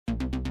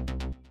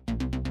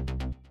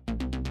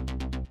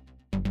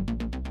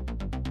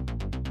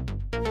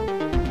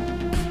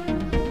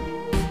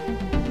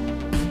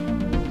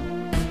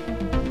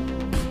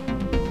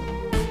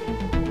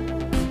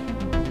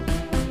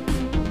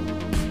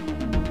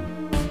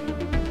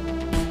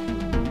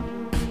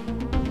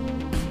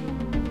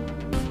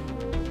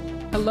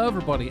Hello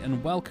everybody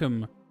and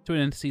welcome to an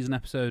inter-season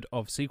episode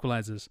of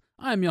Sequelizers.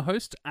 I am your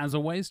host, as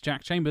always,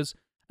 Jack Chambers,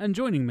 and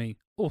joining me,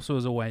 also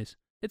as always,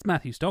 it's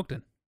Matthew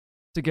Stockton.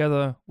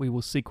 Together we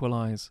will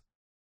sequelize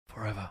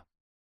forever.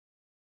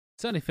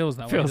 Certainly feels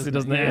that way, Feels it,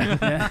 doesn't it?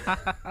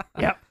 Yeah.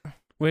 Yep.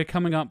 We're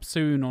coming up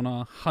soon on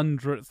our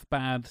 100th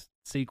bad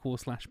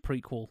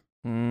sequel/prequel.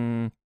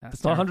 That's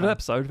It's not 100 terrifying.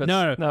 episode. That's,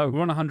 No, no.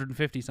 we're on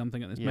 150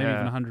 something at this, maybe Yeah.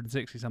 even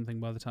 160 something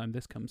by the time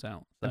this comes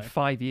out. So, In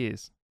 5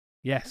 years.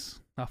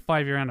 yes, our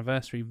 5-year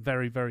anniversary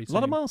very, very A soon.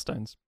 lot of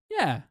milestones.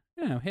 Yeah,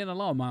 hitting a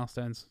lot of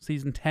milestones.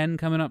 Season 10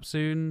 coming up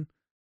soon.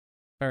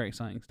 Very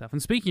exciting stuff.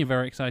 And speaking of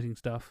very exciting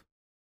stuff,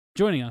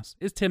 joining us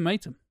is Tim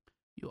Matum.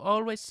 You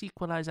always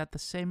sequelize at the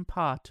same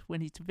part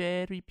when it's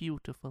very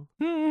beautiful.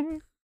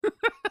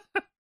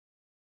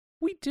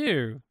 We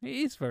do. It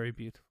is very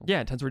beautiful.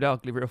 Yeah, it turns really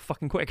ugly real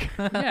fucking quick.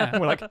 Yeah.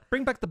 We're like,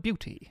 bring back the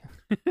beauty.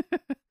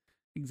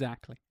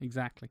 Exactly.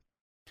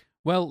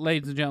 Well,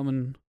 ladies and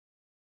gentlemen,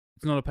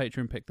 it's not a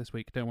Patreon pick this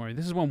week, don't worry.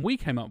 This is one we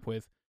came up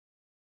with.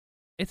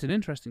 It's an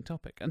interesting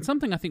topic, and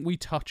something I think we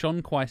touch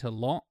on quite a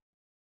lot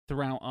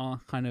throughout our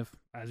kind of,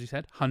 as you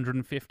said,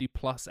 150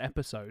 plus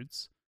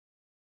episodes.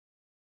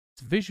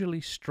 It's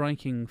visually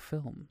striking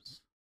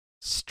films.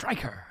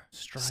 Striker.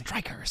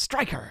 Striker.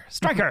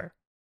 Striker.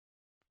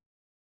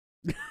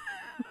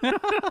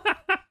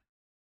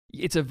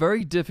 It's a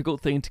very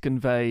difficult thing to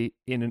convey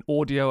in an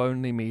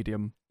audio-only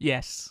medium.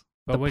 Yes.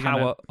 But The we're power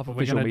gonna, of a we're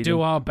visual gonna medium.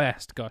 do our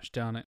best, gosh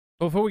darn it.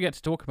 Before we get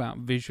to talk about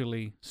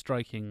visually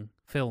striking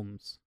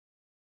films,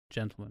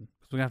 gentlemen,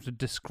 because we're going to have to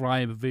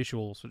describe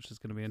visuals, which is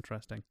going to be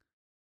interesting.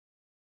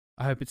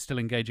 I hope it's still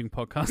engaging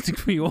podcasting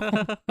for you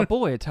all. A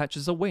boy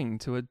attaches a wing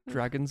to a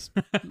dragon's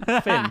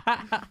fin.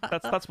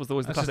 That's was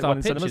always the That's just classic our one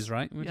in pitches, cinemas.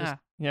 right? We're just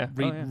Yeah.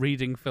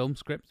 reading film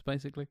scripts,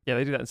 basically. Yeah,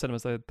 they do that in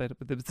cinemas. There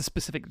was the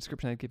specific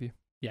description they'd give you.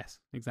 Yes,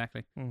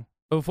 exactly. Mm.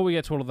 But before we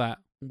get to all of that,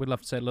 we'd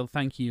love to say a little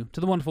thank you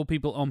to the wonderful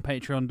people on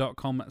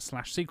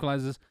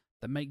patreon.com/sequelizers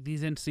that make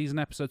these inter-season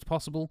episodes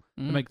possible,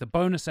 that make the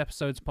bonus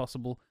episodes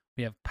possible.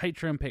 We have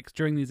Patreon picks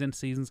during these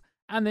inter-seasons,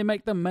 and they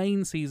make the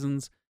main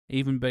seasons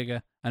even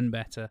bigger and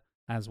better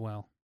as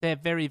well. They're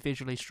very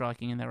visually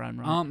striking in their own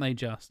right. Aren't they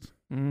just?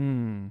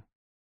 Mm.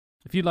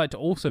 If you'd like to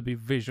also be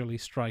visually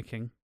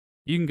striking,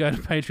 you can go to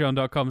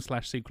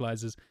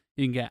patreon.com/sequelizers.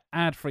 You can get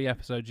ad-free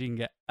episodes. You can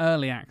get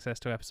early access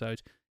to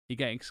episodes. You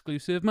get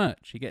exclusive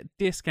merch. You get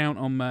discount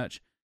on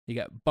merch. You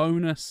get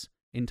bonus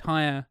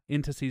entire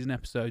inter-season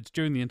episodes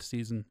during the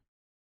inter-season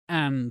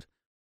and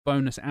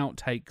bonus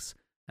outtakes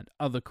and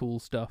other cool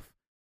stuff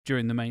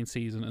during the main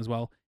season as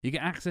well. You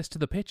get access to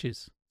the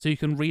pitches, so you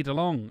can read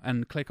along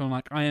and click on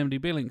like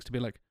IMDb links to be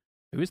like,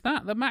 who is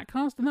that Matt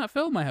cast in that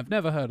film? I have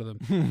never heard of them.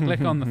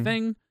 Click on the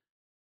thing.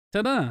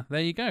 Ta-da!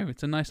 There you go.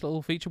 It's a nice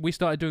little feature. We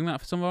started doing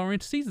that for some of our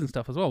inter-season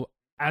stuff as well,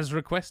 as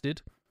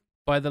requested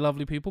by the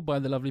lovely people, by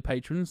the lovely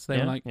patrons. They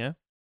were like, yeah.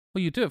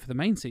 well, you do it for the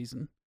main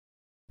season,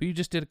 but you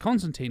just did a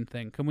Constantine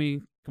thing. Can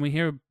we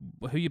hear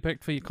who you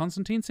picked for your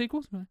Constantine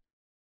sequels?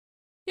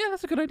 Yeah,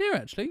 that's a good idea,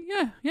 actually.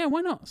 Yeah,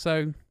 why not?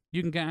 So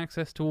you can get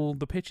access to all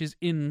the pitches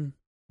in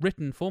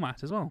written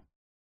format as well.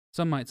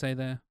 Some might say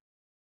they're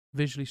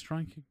visually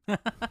striking.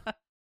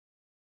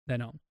 They're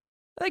not.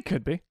 They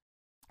could be.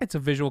 It's a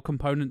visual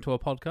component to a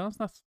podcast.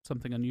 That's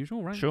something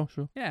unusual, right? Sure.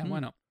 Yeah, why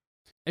not?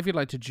 If you'd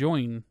like to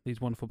join these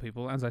wonderful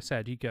people, as I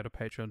said, you go to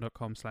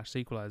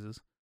patreon.com/sequelizers,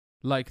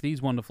 like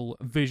these wonderful,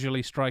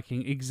 visually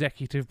striking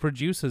executive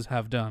producers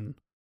have done.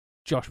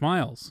 Josh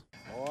Miles.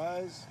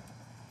 Boys,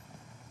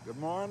 good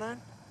morning.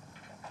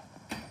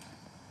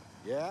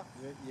 Yeah,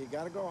 you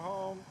gotta go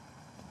home.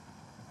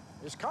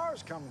 There's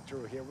cars coming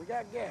through here. We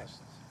got guests.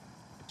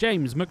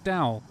 James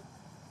McDowell.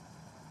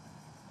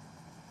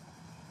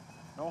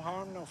 No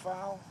harm, no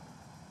foul.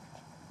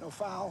 No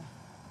foul.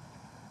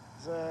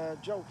 There's a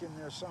joke in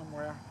there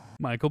somewhere.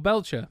 Michael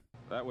Belcher.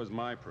 That was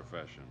my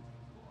profession.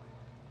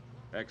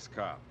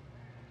 Ex-cop.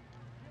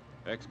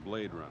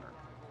 Ex-Blade Runner.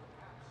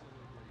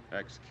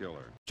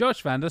 Ex-killer.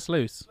 Josh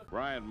Vandersloot.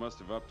 Bryant must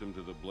have upped him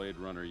to the Blade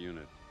Runner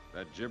unit.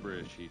 That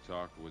gibberish he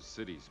talked was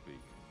city speak,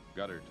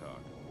 gutter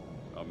talk,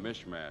 a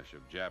mishmash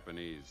of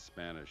Japanese,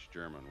 Spanish,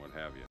 German, what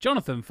have you.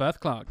 Jonathan Firth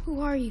Clark. Who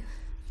are you?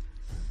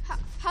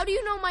 How do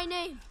you know my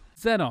name?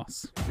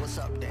 Xenos. What's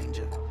up,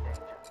 Danger?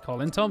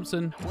 Colin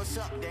Thompson. What's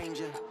up,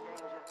 Danger?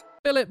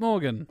 Philip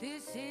Morgan.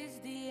 This is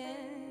the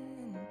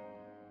end.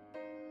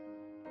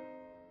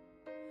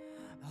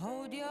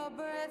 Hold your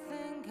breath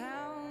and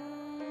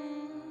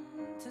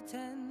count to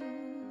 10.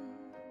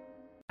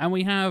 And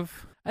we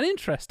have an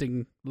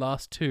interesting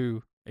last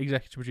two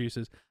executive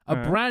producers. A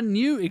brand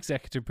new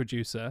executive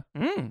producer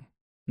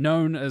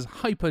known as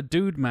Hyper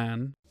Dude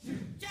Man.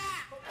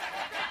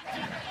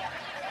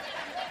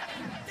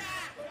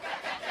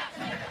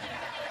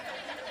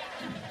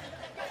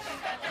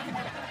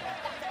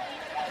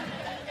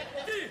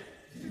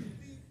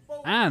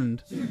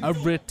 and a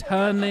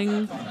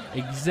returning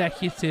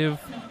executive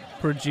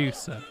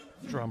producer.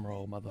 Drum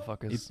roll, He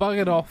motherfuckers.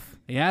 buggered off,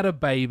 he had a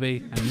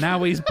baby, and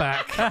now he's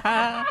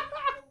back.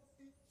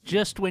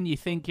 Just when you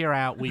think you're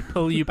out, we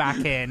pull you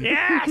back in.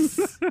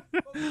 Yes!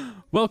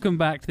 Welcome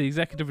back to the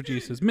executive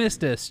producers,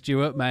 Mr.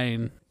 Stuart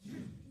Main.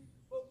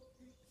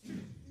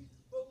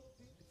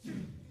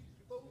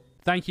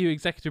 Thank you,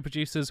 executive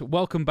producers.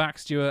 Welcome back,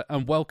 Stuart,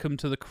 and welcome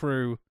to the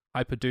crew,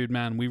 Hyper Dude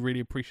Man. We really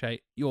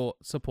appreciate your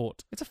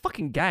support. It's a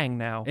fucking gang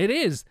now. It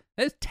is.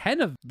 There's 10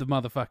 of the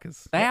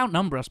motherfuckers. They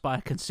outnumber us by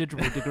a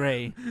considerable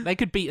degree. They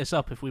could beat us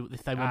up if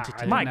they wanted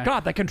to. My know.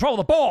 God, they control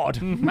the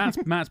board! Matt's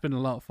been in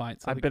a lot of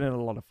fights. I've been in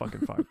a lot of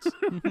fucking fights.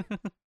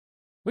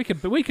 We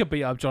could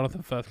beat up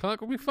Jonathan Firth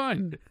Clark. We'll be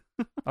fine.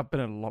 I've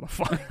been in a lot of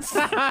fights.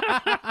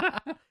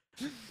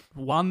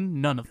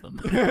 Won none of them.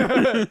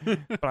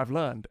 But I've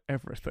learned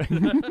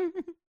everything.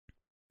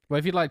 Well,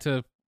 if you'd like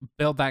to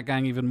build that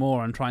gang even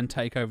more and try and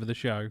take over the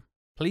show,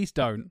 please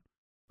don't.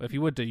 But if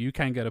you would do, you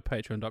can go to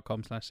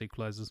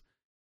patreon.com/sequelizers,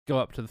 go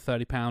up to the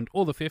 £30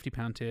 or the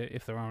 £50 tier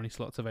if there are any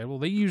slots available.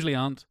 They usually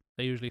aren't.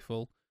 They're usually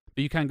full.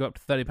 But you can go up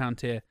to the £30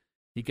 tier.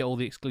 You get all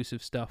the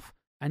exclusive stuff,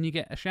 and you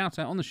get a shout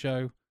out on the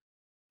show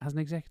as an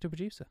executive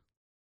producer.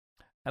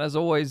 And as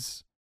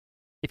always,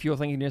 if you're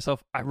thinking to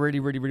yourself, I really,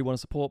 really, really want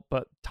to support,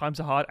 but times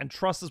are hard, and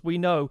trust us, we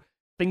know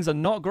things are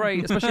not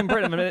great, especially in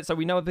Britain at the minute, so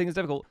we know things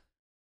are difficult.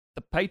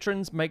 The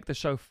patrons make the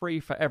show free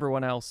for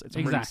everyone else. It's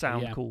a really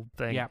sound, cool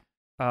thing. Yeah.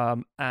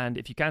 And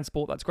if you can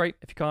support, that's great.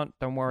 If you can't,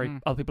 don't worry.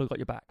 Other people have got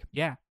your back.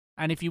 Yeah.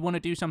 And if you want to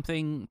do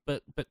something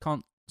but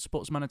can't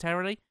support us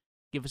monetarily,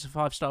 give us a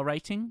 5-star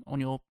rating on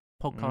your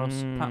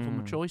podcast platform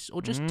of choice,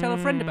 or just tell a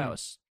friend about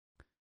us.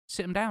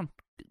 Sit them down.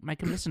 Make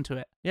them listen to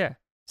it. Yeah.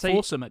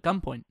 Force them at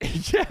gunpoint.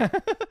 Yeah.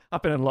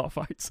 I've been in a lot of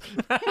fights.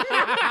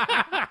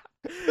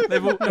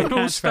 They've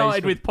all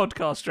started with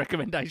podcast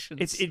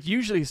recommendations. It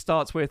usually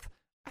starts with,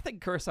 I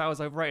think Kurosawa's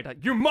overrated.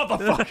 Like, you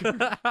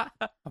motherfucker!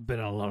 I've been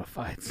in a lot of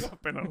fights.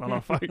 I've been in a lot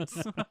of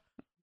fights.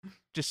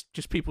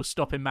 just people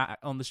stopping Matt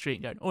on the street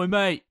and going, "Oi,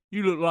 mate,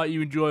 you look like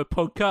you enjoy a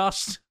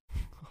podcast."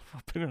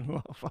 I've been in a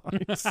lot of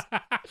fights.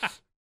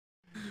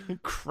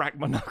 Crack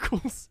my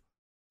knuckles.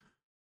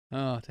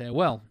 Oh dear.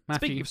 Well,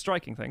 Matthew. Speaking of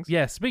striking things.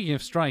 Yeah, speaking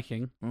of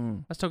striking,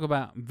 let's talk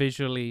about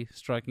visually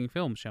striking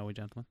films, shall we,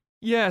 gentlemen?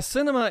 Yeah,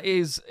 cinema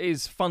is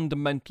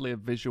fundamentally a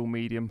visual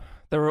medium.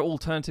 There are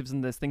alternatives,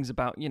 and there's things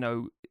about,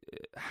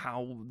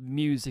 how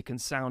music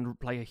and sound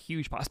play a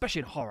huge part,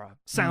 especially in horror.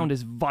 Sound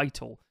is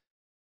vital.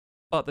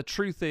 But the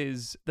truth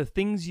is, the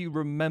things you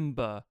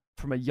remember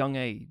from a young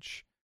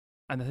age,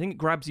 and the thing that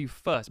grabs you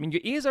first, I mean,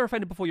 your ears are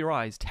offended before your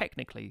eyes,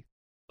 technically,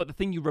 but the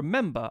thing you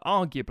remember,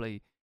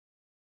 arguably,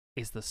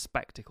 is the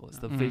spectacle, it's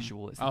the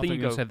visual. It's the I thing think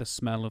you you go, say the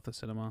smell of the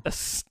cinema. the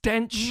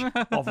stench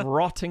of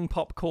rotting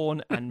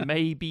popcorn and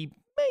maybe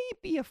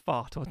a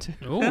fart or two.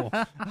 Oh,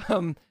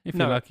 if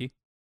you're lucky.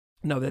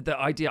 No, the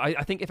idea.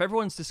 I think if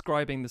everyone's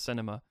describing the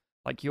cinema,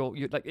 like your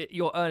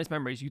earnest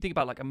memories, you think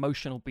about like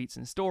emotional beats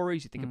and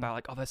stories. You think about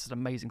like, oh, this is an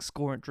amazing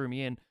score and it drew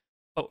me in.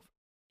 But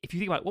if you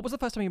think about what was the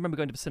first time you remember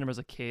going to the cinema as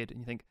a kid,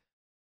 and you think,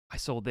 I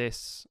saw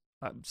this,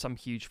 some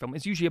huge film.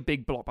 It's usually a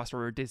big blockbuster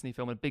or a Disney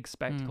film, a big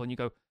spectacle, and you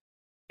go,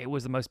 it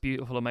was the most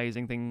beautiful,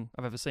 amazing thing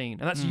I've ever seen.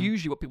 And that's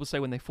usually what people say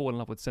when they fall in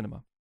love with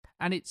cinema.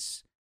 And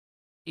it's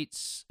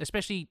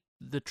especially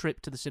the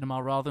trip to the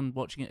cinema rather than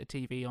watching it at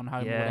TV on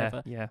home or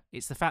whatever. Yeah.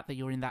 It's the fact that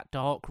you're in that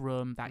dark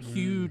room, that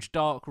huge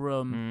dark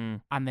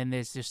room, and then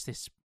there's just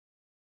this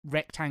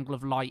rectangle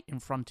of light in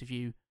front of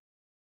you,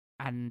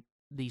 and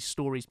these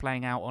stories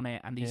playing out on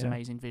it, and these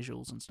amazing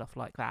visuals and stuff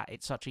like that.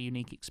 It's such a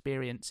unique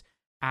experience.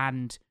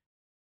 And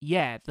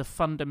yeah, the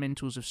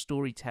fundamentals of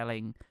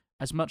storytelling,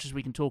 as much as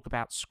we can talk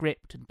about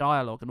script and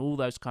dialogue and all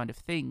those kind of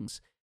things,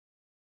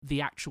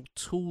 the actual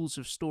tools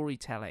of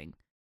storytelling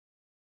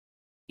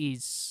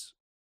is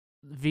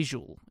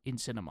visual in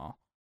cinema.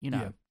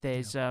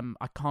 There's I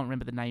can't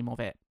remember the name of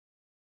it,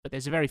 but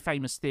there's a very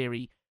famous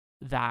theory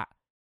that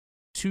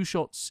two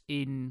shots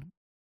in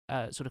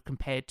sort of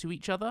compared to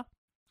each other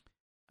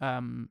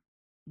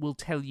will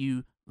tell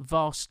you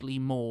vastly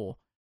more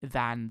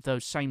than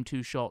those same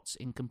two shots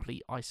in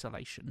complete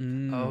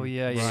isolation. Oh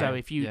yeah. So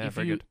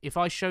if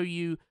I show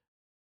you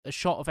a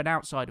shot of an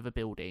outside of a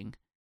building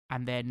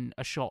and then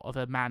a shot of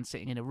a man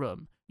sitting in a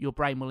room, your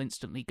brain will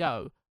instantly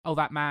go, oh,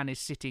 that man is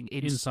sitting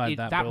inside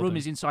that room building.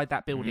 is inside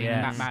that building,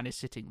 and that man is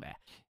sitting there.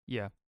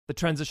 Yeah. The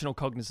transitional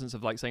cognizance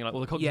of like saying like,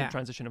 well, the cognitive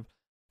transition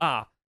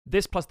of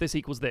this plus this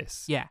equals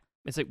this. Yeah.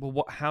 It's like,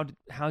 well, how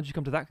did you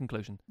come to that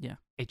conclusion? Yeah.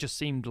 It just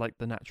seemed like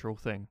the natural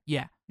thing.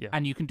 Yeah. Yeah.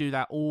 And you can do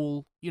that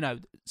all,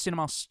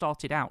 cinema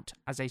started out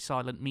as a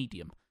silent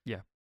medium.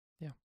 Yeah.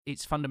 Yeah.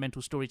 Its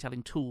fundamental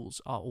storytelling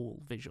tools are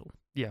all visual.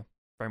 Yeah.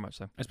 Very much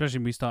so. Especially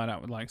when we started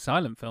out with like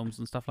silent films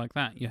and stuff like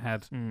that. You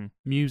had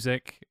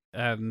music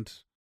and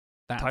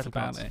that's title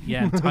about cards. it.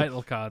 Yeah,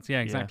 title cards.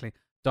 Yeah, exactly.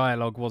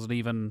 Dialogue wasn't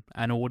even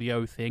an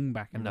audio thing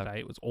back in the day.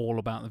 It was all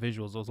about the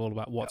visuals. It was all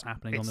about what's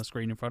happening on the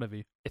screen in front of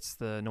you. It's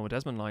the Norma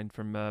Desmond line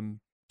from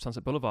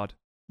Sunset Boulevard.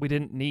 We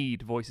didn't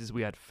need voices,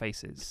 we had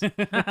faces.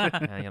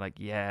 And you're like,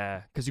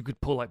 yeah, because you could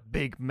pull like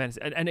big menace.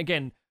 And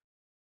again,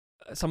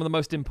 some of the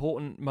most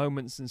important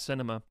moments in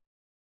cinema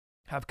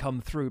have come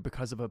through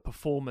because of a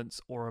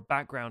performance or a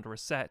background or a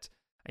set.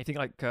 And you think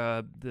like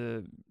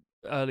the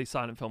early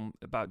silent film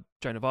about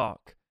Joan of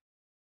Arc,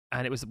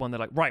 and it was the one they're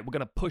like, right, we're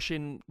going to push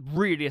in,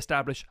 really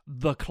establish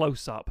the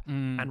close-up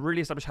and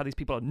really establish how these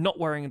people are not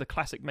wearing the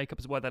classic makeup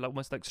as well. They're like,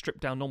 almost like stripped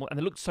down normal, and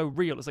they look so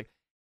real. It's like,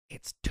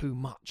 it's too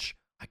much.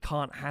 I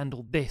can't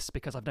handle this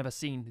because I've never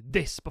seen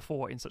this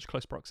before in such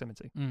close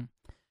proximity. And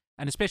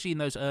especially in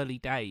those early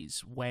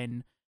days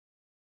when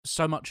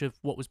so much of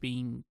what was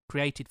being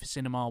created for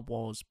cinema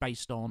was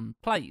based on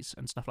plays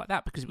and stuff like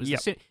that, because it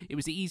was it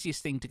was the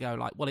easiest thing to go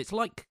like, well, it's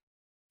like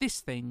this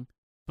thing,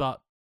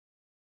 but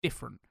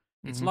different.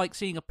 It's like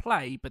seeing a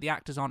play, but the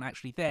actors aren't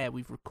actually there.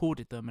 We've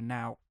recorded them, and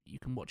now you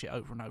can watch it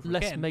over and over again.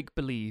 Less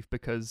make-believe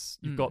because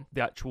you've got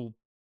the actual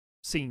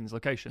scenes,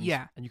 locations,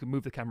 and you can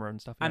move the camera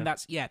and stuff. And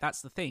that's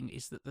the thing,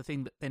 is that the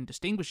thing that then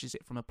distinguishes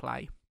it from a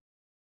play,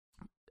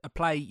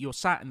 you're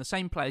sat in the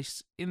same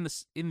place in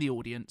the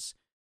audience,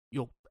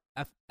 you're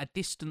a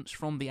distance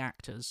from the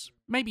actors.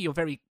 Maybe you're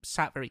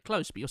sat very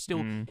close, but you're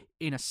still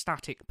in a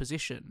static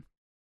position,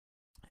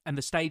 and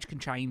the stage can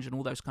change and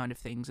all those kind of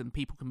things, and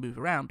people can move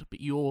around, but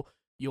your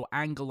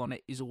angle on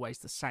it is always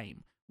the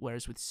same.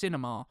 Whereas with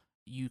cinema,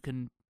 you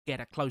can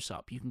get a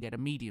close-up, you can get a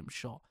medium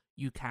shot,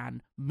 you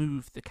can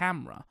move the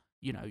camera,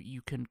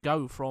 you can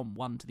go from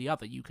one to the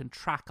other, you can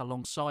track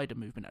alongside a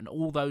movement, and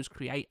all those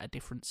create a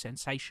different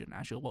sensation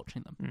as you're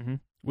watching them.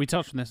 We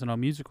touched on this in our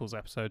musicals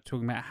episode,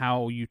 talking about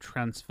how you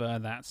transfer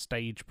that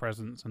stage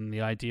presence and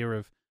the idea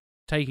of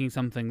taking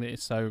something that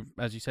is so,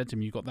 as you said to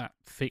me, you've got that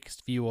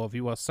fixed view of,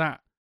 you are sat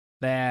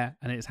there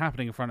and it's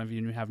happening in front of you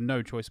and you have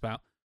no choice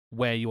about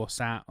where you're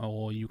sat,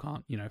 or you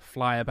can't,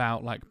 fly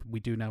about like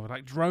we do now with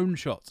like drone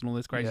shots and all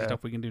this crazy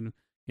stuff we can do,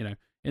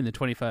 in the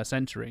 21st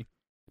century.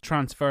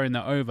 Transferring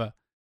that over,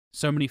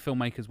 so many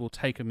filmmakers will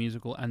take a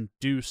musical and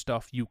do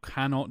stuff you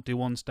cannot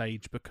do on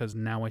stage because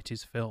now it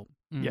is film.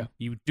 Yeah.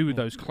 You do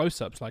those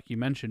close-ups, like you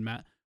mentioned,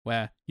 Matt,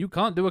 where you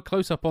can't do a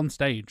close-up on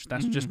stage.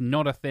 That's just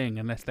not a thing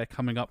unless they're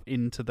coming up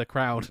into the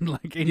crowd and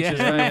like inches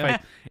of their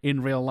face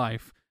in real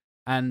life.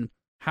 And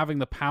having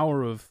the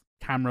power of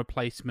camera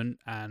placement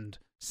and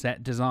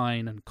set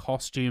design and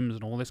costumes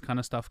and all this kind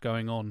of stuff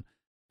going on,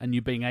 and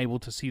you being able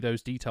to see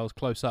those details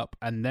close up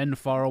and then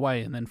far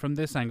away and then from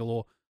this angle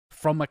or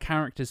from a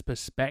character's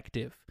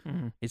perspective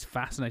is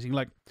fascinating.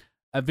 Like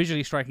a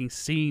visually striking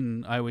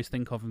scene I always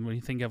think of, and when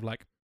you think of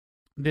like,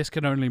 this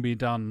can only be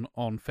done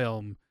on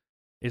film,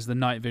 is the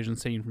night vision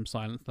scene from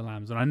Silence of the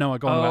Lambs. And I know I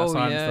go on about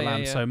Silence of the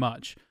Lambs so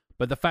much,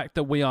 but the fact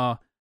that we are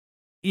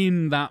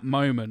in that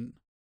moment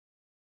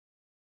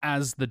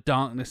as the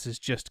darkness is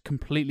just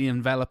completely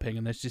enveloping,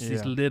 and there's just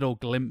these little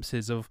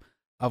glimpses of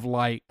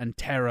light and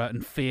terror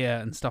and fear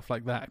and stuff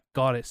like that.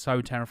 God, it's so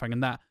terrifying.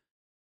 And that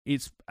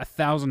it's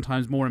 1,000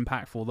 times more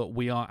impactful that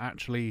we are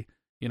actually,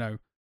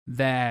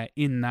 there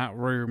in that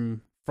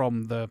room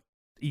from the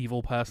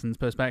evil person's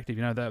perspective,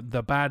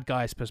 the bad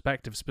guy's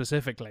perspective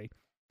specifically,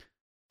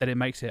 that it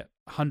makes it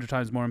 100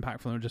 times more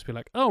impactful than just be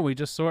like, oh, we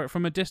just saw it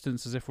from a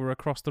distance as if we're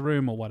across the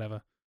room or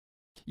whatever.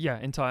 Yeah,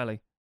 entirely.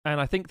 And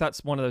I think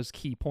that's one of those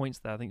key points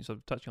there. I think you're sort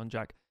of touching on,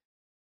 Jack.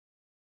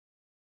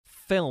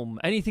 Film,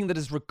 anything that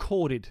is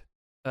recorded,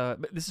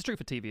 but this is true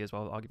for TV as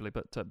well, arguably,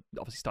 but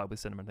obviously started with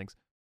cinema and things.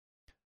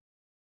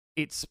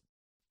 It's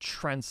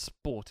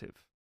transportive.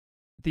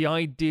 The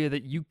idea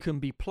that you can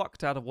be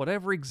plucked out of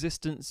whatever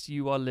existence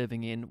you are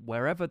living in,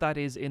 wherever that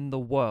is in the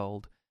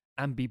world,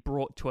 and be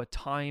brought to a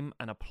time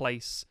and a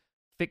place,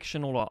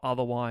 fictional or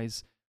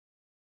otherwise,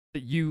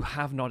 that you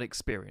have not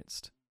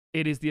experienced.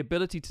 It is the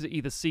ability to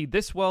either see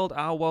this world,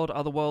 our world,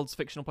 other worlds,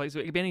 fictional places.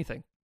 It could be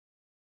anything.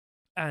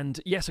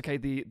 And yes, okay,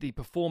 the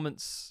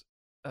performance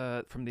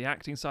from the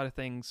acting side of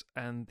things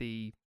and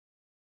the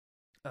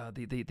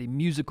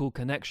musical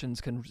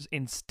connections can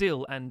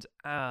instill and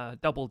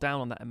double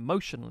down on that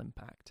emotional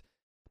impact.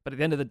 But at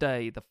the end of the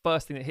day, the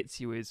first thing that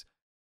hits you is,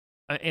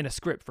 in a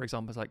script, for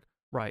example, it's like,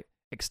 right,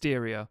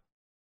 exterior,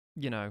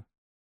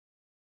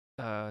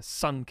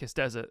 sun-kissed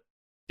desert,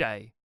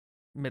 day,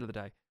 middle of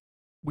the day.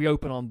 We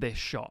open on this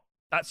shot.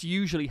 That's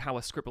usually how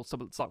a script will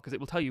start, because it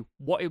will tell you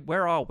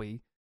where are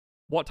we,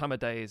 what time of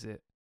day is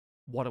it,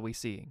 what are we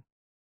seeing,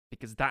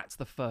 because that's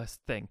the first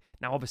thing.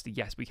 Now, obviously,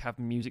 yes, we have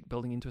music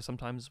building into it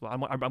sometimes as well.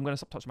 I'm going to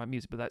stop touching about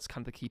music, but that's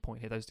kind of the key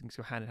point here. Those things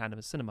go hand in hand in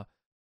a cinema.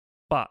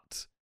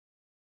 But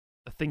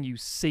the thing you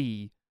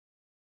see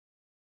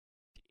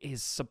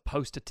is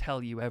supposed to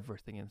tell you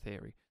everything in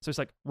theory. So it's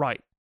like,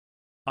 right,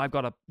 I've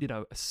got a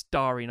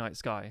starry night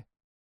sky.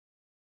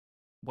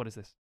 What is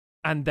this?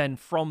 And then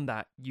from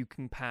that, you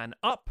can pan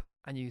up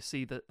and you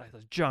see the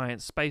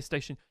giant space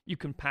station. You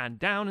can pan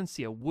down and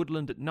see a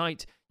woodland at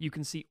night. You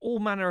can see all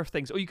manner of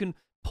things. Or you can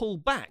pull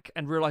back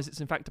and realize it's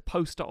in fact a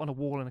poster on a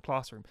wall in a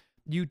classroom.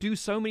 You do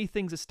so many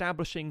things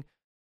establishing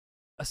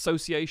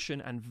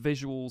association and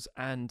visuals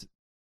and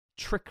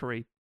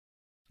trickery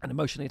and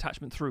emotional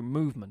attachment through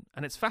movement.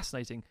 And it's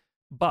fascinating.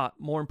 But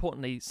more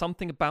importantly,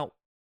 something about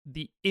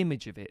the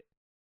image of it,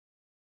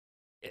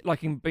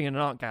 like in being an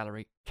art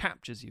gallery,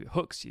 captures you, it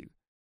hooks you,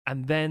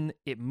 and then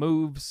it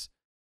moves,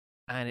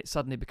 and it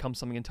suddenly becomes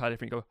something entirely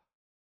different. You go,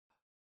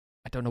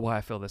 I don't know why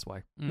I feel this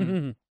way.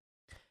 Mm.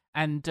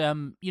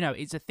 And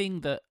it's a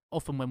thing that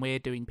often when we're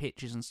doing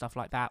pitches and stuff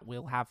like that,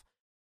 we'll have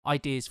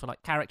ideas for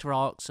like character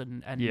arcs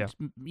and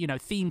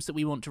themes that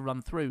we want to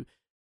run through.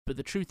 But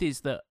the truth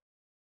is that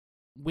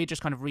we're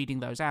just kind of reading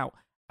those out,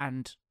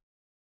 and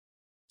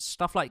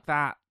stuff like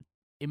that,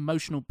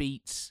 emotional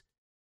beats,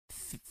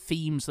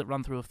 themes that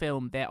run through a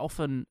film, they're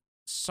often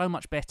so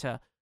much better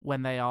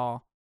when they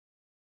are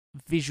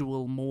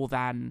visual more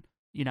than,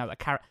 a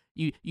character.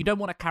 You don't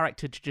want a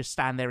character to just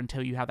stand there and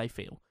tell you how they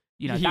feel.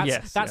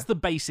 That's the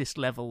basest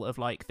level of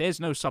like, there's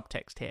no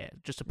subtext here.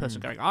 Just a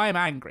person going, I am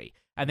angry.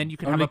 And then you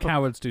can Only have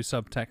cowards do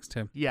subtext,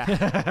 Tim.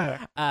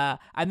 Yeah.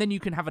 And then you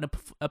can have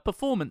a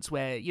performance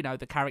where,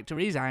 the character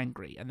is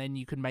angry. And then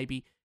you can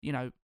maybe,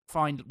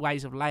 find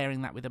ways of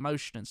layering that with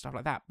emotion and stuff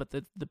like that. But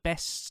the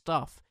best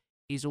stuff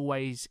is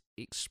always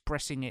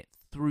expressing it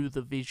through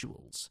the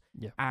visuals.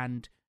 Yeah.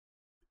 And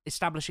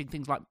establishing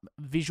things like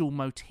visual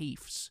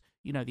motifs.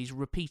 These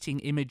repeating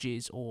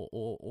images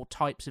or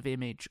types of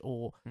image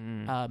or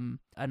an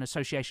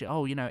association.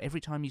 Oh,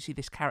 every time you see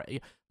this character,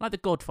 like The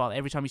Godfather,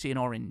 every time you see an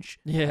orange,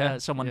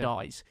 someone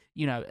dies,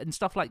 and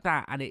stuff like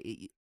that. And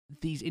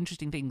these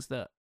interesting things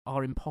that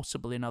are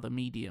impossible in other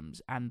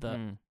mediums and that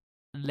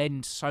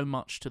lend so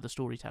much to the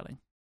storytelling.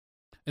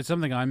 It's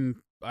something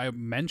I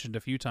mentioned a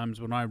few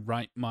times when I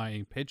write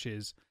my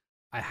pitches.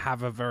 I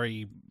have a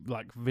very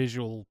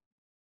visual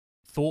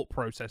thought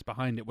process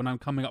behind it. When I'm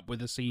coming up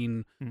with a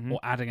scene or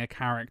adding a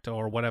character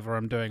or whatever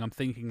I'm doing, I'm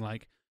thinking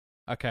like,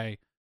 okay,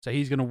 so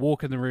he's going to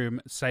walk in the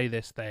room, say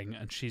this thing,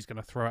 and she's going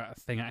to throw out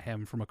a thing at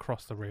him from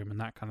across the room and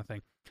that kind of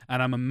thing.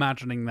 And I'm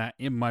imagining that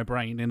in my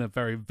brain in a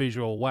very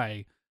visual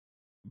way,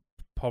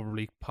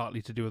 probably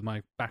partly to do with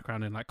my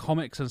background in like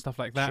comics and stuff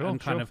like that,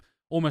 kind of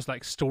almost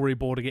like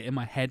storyboarding it in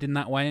my head in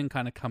that way and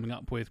kind of coming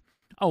up with,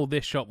 oh,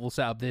 this shot will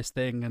set up this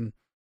thing. And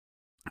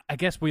I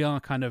guess we are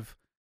kind of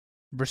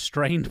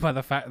restrained by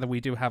the fact that we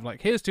do have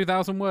here's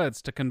 2,000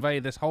 words to convey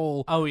this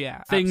whole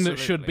thing that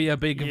should be a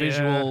big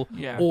visual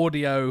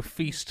audio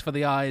feast for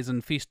the eyes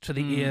and feast for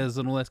the ears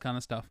and all this kind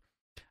of stuff.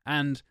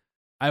 And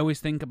I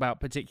always think about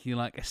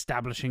particularly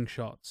establishing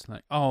shots,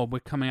 we're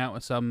coming out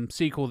with some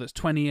sequel that's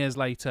 20 years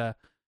later.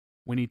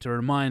 We need to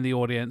remind the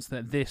audience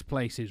that this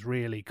place is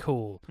really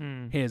cool.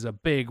 Here's a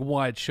big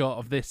wide shot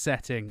of this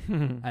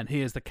setting and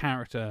here's the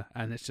character,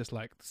 and it's just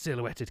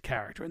silhouetted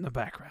character in the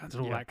background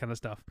and all that kind of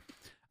stuff.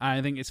 I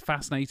think it's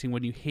fascinating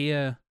when you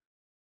hear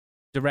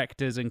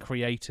directors and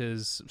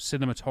creators,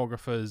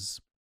 cinematographers,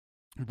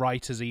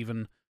 writers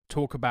even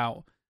talk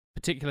about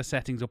particular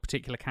settings or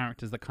particular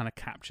characters that kind of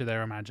capture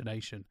their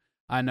imagination.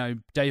 I know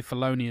Dave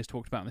Filoni has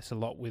talked about this a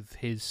lot with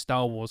his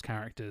Star Wars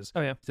characters.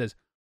 Oh, yeah. He says,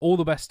 all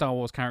the best Star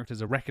Wars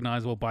characters are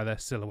recognizable by their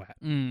silhouette.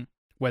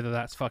 Whether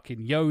that's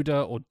fucking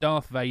Yoda or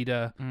Darth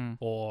Vader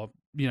or,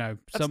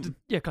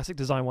 classic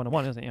design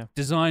 101, isn't it? Yeah.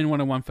 Design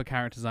 101 for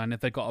character design.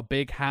 If they've got a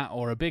big hat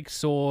or a big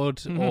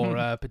sword or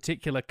a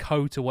particular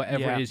coat or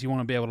whatever it is, you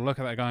want to be able to look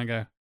at that guy and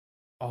go,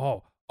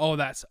 oh,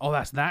 that's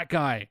that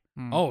guy.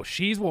 Oh,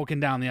 she's walking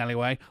down the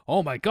alleyway.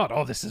 Oh my God.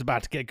 Oh, this is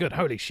about to get good.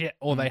 Holy shit.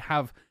 Or they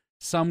have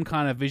some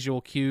kind of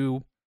visual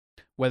cue,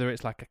 whether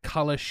it's like a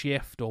color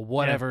shift or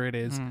whatever it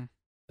is.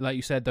 Like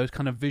you said, those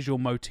kind of visual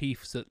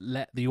motifs that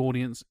let the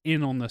audience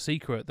in on the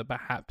secret that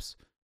perhaps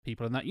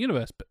people in that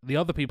universe, but the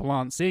other people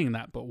aren't seeing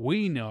that, but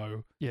we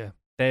know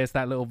there's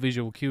that little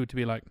visual cue to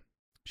be like,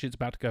 shit's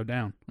about to go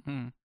down.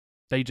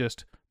 They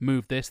just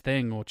moved this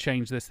thing or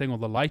changed this thing or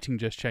the lighting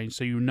just changed,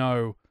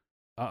 so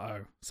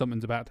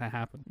something's about to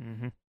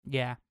happen.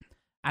 Yeah.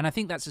 And I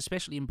think that's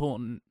especially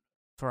important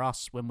for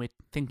us when we're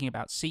thinking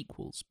about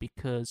sequels,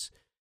 because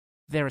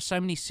there are so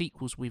many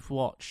sequels we've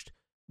watched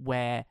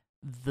where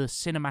the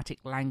cinematic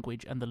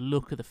language and the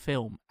look of the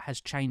film has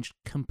changed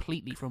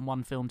completely from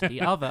one film to the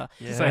other.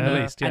 To say the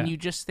least, And you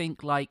just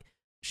think,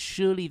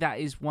 surely that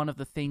is one of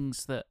the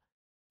things that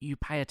you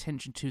pay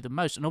attention to the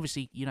most. And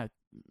obviously,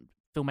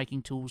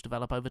 filmmaking tools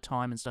develop over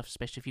time and stuff,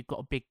 especially if you've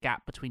got a big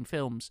gap between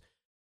films.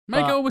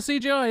 Make it all with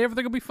CGI,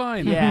 everything will be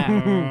fine.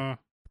 Yeah.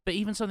 But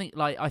even something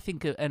I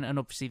think, and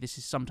obviously this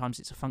is sometimes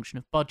it's a function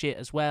of budget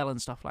as well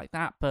and stuff like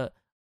that, but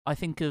I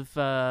think of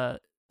the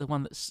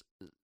one that's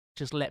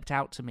just leapt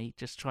out to me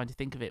just trying to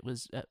think of it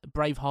was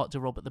Braveheart to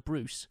Robert the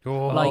Bruce.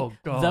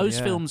 Those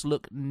films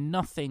look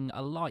nothing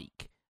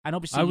alike, and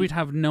obviously I would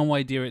have no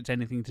idea it's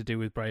anything to do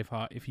with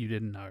Braveheart if you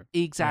didn't know.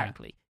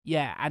 Exactly.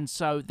 Yeah, and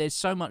so there's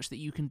so much that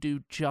you can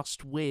do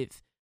just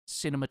with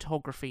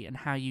cinematography and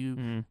how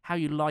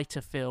you light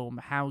a film,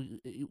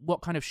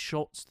 what kind of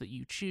shots that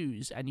you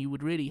choose, and you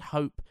would really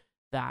hope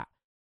that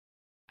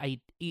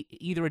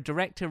either a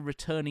director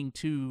returning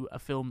to a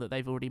film that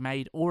they've already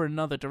made or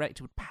another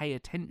director would pay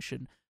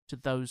attention to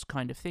those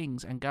kind of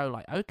things and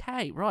go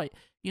okay, right,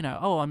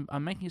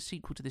 I'm making a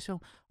sequel to this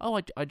film.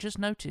 I just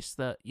noticed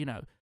that,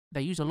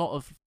 they use a lot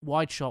of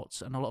wide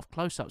shots and a lot of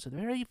close-ups, and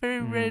they very,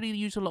 very rarely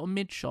use a lot of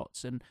mid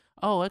shots. And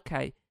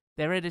okay,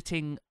 their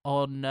editing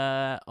on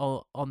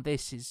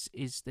this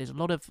is there's a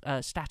lot of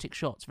static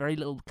shots, very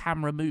little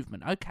camera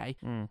movement. Okay,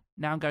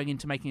 now I'm going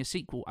into making a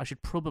sequel. I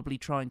should probably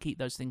try and keep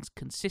those things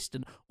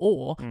consistent,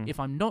 or if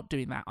I'm not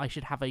doing that, I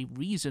should have a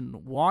reason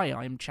why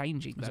I'm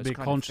changing those kind of things. It's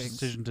a conscious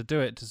decision to do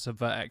it to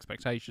subvert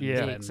expectations.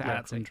 Yeah, exactly.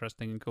 That's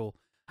interesting and cool.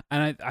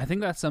 And I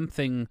think that's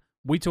something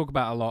we talk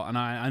about a lot, and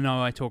I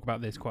know I talk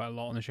about this quite a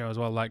lot on the show as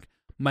well, like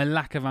my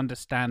lack of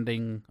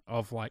understanding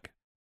of like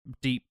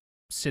deep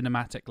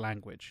cinematic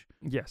language.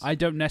 Yes. I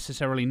don't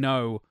necessarily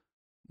know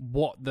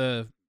what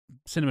the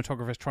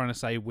cinematographer is trying to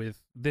say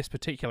with this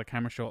particular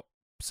camera shot,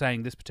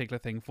 saying this particular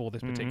thing for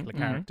this particular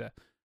character.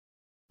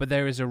 But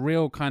there is a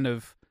real kind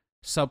of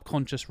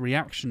subconscious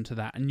reaction to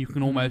that, and you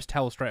can almost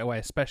tell straight away,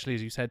 especially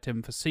as you said,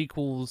 Tim, for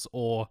sequels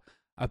or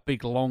a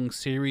big long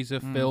series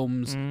of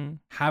films,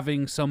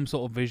 having some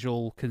sort of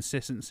visual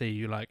consistency.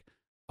 You're like,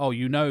 oh,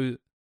 you know,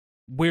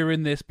 we're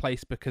in this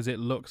place because it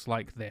looks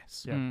like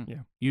this. Yeah.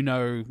 You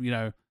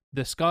know,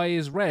 the sky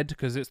is red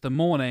because it's the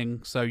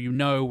morning, so you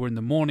know we're in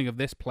the morning of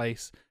this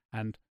place,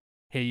 and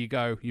here you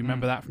go. You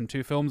remember that from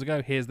 2 films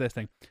ago? Here's this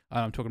thing.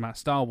 I'm talking about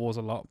Star Wars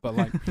a lot, but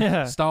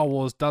like Star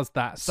Wars does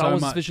that Star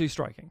Wars much. is visually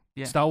striking.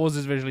 Yeah. Star Wars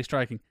is visually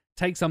striking.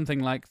 Take something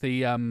like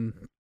the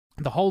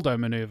Holdo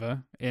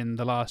maneuver in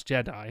The Last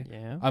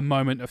Jedi, a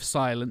moment of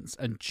silence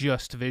and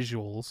just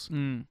visuals,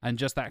 and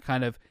just that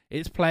kind of,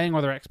 it's playing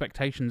with our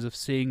expectations of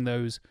seeing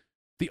those.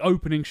 The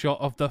opening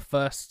shot of the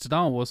first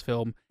Star Wars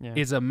film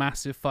is a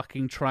massive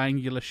fucking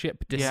triangular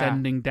ship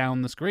descending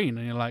down the screen,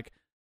 and you're like,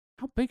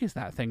 how big is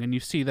that thing? And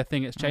you see the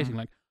thing it's chasing,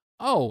 like,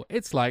 oh,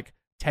 it's like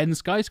 10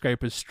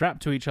 skyscrapers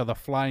strapped to each other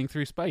flying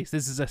through space.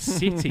 This is a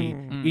city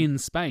in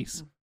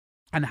space.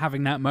 And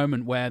having that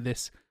moment where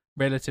this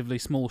relatively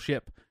small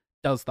ship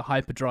does the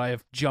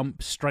hyperdrive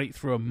jump straight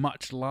through a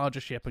much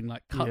larger ship and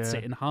like cuts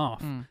it in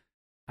half.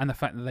 And the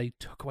fact that they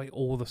took away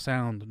all the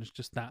sound, and it's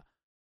just that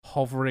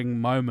hovering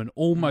moment,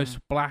 almost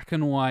black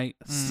and white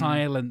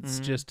silence,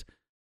 just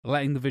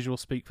letting the visuals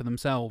speak for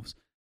themselves.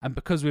 And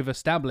because we've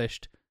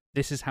established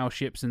this is how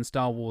ships in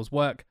Star Wars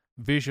work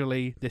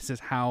visually, this is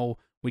how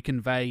we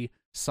convey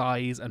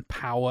size and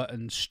power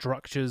and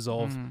structures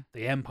of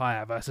the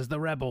Empire versus the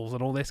Rebels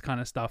and all this kind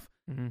of stuff,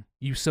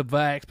 you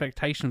subvert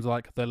expectations.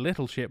 Like, the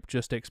little ship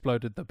just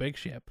exploded the big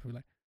ship. We're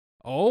like,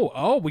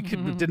 oh, we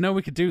didn't know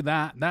we could do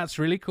that. That's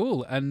really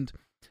cool. And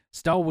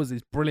Star Wars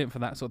is brilliant for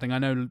that sort of thing. I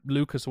know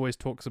Lucas always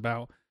talks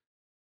about,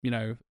 you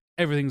know,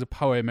 everything's a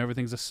poem,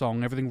 everything's a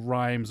song, everything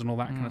rhymes and all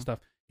that kind of stuff.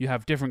 You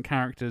have different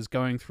characters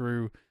going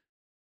through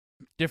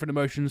different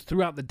emotions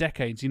throughout the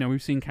decades. You know,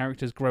 we've seen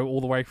characters grow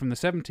all the way from the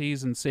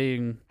 70s and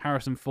seeing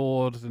Harrison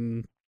Ford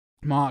and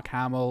Mark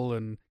Hamill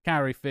and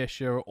Carrie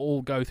Fisher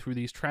all go through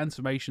these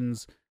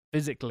transformations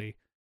physically,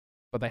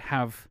 but they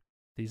have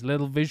these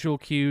little visual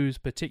cues,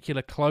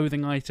 particular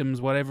clothing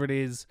items, whatever it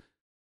is,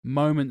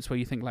 moments where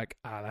you think like,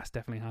 that's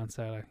definitely Han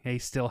Solo.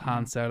 He's still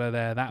Han Solo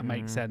there. That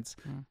makes sense.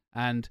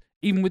 And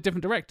even with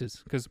different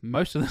directors, because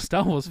most of the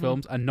Star Wars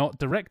films are not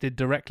directed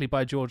directly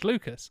by George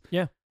Lucas.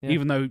 Yeah.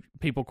 Even though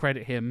people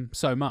credit him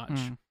so much.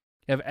 You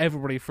have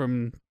everybody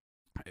from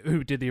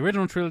who did the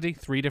original trilogy,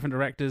 3 different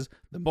directors,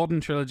 the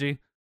modern trilogy,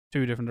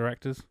 2 different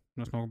directors.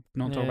 Let's not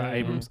talk about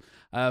Abrams.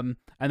 And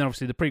then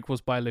obviously the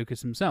prequels by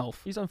Lucas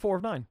himself. He's on 4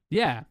 of 9.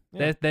 Yeah.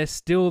 There's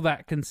still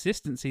that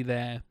consistency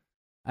there.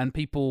 And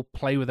people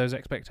play with those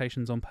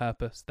expectations on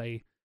purpose.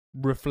 They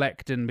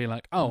reflect and be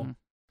like,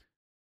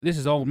 this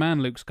is old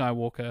man Luke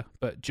Skywalker,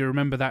 but do you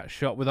remember that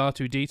shot with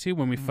R2-D2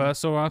 when we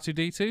first saw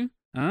R2-D2?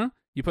 Huh?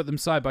 You put them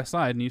side by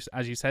side, and you,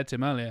 as you said,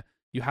 Tim, earlier,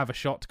 you have a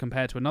shot to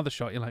compare to another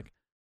shot. You're like,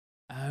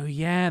 oh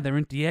yeah,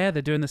 they're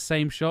doing the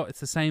same shot. It's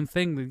the same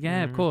thing.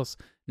 Yeah, of course.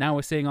 Now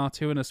we're seeing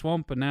R2 in a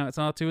swamp, and now it's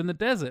R2 in the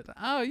desert.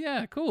 Oh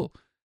yeah, cool.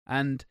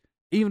 And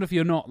even if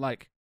you're not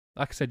like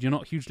I said, you're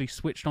not hugely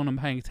switched on and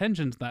paying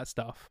attention to that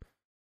stuff,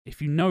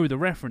 if you know the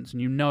reference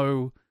and you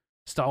know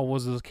Star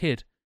Wars as a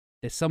kid,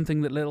 there's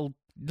something that little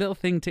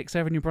thing ticks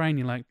over in your brain.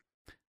 You're like,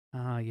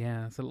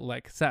 yeah, it's a little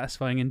like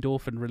satisfying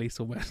endorphin release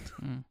almost.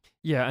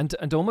 Yeah,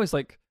 and almost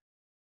like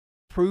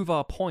prove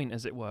our point,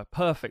 as it were,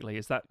 perfectly.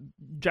 Is that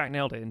Jack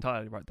nailed it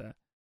entirely right there?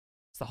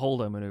 It's the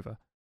Holdo maneuver.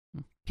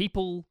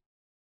 People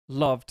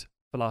loved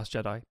The Last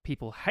Jedi.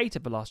 People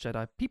hated The Last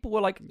Jedi. People were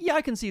like, yeah,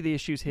 I can see the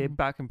issues here,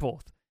 back and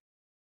forth.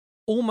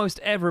 Almost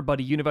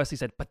everybody universally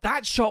said, but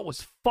that shot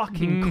was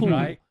fucking cool.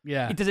 Right?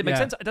 Yeah. Does it make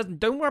sense? It doesn't.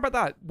 Don't worry about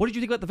that. What did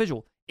you think about the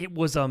visual? It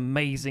was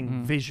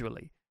amazing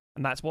visually.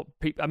 And that's what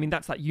people, I mean,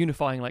 that's that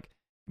unifying, like,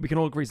 we can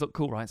all agree it's look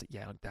cool, right? It's like,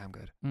 yeah, look damn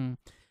good.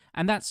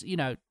 And that's, you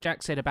know,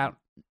 Jack said about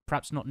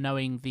perhaps not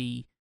knowing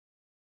the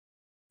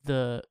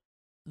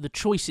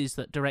choices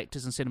that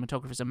directors and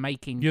cinematographers are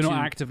making. You're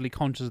not actively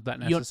conscious of that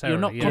necessarily.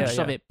 You're not conscious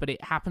of it, but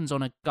it happens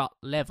on a gut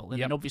level.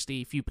 And then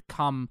obviously if you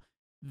become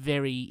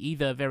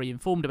either very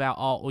informed about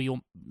art or your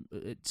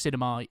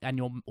cinema and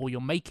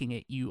you're making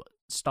it, you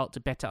start to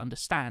better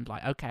understand,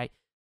 like, okay,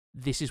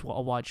 this is what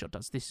a wide shot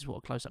does, this is what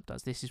a close-up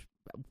does, this is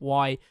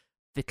why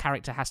the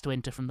character has to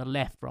enter from the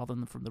left rather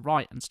than from the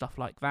right and stuff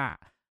like that.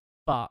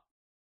 But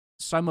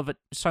so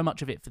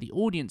much of it for the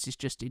audience is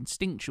just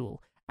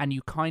instinctual, and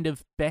you kind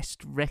of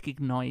best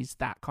recognize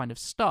that kind of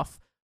stuff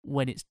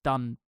when it's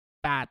done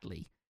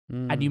badly.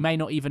 And you may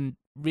not even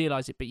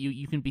realize it, but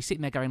you can be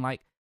sitting there going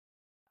like,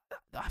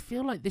 I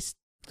feel like this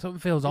something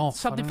feels off.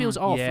 Something feels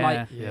off. Yeah.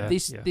 Like Yeah.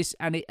 this,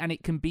 and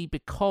it can be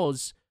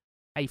because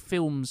a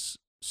film's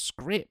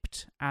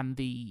script and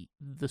the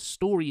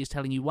story is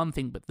telling you one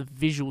thing, but the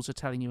visuals are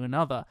telling you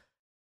another.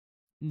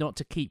 Not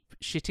to keep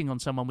shitting on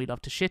someone we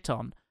love to shit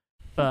on,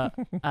 but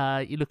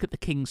you look at The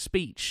King's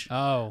Speech,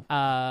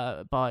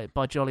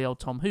 by jolly old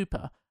Tom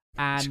Hooper,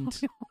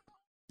 and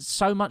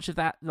so much of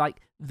that,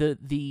 like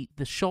the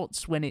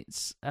shots when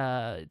it's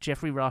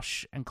Geoffrey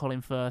Rush and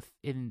Colin Firth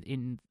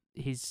in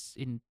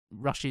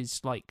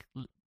Rush's like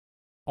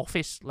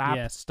office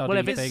lab, study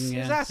whatever thing,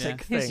 his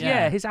attic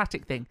thing. his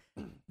attic thing.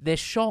 They're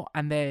shot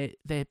and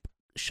they're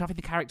shoving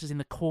the characters in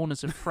the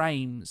corners of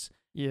frames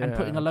and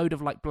putting a load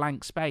of like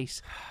blank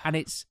space, and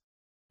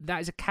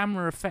that is a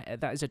camera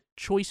effect. That is a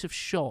choice of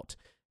shot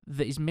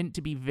that is meant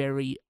to be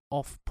very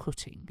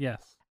off-putting.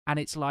 Yes, and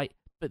it's like,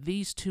 but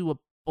these two are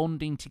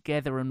bonding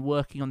together and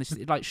working on this.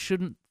 Like,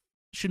 shouldn't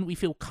we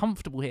feel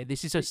comfortable here?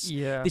 This is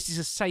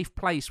a safe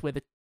place where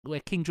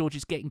King George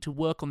is getting to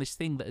work on this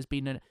thing that has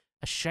been a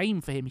shame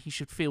for him. He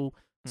should feel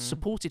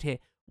supported here.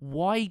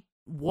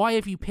 Why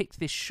have you picked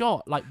this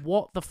shot? Like,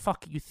 what the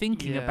fuck are you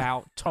thinking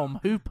about, Tom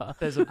Hooper?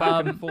 There's a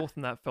back and forth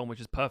in that film,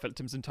 which is perfect.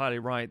 Tim's entirely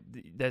right.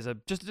 There's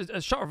just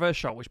a shot reverse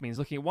shot, which means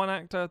looking at one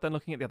actor, then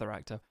looking at the other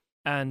actor.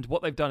 And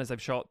what they've done is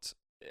they've shot,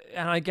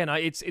 and again,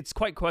 it's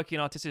quite quirky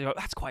and artistic. Like,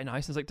 that's quite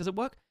nice. And it's like, does it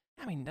work?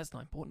 I mean, that's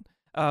not important.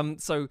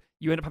 So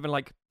you end up having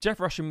like Jeff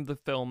Rush in the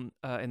film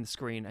in the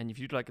screen, and if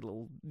you do like a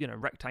little,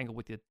 rectangle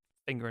with your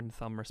finger and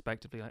thumb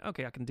respectively, like,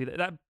 okay, I can do that.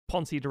 That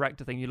Ponzi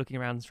director thing, you're looking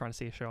around and trying to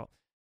see a shot.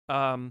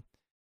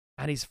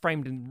 And he's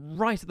framed in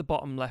right at the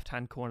bottom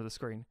left-hand corner of the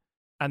screen.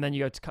 And then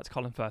you go to cut to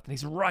Colin Firth, and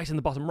he's right in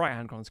the bottom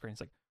right-hand corner of the screen.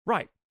 It's like,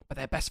 right, but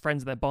they're best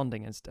friends and they're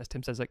bonding, as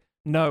Tim says, like,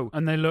 no.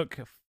 and they look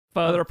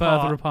further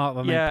apart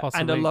than they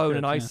possibly and alone could,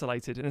 and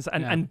isolated,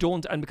 and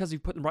daunted, and because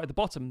you've put them right at the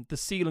bottom, the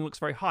ceiling looks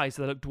very high,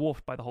 so they look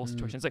dwarfed by the whole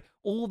situation. It's like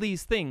all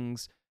these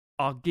things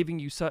are giving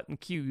you certain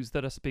cues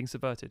that are being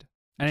subverted.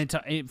 And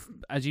it,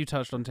 as you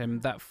touched on, Tim,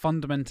 that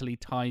fundamentally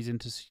ties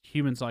into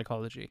human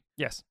psychology.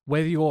 Yes,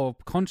 Whether you're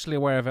consciously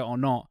aware of it or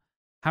not,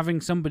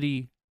 having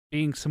somebody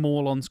being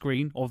small on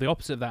screen, or the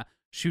opposite of that,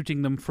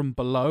 shooting them from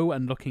below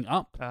and looking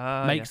up,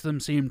 makes them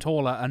seem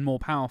taller and more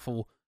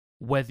powerful,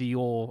 whether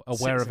you're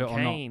aware of it or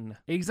not.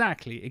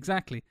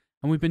 Exactly.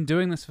 And we've been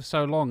doing this for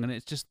so long, and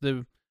it's just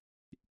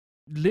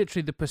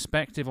literally the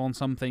perspective on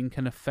something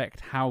can affect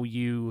how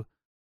you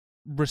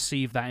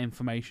receive that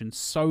information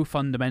so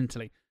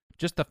fundamentally.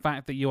 Just the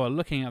fact that you are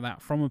looking at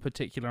that from a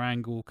particular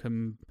angle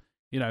can,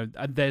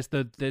 there's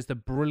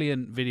the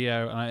brilliant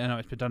video, and I know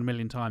it's been done a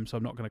million times, so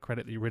I'm not going to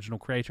credit the original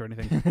creator or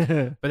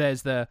anything, but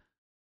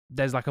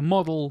there's like a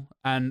model,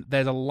 and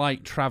there's a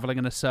light traveling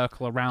in a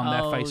circle around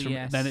their face.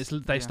 Then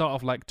they start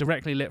off like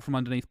directly lit from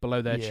underneath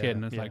below their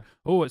chin. It's like,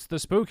 oh, it's the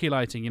spooky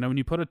lighting, when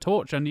you put a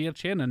torch under your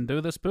chin and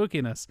do the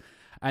spookiness.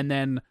 And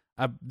then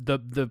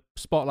the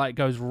spotlight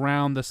goes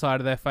round the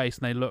side of their face,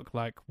 and they look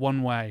like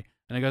one way,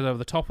 and it goes over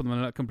the top of them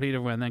and look completely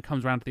everywhere, and then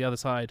comes around to the other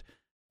side.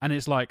 And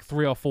it's like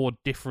 3 or 4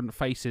 different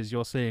faces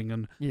you're seeing,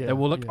 and they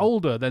will look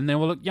older, then they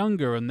will look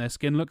younger, and their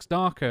skin looks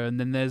darker, and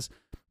then there's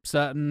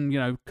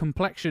certain,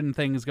 complexion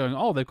things going,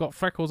 oh, they've got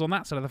freckles on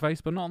that side of the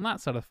face, but not on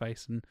that side of the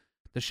face, and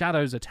the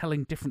shadows are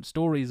telling different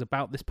stories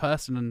about this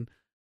person, and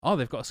oh,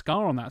 they've got a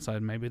scar on that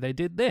side, maybe they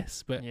did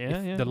this, but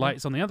if the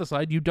light's on the other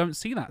side, you don't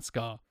see that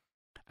scar.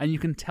 And you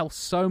can tell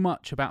so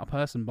much about a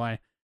person by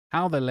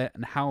how they're lit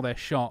and how they're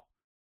shot,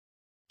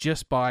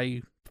 just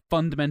by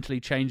fundamentally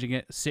changing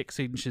it 6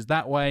 inches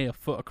that way, a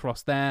foot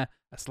across there,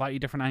 a slightly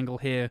different angle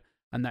here,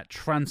 and that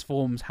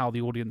transforms how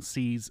the audience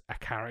sees a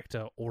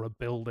character or a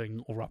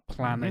building or a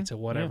planet or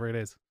whatever it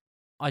is.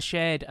 I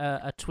shared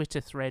a Twitter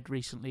thread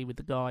recently with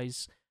the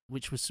guys,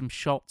 which was some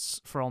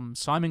shots from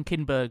Simon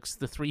Kinberg's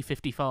The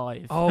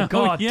 355. Oh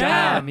god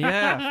damn,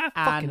 yeah.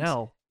 Fucking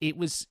hell. It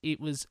was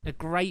a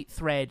great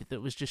thread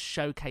that was just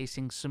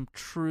showcasing some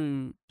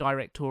true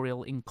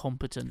directorial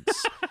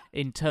incompetence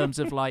in terms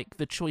of like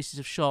the choices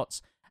of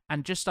shots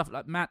and just stuff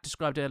like Matt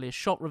described earlier,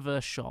 shot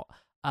reverse shot,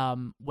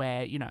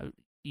 where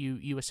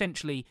you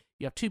essentially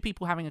you have 2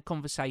 people having a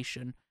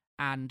conversation,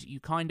 and you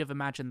kind of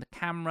imagine the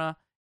camera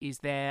is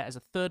there as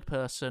a third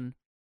person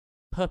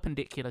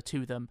perpendicular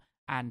to them,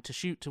 and to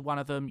shoot to one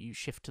of them you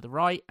shift to the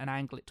right and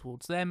angle it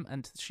towards them,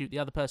 and to shoot the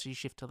other person you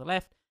shift to the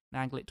left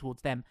and angle it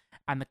towards them,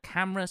 and the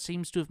camera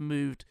seems to have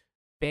moved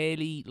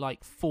barely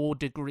like 4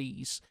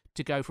 degrees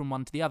to go from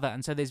one to the other,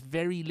 and so there's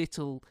very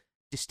little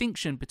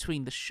distinction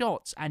between the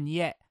shots, and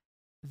yet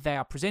they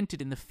are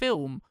presented in the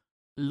film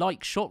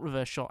like shot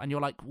reverse shot, and you're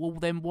like, well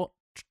then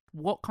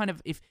what kind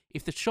of if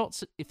the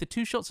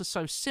 2 shots are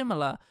so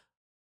similar,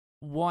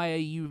 why are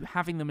you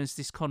having them as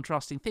this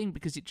contrasting thing?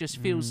 Because it just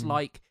feels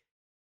like,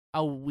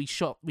 oh, we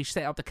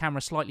set up the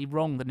camera slightly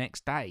wrong the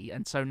next day,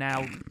 and so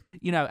now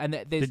you know, and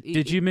there's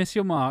Did you miss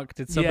your mark?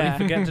 Did somebody Yeah.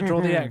 forget to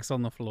draw the X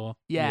on the floor?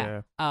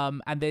 Yeah.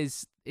 And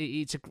it's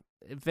a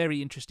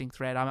very interesting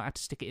thread. I might have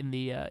to stick it in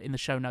the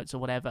show notes or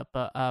whatever.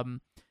 But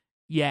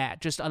yeah,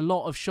 just a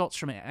lot of shots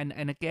from it.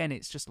 And again,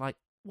 it's just like,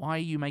 why are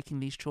you making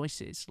these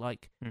choices?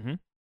 Like,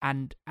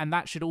 and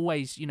that should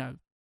always, you know,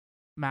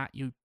 Matt,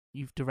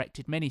 you've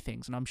directed many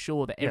things, and I'm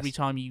sure that every Yes.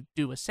 time you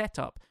do a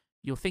setup,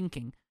 you're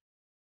thinking,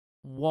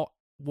 what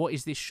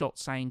is this shot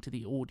saying to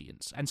the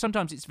audience? And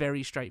sometimes it's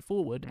very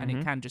straightforward, and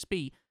it can just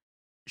be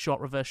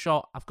shot, reverse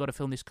shot. I've got to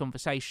film this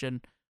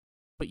conversation,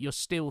 but you're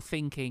still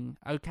thinking,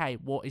 okay,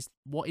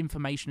 what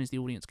information is the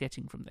audience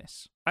getting from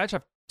this? I actually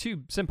have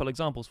two simple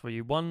examples for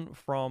you. One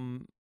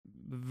from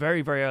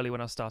very, very early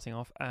when I was starting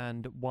off,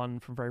 and one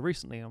from very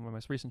recently on my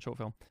most recent short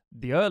film.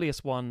 The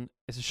earliest one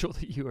is a short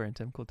that you were in,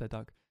 Tim, called Dead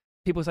Dog.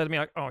 People say to me,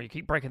 like, oh, you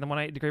keep breaking the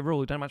 180-degree rule,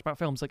 you don't know much about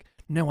films. Like,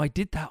 no, I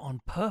did that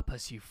on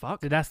purpose, you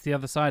fuck. That's the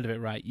other side of it,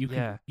 right? You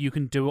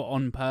can do it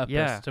on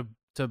purpose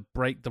to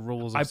break the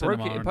rules of I cinema.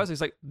 broke it in person. It's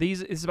like,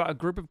 this is about a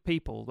group of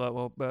people,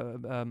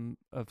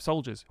 of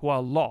soldiers, who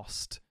are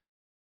lost.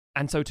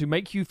 And so to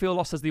make you feel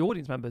lost as the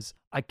audience members,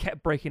 I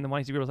kept breaking the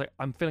 180-degree rules. Like,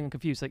 I'm feeling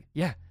confused. Like,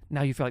 yeah,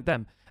 now you feel like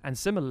them. And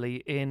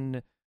similarly,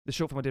 in the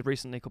short film I did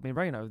recently called Mi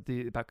Reino,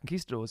 about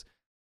conquistadors,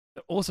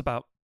 also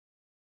about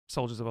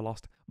soldiers who are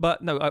lost.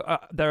 But no,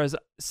 there is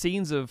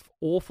scenes of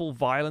awful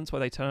violence where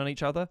they turn on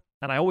each other.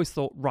 And I always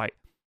thought, right,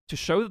 to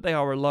show that they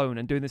are alone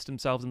and doing this to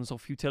themselves and the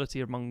sort of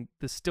futility among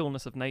the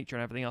stillness of nature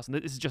and everything else. And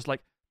this is just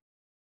like,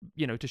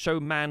 you know, to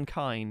show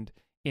mankind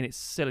in its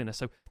silliness.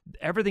 So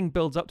everything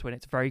builds up to it.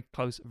 It's very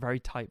close, very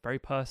tight, very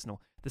personal.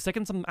 The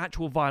second some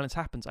actual violence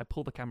happens, I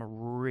pull the camera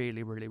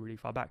really, really, really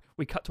far back.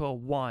 We cut to a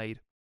wide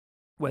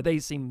where they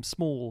seem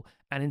small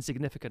and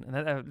insignificant, and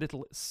their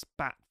little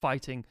spat,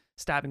 fighting,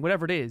 stabbing,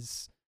 whatever it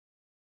is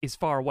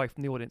far away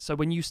from the audience. So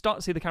when you start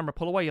to see the camera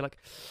pull away, you're like,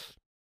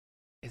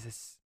 is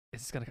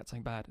this going to cut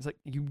something bad? It's like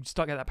you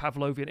start getting that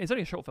Pavlovian. It's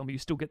only a short film, but you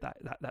still get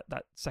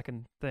that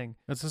second thing.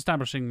 It's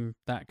establishing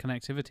that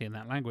connectivity in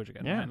that language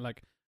again, Yeah. right?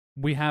 Like,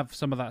 we have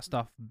some of that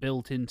stuff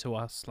built into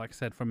us, like I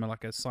said, from a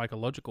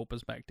psychological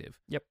perspective.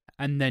 Yep.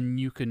 And then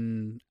you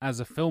can, as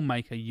a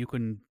filmmaker, you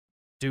can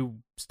do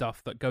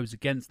stuff that goes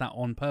against that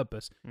on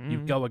purpose. You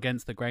go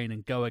against the grain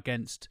and go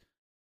against,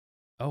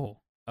 oh,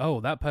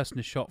 that person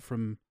is shot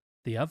from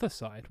the other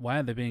side. Why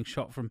are they being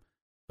shot from?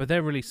 But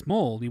they're really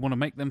small. You want to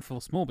make them feel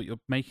small, but you're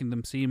making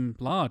them seem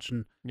large.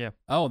 And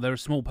oh, they're a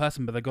small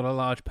person, but they've got a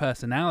large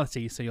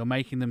personality. So you're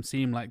making them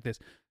seem like this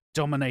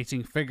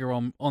dominating figure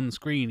on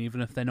screen,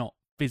 even if they're not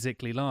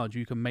physically large.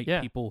 You can make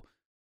people,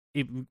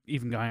 even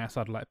going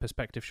outside of like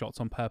perspective shots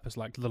on purpose,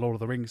 like the Lord of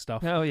the Rings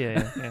stuff. Oh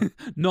yeah.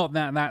 Not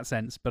that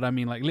sense, but I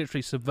mean like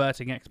literally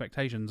subverting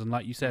expectations. And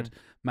like you said,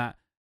 Matt,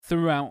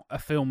 throughout a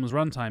film's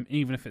runtime,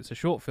 even if it's a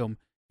short film,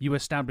 you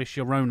establish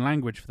your own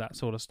language for that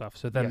sort of stuff.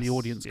 So then the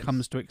audience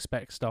comes to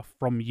expect stuff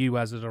from you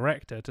as a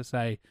director to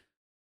say,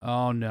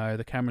 oh no,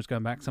 the camera's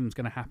going back, something's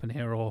going to happen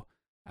here. Or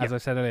as I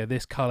said earlier,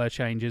 this color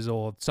changes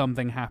or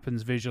something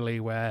happens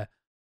visually where,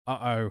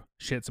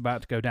 shit's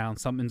about to go down,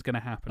 something's going to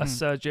happen. A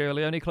Sergio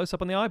Leone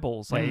close-up on the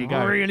eyeballs. Like, There you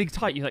go. really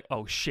tight. You're like,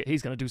 oh shit,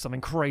 he's going to do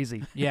something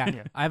crazy.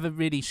 Yeah. I have a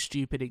really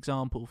stupid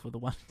example for the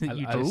one that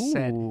you just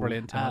said.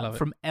 Brilliant, Tim, I love it.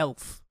 From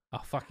Elf. Oh,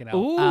 fucking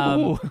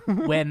hell.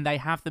 When they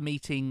have the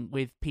meeting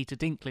with Peter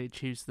Dinklage,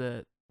 who's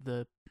the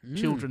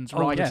children's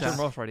writer. Children's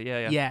Ross writer.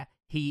 Yeah,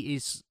 he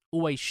is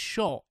always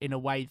shot in a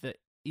way that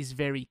is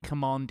very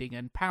commanding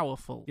and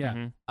powerful.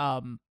 Yeah.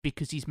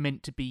 Because he's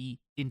meant to be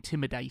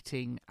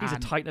intimidating. He's a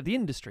titan of the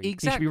industry.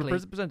 Exactly. He should be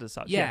represented as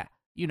such. Yeah.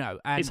 You know,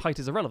 and his height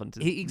is irrelevant.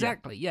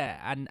 Exactly.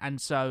 Yeah.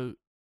 And so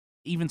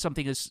even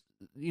something as,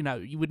 you know,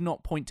 you would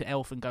not point to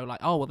Elf and go like,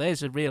 oh well,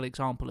 there's a real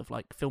example of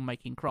like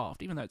filmmaking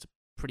craft, even though it's a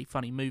pretty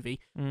funny movie.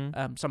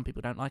 Some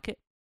people don't like it,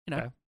 you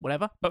know,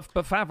 whatever. But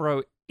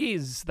Favreau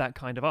is that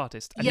kind of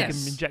artist, and he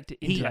can inject it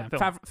into that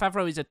film.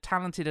 Favreau is a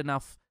talented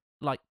enough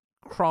like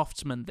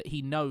craftsman that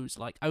he knows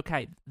like,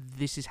 okay,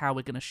 this is how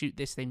we're going to shoot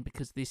this thing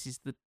because this is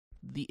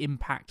the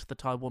impact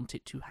that I want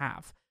it to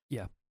have.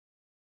 Yeah.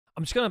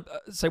 I'm just going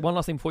to say one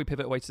last thing before we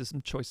pivot away to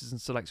some choices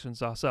and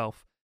selections ourselves.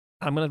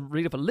 I'm going to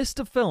read off a list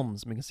of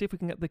films, and we can see if we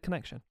can get the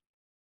connection.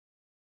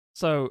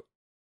 So,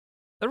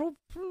 they're all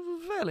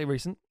fairly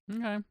recent.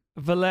 Okay.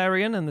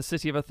 Valerian and the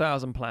City of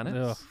 1,000 Planets.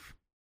 Ugh.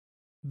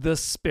 The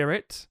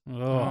Spirit.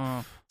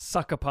 Ugh.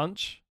 Sucker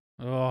Punch.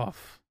 Ugh.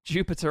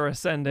 Jupiter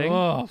Ascending.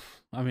 Ugh.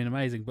 I mean,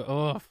 amazing, but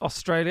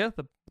Australia,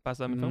 the Baz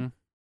Luhrmann film.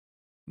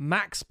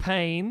 Max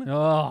Payne.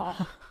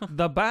 Oh.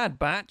 The Bad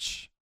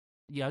Batch.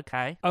 Yeah,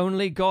 okay.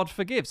 Only God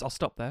Forgives. I'll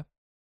stop there.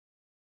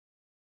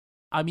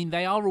 I mean,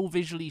 they are all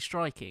visually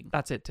striking.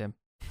 That's it, Tim.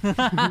 They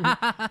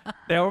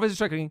are all visually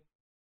striking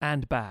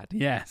and bad.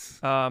 Yes.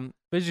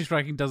 Visually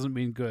striking doesn't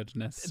mean good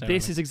necessarily.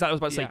 This is exactly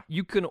what I was about to say.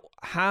 You can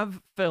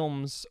have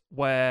films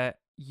where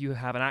you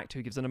have an actor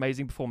who gives an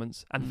amazing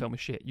performance and the film is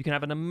shit. You can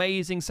have an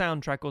amazing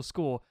soundtrack or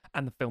score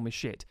and the film is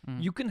shit.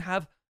 You can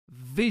have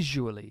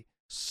visually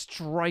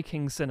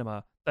striking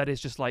cinema that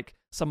is just like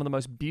some of the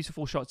most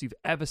beautiful shots you've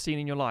ever seen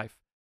in your life,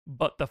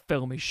 but the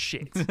film is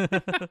shit.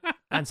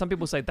 And some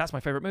people say, that's my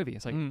favorite movie.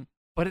 It's like,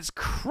 but it's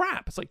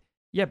crap. It's like,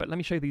 yeah, but let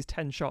me show you these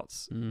 10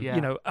 shots. Yeah.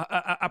 You know,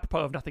 apropos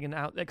of nothing and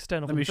out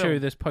external. Let from me the show film. you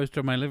this poster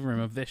in my living room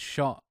of this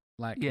shot,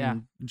 like Yeah.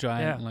 in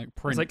giant Yeah. like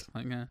print. like-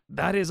 yeah.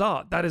 That is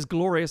art. That is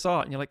glorious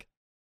art. And you're like,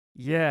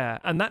 yeah.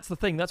 And that's the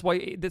thing. That's why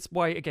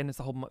again, it's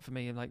the whole for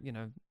me. Like, you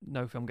know,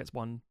 no film gets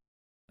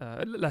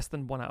less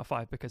than 1 out of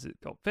 5 because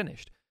it got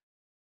finished.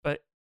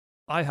 But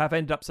I have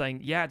ended up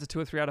saying, yeah, it's a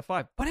 2 or 3 out of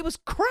 5. But it was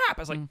crap.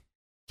 I was like,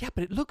 yeah,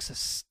 but it looks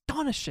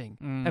astonishing.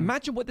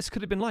 Imagine what this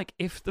could have been like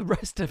if the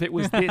rest of it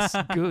was this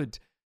good.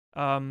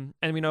 And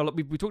we know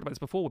we talked about this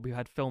before. We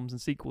had films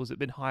and sequels that have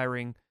been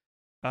hiring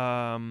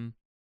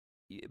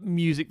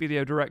music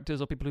video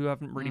directors or people who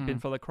haven't really been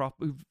for their craft,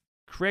 who've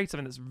created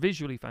something that's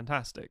visually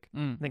fantastic.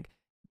 I think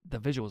the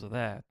visuals are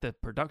there, the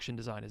production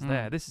design is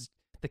there. This is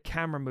the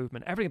camera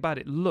movement, everything about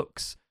it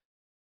looks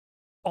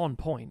on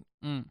point,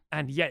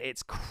 and yet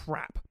it's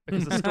crap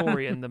because the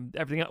story and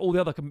everything, all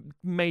the other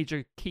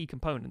major key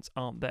components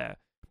aren't there.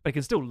 But it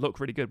can still look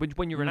really good.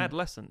 When you're an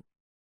adolescent,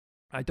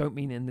 I don't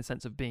mean in the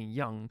sense of being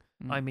young.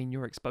 I mean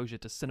your exposure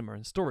to cinema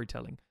and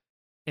storytelling.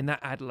 In that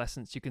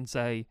adolescence, you can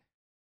say,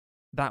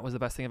 that was the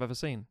best thing I've ever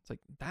seen. It's like,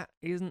 that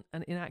isn't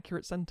an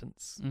inaccurate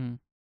sentence.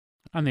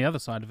 And the other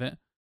side of it,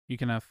 you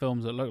can have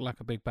films that look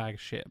like a big bag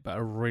of shit, but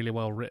are really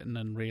well written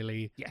and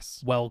really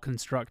well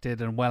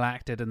constructed and well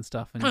acted and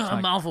stuff. And it's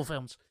like, Marvel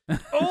films.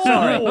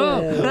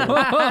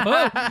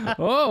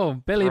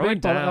 oh, Billy Throw Big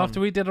it Bollock down. after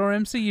we did our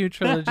MCU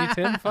trilogy,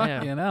 Tim. Fuck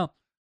Yeah. you know.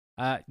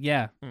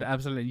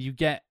 Absolutely. You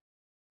get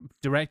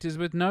directors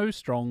with no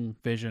strong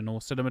vision or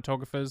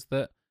cinematographers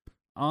that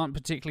aren't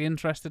particularly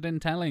interested in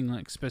telling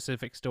like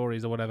specific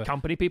stories or whatever.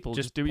 Company people,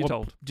 just do what you're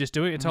told. Just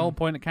do what you're told,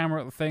 point a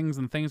camera at the things,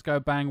 and things go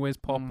bang, whiz,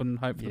 pop, and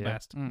hope for the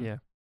best. Yeah.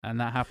 And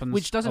that happens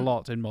Which doesn't- a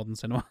lot in modern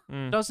cinema.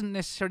 Doesn't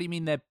necessarily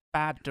mean they're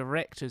bad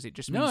directors. It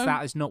just means No.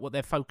 that is not what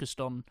they're focused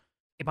on.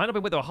 It might not be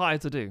what they were hired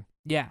to do.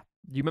 Yeah.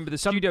 You remember the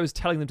studios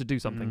telling them to do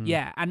something.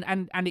 Yeah,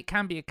 and it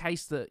can be a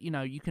case that, you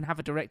know, you can have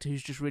a director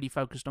who's just really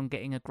focused on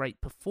getting a great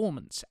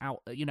performance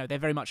out. You know, they're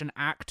very much an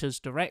actor's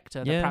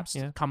director that perhaps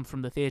come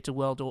from the theatre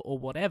world or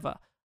whatever.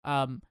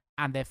 And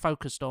they're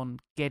focused on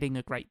getting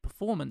a great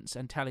performance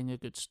and telling a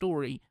good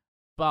story,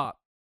 but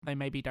they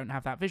maybe don't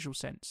have that visual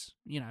sense.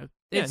 You know,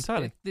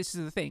 entirely. This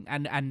is the thing,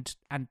 and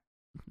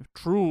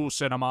true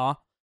cinema,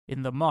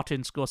 in the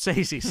Martin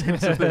Scorsese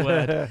sense of the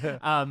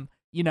word,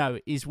 you know,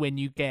 is when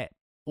you get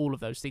all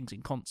of those things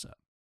in concert.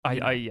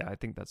 I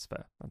think that's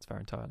fair. That's fair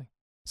entirely.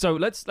 So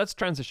let's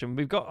transition.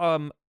 We've got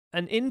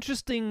an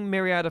interesting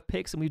myriad of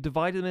picks, and we've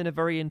divided them in a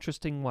very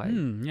interesting way.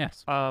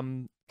 Yes.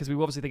 Because we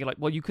were obviously thinking like,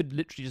 well, you could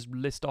literally just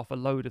list off a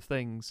load of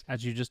things,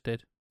 As you just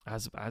did.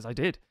 as I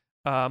did.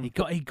 He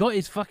got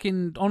his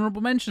fucking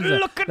honourable mentions there.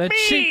 Look at That me!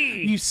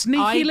 shit, you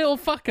sneaky little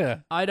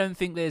fucker. I don't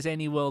think there's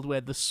any world where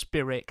The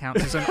Spirit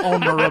counts as an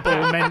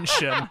honourable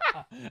mention.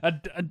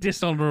 A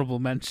dishonourable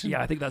mention.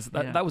 Yeah, I think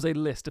that was a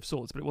list of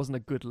sorts, but it wasn't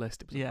a good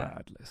list. It was a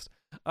bad list.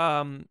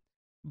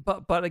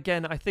 But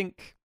again, I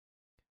think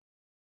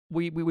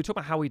we were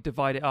talking about how we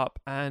divide it up,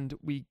 and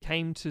we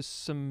came to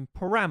some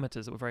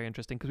parameters that were very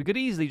interesting, because we could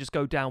easily just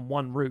go down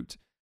one route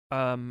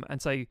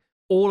and say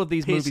all of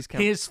these movies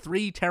count. Here's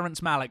 3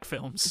 Terrence Malick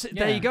films.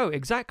 There you go,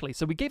 exactly.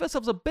 So we gave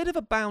ourselves a bit of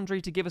a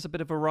boundary to give us a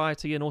bit of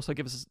variety and also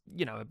give us,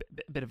 you know,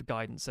 a bit of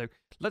guidance. So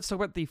let's talk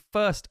about the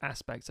first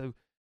aspect. So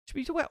should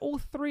we talk about all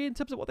 3 in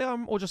terms of what they are,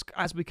 or just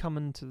as we come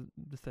into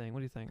the thing? What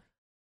do you think?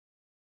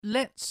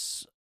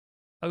 Let's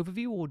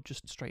Overview or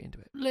just straight into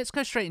it? Let's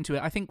go straight into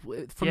it. I think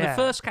from the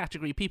first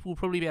category, people will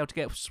probably be able to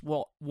guess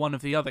what one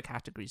of the other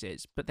categories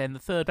is, but then the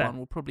third one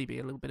will probably be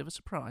a little bit of a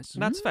surprise.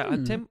 That's fair.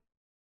 Tim,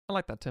 I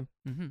like that, Tim.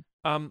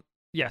 Mm-hmm.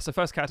 Yeah, so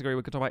first category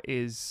we're going to talk about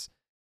is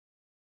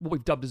what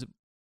we've dubbed as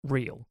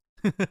real.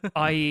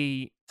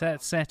 I.e.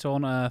 set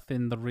on Earth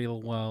in the real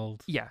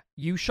world. Yeah,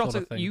 you shot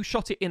sort of thing. You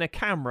shot it in a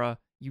camera.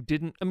 You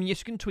didn't. I mean,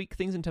 yes, you can tweak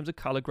things in terms of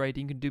color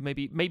grading. You can do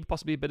maybe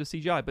possibly a bit of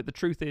CGI, but the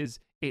truth is,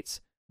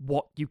 it's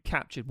what you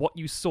captured, what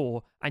you saw,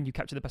 and you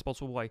captured the best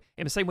possible way.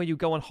 In the same way you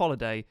go on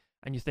holiday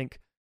and you think,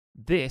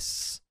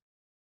 this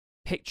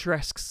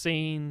picturesque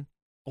scene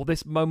or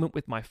this moment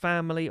with my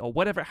family or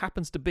whatever it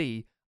happens to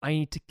be, I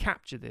need to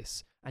capture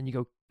this. And you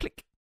go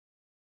click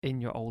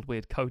in your old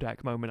weird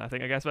Kodak moment, I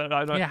guess. But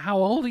Yeah, how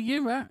old are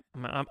you, Matt?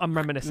 I'm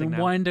reminiscing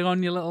now. Winding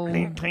on your little...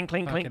 Clink, clink,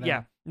 clink, clink.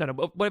 Yeah. No,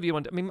 whatever you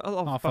want. I mean,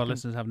 half our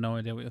listeners have no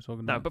idea what you're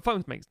talking about. No, but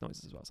phones make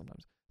noises as well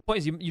sometimes. The point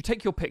is, you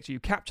take your picture, you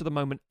capture the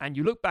moment, and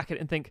you look back at it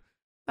and think,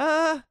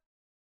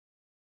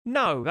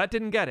 no, that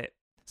didn't get it.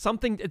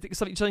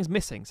 Something's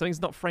missing.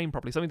 Something's not framed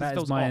properly. Something that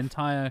feels is my off.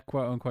 entire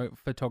quote-unquote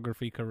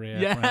photography career.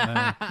 Yeah.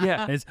 Right there.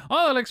 Yeah. It's,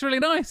 that looks really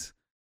nice.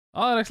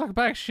 Oh, it looks like a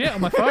bag of shit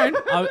on my phone.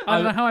 I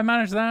don't know how I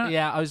managed that.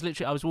 Yeah, I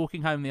was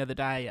walking home the other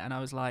day and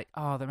I was like,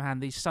 oh, man,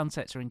 these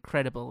sunsets are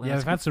incredible. And Yeah,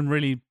 we've had some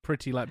really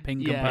pretty like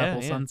pink and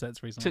purple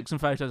sunsets recently. Took some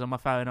photos on my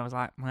phone. I was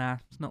like, nah,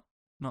 it's not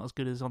as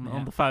good as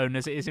on the phone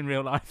as it is in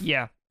real life.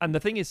 Yeah, and the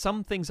thing is,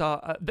 some things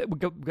are,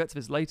 we'll get to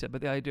this later, but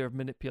the idea of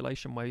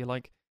manipulation where you're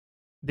like,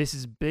 this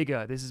is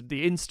bigger, this is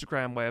the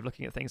Instagram way of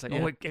looking at things,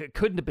 like, it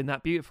couldn't have been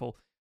that beautiful.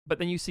 But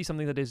then you see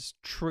something that is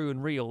true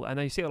and real, and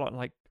then you see a lot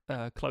like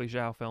Chloe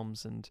Zhao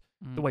films and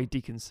Mm. the way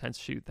Deakins tends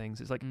to shoot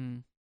things. It's like,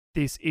 Mm.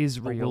 this is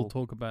But real. we'll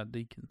talk about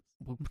Deacon.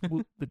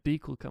 The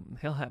Deke will come.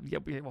 He'll have. Yeah,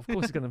 of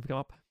course he's going to come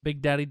up.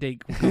 Big Daddy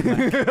Deke will come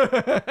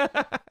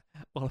back.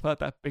 All about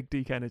that big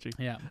Deke energy.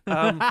 Yeah.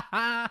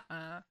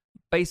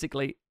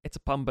 Basically, it's a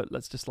pun, but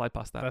let's just slide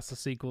past that. That's the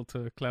sequel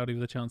to Cloudy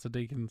with a Chance of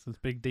Deacons. It's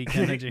Big Deke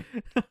energy.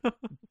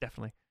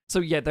 Definitely. So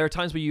yeah, there are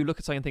times where you look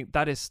at something and think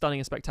that is stunning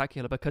and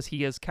spectacular because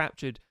he has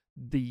captured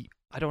the.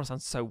 I don't want to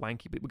sound so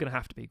wanky, but we're going to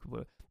have to be.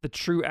 The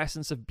true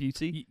essence of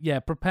beauty. Yeah,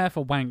 prepare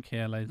for wank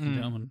here, ladies and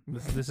gentlemen.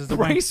 This is the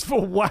wank. Brace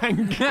for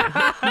wank.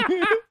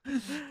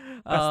 That's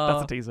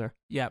a teaser.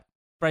 Yeah.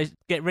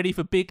 Get ready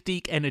for big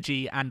Deke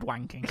energy and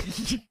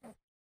wanking.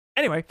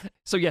 Anyway,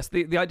 so yes,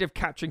 the idea of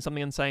capturing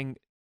something and saying,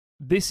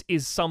 this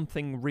is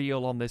something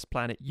real on this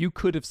planet. You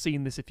could have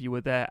seen this if you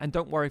were there. And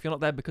don't worry if you're not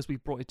there because we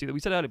brought it to you. We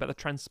said earlier about the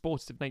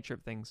transportative nature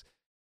of things.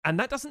 And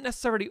that doesn't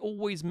necessarily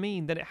always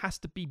mean that it has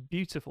to be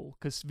beautiful,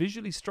 because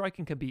visually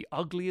striking can be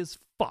ugly as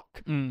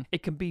fuck.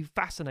 It can be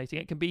fascinating.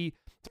 It can be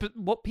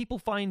what people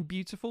find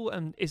beautiful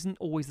and isn't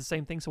always the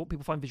same thing. So what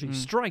people find visually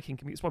striking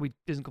can be. It's why we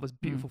didn't call this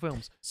beautiful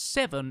films.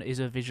 Seven is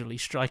a visually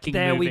striking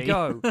There movie. we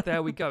go.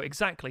 There we go.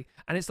 Exactly.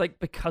 And it's like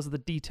because of the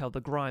detail,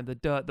 the grime, the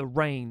dirt, the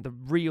rain, the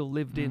real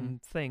lived-in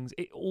things,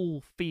 it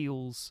all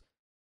feels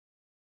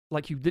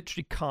like you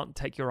literally can't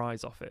take your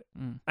eyes off it.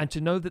 And to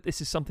know that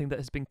this is something that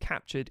has been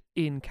captured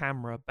in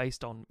camera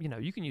based on,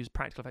 you can use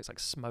practical effects like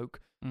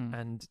smoke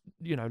and,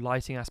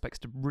 lighting aspects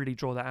to really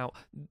draw that out.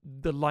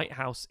 The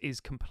Lighthouse is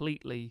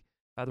completely,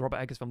 the Robert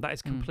Eggers film, that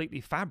is completely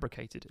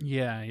fabricated.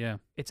 Yeah, yeah.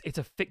 It's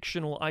a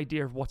fictional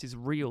idea of what is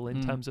real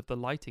in terms of the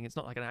lighting. It's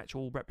not like an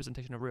actual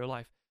representation of real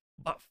life.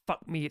 But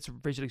fuck me, it's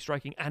visually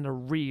striking and a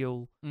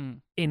real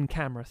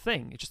in-camera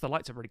thing. It's just the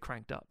lights are really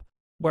cranked up.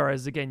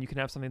 Whereas, again, you can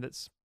have something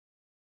that's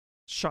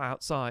shot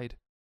outside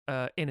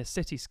in a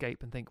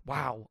cityscape and think,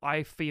 wow,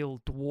 I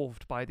feel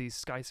dwarfed by these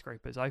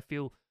skyscrapers. I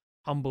feel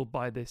humbled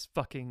by this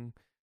fucking,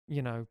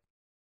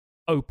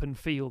 open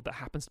field that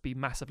happens to be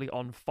massively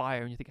on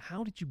fire. And you think,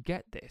 how did you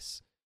get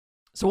this?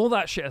 So all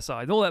that shit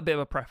aside, all that bit of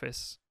a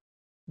preface,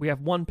 we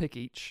have one pick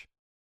each.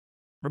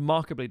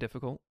 Remarkably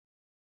difficult.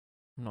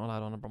 I'm not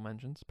allowed honorable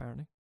mentions,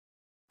 apparently.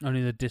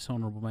 Only the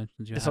dishonorable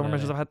mentions you Dishonorable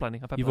mentions, had. I've had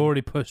plenty. You've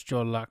already pushed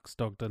your luck,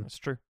 Stockton. That's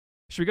true.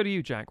 Should we go to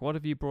you, Jack? What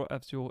have you brought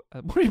as your?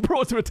 What have you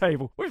brought to a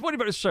table? What have you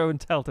got to show and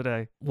tell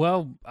today?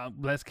 Well,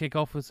 let's kick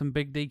off with some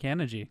Big Deke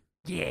energy.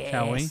 Yes.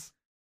 Shall we?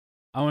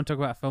 I want to talk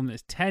about a film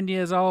that's 10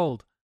 years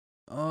old.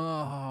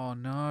 Oh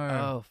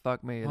no! Oh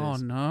fuck me! It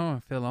is. No! I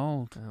feel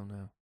old. Oh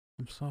no!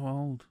 I'm so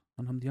old,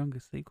 and I'm the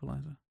youngest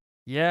equalizer.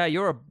 Yeah,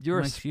 you're a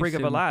Makes you sprig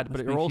of a seem- lad, but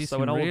makes you're you also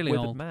seem an old really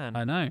withered old. man.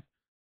 I know.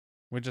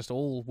 We're just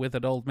all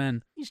withered old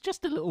men. He's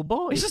just a little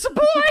boy. He's just a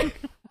boy.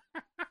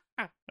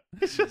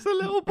 He's just a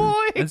little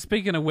boy. And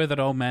speaking of withered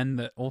old men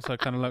that also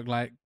kind of look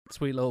like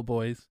sweet little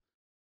boys,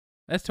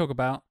 let's talk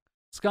about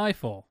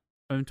Skyfall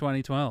from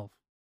 2012.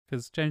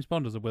 Because James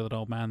Bond is a withered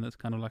old man that's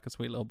kind of like a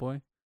sweet little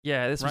boy.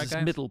 Yeah, this was Right, his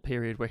guys? middle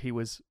period where he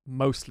was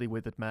mostly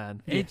withered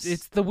man.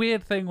 It's the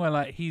weird thing where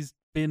like he's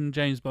been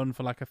James Bond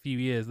for like a few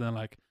years, and they're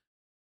like,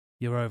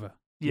 "You're over.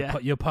 Yeah.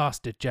 You're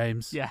past it,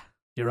 James. Yeah.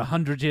 You're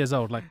 100 years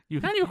old." Like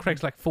Daniel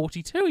Craig's like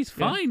 42. He's Yeah.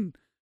 fine.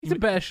 He's in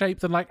better shape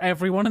than like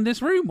everyone in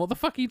this room. What the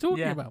fuck are you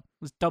talking about?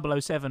 Was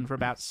 007 for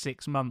about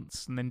 6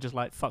 months and then just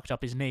like fucked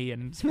up his knee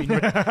and has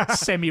been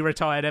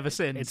semi-retired ever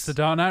since. It's the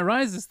Dark Knight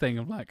Rises thing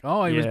of like,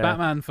 oh, he was Yeah.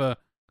 Batman for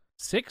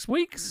 6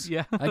 weeks,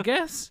 Yeah. I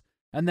guess,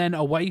 and then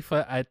away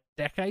for a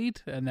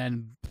decade, and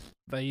then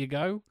there you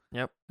go.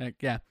 Yep.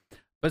 Yeah.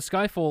 But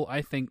Skyfall,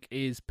 I think,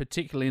 is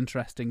particularly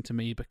interesting to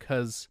me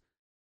because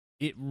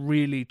it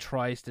really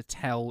tries to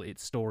tell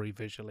its story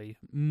visually,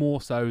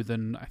 more so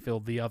than I feel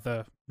the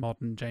other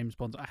modern James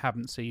Bonds. I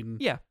haven't seen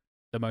Yeah.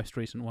 the most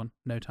recent one,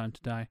 No Time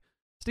to Die.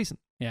 It's decent.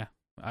 Yeah.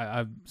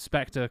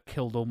 Spectre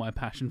killed all my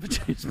passion for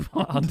James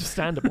Bond.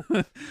 Understandable.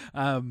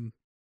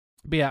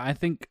 But yeah, I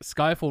think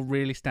Skyfall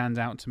really stands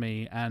out to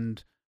me,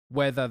 and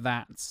whether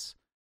that's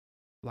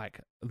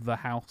like the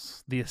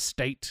house, the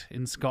estate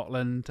in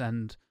Scotland,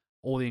 and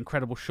all the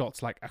incredible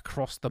shots like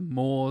across the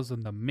moors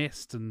and the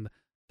mist and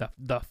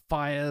the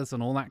fires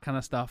and all that kind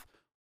of stuff,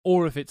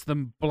 or if it's the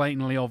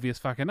blatantly obvious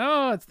fucking,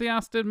 oh, it's the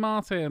Aston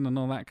Martin and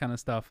all that kind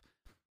of stuff,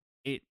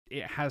 it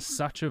has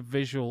such a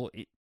visual,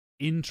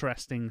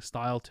 interesting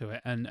style to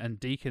it, and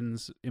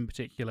Deakins in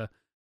particular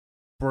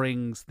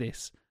brings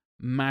this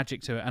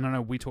magic to it. And I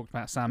know we talked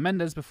about Sam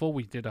Mendes before.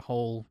 We did a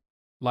whole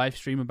live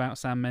stream about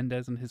Sam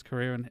Mendes and his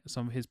career and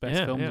some of his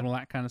best films and all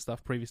that kind of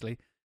stuff previously.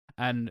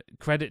 And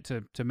credit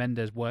to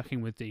Mendes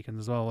working with Deakins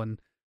as well.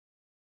 And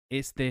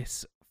it's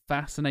this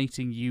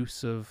fascinating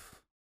use of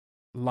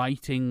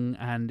lighting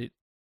and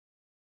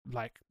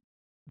like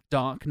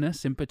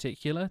darkness in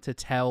particular to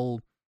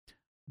tell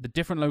the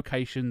different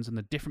locations and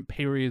the different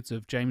periods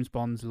of James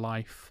Bond's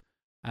life.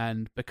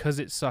 And because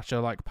it's such a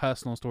like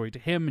personal story to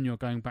him, and you're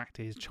going back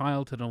to his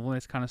childhood and all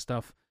this kind of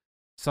stuff,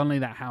 suddenly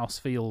that house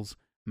feels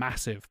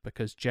massive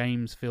because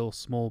James feels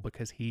small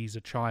because he's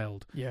a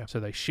child. Yeah. So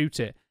they shoot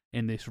it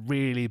in this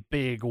really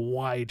big,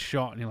 wide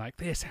shot, and you're like,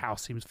 this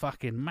house seems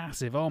fucking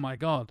massive. Oh my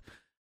god.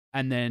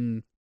 and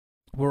then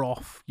we're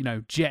off,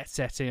 jet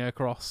setting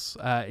across.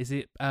 Is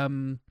it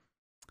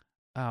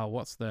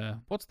what's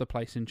the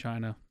place in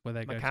China where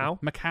they go Macau?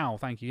 to? Macau,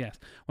 thank you. Yes,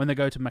 when they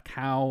go to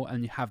Macau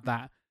and you have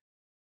that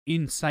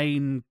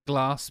insane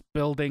glass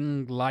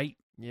building light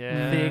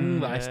thing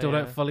that I still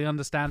don't fully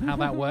understand how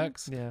that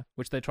works. Yeah.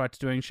 Which they tried to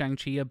do in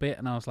Shang-Chi a bit,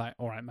 and I was like,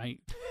 all right,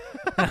 mate.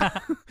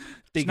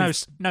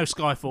 It's no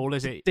Skyfall,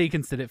 is it?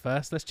 Deacons did it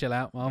first. Let's chill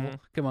out, Marvel.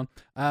 Come on.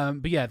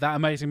 But yeah, that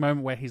amazing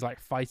moment where he's like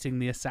fighting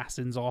the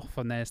assassins off,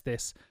 and there's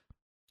this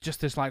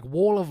like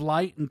wall of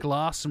light and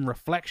glass and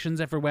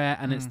reflections everywhere,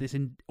 and it's this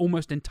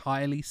almost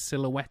entirely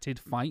silhouetted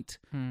fight.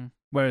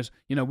 Whereas,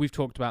 we've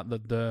talked about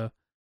the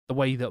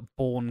way that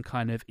Bourne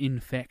kind of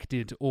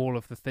infected all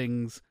of the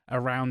things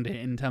around it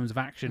in terms of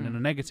action in a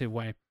negative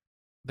way.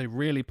 They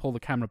really pull the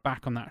camera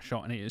back on that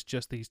shot, and it is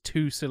just these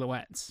two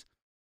silhouettes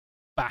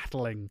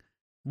battling,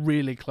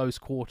 really close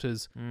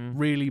quarters,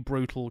 really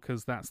brutal,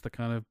 because that's the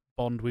kind of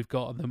Bond we've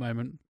got at the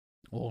moment.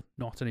 Or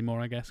not anymore,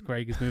 I guess.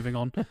 Craig is moving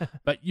on.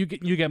 But you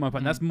get my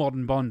point. That's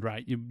modern Bond,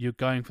 right? You're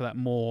going for that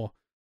more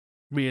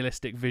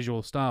realistic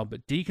visual style.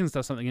 But Deakins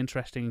does something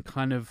interesting and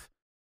kind of,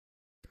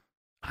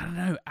 I don't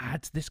know,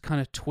 adds this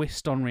kind of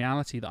twist on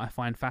reality that I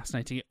find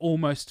fascinating. It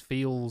almost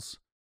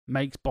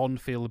makes Bond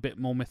feel a bit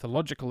more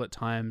mythological at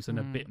times and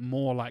a bit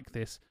more like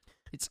this.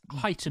 It's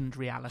heightened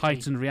reality.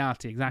 Heightened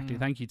reality, exactly.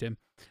 Thank you, Tim.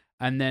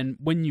 And then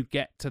when you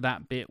get to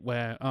that bit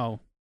where,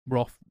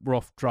 we're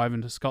off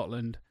driving to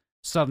Scotland,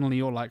 suddenly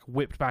you're like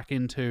whipped back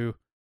into,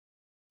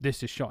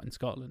 this is shot in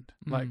Scotland.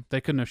 Like, they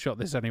couldn't have shot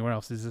this anywhere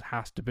else. This is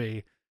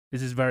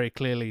very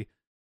clearly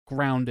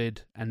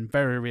grounded and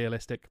very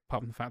realistic,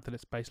 apart from the fact that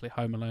it's basically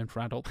Home Alone for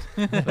adults.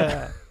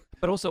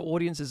 But also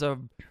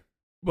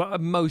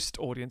most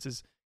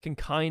audiences can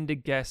kind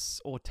of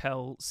guess or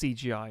tell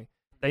CGI.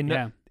 They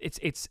know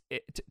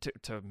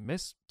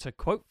to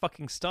quote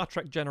fucking Star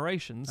Trek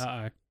Generations.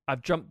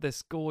 I've jumped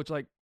this gorge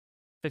like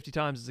 50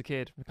 times as a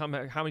kid. I can't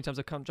remember how many times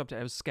I jumped it.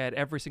 I was scared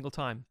every single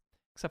time,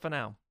 except for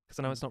now, because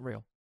I know it's not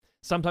real.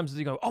 Sometimes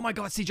you go, oh my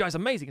god, CGI is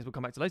amazing, as we'll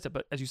come back to later.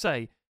 But as you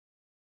say,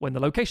 when the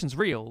location's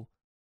real,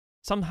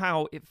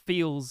 somehow it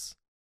feels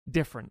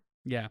different.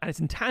 Yeah. And it's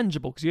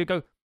intangible, because you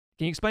go,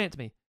 can you explain it to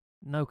me?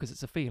 No, because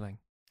it's a feeling.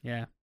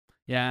 Yeah.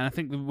 Yeah, and I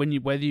think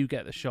whether you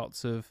get the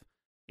shots of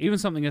even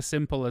something as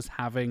simple as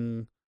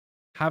having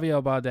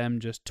Javier Bardem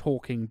just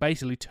talking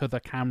basically to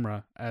the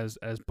camera as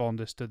Bond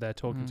is stood there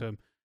talking to him,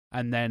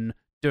 and then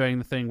doing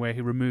the thing where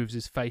he removes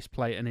his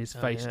faceplate and his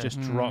face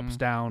just drops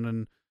down,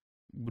 and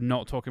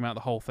not talking about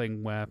the whole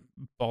thing where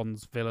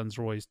Bond's villains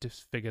are always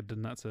disfigured,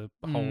 and that's a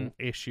whole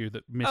issue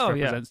that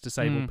misrepresents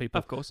disabled people.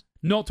 Of course.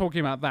 Not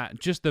talking about that,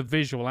 just the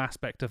visual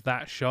aspect of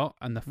that shot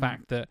and the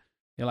fact that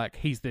you're like,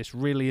 he's this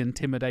really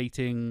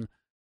intimidating,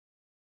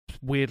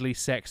 weirdly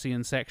sexy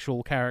and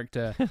sexual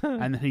character,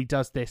 and then he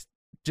does this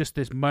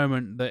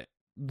moment that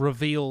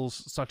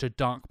reveals such a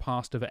dark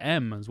past of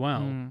M as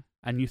well.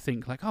 And you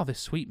think like, oh, this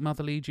sweet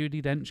motherly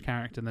Judi Dench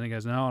character, and then he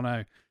goes, no,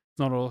 it's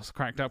not all it's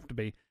cracked up to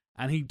be.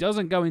 And he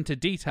doesn't go into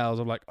details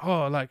of like,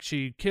 oh, like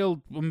she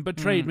killed and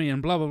betrayed me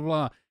and blah blah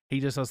blah. He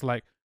just does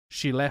like,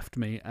 she left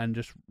me, and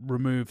just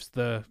removes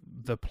the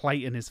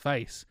plate in his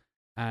face,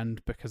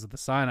 and because of the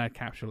cyanide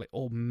capsule, it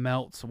all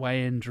melts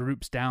away and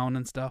droops down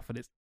and stuff, and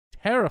it's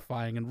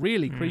terrifying and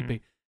really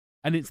creepy.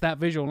 And it's that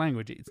visual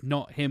language. It's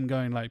not him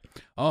going like,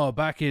 oh,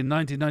 back in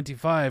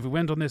 1995, we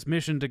went on this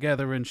mission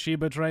together and she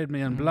betrayed me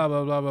and blah,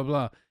 blah, blah, blah,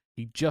 blah.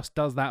 He just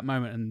does that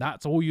moment. And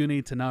that's all you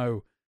need to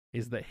know,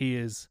 is that he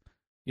is,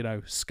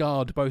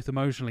 scarred both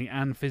emotionally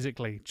and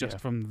physically just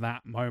from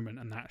that moment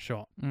and that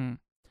shot.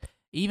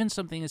 Even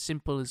something as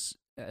simple as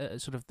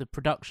sort of the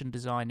production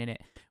design in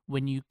it,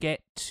 when you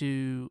get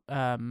to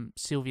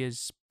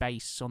Sylvia's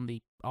base on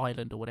the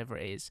island or whatever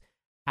it is,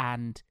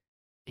 and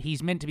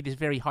he's meant to be this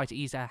very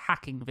he's a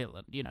hacking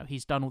villain.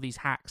 He's done all these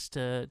hacks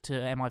to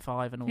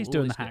MI5 and all. He's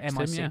doing this the hacks,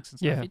 MI6 Tim, and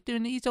stuff.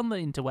 He's on the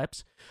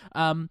interwebs.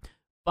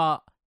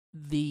 But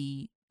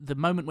the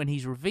moment when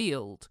he's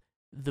revealed,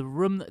 the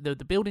room,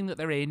 the building that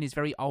they're in is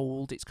very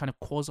old. It's kind of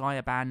quasi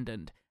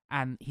abandoned,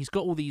 and he's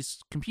got all these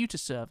computer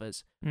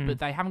servers, but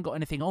they haven't got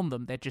anything on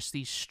them. They're just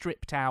these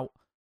stripped out,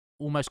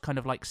 almost kind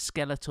of like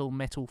skeletal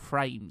metal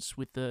frames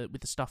with the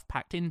stuff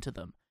packed into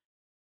them,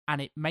 and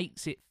it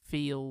makes it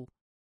feel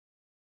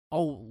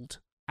old,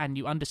 and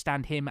you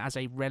understand him as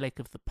a relic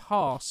of the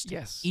past,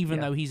 even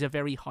though he's a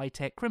very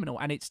high-tech criminal.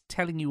 And it's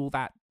telling you all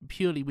that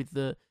purely with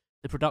the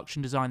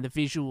production design, the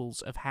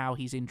visuals of how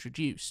he's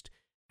introduced,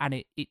 and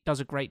it does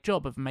a great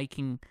job of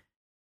making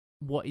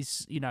what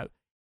is,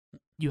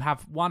 you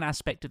have one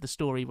aspect of the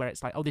story where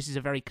it's like, oh, this is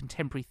a very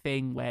contemporary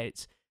thing where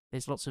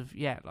there's lots of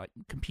like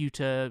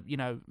computer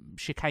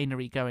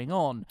chicanery going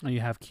on, and you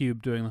have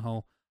Cube doing the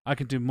whole, I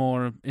can do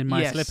more in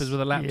my slippers with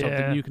a laptop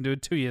than you can do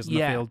in 2 years in the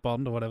field,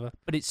 Bond, or whatever.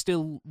 But it's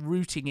still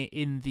rooting it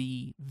in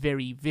the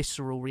very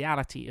visceral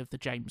reality of the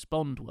James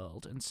Bond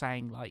world, and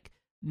saying like,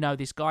 no,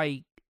 this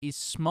guy is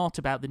smart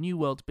about the new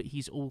world, but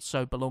he's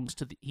also belongs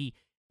to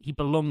he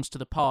belongs to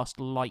the past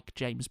like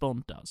James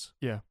Bond does.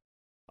 Yeah.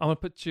 I'm going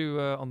to put you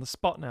on the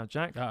spot now,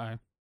 Jack. Uh-oh.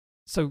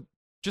 So,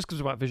 just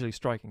because we're about visually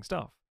striking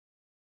stuff,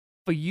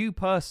 for you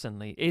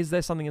personally, is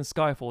there something in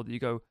Skyfall that you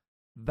go,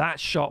 that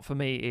shot for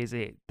me is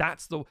it?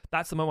 That's the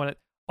moment.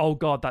 Oh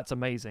God, that's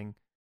amazing.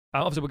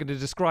 Obviously, we're going to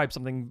describe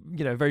something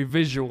very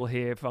visual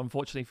here,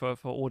 unfortunately for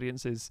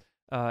audiences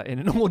in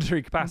an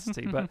auditory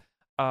capacity. But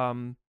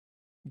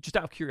just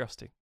out of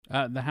curiosity,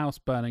 the house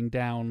burning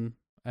down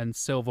and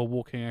Silver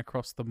walking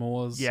across the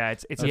moors. Yeah,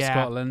 it's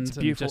Scotland. It's a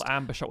beautiful and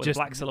amber shot with a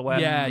black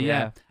silhouette.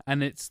 Yeah.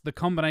 And it's the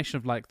combination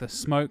of like the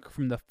smoke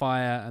from the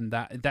fire and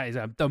that is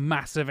the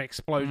massive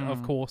explosion,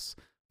 of course,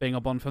 being a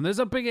Bond film. There's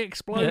a big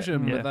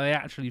explosion, but they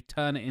actually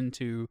turn it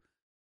into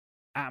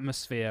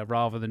atmosphere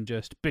rather than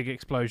just big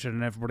explosion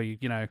and everybody,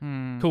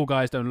 cool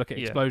guys don't look at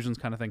explosions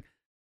kind of thing.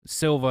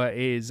 Silver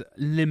is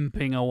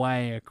limping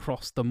away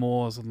across the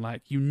moors and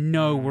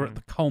we're at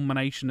the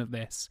culmination of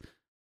this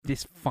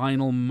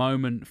final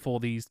moment for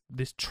this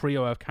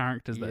trio of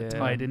characters that are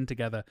tied in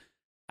together.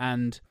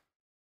 And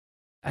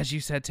as you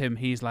said, Tim,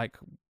 he's like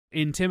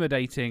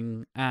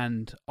intimidating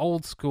and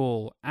old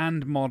school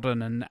and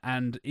modern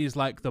and is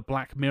like the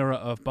Black Mirror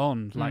of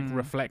Bond, like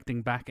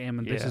reflecting back at him,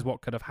 and this is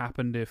what could have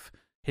happened if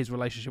his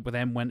relationship with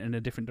M went in a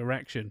different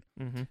direction.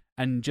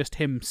 And just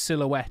him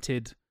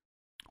silhouetted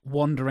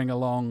wandering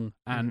along,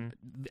 and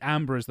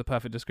amber is the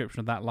perfect description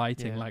of that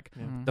lighting,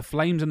 the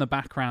flames in the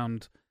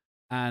background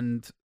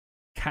and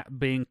Cat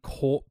being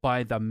caught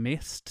by the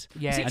mist.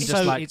 Yeah, and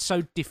it's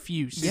so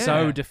diffuse.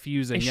 So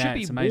diffusing. It should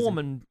be it's amazing. warm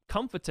and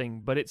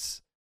comforting, but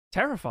it's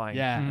terrifying.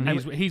 Yeah, and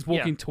he's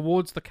walking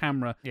towards the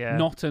camera,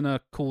 not in a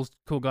cool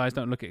guys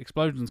don't look at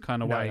explosions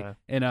kind of way,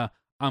 in a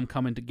I'm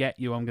coming to get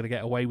you, I'm going to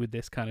get away with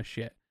this kind of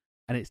shit.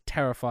 And it's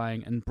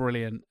terrifying and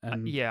brilliant.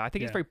 And I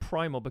think it's very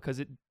primal because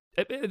this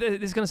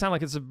is going to sound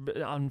like it's an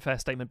unfair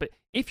statement, but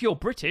if you're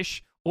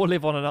British or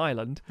live on an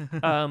island,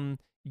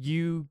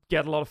 you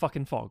get a lot of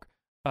fucking fog.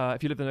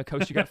 If you live in a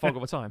coast, you get fog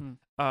all the time.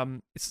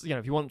 It's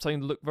if you want something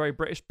to look very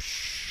British,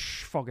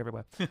 fog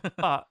everywhere.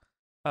 But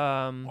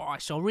I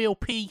saw real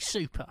pea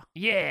super.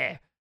 Yeah.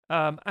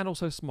 And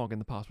also smog in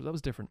the past, but that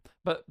was different.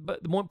 But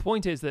the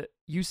point is that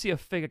you see a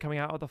figure coming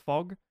out of the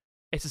fog.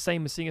 It's the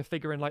same as seeing a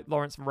figure in like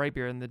Lawrence of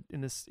Arabia in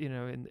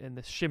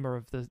the shimmer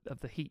of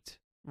the heat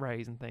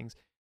rays and things.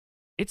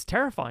 It's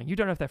terrifying. You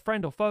don't know if they're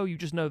friend or foe. You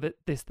just know that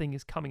this thing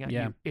is coming at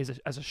you as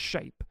a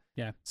shape.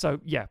 Yeah. So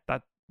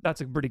that's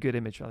a pretty good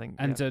image, I think.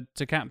 And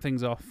to cap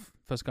things off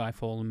for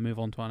Skyfall and move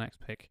on to our next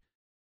pick,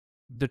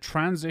 the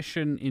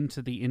transition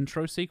into the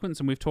intro sequence,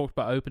 and we've talked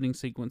about opening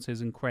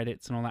sequences and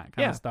credits and all that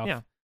kind of stuff.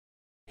 Yeah.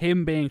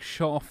 Him being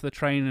shot off the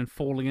train and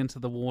falling into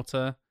the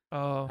water.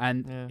 Oh.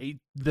 And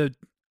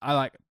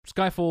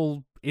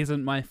Skyfall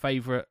isn't my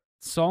favorite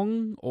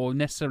song or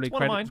necessarily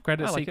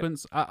credit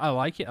sequence. I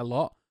like it a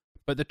lot,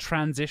 but the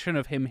transition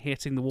of him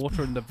hitting the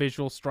water and the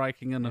visual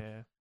striking and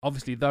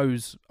obviously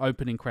those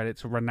opening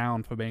credits are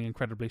renowned for being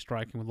incredibly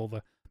striking with all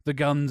the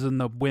guns and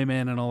the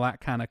women and all that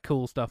kind of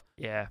cool stuff.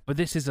 Yeah. But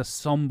this is a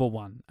somber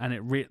one, and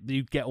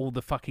you get all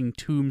the fucking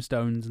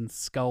tombstones and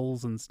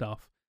skulls and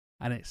stuff,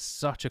 and it's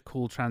such a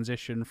cool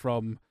transition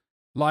from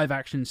live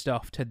action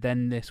stuff to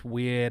then this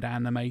weird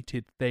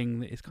animated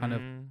thing that is kind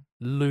of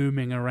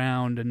looming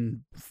around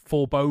and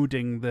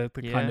foreboding the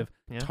kind of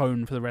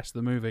tone for the rest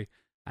of the movie,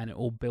 and it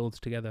all builds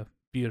together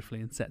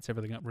beautifully and sets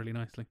everything up really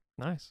nicely.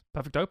 Nice.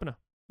 Perfect opener.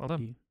 Well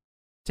done.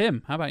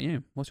 Tim, how about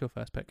you? What's your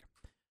first pick?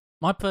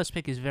 My first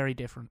pick is very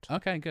different.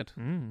 Okay, good.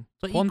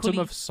 But Quantum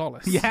of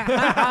Solace.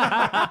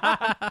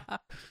 Yeah.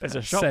 There's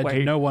a shot Said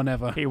where no one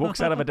ever. he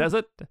walks out of a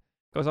desert,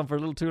 goes on for a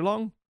little too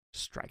long,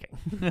 striking.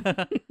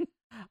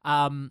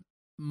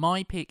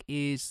 My pick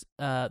is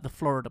The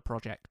Florida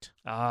Project.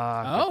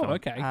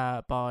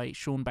 Okay. By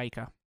Sean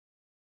Baker.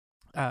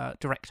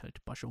 Directed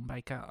by Sean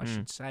Baker, I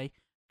should say.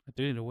 I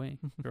do need a wee,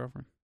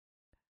 girlfriend.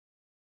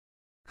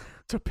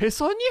 To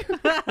piss on you?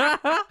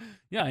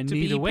 Yeah, I To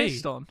need be a wee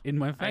pissed on. in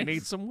my face. I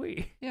need some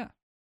wee. Yeah.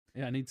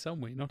 Yeah, I need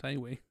some wee, not a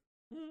wee.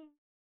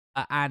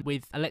 And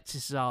with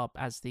Alexis Saab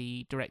as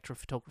the director of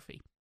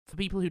photography. For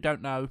people who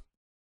don't know,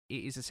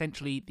 it is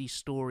essentially the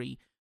story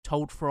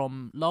told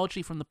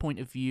largely from the point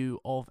of view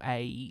of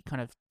a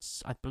kind of,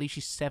 I believe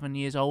she's 7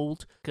 years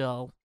old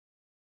girl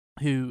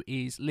who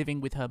is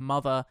living with her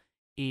mother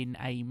in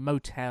a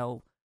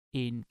motel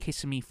in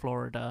Kissimmee,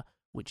 Florida,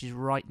 which is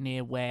right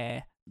near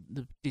where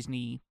the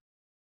Disneyland,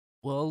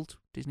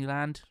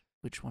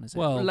 which one is it?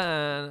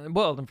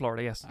 World in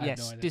Florida, yes.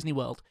 Yes, Disney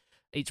World.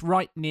 It's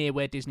right near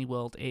where Disney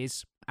World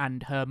is,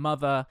 and her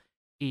mother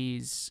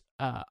is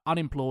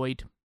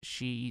unemployed.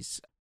 She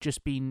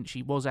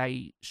was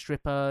a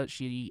stripper.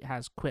 She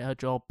has quit her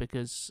job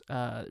because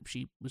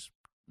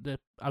the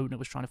owner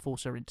was trying to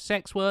force her into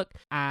sex work,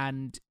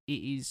 and it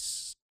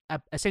is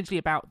essentially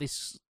about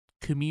this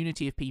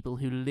community of people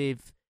who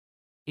live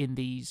in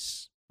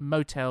these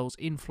motels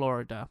in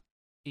Florida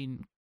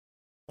in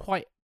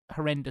quite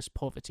horrendous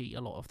poverty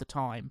a lot of the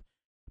time,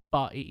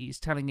 but it is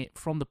telling it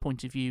from the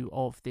point of view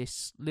of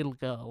this little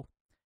girl,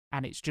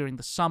 and it's during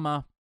the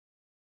summer,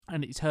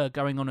 and it's her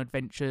going on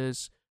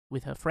adventures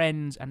with her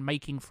friends and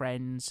making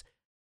friends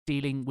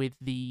dealing with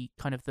the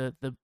kind of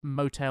the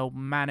motel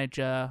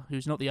manager,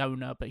 who's not the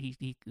owner, but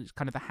he's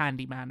kind of the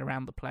handyman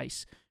around the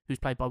place, who's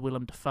played by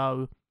Willem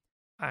Dafoe.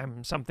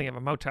 I'm something of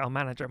a motel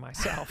manager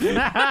myself.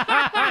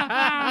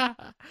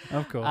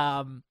 Of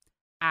course.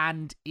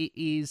 And it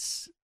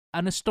is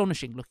an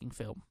astonishing looking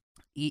film.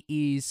 It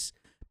is,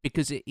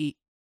 because it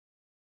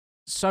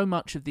so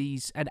much of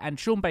these, and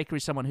Sean Baker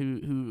is someone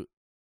who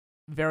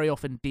very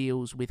often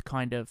deals with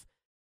kind of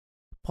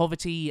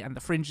poverty and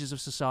the fringes of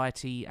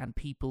society and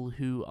people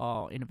who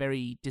are in a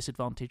very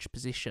disadvantaged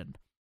position,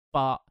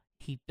 but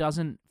he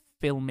doesn't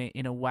film it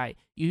in a way.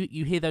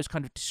 You hear those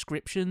kind of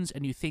descriptions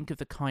and you think of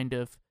the kind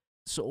of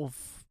sort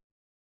of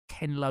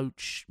Ken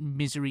Loach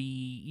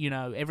misery,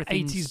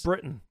 everything. 80s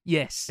Britain.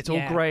 Yes. It's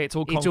all grey, it's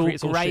all concrete,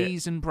 it's all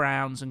greys and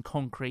browns and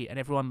concrete, and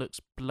everyone looks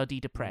bloody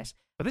depressed.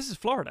 But this is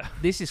Florida.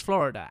 This is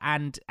Florida,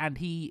 and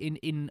he,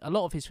 in a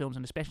lot of his films,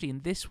 and especially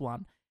in this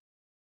one,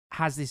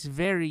 has this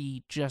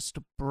very just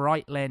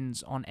bright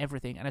lens on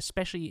everything, and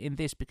especially in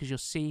this because you're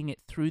seeing it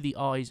through the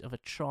eyes of a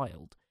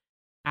child,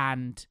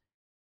 and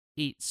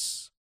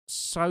it's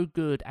so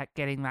good at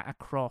getting that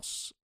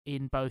across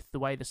in both the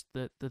way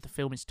the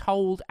film is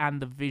told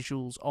and the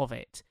visuals of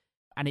it,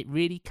 and it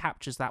really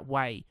captures that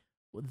way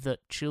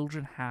that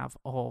children have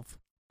of,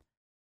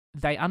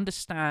 they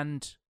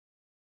understand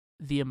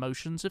the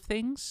emotions of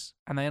things,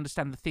 and they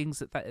understand the things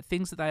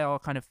that they are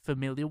kind of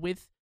familiar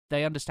with.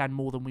 They understand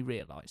more than we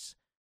realize.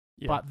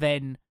 Yeah. But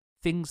then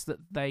things that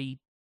they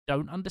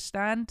don't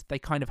understand, they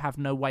kind of have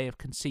no way of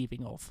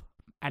conceiving of.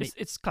 And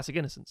it's classic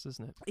innocence,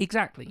 isn't it?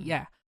 Exactly,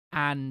 yeah.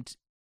 And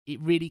it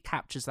really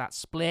captures that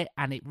split,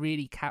 and it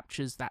really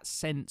captures that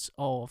sense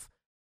of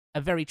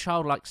a very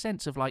childlike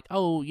sense of like,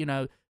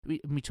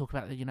 we talk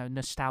about the,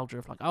 nostalgia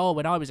of like, oh,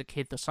 when I was a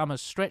kid, the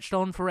summers stretched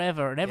on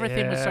forever and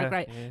everything was so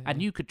great. Yeah.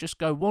 And you could just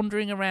go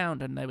wandering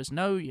around and there was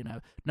no,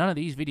 none of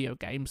these video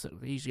games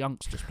that these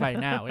youngsters play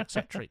now,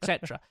 etc.,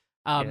 etc.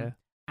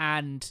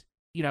 And,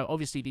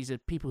 obviously these are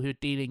people who are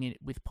dealing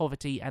with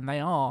poverty, and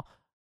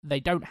they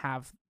don't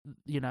have,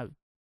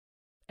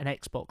 an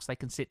Xbox they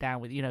can sit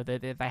down with,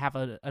 they have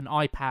an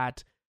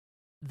iPad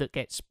that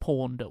gets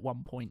pawned at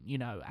one point,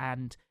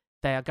 and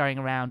they are going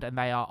around and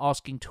they are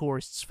asking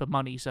tourists for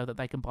money so that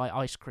they can buy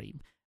ice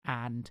cream,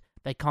 and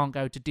they can't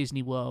go to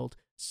Disney World,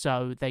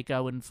 so they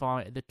go and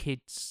find the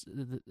kids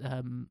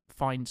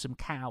find some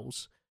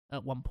cows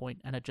at one point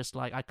and are just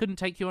like, I couldn't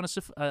take you on a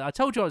I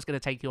told you I was going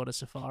to take you on a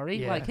safari.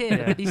 Yeah. Like, here,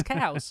 look at these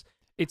cows.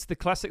 It's the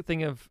classic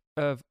thing of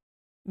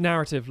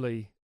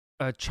narratively,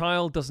 a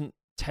child doesn't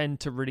tend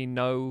to really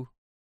know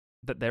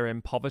that they're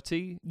in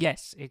poverty.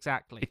 Yes,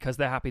 exactly. Because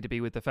they're happy to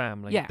be with the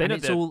family. Yeah, they and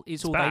it's all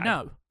they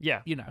know.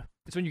 Yeah.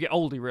 It's when you get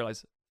older you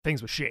realise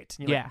things were shit.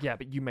 And you're Yeah. like, yeah,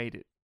 but you made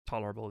it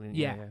tolerable. And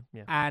Yeah.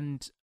 yeah.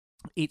 And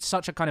it's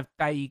such a kind of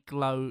vague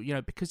glow,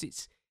 because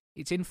it's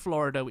in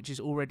Florida, which is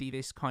already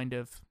this kind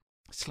of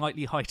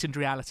slightly heightened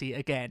reality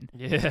again.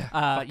 Yeah.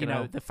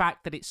 The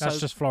fact that it's That's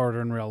just Florida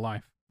in real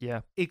life.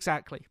 Yeah.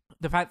 Exactly.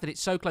 The fact that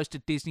it's so close to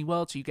Disney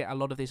World, so you get a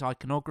lot of this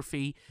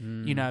iconography.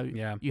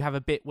 Yeah. You have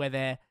a bit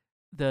where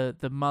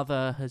the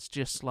mother has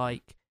just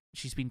like,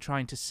 she's been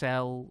trying to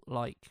sell,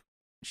 like,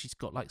 she's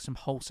got like some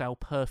wholesale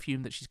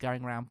perfume that she's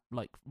going around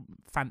like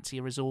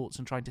fancier resorts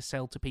and trying to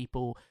sell to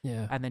people.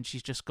 Yeah. And then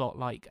she's just got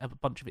like a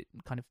bunch of it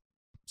kind of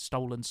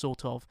stolen,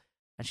 sort of.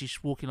 And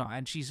she's walking like,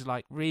 and she's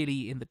like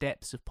really in the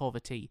depths of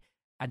poverty.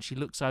 And she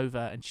looks over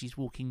and she's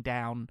walking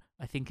down,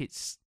 I think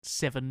it's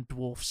Seven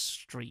Dwarfs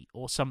Street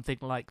or something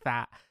like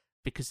that,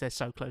 because they're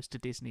so close to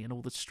Disney and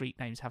all the street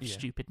names have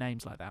stupid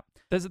names like that.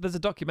 There's a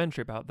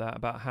documentary about that,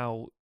 about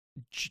how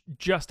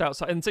just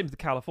outside, and same with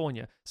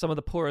California, some of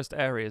the poorest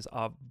areas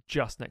are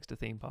just next to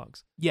theme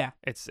parks. Yeah.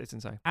 It's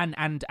insane.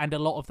 And a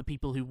lot of the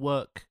people who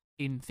work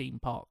in theme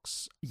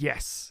parks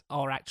Yes.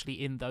 are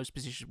actually in those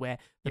positions where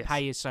the Yes.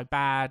 pay is so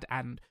bad,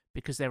 and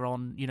because they're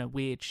on,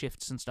 weird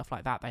shifts and stuff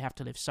like that, they have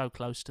to live so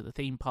close to the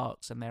theme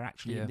parks, and they're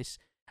actually in this,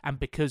 and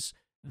because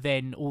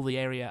then all the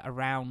area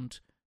around,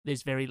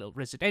 there's very little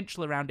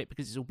residential around it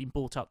because it's all been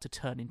bought up to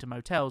turn into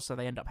motels, so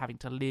they end up having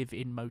to live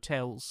in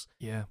motels.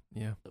 Yeah.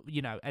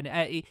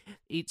 And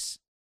it's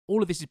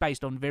all of this is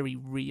based on very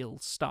real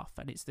stuff,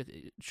 and it's that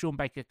Sean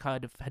Baker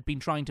kind of had been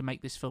trying to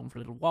make this film for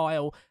a little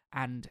while,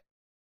 and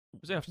it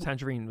was after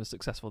Tangerine was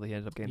successful that he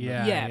ended up getting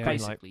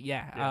basically.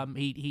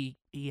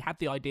 He had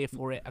the idea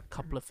for it a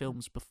couple of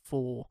films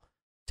before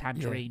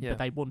Tangerine, but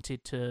they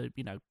wanted to,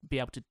 be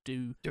able to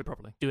do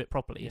it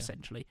properly,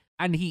 essentially.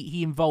 And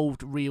he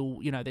involved real,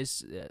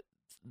 there's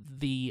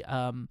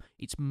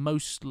it's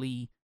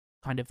mostly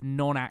kind of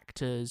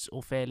non-actors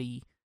or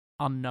fairly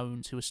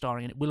unknowns who are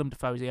starring in it. Willem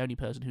Dafoe is the only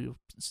person who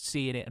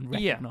seen it and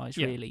recognise,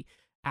 really.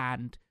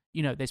 And,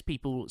 there's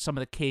people, some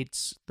of the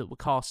kids that were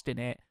cast in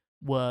it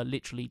were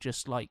literally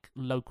just like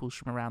locals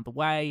from around the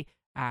way,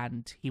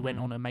 and he went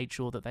on and made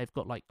sure that they've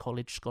got like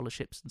college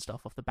scholarships and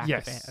stuff off the back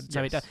of it. And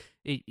so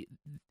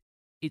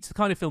it's the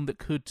kind of film that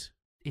could,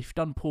 if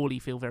done poorly,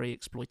 feel very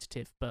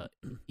exploitative, but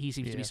he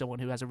seems to be someone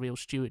who has a real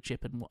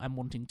stewardship and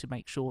wanting to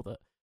make sure that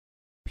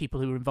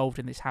people who are involved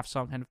in this have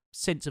some kind of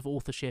sense of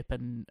authorship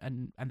and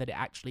that it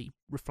actually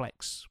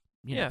reflects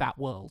know, that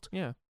world.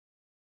 Yeah.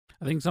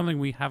 I think something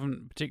we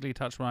haven't particularly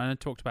touched on, I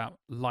talked about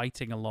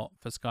lighting a lot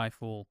for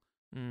Skyfall.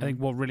 I think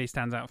what really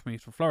stands out for me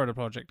for Florida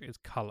Project is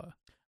color.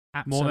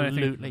 More than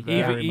Absolutely.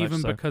 anything, even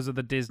so. because of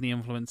the Disney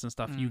influence and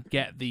stuff, you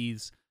get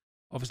these.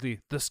 Obviously,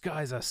 the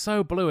skies are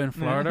so blue in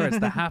Florida; it's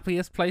the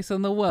happiest place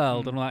in the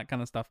world, and all that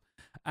kind of stuff.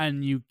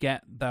 And you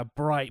get the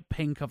bright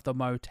pink of the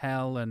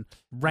motel and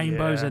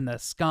rainbows in the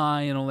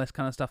sky and all this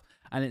kind of stuff.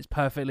 And it's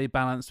perfectly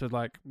balanced with,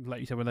 like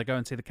you said, when they go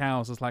and see the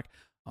cows, it's like,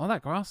 oh,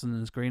 that grass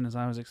isn't as green as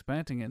I was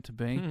expecting it to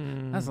be.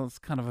 That's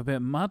kind of a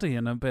bit muddy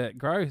and a bit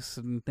gross,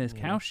 and there's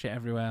cow shit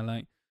everywhere.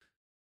 Like,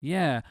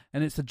 yeah,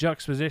 and it's the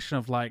juxtaposition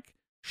of like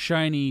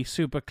shiny,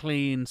 super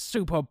clean,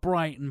 super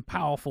bright and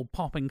powerful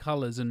popping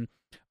colors, and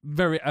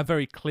a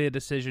very clear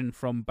decision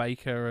from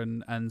Baker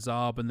and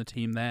Zarb and the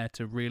team there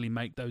to really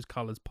make those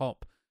colors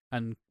pop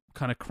and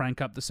kind of crank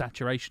up the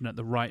saturation at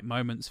the right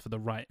moments for the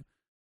right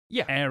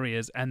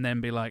areas, and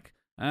then be like,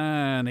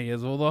 and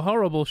here's all the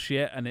horrible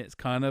shit, and it's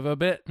kind of a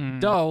bit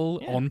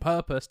dull on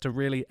purpose to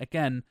really,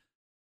 again,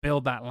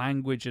 build that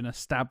language and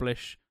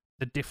establish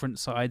the different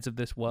sides of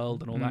this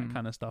world and all that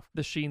kind of stuff.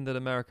 The sheen that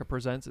America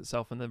presents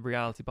itself and the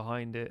reality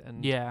behind it,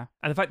 and Yeah.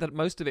 and the fact that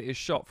most of it is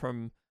shot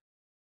from,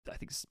 I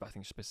think it's supposed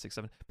to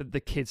 6'7", but the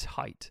kid's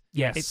height.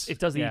 Yes. It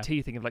does the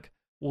ET thing of like,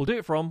 we'll do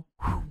it from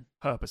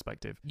her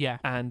perspective, Yeah.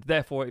 and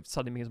therefore it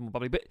suddenly becomes more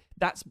bubbly. But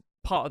that's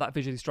part of that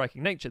visually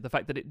striking nature, the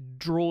fact that it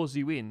draws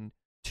you in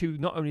to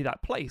not only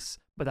that place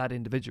but that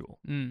individual.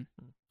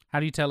 How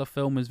do you tell a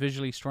film is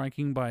visually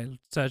striking? By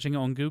searching it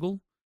on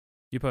Google.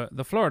 You put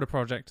The Florida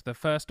Project, the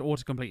first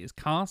autocomplete is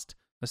cast,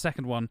 the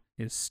second one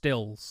is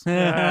stills.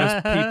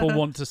 Because people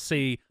want to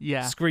see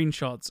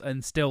screenshots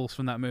and stills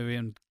from that movie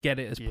and get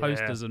it as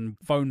posters and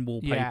phone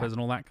wallpapers and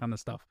all that kind of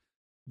stuff.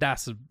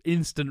 That's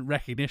instant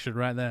recognition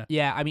right there.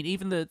 Yeah, I mean,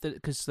 even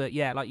because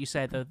like you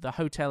said, the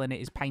hotel in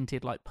it is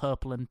painted like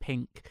purple and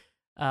pink,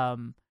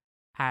 and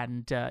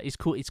it's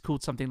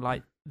called something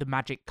like the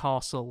Magic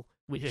Castle,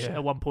 which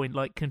at one point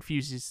like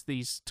confuses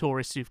these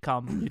tourists who've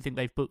come who think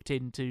they've booked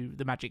into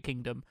the Magic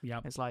Kingdom. Yeah,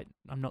 it's like,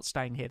 I'm not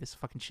staying here. This is a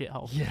fucking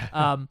shithole.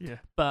 Yeah.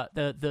 But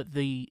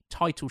the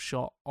title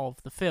shot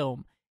of the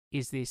film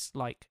is this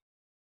like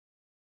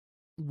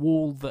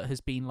wall that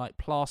has been like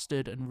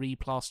plastered and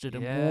replastered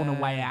and worn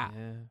away at,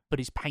 but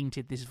is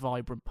painted this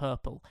vibrant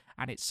purple,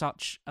 and it's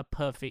such a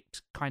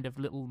perfect kind of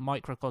little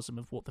microcosm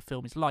of what the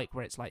film is like,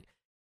 where it's like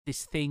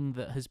this thing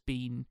that has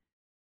been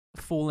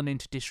fallen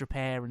into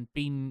disrepair and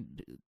been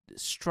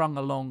strung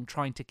along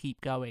trying to keep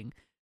going,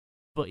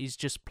 but is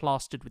just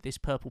plastered with this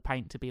purple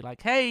paint to be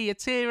like, hey,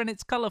 it's here and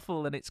it's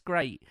colourful and it's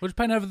great. We'll just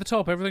paint over the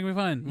top, everything will be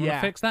fine. Want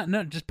to fix that?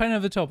 No, just paint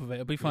over the top of it,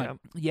 it'll be fine.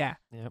 Yeah.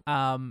 Yep.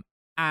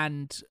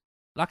 And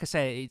like I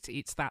say,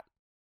 it's that,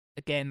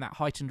 again, that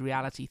heightened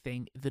reality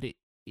thing that it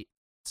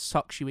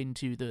sucks you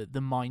into the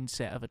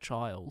mindset of a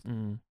child.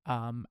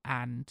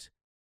 And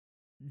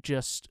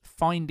just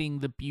finding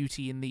the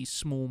beauty in these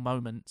small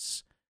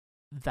moments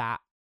that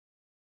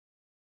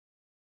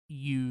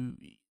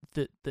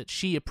that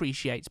she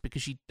appreciates,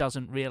 because she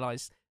doesn't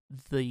realize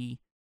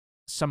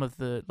some of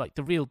the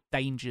real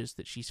dangers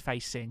that she's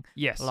facing.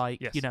 Yes.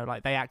 You know,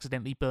 like they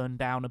accidentally burned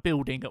down a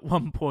building at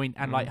one point,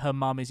 and like her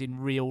mum is in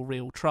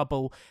real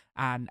trouble,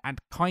 and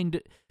kind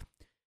of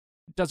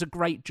does a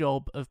great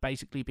job of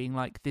basically being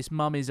like, this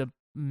mum is a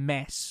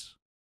mess,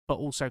 but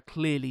also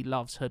clearly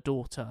loves her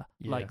daughter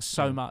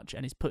so much,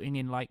 and is putting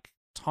in like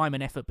time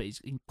and effort, but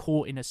is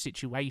caught in a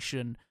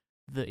situation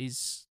that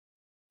is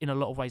in a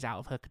lot of ways out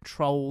of her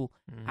control,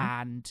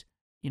 and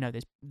you know,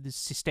 there's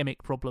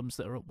systemic problems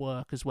that are at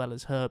work, as well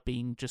as her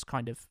being just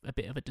kind of a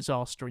bit of a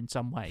disaster in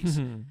some ways.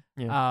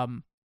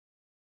 And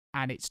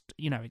it's,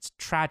 you know, it's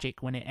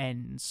tragic when it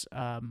ends.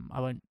 I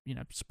won't, you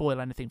know,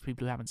 spoil anything for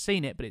people who haven't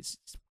seen it, but it's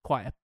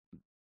quite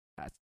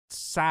a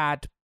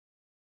sad,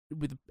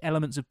 with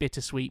elements of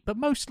bittersweet, but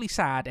mostly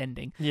sad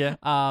ending. Fair.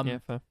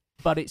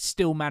 But it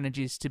still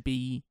manages to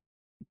be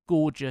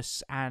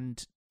gorgeous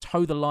and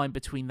toe the line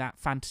between that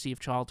fantasy of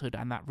childhood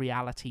and that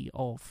reality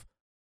of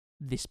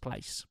this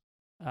place.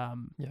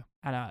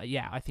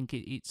 I think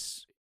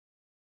it's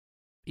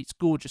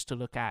gorgeous to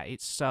look at. It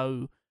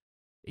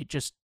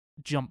just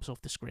jumps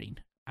off the screen,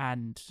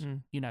 and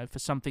you know, for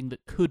something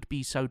that could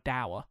be so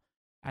dour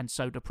and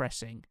so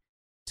depressing,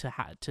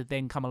 to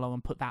then come along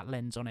and put that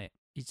lens on it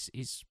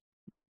is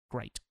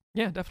great.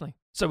 Yeah, definitely.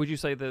 So would you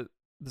say that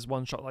there's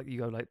one shot like you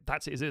go like,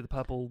 that's it? Is it the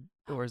purple,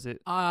 or is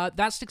it?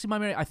 That sticks in my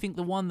memory. I think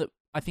the one that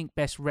I think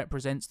best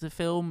represents the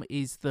film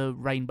is the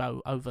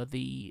rainbow over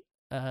the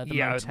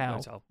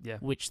motel,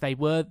 which they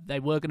were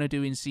going to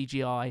do in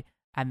CGI,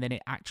 and then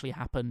it actually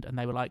happened, and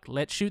they were like,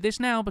 let's shoot this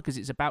now because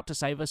it's about to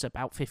save us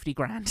about 50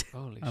 grand.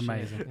 Holy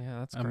amazing. Shit. Yeah,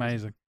 that's crazy.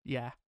 Amazing.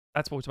 Yeah.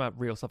 That's what we're talking about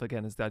real stuff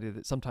again, is the idea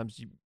that sometimes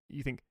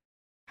you think,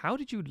 how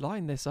did you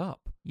line this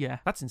up? Yeah.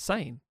 That's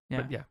insane.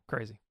 Yeah. But yeah,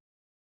 crazy.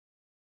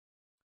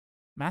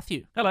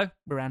 Matthew. Hello.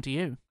 We're around to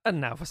you.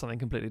 And now for something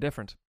completely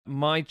different.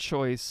 My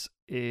choice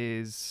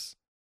is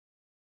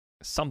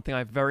something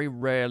I very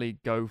rarely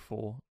go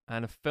for,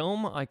 and a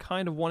film I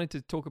kind of wanted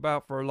to talk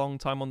about for a long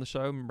time on the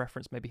show, and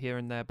reference maybe here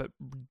and there, but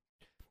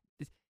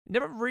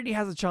never really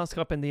has a chance to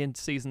come up in the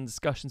in-season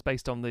discussions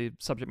based on the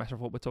subject matter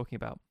of what we're talking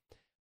about.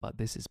 But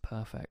this is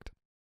perfect.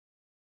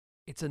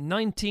 It's a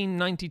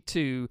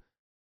 1992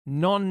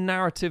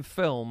 non-narrative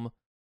film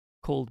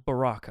called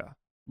Baraka.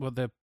 Well,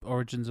 the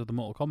origins of the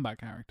Mortal Kombat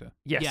character.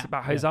 Yes, Yeah.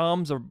 about how his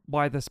arms are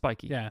why they're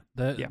spiky. Yeah,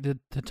 the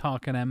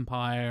Tarkan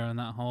Empire and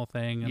that whole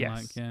thing. And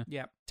Yes.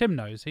 Yeah. Tim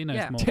knows. He knows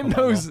Yeah. Mortal Tim Kombat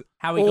knows lore.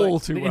 How he all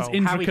got too it's well.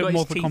 in- how he intricate got his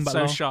Mortal teeth Kombat so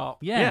lore. sharp.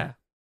 Yeah.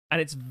 And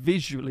it's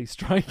visually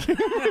striking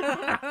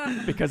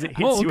because it hits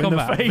Mortal you in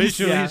Kombat, the face.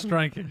 visually Yeah.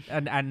 striking.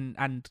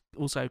 And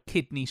also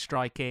kidney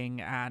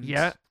striking and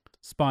Yeah.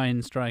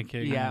 Spine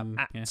striking. Yeah.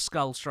 and-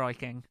 skull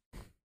striking.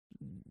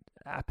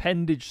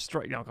 Appendage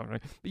strike. No, I can't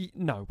remember.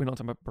 No, we're not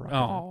talking about Baraka.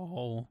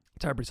 Oh.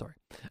 Terribly sorry.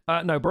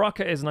 No,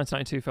 Baraka is a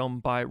 1992 film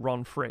by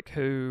Ron Frick,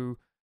 who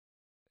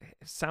it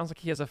sounds like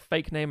he has a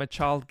fake name a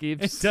child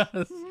gives. It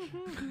does.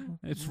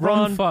 It's Ron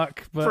Ron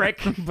Fuck, but,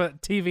 Frick.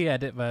 but TV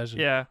edit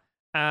version. Yeah.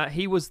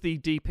 He was the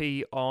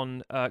DP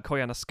on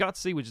Koyana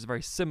Skutsi, which is a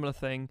very similar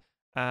thing.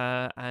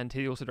 And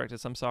he also directed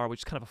Samsara, which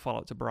is kind of a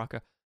follow-up to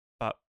Baraka.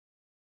 But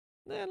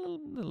a little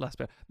less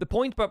bad. The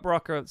point about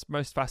Baraka that's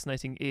most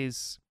fascinating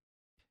is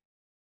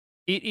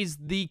it is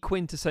the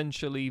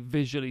quintessentially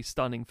visually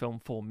stunning film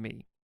for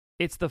me.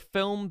 It's the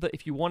film that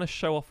if you want to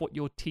show off what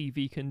your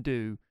TV can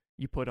do,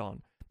 you put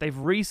on. They've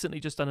recently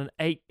just done an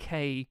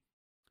 8K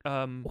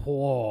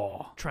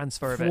Whoa.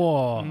 transfer of it.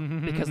 Whoa.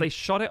 Because they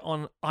shot it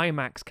on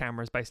IMAX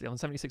cameras, basically on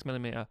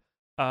 76mm,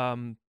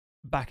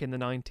 back in the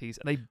 90s,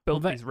 and they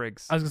built Well, these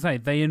rigs. I was going to say,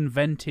 they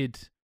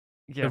invented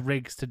Yeah, the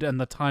rigs to do, and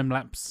the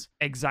time-lapse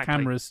exactly.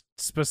 cameras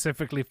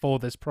specifically for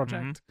this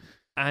project.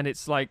 And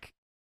it's like,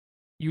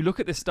 you look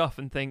at this stuff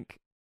and think,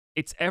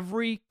 it's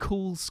every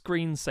cool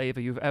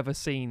screensaver you've ever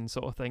seen,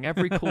 sort of thing.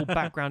 Every cool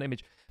background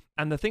image.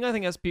 And the thing I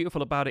think that's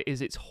beautiful about it is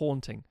it's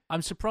haunting.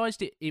 I'm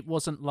surprised it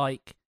wasn't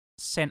like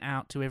sent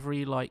out to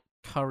every like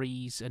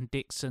Currys and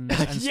Dixons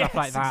and stuff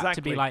like Yes, that to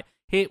exactly. be like,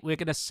 here, we're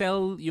going to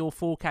sell your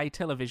 4K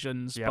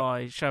televisions Yep.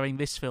 by showing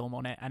this film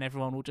on it, and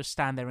everyone will just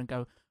stand there and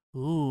go,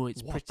 ooh,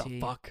 it's What pretty.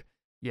 the fuck?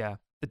 Yeah,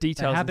 the They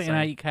details. had it in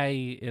insane.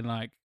 8K in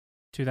like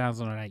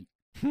 2008.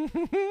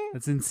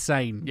 It's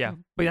insane. Yeah,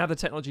 but you have the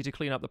technology to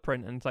clean up the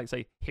print and like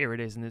say, here it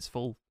is in its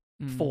full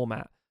Mm.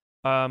 format.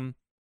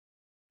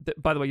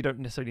 By the way, you don't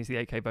necessarily need the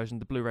 8K version.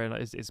 The Blu-ray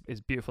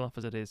is beautiful enough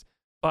as it is.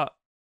 But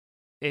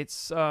it's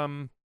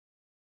so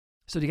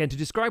again, to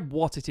describe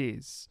what it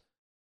is,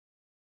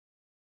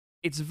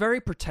 it's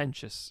very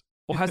pretentious,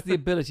 or has the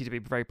ability to be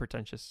very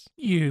pretentious.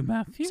 You,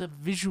 Matthew. It's a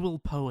visual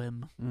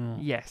poem. Oh.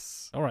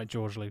 Yes, All right,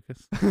 George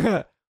Lucas.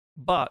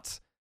 but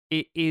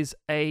it is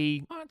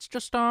a It's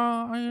just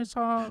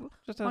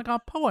like a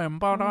poem,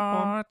 but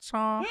it's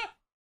But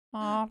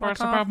like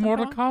it's about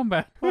Mortal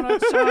Kombat. But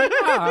it's,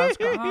 yeah, it's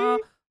got a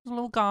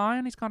little guy,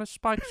 and he's got his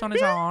spikes on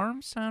his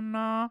arms,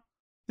 and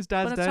his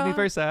dad's But it's, dead. He's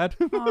very sad.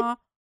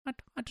 I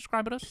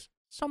describe it as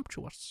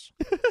sumptuous.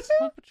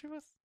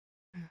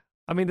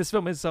 I mean, this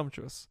film is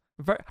sumptuous.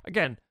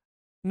 Again,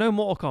 no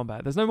Mortal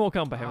Kombat. There's no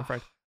Mortal Kombat here, I'm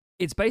afraid.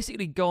 It's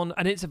basically gone,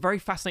 and it's a very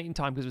fascinating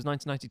time because it was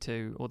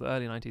 1992 or the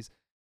early 90s,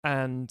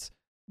 and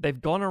they've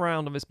gone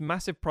around on this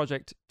massive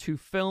project to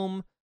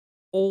film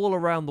all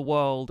around the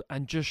world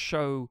and just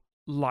show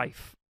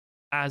life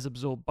as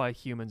absorbed by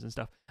humans and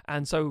stuff.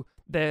 And so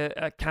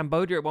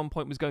Cambodia at one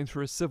point was going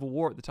through a civil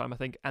war at the time, I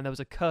think, and there was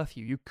a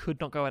curfew. You could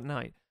not go at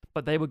night.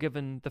 But they were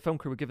given, the film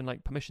crew were given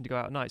like permission to go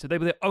out at night. So they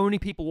were the only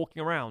people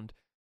walking around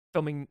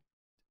filming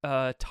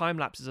time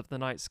lapses of the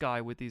night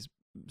sky with these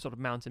sort of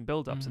mountain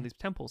build-ups and these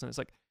temples. And it's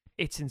like,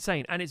 it's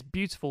insane. And it's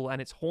beautiful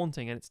and it's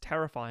haunting and it's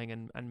terrifying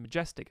and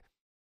majestic.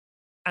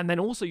 And then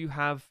also you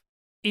have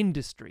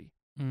industry.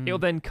 It'll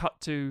then cut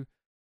to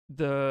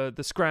the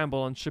scramble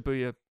on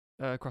Shibuya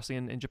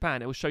crossing in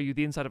Japan. It will show you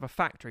the inside of a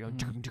factory.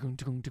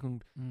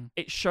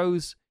 It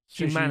shows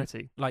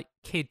humanity. Like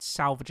kids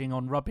salvaging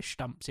on rubbish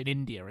dumps in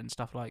India and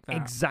stuff like that.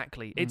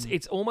 Exactly.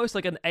 It's almost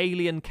like an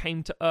alien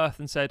came to Earth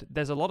and said,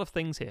 there's a lot of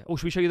things here. Or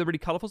should we show you the really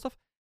colourful stuff?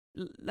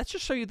 Let's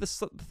just show you the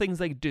things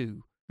they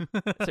do.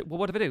 It's like, well,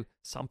 what do they do?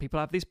 Some people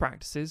have these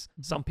practices.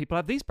 Some people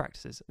have these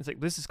practices. It's like,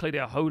 this is clearly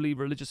a holy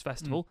religious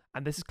festival,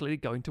 and this is clearly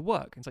going to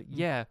work. It's like,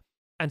 yeah.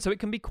 And so it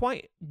can be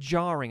quite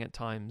jarring at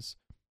times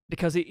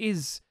because it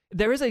is...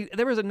 There is a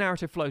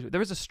narrative flow to it.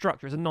 There is a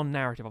structure. It's a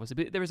non-narrative,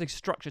 obviously, but there is a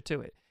structure to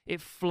it.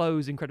 It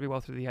flows incredibly well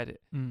through the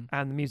edit, and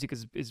the music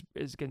is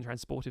again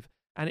transportive,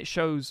 and it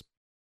shows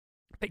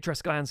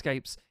picturesque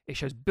landscapes. It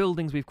shows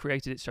buildings we've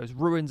created. It shows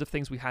ruins of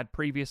things we had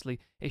previously.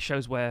 It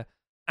shows where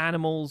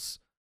animals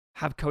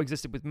have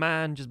coexisted with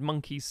man, just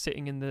monkeys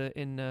sitting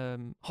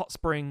in hot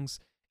springs.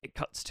 It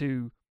cuts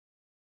to,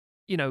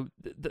 you know,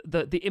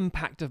 the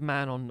impact of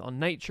man on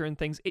nature and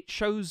things. It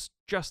shows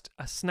just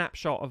a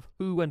snapshot of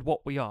who and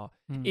what we are.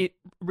 It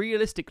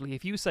realistically,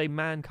 if you say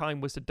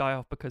mankind was to die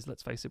off because,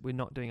 let's face it, we're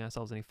not doing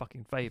ourselves any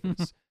fucking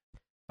favors,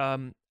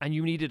 and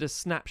you needed a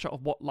snapshot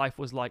of what life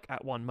was like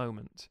at one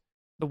moment,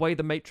 the way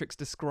the Matrix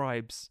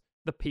describes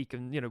the peak,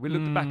 and, you know, we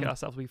looked back at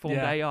ourselves, we formed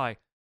AI.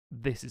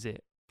 This is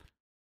it.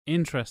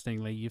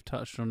 Interestingly, you've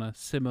touched on a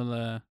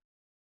similar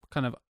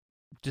kind of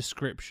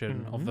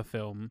description of the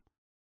film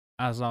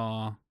as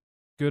our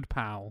good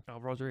pal, Oh,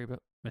 Roger Ebert.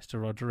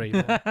 Mr. Roger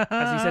Ebert.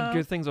 Has he said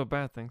good things or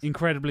bad things?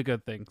 Incredibly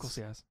good things. Of course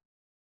he has.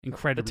 The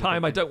Incredibly.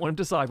 time good I don't things. want him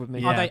to side with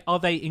me. Yeah. Are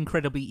they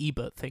incredibly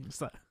Ebert things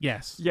though?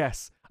 Yes.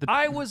 Yes. The-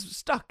 I was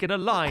stuck in a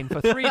line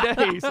for 3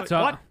 days. Like,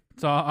 So, what?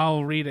 so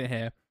I'll read it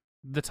here.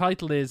 The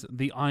title is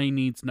 "The Eye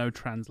Needs No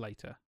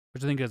Translator,"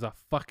 which I think is a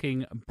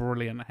fucking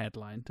brilliant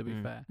headline. To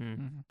be fair,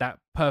 that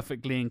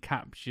perfectly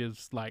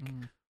encaptures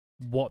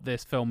what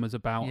this film is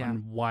about Yeah.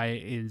 and why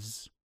it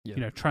is,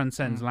 Yeah.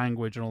 transcends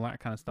language and all that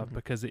kind of stuff, Mhm.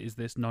 because it is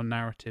this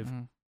non-narrative,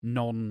 Mm.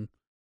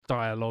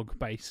 non-dialogue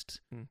based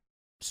Mm.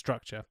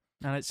 structure.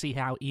 Now let's see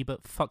how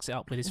Ebert fucks it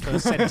up with his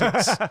first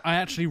sentence. I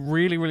actually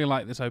really, really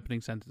like this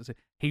opening sentence.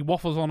 He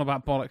waffles on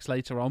about bollocks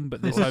later on,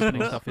 but this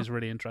opening stuff is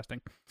really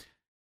interesting.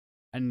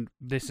 And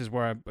this is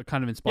where I'm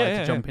kind of inspired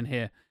to jump in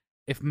here.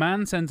 If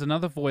man sends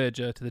another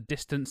Voyager to the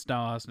distant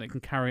stars and it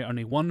can carry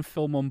only one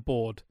film on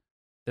board,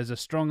 there's a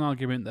strong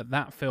argument that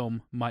that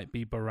film might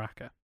be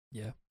Baraka.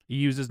 Yeah. He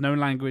uses no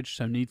language,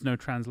 so needs no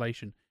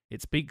translation.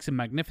 It speaks in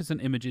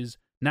magnificent images,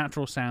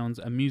 natural sounds,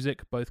 and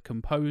music both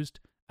composed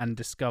and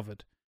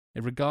discovered.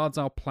 It regards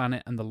our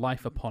planet and the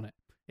life upon it.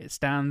 It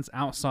stands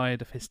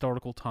outside of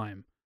historical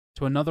time.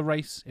 To another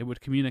race, it would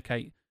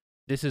communicate,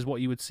 this is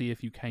what you would see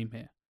if you came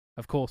here.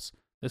 Of course,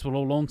 this will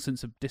all long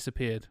since have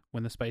disappeared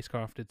when the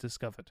spacecraft is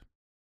discovered.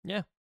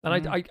 Yeah.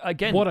 And I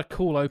again... What a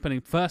cool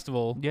opening. First of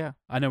all, Yeah.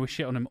 I know we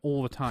shit on him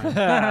all the time.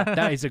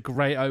 That is a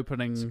great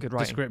opening It's good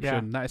writing.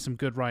 description. That is some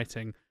good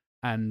writing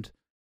and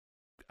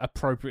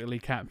appropriately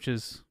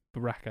captures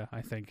Baraka,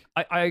 I think.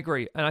 I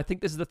agree. And I think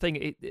this is the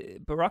thing.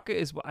 Baraka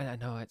is... I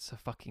know it's a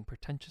fucking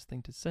pretentious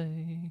thing to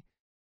say.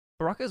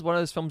 Baraka is one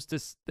of those films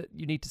that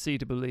you need to see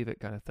to believe it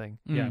kind of thing.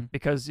 Yeah.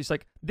 Because it's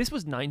like, this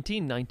was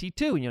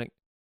 1992. And you're like,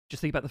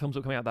 just think about the films that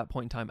were coming out at that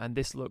point in time. And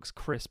this looks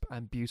crisp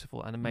and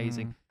beautiful and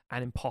amazing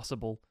and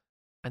impossible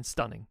and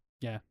stunning.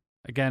 Yeah.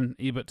 Again,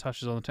 Ebert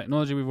touches on the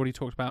technology we've already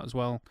talked about as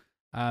well.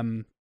 I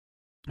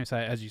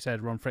say, as you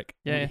said, Ron Frick,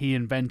 he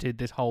invented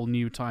this whole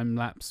new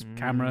time-lapse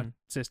camera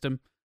system.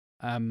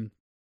 In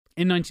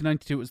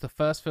 1992, it was the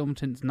first film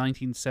since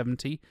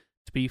 1970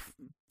 to be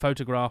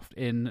photographed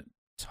in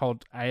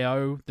Todd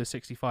AO, the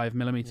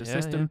 65mm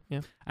system.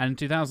 Yeah. And in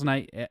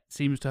 2008, it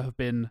seems to have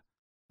been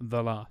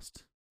the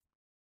last.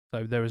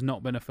 So there has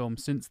not been a film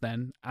since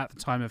then, at the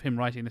time of him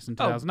writing this in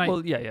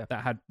 2008,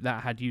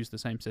 that had used the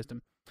same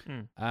system.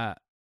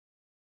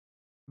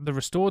 The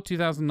restored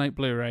 2008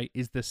 Blu-ray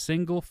is the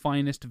single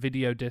finest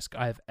video disc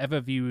I have ever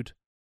viewed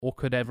or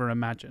could ever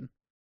imagine.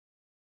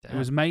 It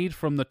was made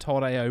from the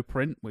Todd AO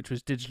print, which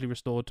was digitally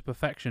restored to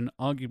perfection,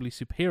 arguably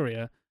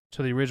superior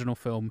to the original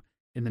film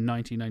in the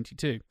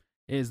 1992.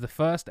 It is the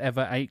first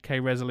ever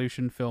 8K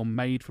resolution film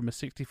made from a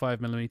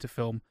 65mm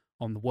film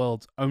on the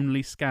world's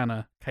only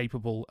scanner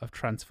capable of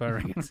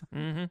transferring it.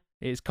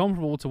 It is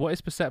comparable to what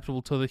is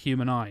perceptible to the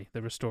human eye,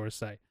 the restorers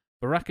say.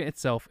 Baraka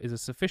itself is a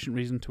sufficient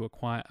reason to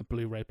acquire a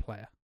Blu-ray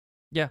player.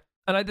 Yeah.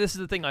 And this is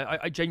the thing,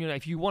 I genuinely,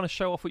 if you want to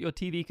show off what your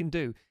TV can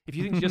do, if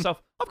you think to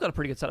yourself, I've got a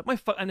pretty good setup,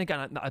 and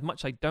again, as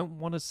much as I don't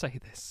want to say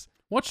this.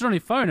 Watch it on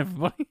your phone,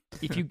 everybody.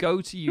 If you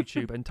go to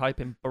YouTube and type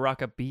in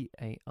Baraka,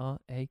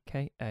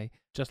 Baraka,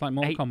 just like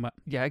Mortal Kombat.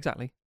 Yeah,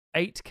 exactly.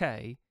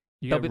 8K.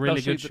 You get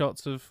really good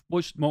shots of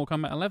Mortal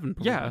Kombat 11.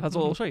 Probably. Yeah, that's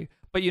all I'll show you.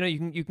 But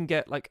you can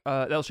get like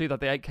they'll show you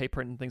that the 8K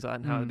print and things like that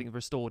and how everything's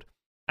restored.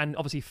 And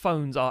obviously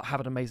phones have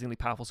an amazingly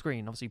powerful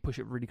screen. Obviously you push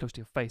it really close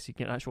to your face, you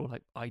get an actual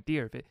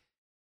idea of it.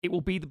 It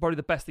will be probably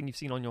the best thing you've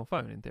seen on your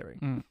phone in theory.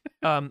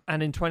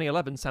 And in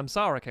 2011,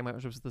 Samsara came out,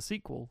 which was the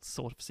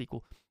sort of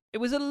sequel. It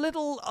was a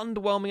little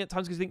underwhelming at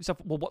times because you think to yourself,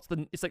 well,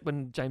 it's like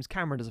when James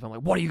Cameron does a film,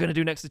 like, what are you going to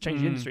do next to change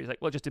the industry? It's like,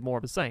 well, it just did more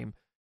of the same.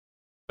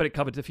 But it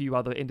covered a few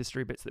other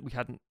industry bits that we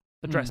hadn't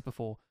addressed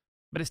before.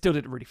 But it still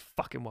did really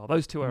fucking well.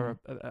 Those two are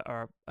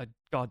a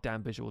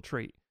goddamn visual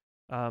treat.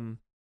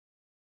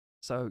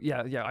 So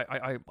yeah,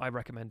 I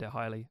recommend it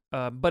highly.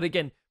 But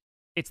again,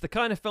 it's the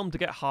kind of film to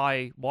get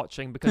high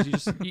watching because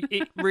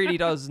it really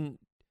doesn't.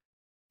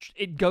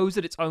 It goes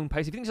at its own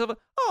pace. If you think to yourself,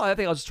 I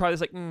think I'll just try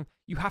this. Like,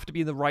 you have to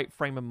be in the right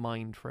frame of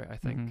mind for it. I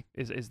think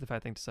is the fair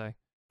thing to say.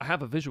 I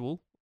have a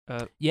visual.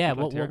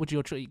 What would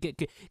your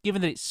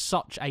given that it's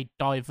such a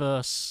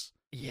diverse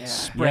it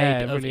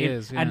spread of really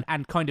is,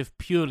 and kind of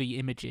purely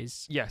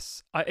images.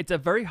 Yes, it's a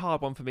very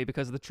hard one for me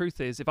because the truth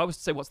is, if I was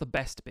to say what's the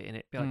best bit in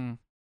it, be like,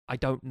 I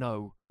don't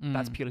know.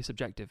 That's purely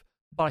subjective.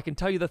 But I can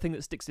tell you the thing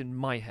that sticks in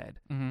my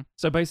head.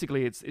 So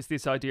basically, it's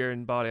this idea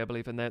in Bali, I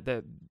believe, and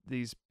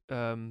these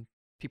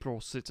people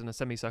all sit in a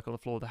semicircle on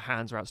the floor. The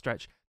hands are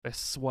outstretched. They're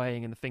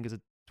swaying, and the fingers are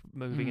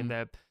moving, and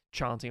they're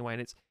chanting away.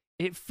 And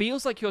it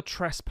feels like you're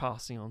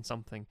trespassing on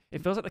something.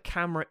 It feels like the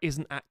camera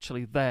isn't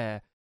actually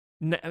there.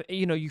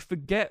 You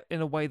forget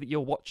in a way that you're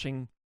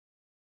watching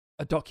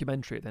a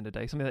documentary at the end of the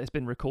day, something that has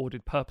been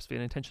recorded purposefully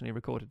and intentionally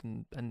recorded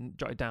and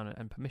jotted down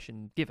and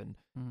permission given.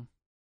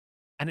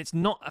 And it's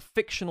not a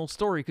fictional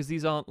story because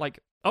these aren't like,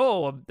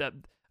 a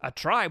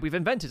tribe we've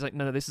invented. It's like,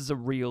 no, this is a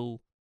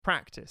real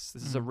practice.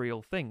 This is a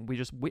real thing. We're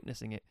just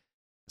witnessing it.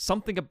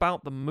 Something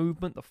about the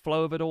movement, the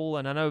flow of it all.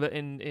 And I know that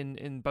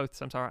in both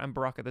Samsara and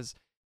Baraka, there's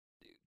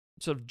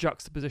sort of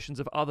juxtapositions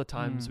of other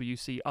times where you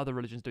see other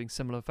religions doing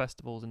similar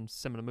festivals and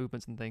similar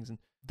movements and things, and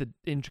the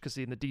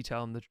intricacy and the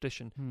detail and the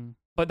tradition.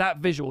 But that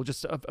visual,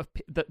 just of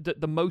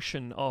the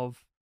motion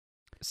of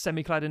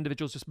semi-clad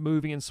individuals just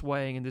moving and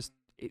swaying, and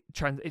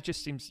it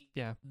just seems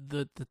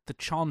The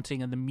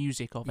chanting and the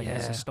music of it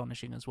is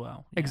astonishing as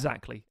well. Yeah.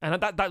 Exactly,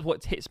 and that's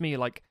what hits me.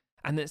 Like,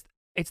 and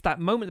it's that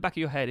moment in the back of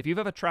your head. If you've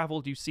ever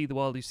traveled, you see the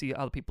world, you see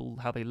other people,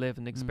 how they live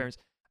and experience,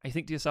 and you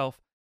think to yourself,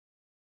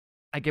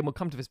 again, we'll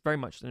come to this very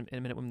much in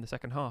a minute in the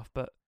second half,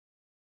 but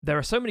there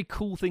are so many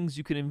cool things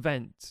you can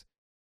invent,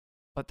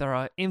 but there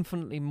are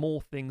infinitely more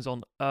things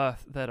on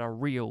Earth that are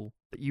real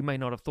that you may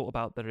not have thought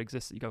about that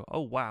exist, that you go,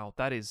 oh wow,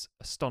 that is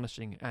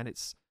astonishing, and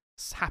it's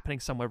happening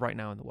somewhere right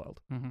now in the world.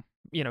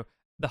 You know,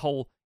 the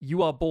whole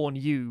you are born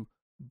you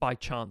by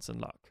chance and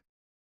luck.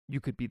 You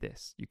could be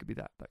this, you could be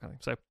that kind of thing.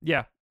 So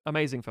yeah,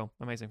 amazing film.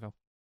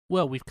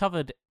 Well, we've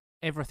covered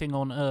everything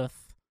on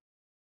Earth,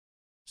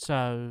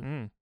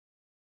 so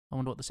I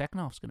wonder what the second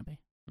half's going to be.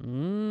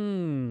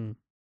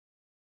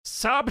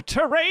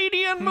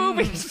 Subterranean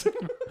movies.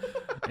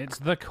 It's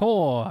The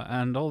Core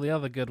and all the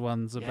other good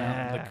ones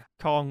about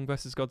Kong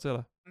versus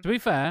Godzilla. To be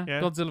fair,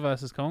 Godzilla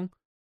versus Kong,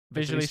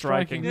 visually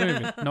striking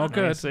movie. Not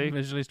good,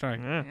 visually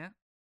striking. Yeah.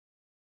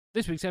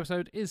 This week's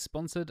episode is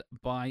sponsored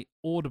by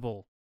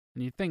Audible.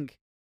 And you think,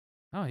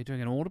 oh, you're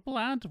doing an Audible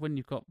ad when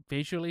you've got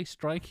visually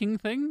striking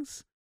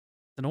things?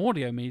 It's an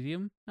audio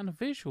medium and a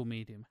visual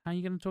medium. How are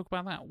you going to talk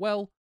about that?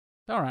 Well,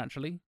 there are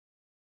actually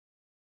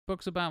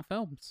books about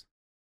films.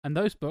 And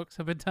those books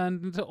have been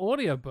turned into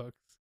audiobooks.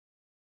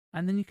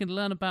 And then you can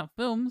learn about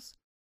films,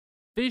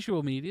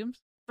 visual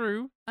mediums,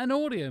 through an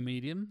audio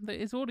medium that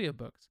is audiobooks.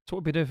 That's what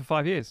we've been doing for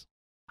 5 years.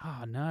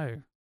 Oh,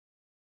 no.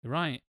 You're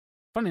right.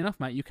 Funny enough,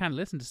 mate, you can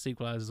listen to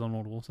Sequelizers on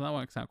Audible, so that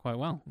works out quite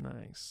well.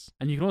 Nice.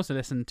 And you can also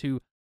listen to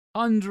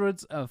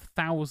hundreds of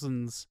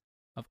thousands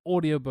of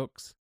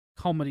audiobooks,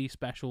 comedy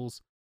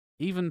specials,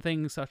 even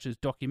things such as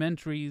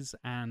documentaries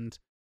and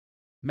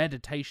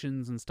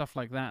meditations and stuff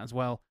like that as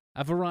well.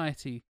 A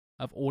variety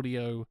of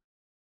audio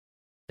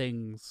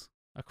things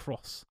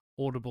across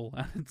Audible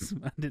and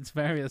its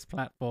various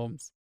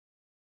platforms.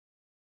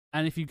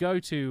 And if you go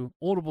to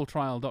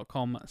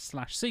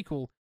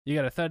audibletrial.com/sequel, you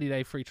get a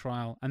 30-day free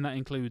trial, and that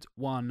includes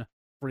one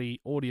free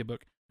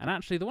audiobook. And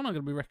actually, the one I'm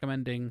going to be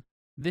recommending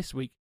this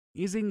week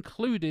is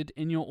included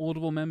in your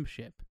Audible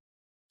membership.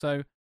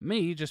 So,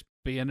 me, just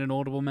being an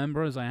Audible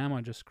member as I am,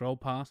 I just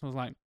scrolled past and was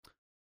like,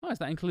 oh, is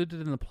that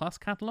included in the Plus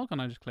catalogue?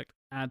 And I just clicked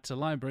Add to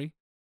Library,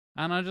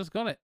 and I just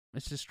got it.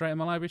 It's just straight in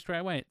my library straight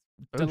away. It's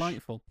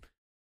delightful.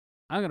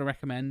 I'm going to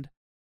recommend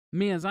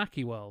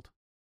Miyazaki World,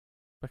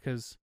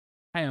 because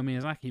Hayao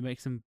Miyazaki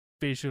makes some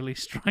visually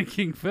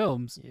striking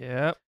films.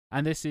 Yep.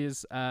 And this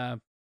is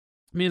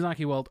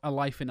Miyazaki World, A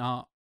Life in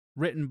Art,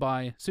 written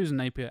by Susan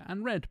Napier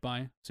and read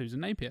by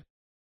Susan Napier.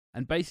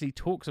 And basically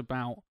talks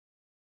about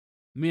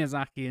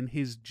Miyazaki and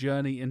his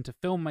journey into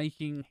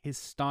filmmaking, his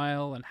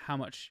style, and how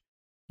much,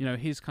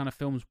 his kind of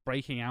films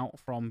breaking out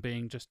from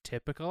being just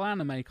typical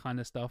anime kind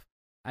of stuff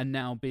and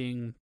now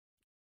being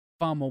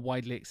far more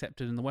widely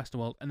accepted in the Western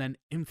world, and then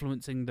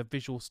influencing the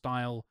visual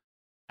style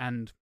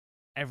and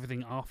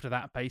everything after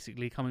that,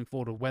 basically coming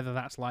forward, whether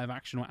that's live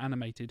action or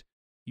animated.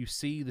 You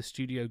see the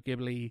Studio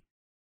Ghibli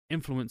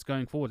influence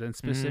going forward, and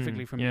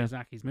specifically from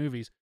Miyazaki's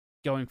movies,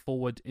 going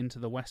forward into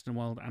the Western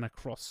world and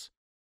across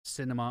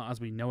cinema as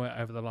we know it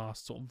over the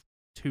last sort of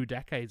 2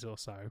 decades or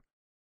so.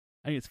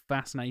 I think it's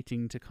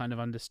fascinating to kind of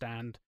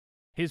understand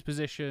his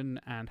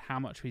position and how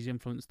much he's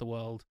influenced the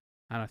world,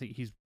 and I think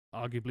he's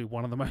arguably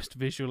one of the most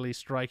visually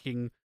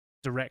striking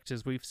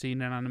directors we've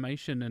seen in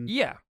animation, and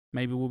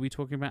maybe we'll be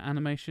talking about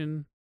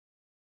animation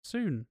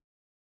soon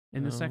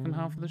in the second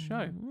half of the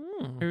show.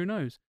 Who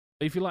knows?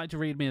 But if you'd like to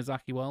read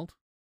Miyazaki World,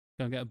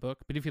 go and get a book.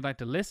 But if you'd like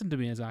to listen to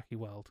Miyazaki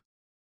World,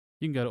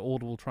 you can go to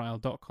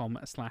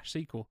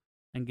audibletrial.com/sequel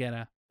and get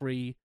a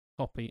free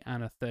copy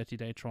and a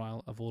 30-day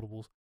trial of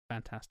Audible's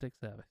fantastic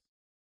service.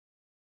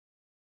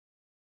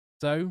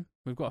 So,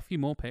 we've got a few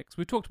more picks.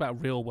 We've talked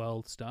about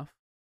real-world stuff.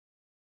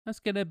 Let's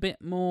get a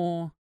bit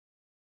more,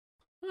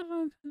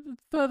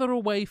 further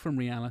away from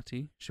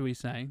reality, shall we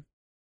say.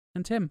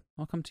 And Tim,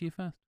 I'll come to you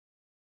first.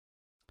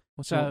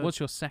 What's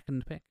your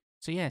second pick?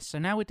 So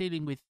now we're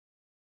dealing with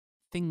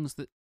things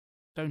that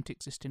don't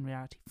exist in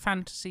reality.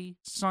 Fantasy,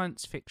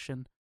 science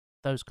fiction,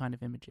 those kind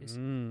of images.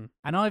 And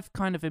I've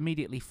kind of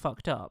immediately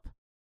fucked up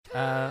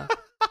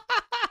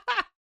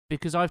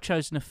because I've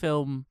chosen a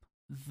film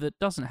that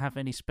doesn't have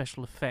any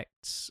special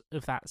effects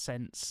of that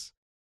sense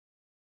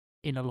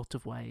in a lot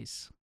of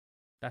ways.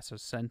 That's a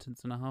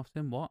sentence and a half,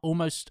 Tim. What?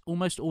 Almost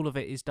all of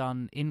it is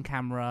done in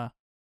camera.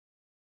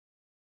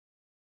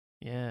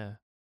 Yeah.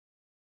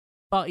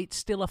 But it's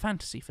still a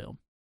fantasy film.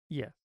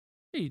 Yeah.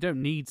 You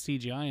don't need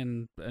CGI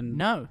and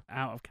no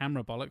out of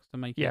camera bollocks to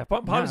make it. Yeah,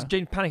 part of us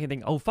panicking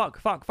thinking, oh, fuck.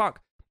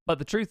 But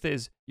the truth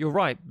is, you're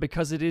right,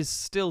 because it is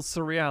still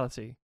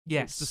surreality.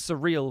 Yes. It's the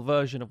surreal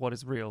version of what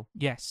is real.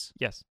 Yes.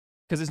 Yes.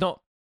 Because it's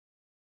not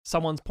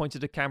someone's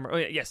pointed a camera. Oh,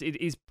 yes, it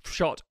is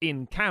shot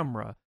in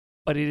camera,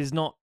 but it is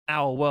not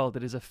our world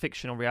that is a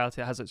fictional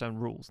reality that has its own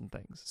rules and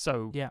things.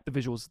 So Yeah. the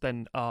visuals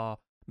then are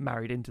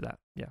married into that.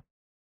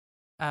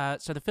 Yeah.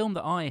 So the film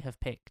that I have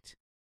picked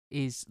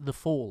is The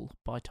Fall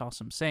by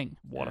Tarsum Singh.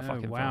 What a Oh,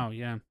 fucking wow,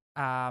 film.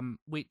 yeah.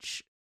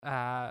 Which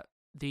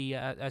the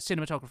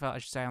cinematographer, I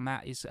should say, on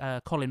that is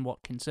Colin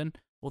Watkinson,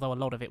 although a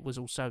lot of it was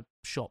also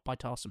shot by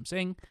Tarsum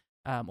Singh,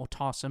 or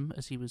Tarsum,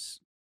 as he was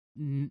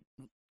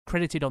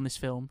credited on this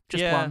film.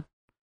 Just Yeah. one.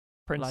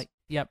 Prince.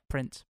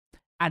 Prince.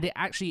 And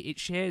it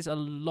shares a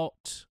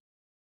lot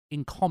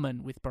in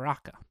common with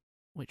Baraka,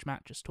 which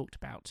Matt just talked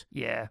about,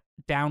 Yeah.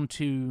 down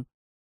to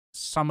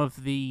some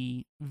of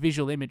the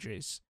visual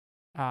images,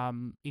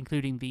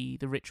 including the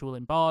ritual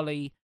in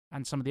Bali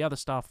and some of the other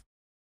stuff,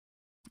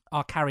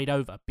 are carried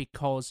over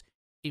because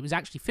it was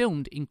actually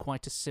filmed in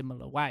quite a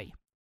similar way.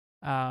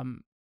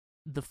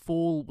 The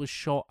Fall was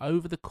shot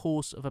over the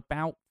course of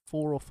about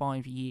 4 or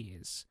 5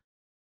 years,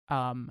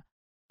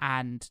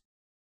 and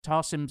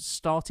Tarsum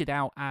started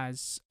out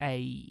as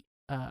a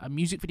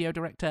music video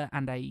director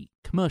and a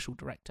commercial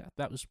director.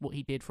 That was what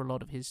he did for a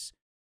lot of his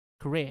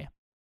career.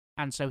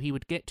 And so he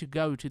would get to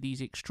go to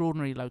these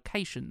extraordinary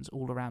locations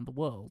all around the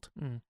world.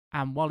 Mm.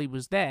 And while he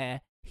was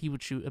there, he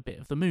would shoot a bit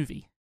of the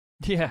movie.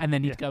 Yeah. And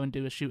then he'd go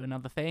and shoot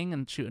another thing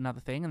and shoot another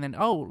thing. And then,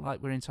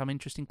 we're in some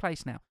interesting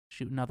place now.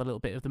 Shoot another little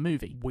bit of the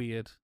movie.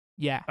 Weird.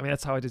 Yeah. I mean,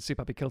 that's how I did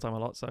Super Happy Kill Time a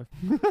lot, so.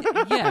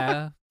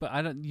 Yeah,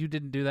 but you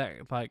didn't do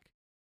that, like,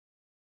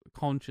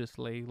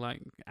 consciously,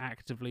 like,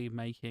 actively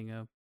making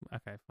a...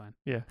 Okay, fine.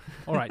 Yeah.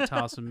 All right,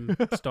 Tarsum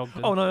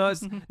Stogden. Oh,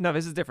 no,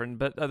 this is different,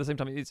 but at the same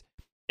time,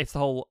 it's the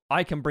whole,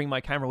 I can bring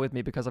my camera with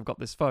me because I've got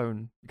this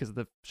phone because of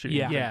the shooting.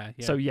 Yeah. thing.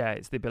 Yeah. So, yeah,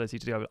 it's the ability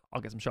to go,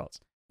 I'll get some shots.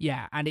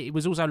 Yeah, and it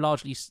was also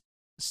largely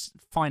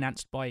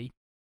financed by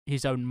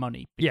his own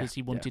money because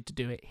he wanted to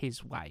do it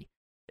his way.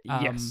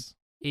 Yes.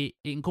 It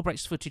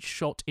incorporates footage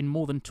shot in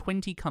more than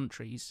 20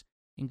 countries,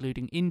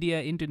 including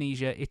India,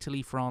 Indonesia,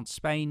 Italy, France,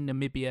 Spain,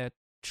 Namibia,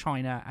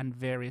 China, and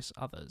various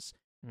others.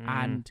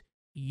 And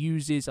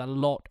uses a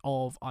lot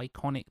of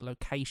iconic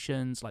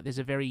locations. Like there's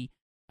a very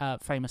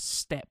famous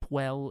step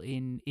well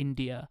in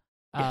India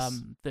that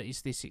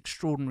is this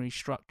extraordinary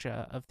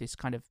structure of this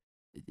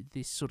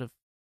sort of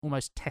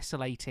almost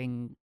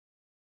tessellating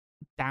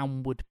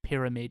downward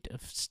pyramid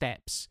of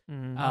steps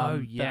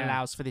that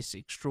allows for this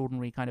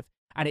extraordinary kind of,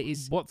 and it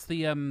is... What's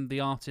the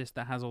artist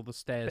that has all the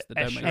stairs that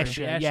don't make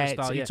Escher. Escher Yeah,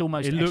 style, it's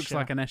almost It looks Escher.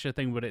 like an Escher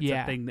thing, but it's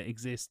a thing that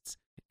exists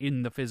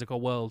in the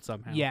physical world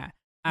somehow. Yeah.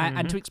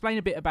 And to explain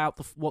a bit about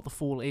what The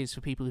Fall is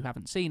for people who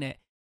haven't seen it,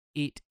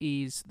 it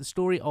is the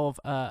story of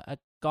a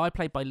guy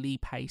played by Lee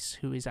Pace,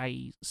 who is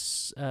a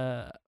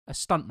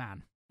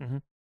stuntman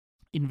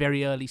in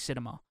very early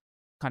cinema,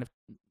 kind of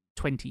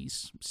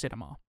 20s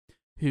cinema,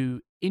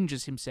 who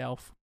injures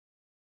himself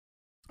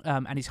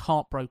and is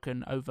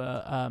heartbroken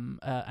over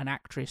an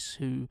actress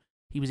who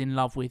he was in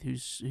love with,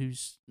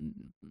 who's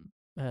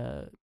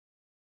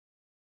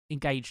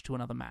engaged to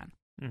another man.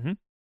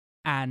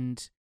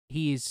 And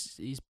he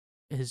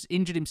has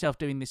injured himself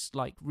doing this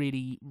like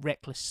really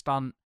reckless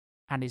stunt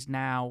and is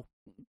now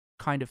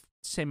kind of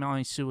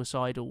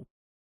semi-suicidal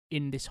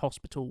in this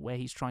hospital where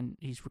he's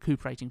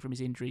recuperating from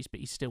his injuries, but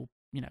he's still,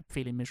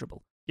 feeling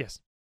miserable. Yes.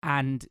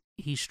 And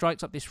he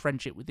strikes up this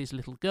friendship with this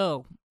little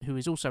girl who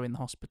is also in the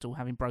hospital,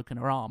 having broken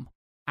her arm.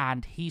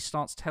 And he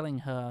starts telling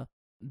her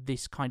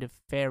this kind of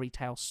fairy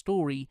tale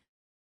story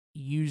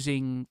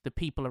using the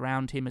people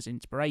around him as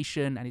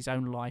inspiration and his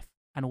own life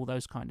and all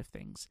those kind of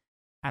things.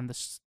 And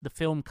the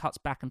film cuts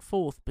back and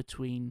forth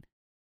between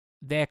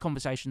their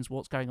conversations,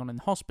 what's going on in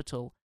the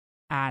hospital,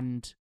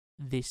 and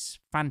this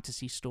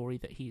fantasy story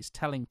that he is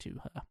telling to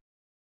her.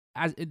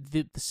 As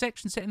the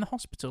sections set in the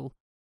hospital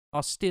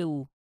are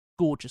still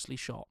gorgeously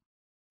shot.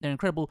 They're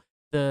incredible.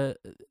 The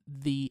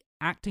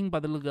acting by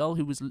the little girl,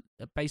 who was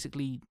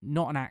basically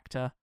not an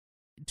actor,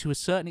 to a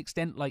certain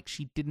extent, like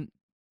she didn't.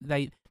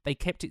 They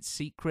kept it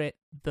secret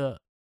that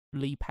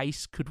Lee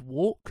Pace could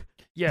walk.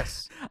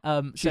 Yes.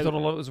 She So thought a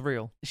lot was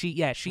real. She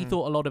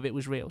thought a lot of it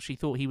was real. She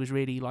thought he was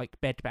really like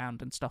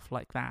bedbound and stuff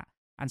like that.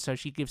 And so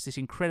she gives this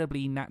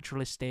incredibly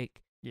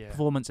naturalistic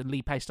performance, and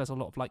Lee Pace does a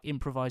lot of like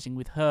improvising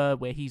with her,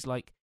 where he's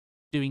like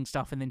doing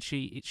stuff, and then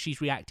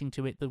she's reacting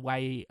to it the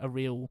way a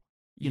real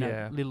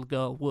little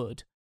girl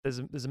would. There's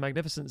a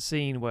magnificent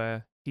scene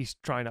where he's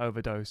trying to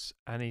overdose,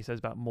 and he says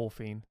about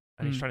morphine,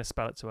 and he's trying to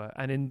spell it to her.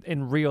 And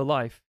in real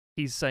life,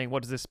 he's saying,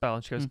 "What does this spell?"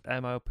 And she goes,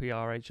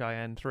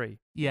 "MOPRHIN 3."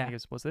 Yeah. And he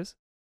goes, "What's this?"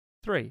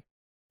 3.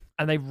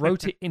 And they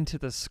wrote it into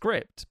the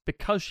script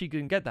because she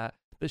couldn't get that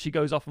she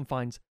goes off and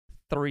finds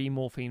 3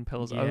 morphine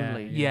pills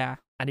only. Yeah.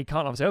 And he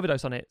can't obviously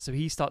overdose on it, so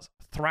he starts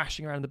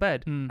thrashing around the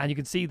bed. And you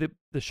can see the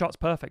shot's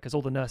perfect because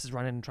all the nurses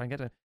run in and try and get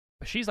her.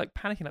 But she's like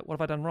panicking, like, what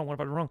have I done wrong? What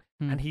have I done wrong?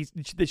 And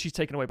she's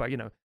taken away by,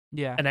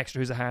 an extra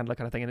who's a handler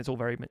kind of thing. And it's all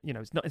very,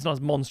 it's not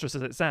as monstrous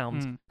as it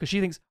sounds. Because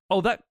she thinks,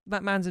 oh, that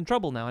man's in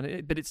trouble now.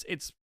 But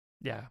it's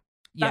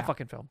that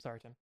fucking film. Sorry,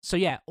 Tim. So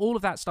all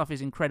of that stuff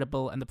is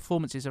incredible, and the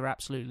performances are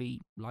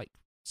absolutely like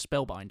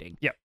spellbinding.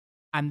 Yep.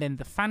 And then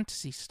the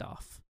fantasy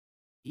stuff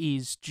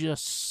is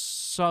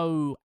just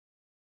so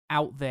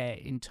out there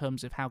in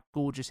terms of how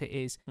gorgeous it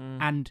is. Mm.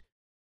 And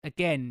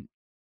again,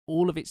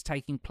 all of it's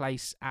taking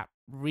place at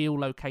real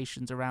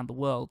locations around the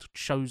world,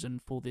 chosen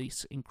for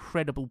this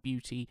incredible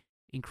beauty,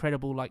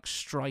 incredible like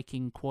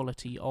striking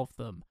quality of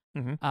them.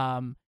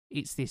 Mm-hmm.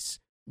 It's this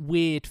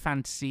weird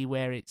fantasy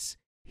where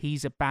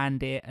he's a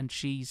bandit and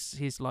she's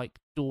his like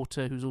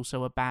daughter who's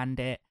also a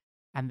bandit,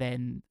 and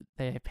then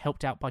they're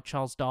helped out by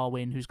Charles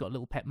Darwin, who's got a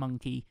little pet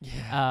monkey.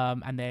 Yeah.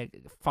 And they're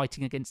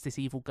fighting against this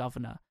evil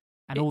governor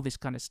and all this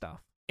kind of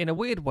stuff. In a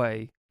weird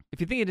way, if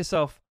you think of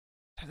yourself,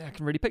 I don't think I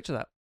can really picture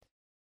that.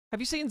 Have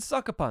you seen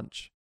Sucker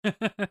Punch?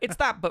 It's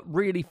that, but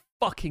really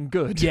fucking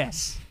good.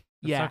 Yes.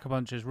 The Sucker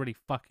Punch is really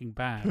fucking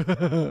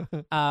bad.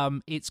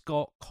 It's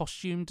got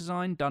costume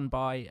design done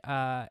by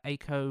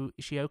Eiko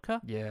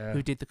Ishioka, Yeah.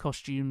 who did the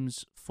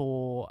costumes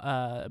for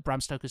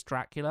Bram Stoker's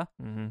Dracula,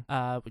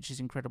 Mm-hmm. which is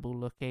incredible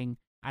looking,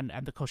 and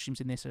the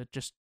costumes in this are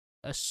just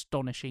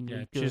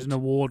astonishingly good. She's an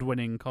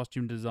award-winning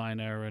costume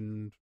designer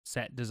and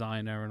set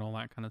designer and all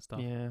that kind of stuff.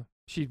 Yeah.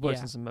 She works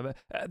Yeah. in some.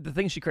 The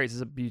things she creates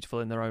are beautiful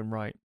in their own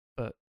right,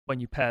 but when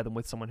you pair them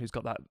with someone who's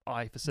got that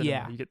eye for cinema,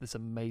 Yeah. you get this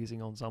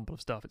amazing ensemble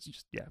of stuff. It's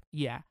just, yeah.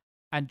 Yeah.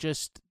 And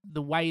just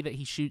the way that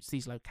he shoots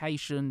these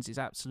locations is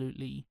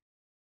absolutely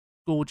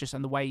gorgeous,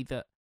 and the way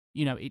that,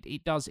 you know,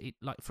 it does it,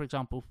 like, for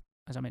example,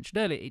 as I mentioned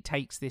earlier, it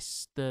takes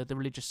the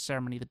religious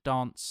ceremony, the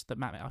dance that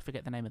I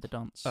forget the name of the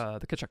dance.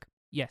 The Kitchak.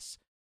 Yes,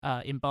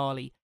 in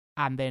Bali,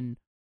 and then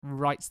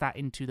writes that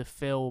into the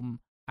film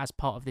as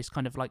part of this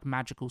kind of like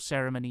magical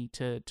ceremony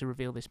to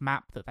reveal this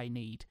map that they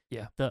need.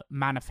 Yeah. That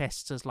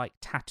manifests as like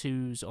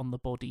tattoos on the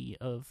body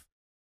of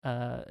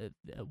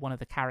one of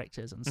the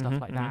characters and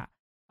stuff like that.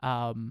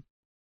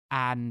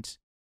 And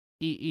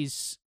it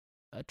is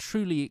a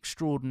truly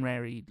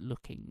extraordinary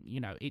looking. You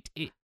know,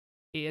 it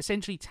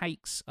essentially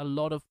takes a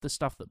lot of the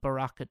stuff that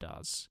Baraka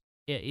does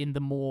in the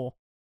more,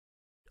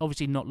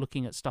 obviously not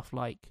looking at stuff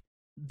like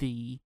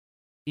the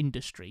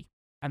industry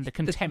and the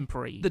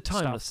contemporary The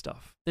timeless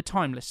stuff. the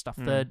timeless stuff,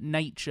 the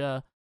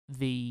nature,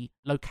 the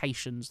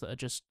locations that are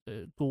just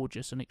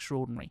gorgeous and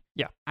extraordinary.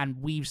 Yeah.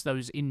 And weaves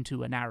those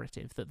into a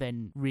narrative that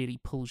then really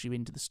pulls you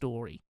into the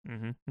story.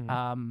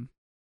 Mm-hmm.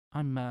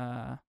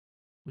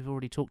 We've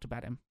already talked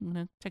about him. I'm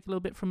going to take a little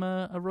bit from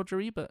a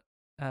Roger Ebert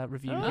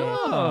review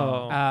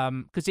Oh.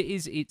 here. Because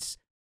it's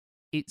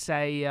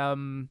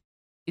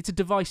a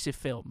divisive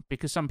film,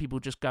 because some people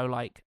just go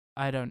like,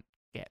 I don't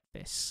get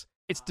this.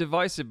 It's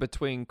divisive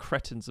between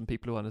cretins and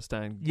people who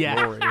understand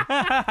glory.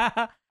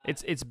 Yeah.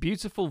 It's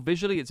beautiful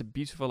visually, it's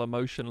beautiful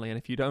emotionally, and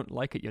if you don't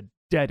like it, you're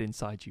dead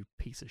inside, you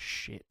piece of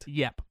shit.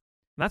 Yep.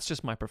 That's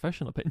just my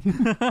professional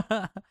opinion.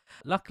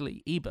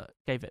 Luckily, Ebert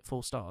gave it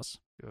 4 stars.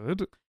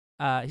 Good.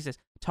 He says,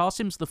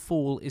 Tarsim's The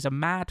Fall is a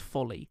mad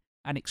folly,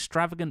 an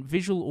extravagant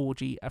visual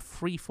orgy, a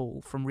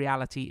freefall from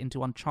reality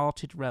into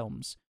uncharted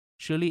realms.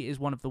 Surely it is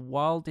one of the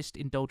wildest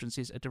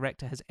indulgences a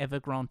director has ever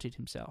granted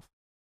himself.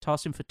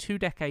 Tarsim, for 2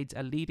 decades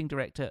a leading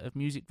director of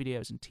music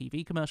videos and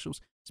TV commercials,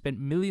 spent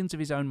millions of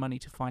his own money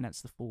to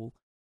finance The Fall,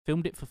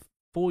 filmed it for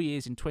 4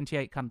 years in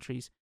 28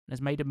 countries, and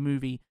has made a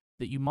movie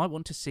that you might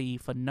want to see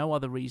for no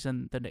other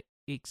reason than it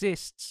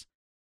exists.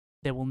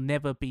 There will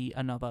never be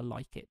another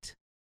like it.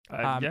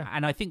 Yeah.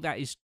 And I think that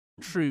is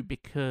true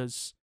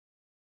because,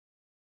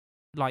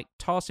 like,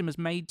 Tarsim has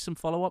made some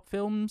follow-up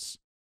films,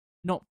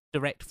 not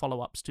direct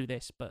follow-ups to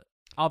this, but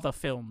other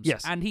films.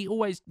 Yes. And he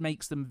always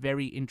makes them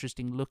very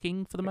interesting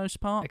looking for the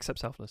most part. Except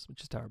Selfless,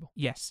 which is terrible.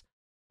 Yes.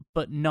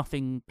 But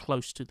nothing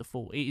close to The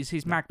Fall. It is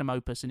his magnum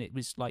opus, and it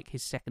was like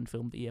his second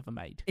film that he ever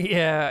made.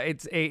 Yeah,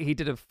 he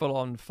did a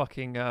full-on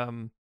fucking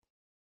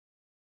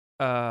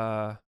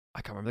I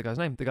can't remember the guy's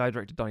name. The guy who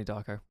directed Donnie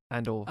Darko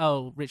and all.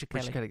 Oh, Richard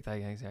Kelly. Richard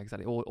Kelly, yeah,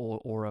 exactly. Or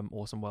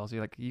Orson Welles.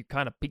 You're like, you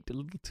kind of peaked a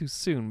little too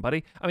soon,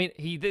 buddy. I mean,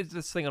 he did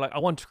this thing like, I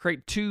want to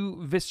create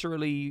 2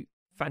 viscerally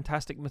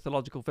fantastic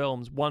mythological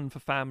films, one for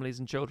families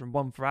and children,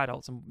 one for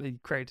adults, and he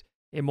created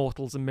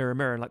Immortals and Mirror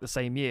Mirror in like the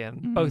same year,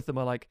 and both of them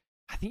are like,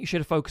 I think you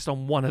should have focused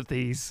on one of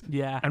these,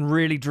 Yeah. and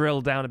really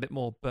drilled down a bit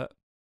more. But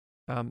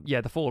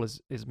yeah, The Fall is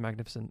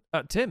magnificent.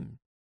 Tim,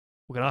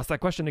 we're gonna ask that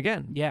question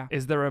again. Yeah.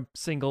 Is there a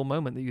single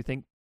moment that you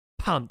think,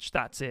 punch,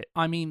 that's it?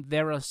 I mean,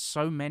 there are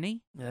so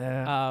many.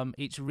 Yeah.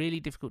 It's really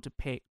difficult to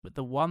pick, but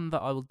the one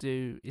that I will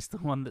do is the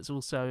one that's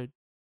also,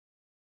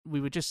 we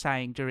were just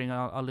saying during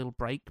our little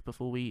break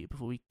before we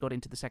got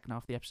into the second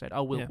half of the episode.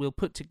 We'll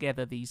put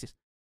together these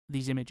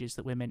images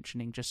that we're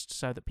mentioning just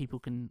so that people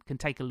can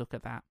take a look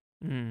at that.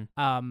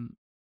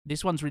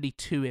 This one's really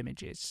 2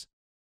 images,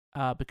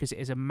 because it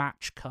is a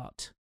match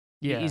cut.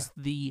 Yeah. It is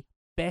the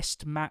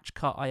best match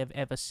cut I have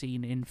ever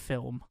seen in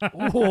film.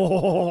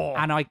 Oh.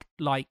 And it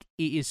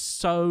is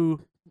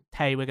so,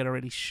 hey, we're going to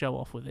really show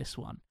off with this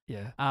one.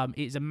 Yeah.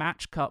 It's a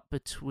match cut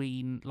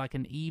between like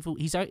an evil,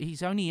 he's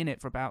only in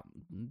it for about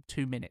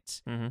 2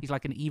 minutes. He's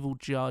like an evil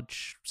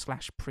judge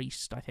 /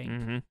 priest, I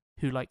think,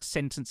 who like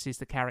sentences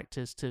the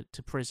characters to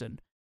prison.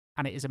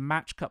 And it is a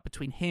match cut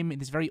between him in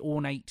this very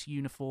ornate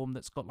uniform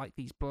that's got like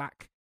these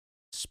black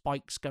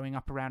spikes going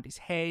up around his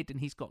head, and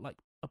he's got like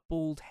a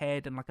bald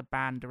head and like a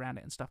band around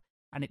it and stuff.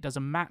 And it does a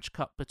match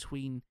cut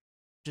between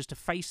just a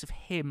face of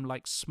him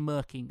like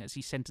smirking as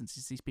he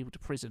sentences these people to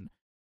prison,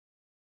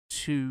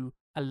 to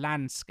a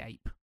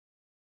landscape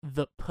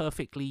that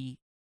perfectly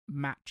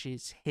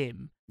matches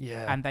him.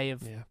 Yeah. And they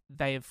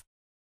have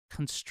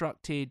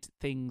constructed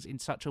things in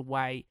such a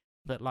way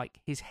that like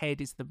his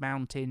head is the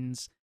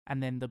mountains,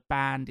 and then the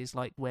band is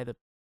like where the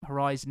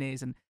horizon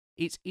is, and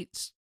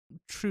it's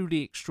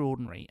truly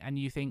extraordinary. And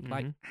you think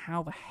like,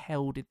 how the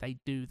hell did they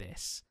do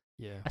this?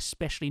 Yeah.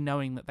 Especially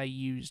knowing that they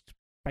used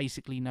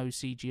basically no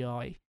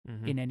CGI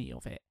in any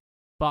of it.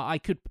 But I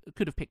could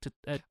have picked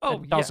a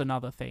dozen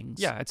other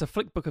things. Yeah, it's a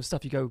flick book of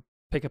stuff. You go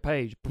pick a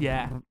page.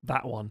 Yeah.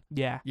 That one.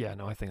 Yeah. Yeah,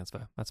 no, I think that's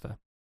fair. That's fair.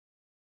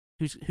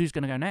 Who's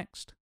going to go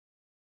next?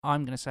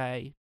 I'm going to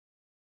say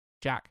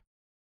Jack.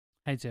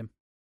 Hey, Tim.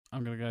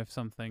 I'm going to go for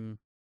something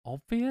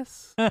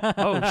obvious.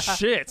 Oh,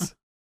 shit.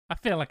 I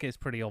feel like it's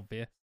pretty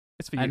obvious.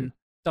 It's for and you.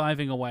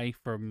 Diving away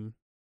from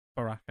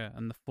Baraka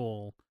and The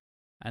Fall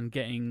and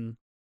getting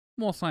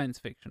more science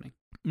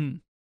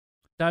fiction-y.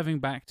 Diving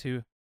back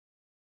to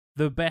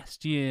the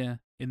best year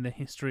in the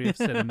history of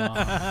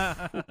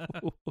cinema.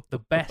 The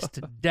best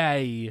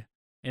day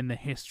in the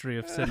history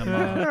of cinema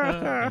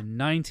in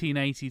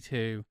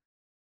 1982.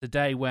 The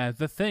day where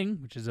The Thing,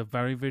 which is a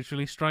very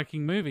visually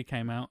striking movie,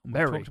 came out. And we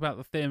talked about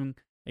The Thing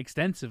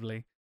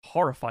extensively.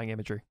 Horrifying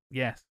imagery.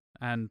 Yes,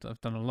 and I've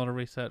done a lot of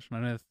research and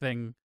I know The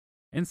Thing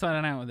inside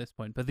and out at this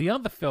point. But the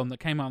other film that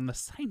came out on the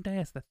same day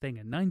as The Thing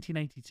in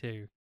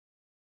 1982,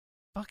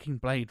 fucking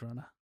Blade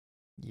Runner.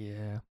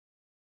 Yeah.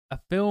 A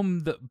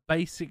film that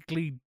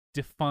basically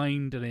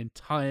defined an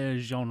entire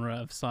genre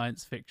of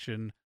science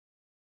fiction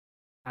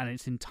and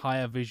its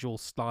entire visual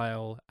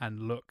style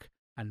and look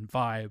and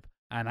vibe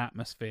and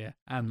atmosphere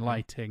and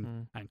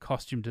lighting and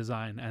costume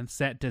design and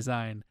set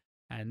design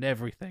and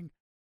everything.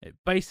 It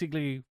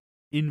basically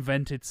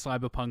invented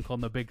cyberpunk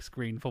on the big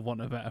screen, for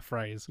want of a better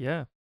phrase.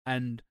 Yeah.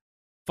 And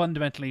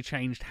fundamentally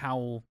changed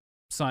how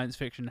science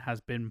fiction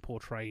has been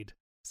portrayed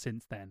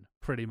since then,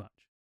 pretty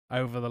much,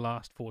 over the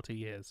last 40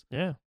 years.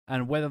 Yeah.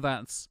 And whether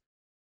that's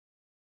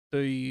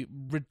the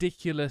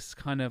ridiculous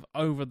kind of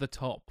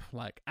over-the-top,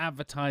 like,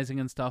 advertising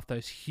and stuff,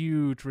 those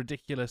huge,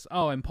 ridiculous,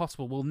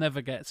 impossible, we'll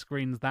never get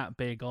screens that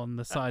big on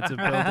the sides of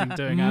buildings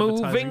doing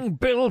advertising. Moving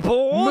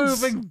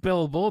billboards? Moving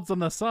billboards on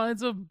the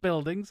sides of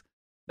buildings.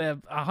 They're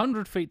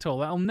 100 feet tall.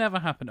 That'll never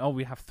happen. Oh,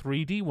 we have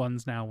 3D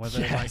ones now where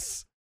they're like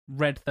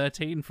Red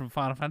 13 from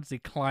Final Fantasy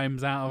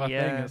climbs out of a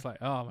thing. It's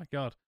like, oh my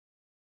god.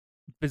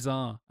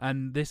 Bizarre.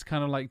 And this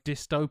kind of like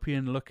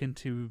dystopian look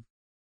into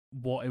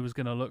what it was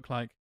going to look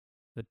like.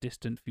 The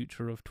distant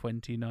future of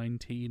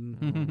 2019.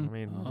 I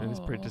mean, it is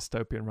pretty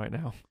dystopian right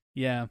now.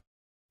 Yeah.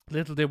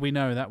 Little did we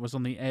know that was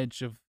on the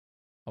edge of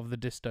the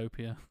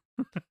dystopia.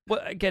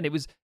 Well, again,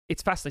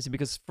 it's fascinating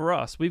because for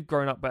us, we've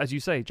grown up, but as you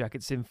say, Jack,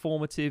 it's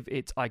informative,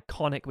 it's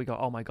iconic. We go,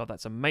 oh my god,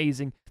 that's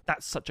amazing.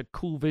 That's such a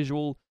cool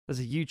visual. There's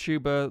a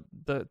YouTuber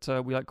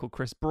that we like called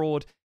Chris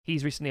Broad.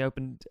 He's recently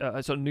opened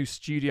a sort of new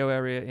studio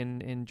area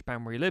in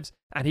Japan where he lives,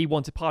 and he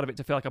wanted part of it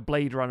to feel like a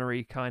Blade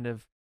Runner-y kind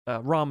of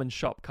ramen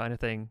shop kind of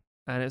thing.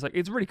 And it's like,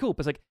 it's really cool,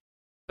 but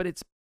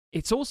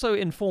it's also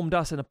informed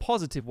us in a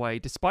positive way,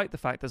 despite the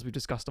fact, as we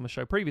discussed on the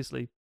show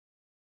previously,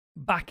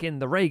 back in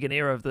the Reagan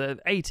era of the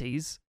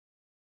 80s,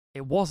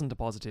 it wasn't a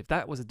positive.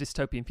 That was a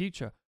dystopian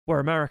future where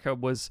America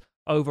was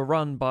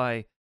overrun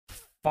by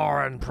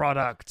foreign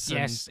products.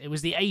 Yes, it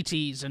was the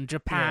 80s and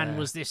Japan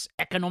was this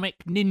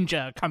economic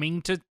ninja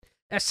coming to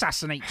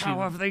assassinate you. How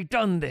have they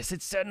done this?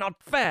 It's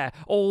not fair.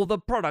 All the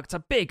products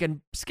are big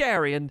and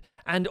scary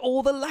and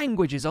all the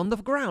languages on the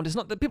ground. It's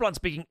not that people aren't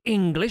speaking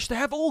English. They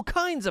have all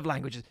kinds of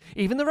languages,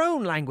 even their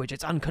own language.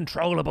 It's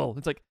uncontrollable.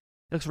 It's like,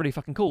 it looks really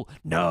fucking cool.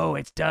 No,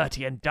 it's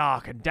dirty and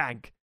dark and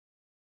dank.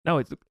 No,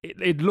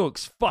 it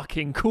looks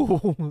fucking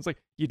cool. It's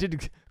like,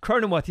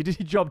 Cronenworth, you did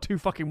your job too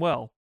fucking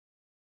well.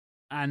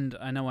 And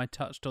I know I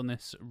touched on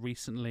this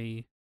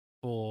recently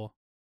for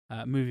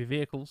movie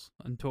vehicles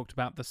and talked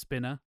about the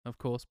Spinner, of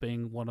course,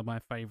 being one of my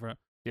favourite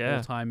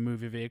all-time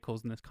movie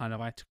vehicles and this kind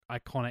of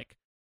iconic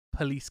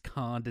police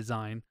car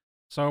design.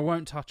 So I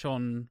won't touch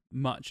on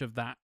much of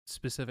that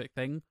specific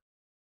thing.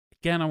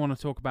 Again, I want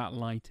to talk about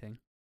lighting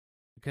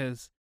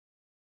because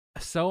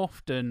so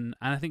often,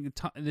 and I think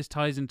this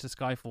ties into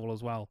Skyfall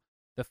as well,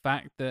 the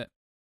fact that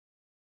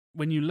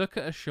when you look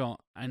at a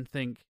shot and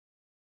think,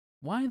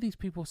 why are these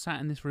people sat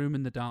in this room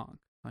in the dark?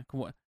 Like,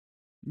 what?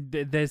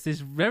 There's this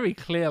very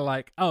clear,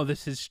 like, oh,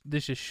 this is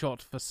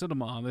shot for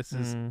cinema. This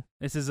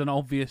is an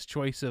obvious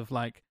choice of,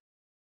 like,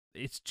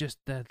 it's just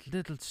the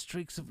little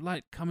streaks of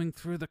light coming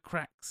through the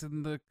cracks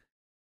in the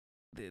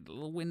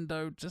little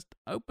window, just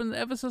open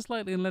ever so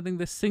slightly and letting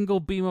this single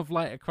beam of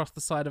light across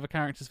the side of a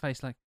character's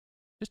face, like,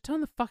 just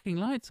turn the fucking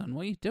lights on.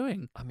 What are you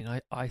doing? I mean,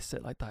 I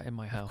sit like that in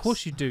my house. Of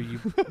course you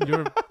do.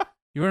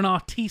 You're an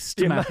artiste,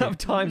 The man. amount of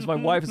times my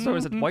wife has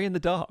always said, why in the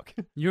dark?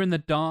 You're in the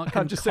dark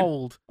I'm and just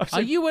cold.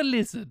 saying- Are you a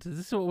lizard? Is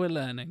this what we're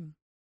learning?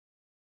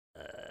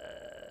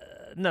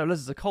 No,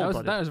 lizards are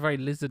cold-blooded. That was very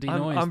lizardy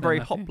noise. I'm very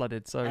then, I think.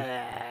 hot-blooded, so...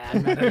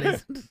 I'm not a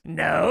lizard.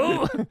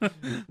 No!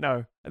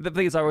 No. The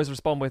thing is, I always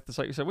respond with,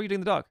 so what are you doing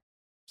in the dark?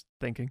 Just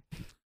thinking.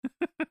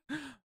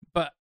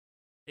 But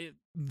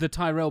the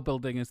Tyrell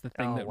building is the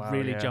thing Oh, that wow,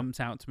 really yeah. jumps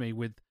out to me,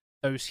 with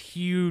those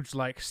huge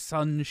like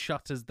sun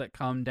shutters that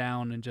come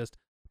down and just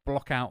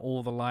block out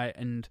all the light,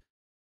 and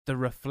the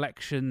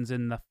reflections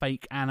in the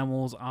fake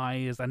animals'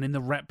 eyes and in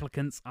the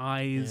replicants'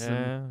 eyes,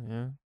 and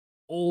Yeah.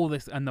 all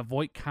this, and the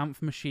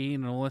Voight-Kampff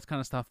machine and all this kind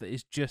of stuff that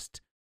is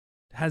just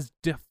has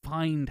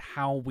defined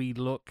how we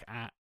look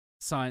at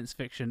science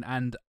fiction,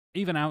 and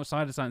even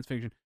outside of science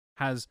fiction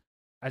has,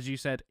 as you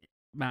said,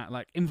 Matt,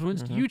 like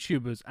influenced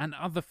YouTubers and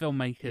other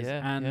filmmakers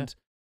and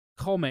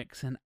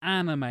comics and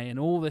anime and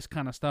all this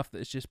kind of stuff that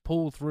is just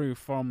pulled through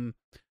from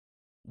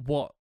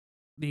what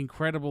the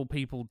incredible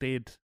people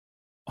did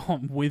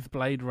with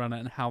Blade Runner,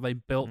 and how they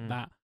built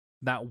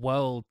that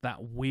world,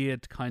 that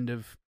weird kind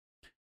of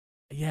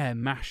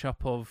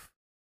mashup of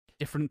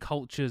different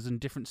cultures and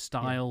different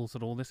styles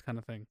and all this kind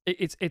of thing.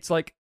 It's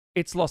like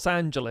it's Los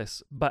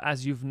Angeles, but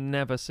as you've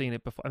never seen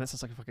it before. And this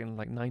is like a fucking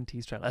like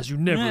 90s trailer. As you've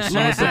never seen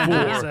it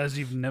before. As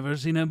you've never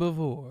seen it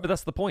before. But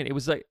that's the point. It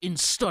was like in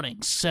stunning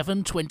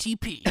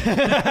 720p.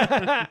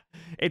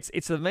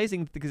 it's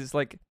amazing because it's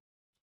like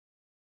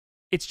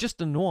it's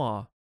just a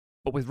noir,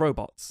 but with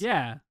robots.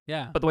 Yeah.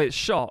 But the way it's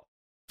shot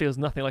feels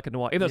nothing like a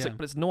noir. Even though Yeah.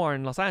 it's noir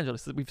in Los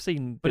Angeles that we've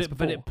seen But this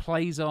before. it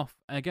plays off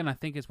again. I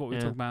think it's what we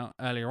Yeah. talked about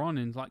earlier on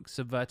in like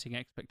subverting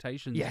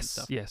expectations and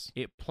stuff. Yes.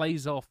 It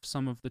plays off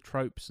some of the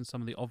tropes and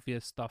some of the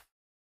obvious stuff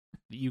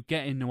that you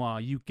get in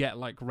noir. You get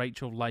like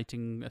Rachel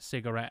lighting a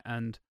cigarette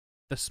and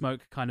the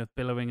smoke kind of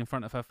billowing in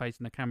front of her face,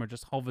 and the camera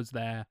just hovers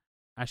there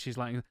as she's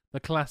like the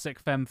classic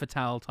femme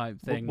fatale type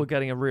thing. We're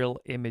getting a real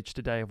image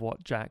today of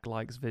what Jack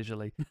likes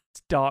visually.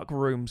 It's dark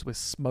rooms with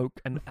smoke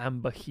and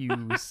amber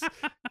hues.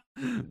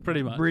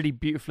 Pretty much. Really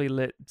beautifully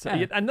lit. So,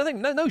 Yeah. and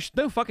nothing,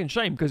 no fucking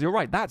shame, because you're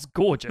right. That's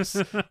gorgeous.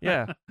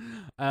 Yeah.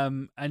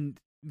 And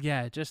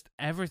yeah, just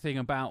everything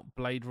about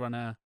Blade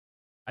Runner.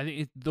 I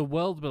think the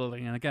world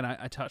building, and again,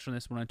 I touched on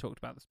this when I talked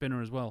about the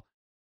spinner as well.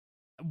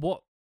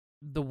 What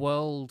the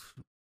world,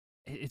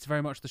 it's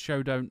very much the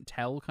show don't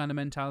tell kind of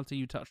mentality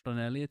you touched on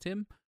earlier,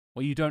 Tim,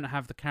 where you don't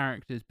have the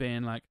characters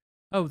being like,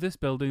 oh, this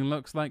building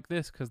looks like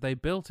this because they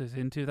built it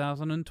in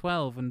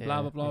 2012 and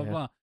blah, blah, blah,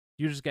 blah.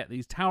 You just get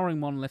these towering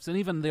monoliths, and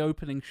even the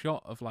opening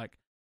shot of like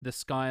the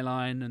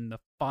skyline and the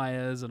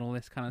fires and all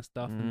this kind of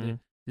stuff, and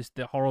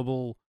the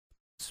horrible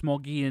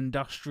smoggy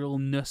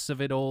industrialness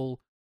of it all.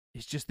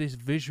 It's just this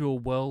visual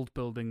world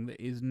building that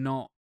is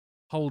not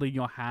holding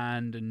your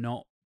hand and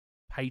not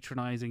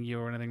patronizing you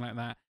or anything like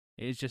that.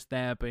 It's just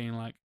there being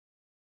like,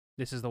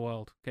 this is the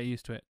world. Get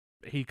used to it.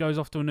 He goes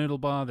off to a noodle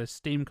bar. There's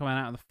steam coming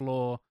out of the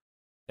floor.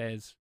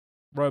 There's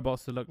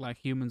robots that look like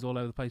humans all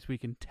over the place. We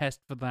can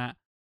test for that.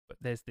 But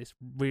there's this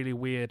really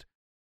weird,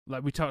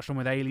 like we touched on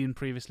with Alien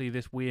previously,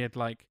 this weird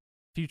like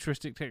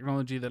futuristic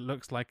technology that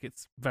looks like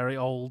it's very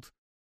old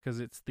because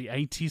it's the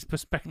 80s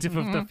perspective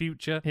of the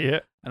future.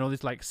 Yeah. And all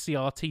these like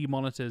CRT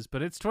monitors,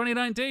 but it's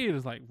 2019.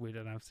 It's like, we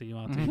don't have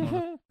CRT monitors.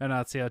 We haven't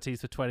had CRTs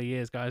for 20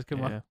 years, guys.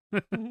 Come on.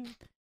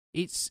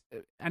 It's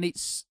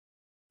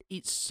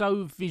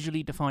so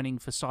visually defining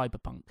for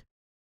cyberpunk.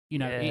 You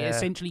know, it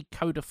essentially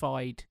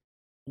codified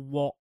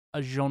what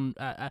a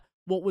genre,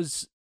 what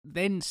was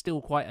then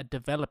still quite a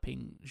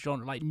developing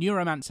genre. Like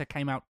Neuromancer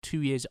came out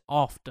 2 years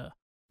after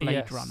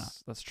Blade Runner.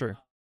 That's true.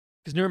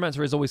 Because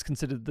Neuromancer is always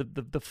considered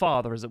the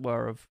father, as it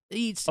were, of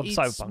It's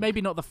cyberpunk.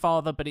 maybe not the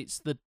father, but it's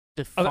the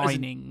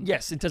defining.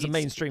 Yes, in terms of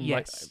mainstream.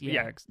 Yes,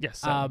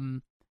 yes.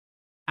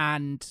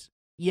 And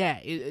yeah,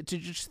 to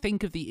just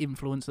think of the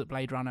influence that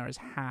Blade Runner has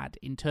had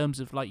in terms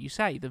of, like you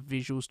say, the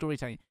visual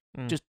storytelling,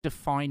 just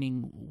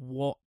defining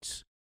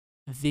what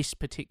this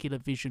particular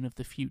vision of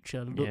the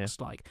future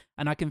looks like.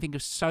 And I can think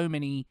of so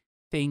many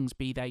things,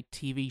 be they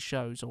TV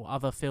shows or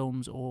other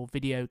films or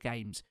video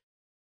games,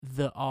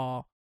 that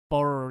are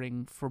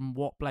borrowing from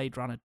what Blade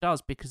Runner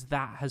does, because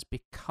that has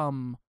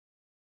become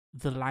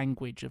the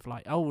language of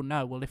like, oh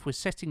no, well, if we're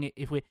setting it,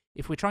 if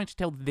we're trying to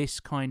tell this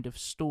kind of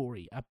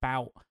story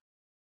about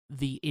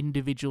the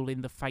individual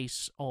in the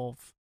face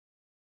of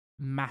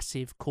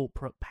massive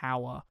corporate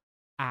power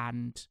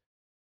and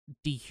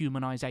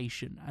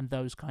dehumanization and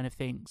those kind of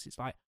things, it's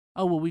like,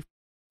 oh well, we've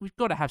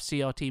got to have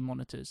CRT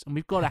monitors, and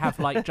we've got to have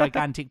like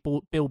gigantic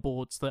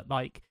billboards that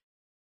like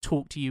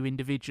talk to you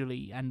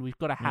individually, and we've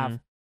got to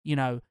have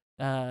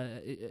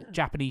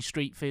Japanese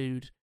street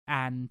food,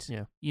 and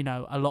you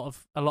know, a lot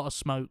of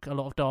smoke, a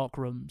lot of dark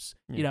rooms,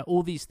 you know,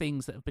 all these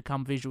things that have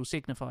become visual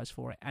signifiers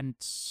for it. And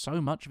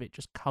so much of it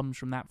just comes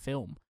from that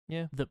film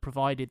that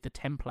provided the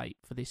template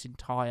for this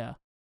entire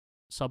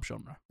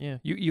subgenre. Yeah,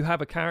 you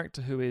have a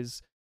character who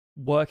is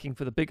working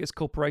for the biggest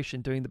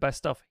corporation, doing the best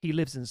stuff. He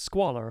lives in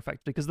squalor,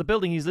 effectively, because the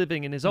building he's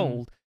living in is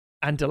old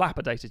and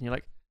dilapidated, and you're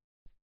like,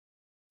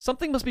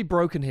 something must be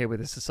broken here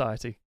with this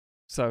society.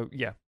 So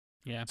yeah,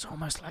 it's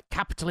almost like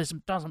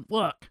capitalism doesn't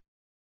work.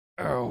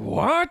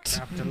 What?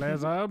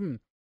 Capitalism.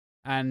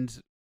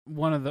 And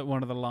one of the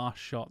last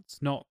shots,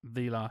 not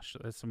the last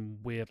shot, there's some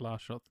weird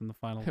last shots in the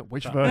final.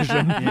 Which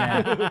version?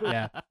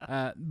 yeah.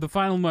 The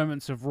final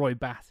moments of Roy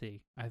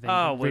Batty, I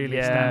think,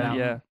 really stand out.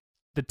 Yeah.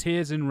 The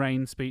Tears in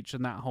Rain speech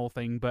and that whole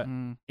thing, but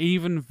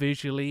even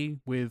visually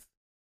with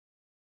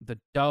the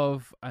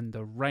dove and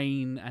the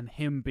rain and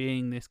him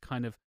being this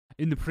kind of,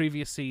 in the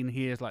previous scene,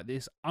 he is like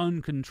this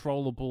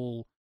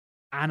uncontrollable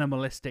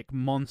animalistic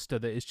monster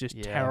that is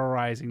just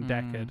terrorizing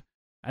Deckard.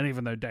 And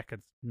even though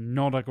Deckard's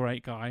not a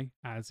great guy,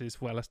 as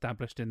is well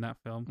established in that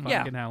film,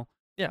 fucking hell.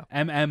 Yeah.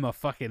 Emma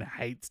fucking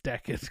hates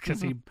Deckard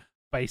because he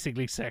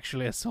basically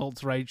sexually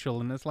assaults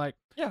Rachel, and it's like,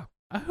 who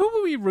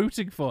are we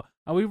rooting for?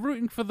 Are we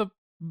rooting for the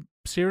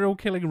serial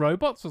killing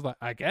robots? I was like,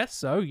 I guess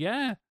so,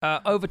 yeah.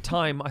 Over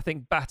time, I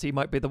think Batty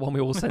might be the one we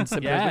all send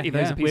sympathy with, even though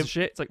he's a piece of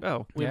shit. It's like,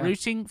 oh. We're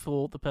rooting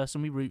for the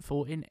person we root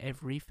for in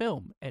every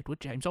film, Edward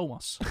James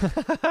Olmos.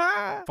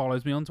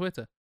 Follows me on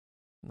Twitter.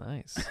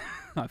 Nice.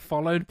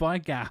 Followed by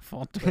Gaff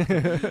on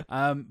Twitter.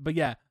 But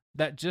yeah,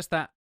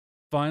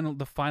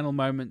 the final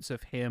moments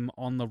of him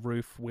on the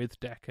roof with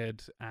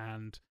Deckard,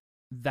 and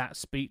that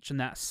speech and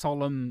that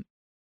solemn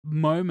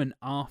moment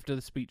after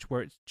the speech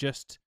where it's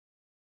just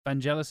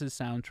Vangelis'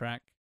 soundtrack,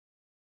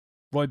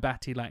 Roy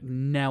Batty like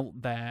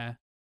knelt there,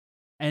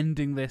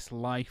 ending this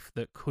life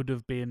that could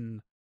have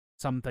been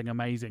something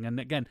amazing. And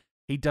again,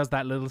 he does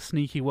that little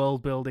sneaky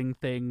world building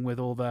thing with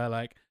all the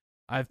like,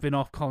 I've been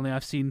off colony,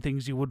 I've seen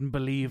things you wouldn't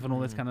believe, and all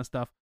this kind of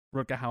stuff.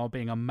 Rutger Hauer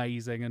being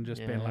amazing and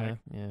just being like,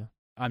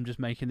 I'm just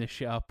making this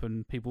shit up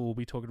and people will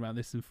be talking about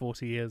this in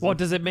 40 years. What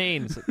does it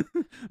mean?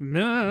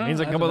 No, it means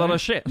I come up with a lot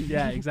of shit.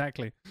 Yeah,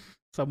 exactly.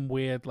 Some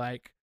weird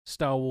like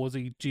Star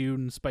Warsy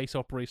Dune space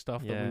opera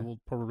stuff that we will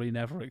probably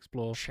never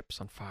explore. Ships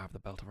on fire of the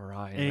Belt of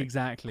Orion.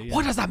 Exactly. Like,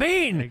 what does that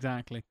mean?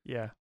 Exactly.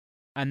 Yeah.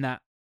 And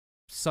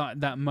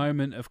that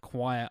moment of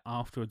quiet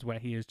afterwards where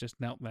he is just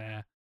knelt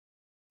there,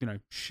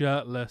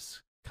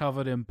 shirtless,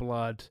 covered in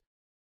blood.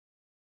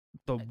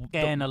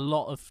 Again, a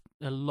lot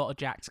of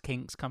Jack's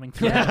kinks coming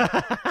through.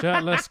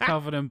 Shirtless,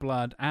 covered in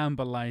blood,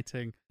 amber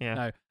lighting. Yeah.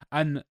 No.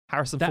 And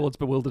Harrison Ford's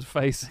bewildered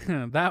face.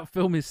 That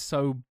film is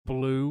so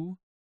blue.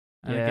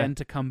 And Yeah. again,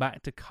 to come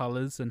back to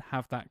colours and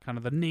have that kind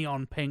of the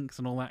neon pinks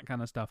and all that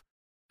kind of stuff.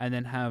 And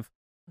then have,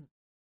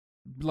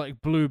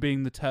 like, blue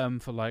being the term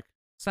for, like,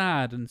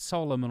 sad and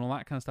solemn and all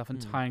that kind of stuff,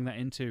 and tying that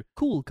into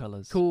cool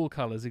colours. Cool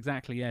colours,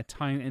 exactly, yeah.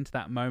 Tying it into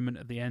that moment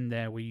at the end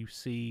there where you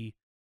see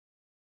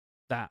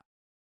that,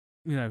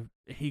 you know,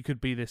 he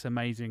could be this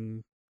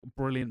amazing,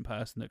 brilliant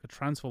person that could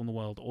transform the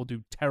world or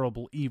do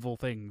terrible, evil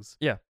things.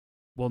 Yeah.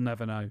 We'll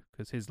never know,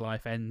 because his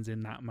life ends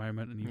in that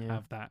moment, and you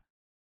have that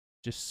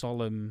just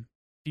solemn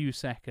few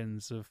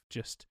seconds of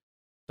just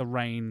the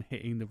rain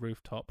hitting the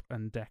rooftop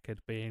and Deckard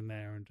being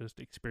there and just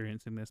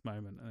experiencing this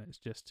moment, and it's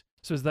just...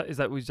 So is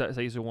that would you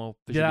say is a more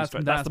Yeah,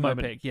 visually that's the my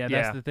moment. pick. Yeah,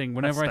 that's the thing.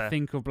 Whenever I fair.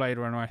 think of Blade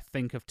Runner, I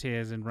think of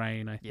Tears in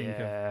Rain. I think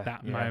of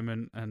that yeah.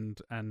 moment and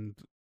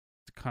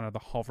kind of the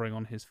hovering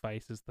on his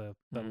face as the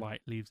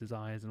light leaves his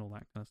eyes and all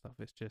that kind of stuff.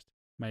 It's just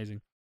amazing.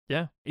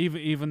 Yeah.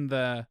 Even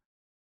the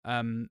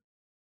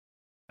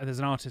there's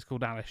an artist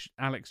called Alex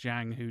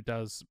Zhang who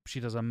does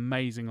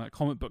amazing like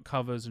comic book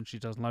covers, and she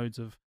does loads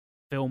of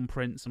film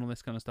prints and all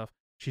this kind of stuff.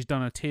 She's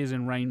done a Tears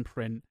in Rain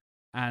print,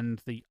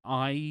 and the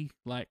eye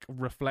like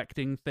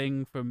reflecting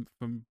thing from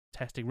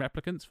testing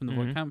replicants from the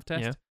Voight Kampf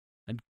test. Yeah.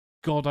 And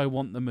God, I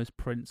want them as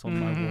prints on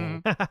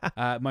my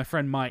wall. My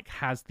friend Mike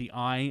has the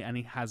eye, and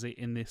he has it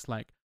in this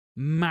like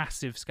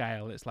massive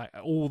scale. It's like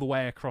all the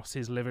way across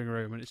his living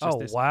room, and it's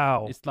just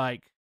wow. It's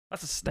like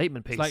That's a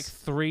statement piece. it's like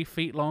 3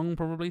 feet long,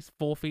 probably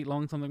 4 feet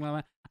long, something like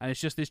that. And it's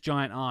just this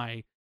giant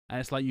eye, and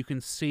it's like you can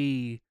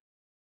see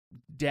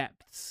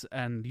depths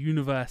and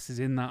universes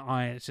in that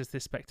eye. It's just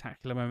this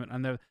spectacular moment,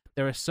 and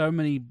there are so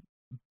many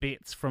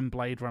bits from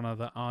Blade Runner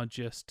that are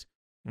just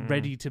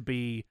ready to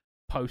be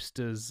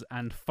posters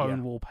and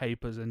phone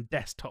wallpapers and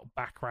desktop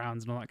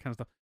backgrounds and all that kind of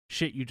stuff.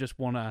 Shit you just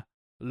want to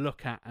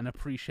look at and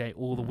appreciate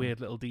all the weird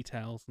little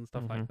details and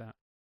stuff like that.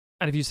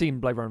 And if you've seen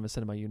Blade Runner in the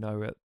cinema, you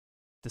know it.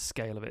 The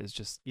scale of it is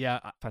just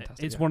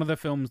fantastic. It's one of the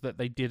films that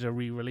they did a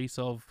re-release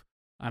of,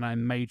 and I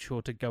made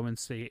sure to go and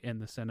see it in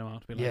the cinema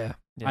to be like,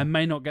 yeah. I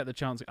may not get the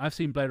chance. I've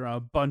seen Blade Runner a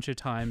bunch of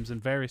times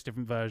in various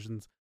different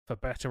versions, for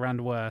better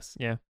and worse.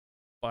 Yeah.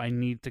 But I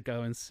need to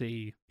go and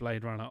see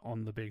Blade Runner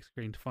on the big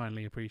screen to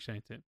finally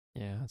appreciate it.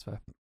 Yeah, that's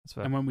fair. That's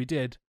fair. And when we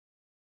did,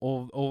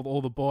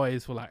 all the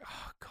boys were like,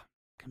 "Oh God,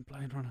 fucking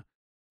Blade Runner!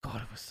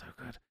 God, it was so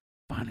good!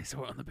 Finally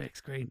saw it on the big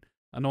screen."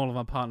 And all of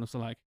our partners were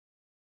like,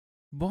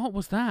 "What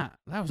was that?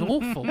 That was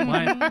awful!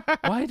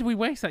 Why did we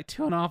waste like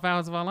 2.5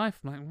 hours of our life?"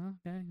 I'm like, "Well,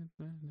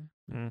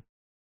 yeah.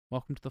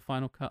 Welcome to the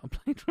final cut of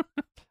Blade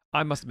Runner."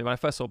 I must admit, when I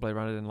first saw Blade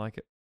Runner, I didn't like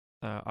it.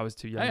 I was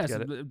too young to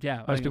get it.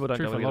 Yeah, Most people don't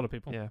true go for a get lot it. of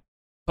people. Yeah.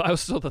 But I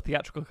also saw the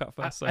theatrical cut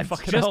first. So I was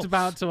fucking just hell.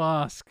 about to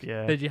ask.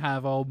 Yeah. Did you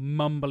have old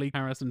mumbly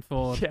Harrison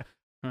Ford? Yeah.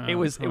 It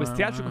was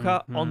theatrical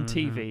cut on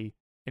TV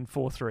in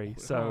 4:3.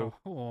 So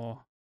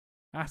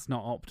that's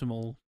not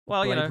optimal.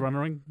 Well, Blade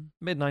Runnering.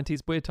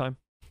 mid-90s, weird time.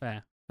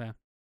 Fair.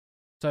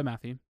 So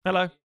Matthew,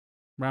 Hello.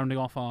 rounding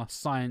off our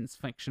science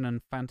fiction and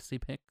fantasy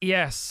pick.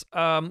 Yes.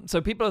 So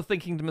people are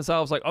thinking to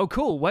themselves like, "Oh,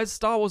 cool. Where's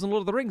Star Wars and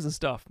Lord of the Rings and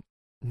stuff?"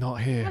 Not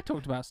I here.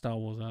 talked about Star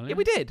Wars earlier. Yeah,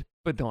 we did,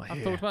 but not I've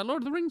here. talked about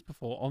Lord of the Rings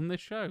before on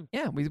this show.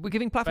 Yeah, we're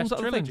giving platforms to Best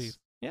other trilogies. things.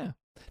 Yeah.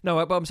 No,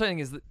 what I'm saying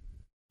is that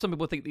some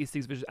people think these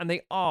things visually, and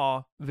they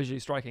are visually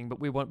striking, but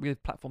we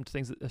have platform to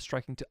things that are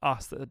striking to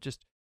us that are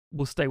just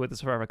will stay with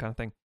us forever kind of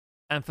thing.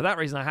 And for that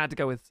reason, I had to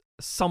go with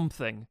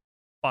Something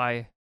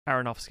by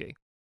Aronofsky.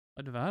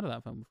 I'd never heard of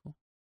that film before.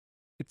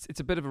 It's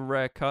a bit of a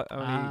rare cut.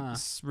 Only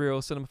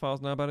real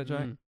cinemaphiles know about it, Jake.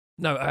 Mm.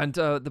 No, and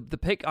the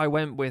pick I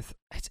went with,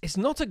 it's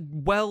not a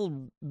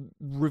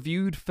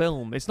well-reviewed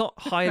film. It's not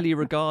highly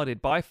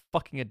regarded, but I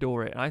fucking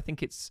adore it. And I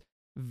think it's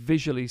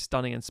visually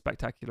stunning and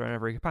spectacular in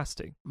every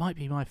capacity. Might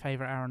be my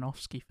favourite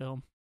Aronofsky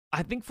film.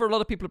 I think for a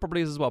lot of people it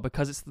probably is as well,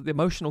 because it's the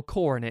emotional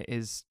core in it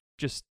is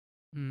just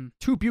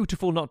too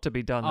beautiful not to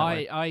be done.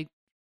 I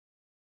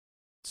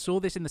saw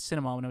this in the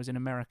cinema when I was in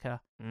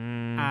America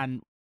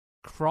and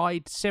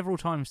cried several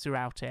times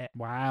throughout it.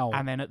 Wow.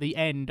 And then at the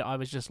end, I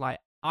was just like,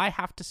 I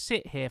have to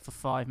sit here for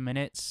 5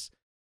 minutes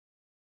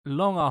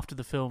long after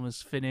the film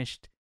is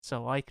finished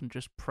so I can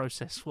just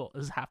process what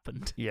has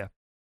happened. Yeah.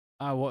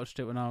 I watched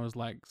it when I was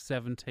like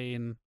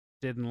 17,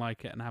 didn't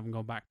like it, and haven't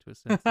gone back to it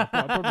since. I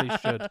probably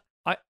should.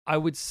 I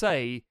would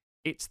say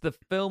it's the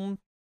film...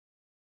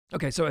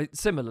 Okay, so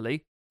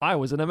similarly, I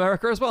was in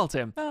America as well,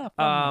 Tim.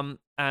 And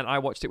I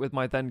watched it with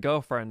my then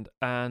girlfriend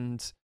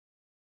and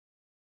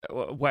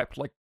wept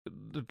like a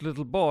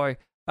little boy.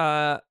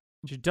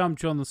 She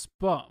dumped you on the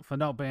spot for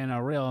not being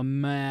a real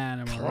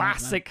man.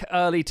 Classic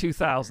early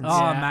 2000s.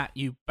 Oh, Matt,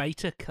 you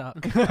beta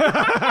cuck.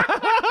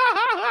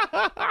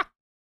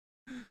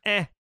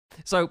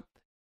 So,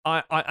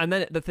 and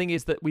then the thing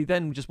is that we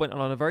then just went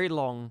on a very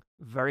long,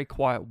 very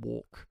quiet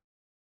walk.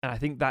 And I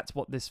think that's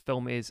what this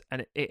film is.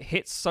 And it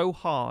hits so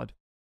hard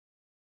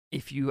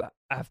if you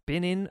have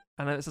been in,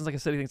 and it sounds like a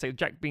silly thing to say,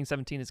 Jack being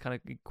 17 is kind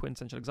of a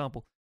quintessential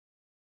example.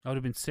 I would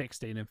have been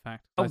 16, in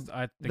fact. Oh,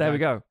 I think there we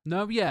go.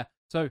 No, yeah.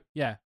 So,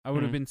 yeah, I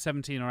would have been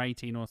 17 or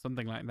 18 or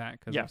something like that,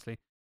 because obviously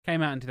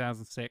came out in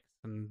 2006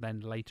 and then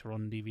later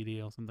on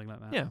DVD or something like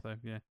that. Yeah. So,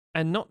 yeah.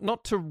 And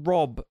not to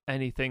rob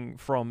anything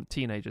from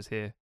teenagers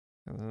here.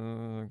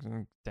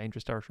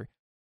 Dangerous territory.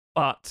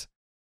 But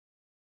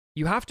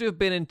you have to have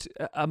been in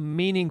a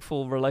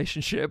meaningful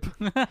relationship.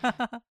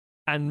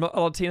 And a lot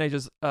of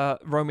teenagers,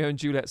 Romeo and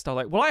Juliet style,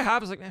 like, well, I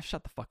have. I was like,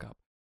 shut the fuck up.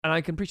 And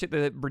I can appreciate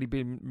that really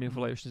being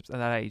meaningful relationships at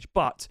that age.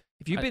 But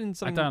if you've been in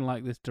something... I don't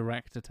like this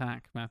direct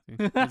attack, Matthew.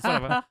 It's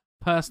sort of a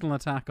personal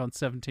attack on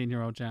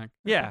 17-year-old Jack.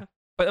 Yeah.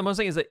 But what I'm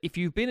saying is that if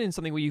you've been in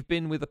something where you've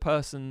been with a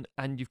person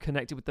and you've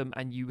connected with them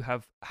and you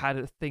have had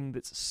a thing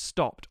that's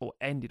stopped or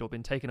ended or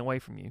been taken away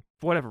from you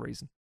for whatever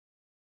reason,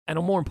 and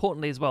more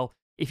importantly as well,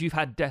 if you've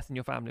had death in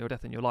your family or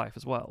death in your life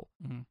as well,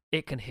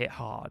 it can hit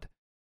hard.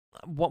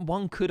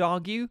 One could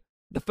argue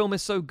the film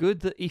is so good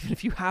that even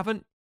if you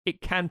haven't,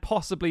 it can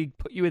possibly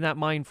put you in that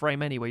mind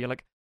frame anyway. You're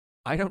like,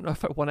 I don't know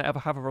if I want to ever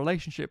have a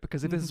relationship,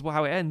 because if this is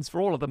how it ends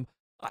for all of them,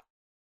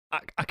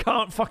 I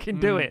can't fucking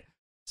do it.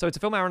 So it's a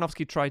film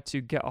Aronofsky tried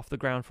to get off the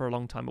ground for a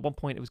long time. At one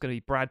point, it was going to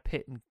be Brad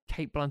Pitt and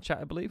Cate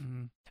Blanchett, I believe.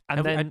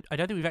 And then I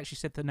don't think we've actually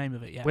said the name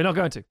of it yet. We're not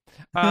going to.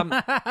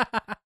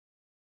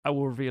 I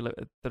will reveal it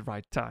at the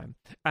right time.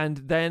 And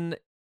then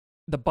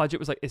the budget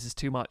was like, this is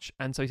too much.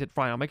 And so he said,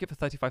 fine, I'll make it for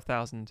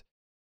 $35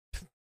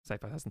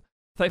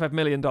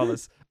 million.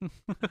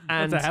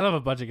 And that's a hell of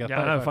a budget.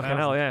 Yeah, I know, fucking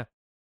hell, yeah.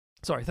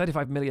 Sorry,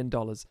 $35 million.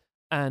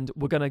 And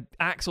we're going to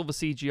axe all the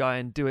CGI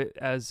and do it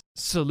as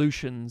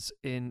solutions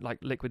in like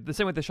liquid. The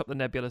same way they shot the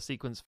Nebula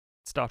sequence,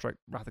 Star Trek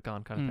Wrath of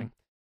Khan kind of thing.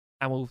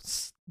 And we'll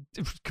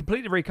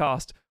completely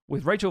recast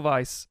with Rachel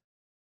Weisz,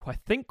 who I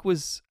think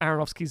was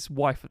Aronofsky's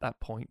wife at that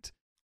point.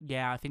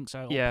 Yeah, I think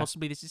so. Yeah. Or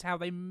possibly this is how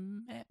they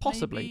met.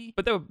 Possibly. Maybe?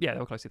 But they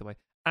were close either way.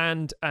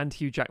 And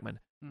Hugh Jackman.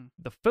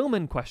 The film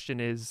in question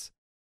is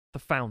The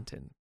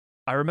Fountain.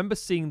 I remember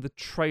seeing the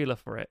trailer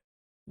for it.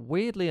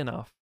 Weirdly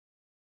enough,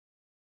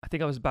 I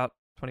think I was about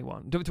 20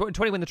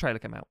 when the trailer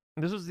came out.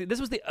 And this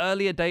was the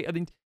earlier date. I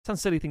mean, it sounds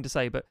a silly thing to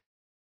say, but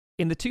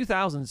in the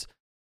 2000s,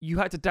 you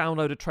had to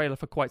download a trailer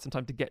for quite some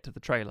time to get to the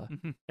trailer.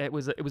 It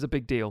was a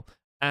big deal.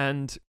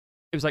 And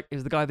it was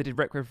the guy that did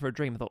Requiem for a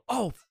Dream. I thought,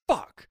 oh,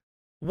 fuck.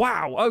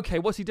 Wow, okay,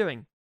 what's he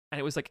doing? And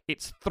it was like,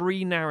 it's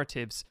 3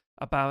 narratives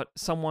about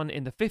someone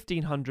in the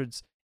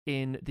 1500s,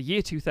 in the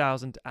year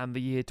 2000, and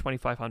the year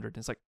 2500. And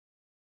it's like,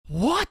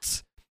 what?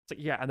 It's like,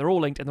 yeah, and they're all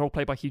linked, and they're all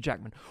played by Hugh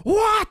Jackman.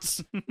 What?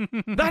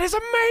 That is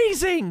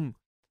amazing!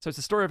 So it's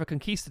the story of a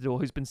conquistador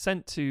who's been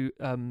sent to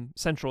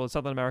Central and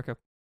Southern America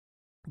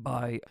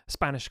by a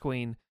Spanish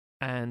queen,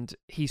 and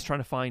he's trying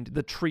to find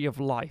the tree of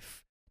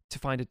life to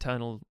find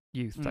eternal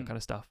youth, that kind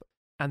of stuff.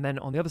 And then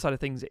on the other side of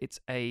things,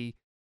 it's a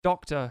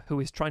doctor who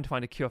is trying to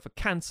find a cure for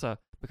cancer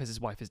because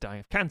his wife is dying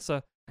of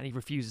cancer, and he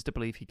refuses to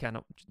believe he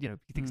cannot, he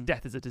thinks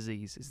death is a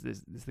disease,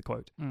 is the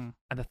quote. And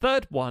the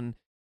third one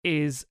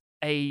is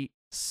a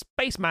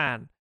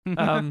spaceman,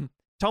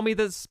 Tommy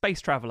the Space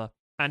Traveler,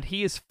 and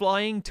he is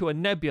flying to a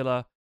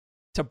nebula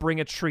to bring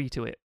a tree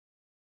to it.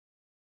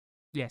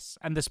 Yes,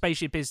 and the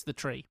spaceship is the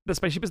tree. The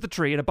spaceship is the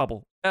tree in a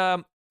bubble.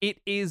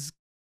 It is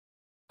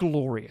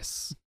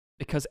glorious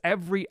because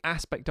every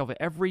aspect of it,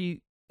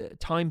 every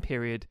time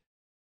period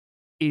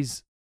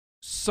is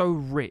so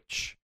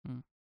rich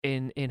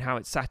in how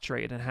it's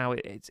saturated and how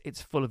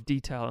it's full of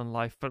detail and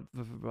life,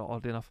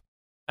 oddly enough.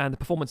 and the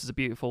performances are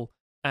beautiful.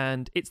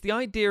 And it's the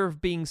idea of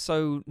being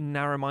so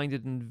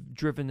narrow-minded and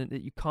driven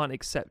that you can't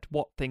accept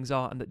what things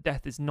are, and that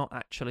death is not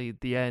actually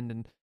the end.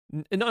 And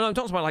no, I'm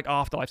talking about like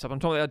afterlife stuff. I'm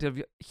talking about the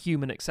idea of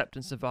human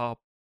acceptance of our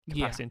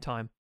capacity and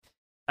time.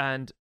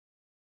 And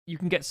you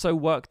can get so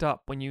worked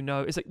up when you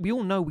know, it's like we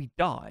all know we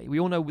die. We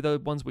all know the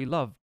ones we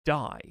love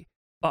die.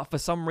 But for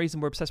some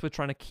reason, we're obsessed with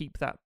trying to keep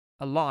that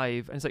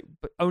alive. And it's like,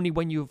 but only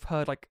when you've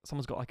heard like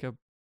someone's got like a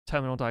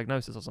terminal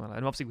diagnosis or something like that.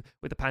 And obviously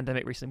with the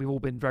pandemic recently, we've all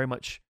been very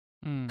much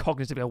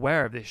cognitively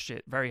aware of this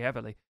shit very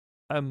heavily.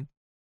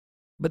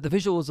 But the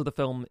visuals of the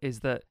film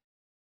is that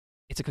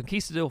it's a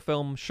conquistador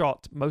film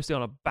shot mostly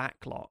on a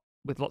backlot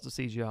with lots of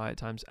CGI at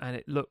times, and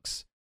it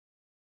looks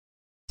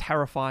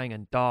terrifying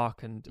and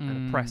dark and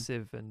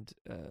oppressive and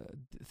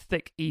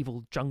thick,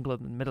 evil jungle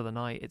in the middle of the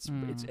night. It's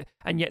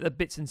and yet the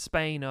bits in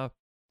Spain are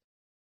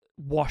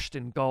washed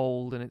in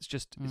gold, and it's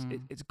just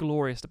it's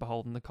glorious to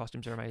behold, and the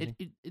costumes are amazing.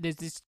 There's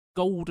this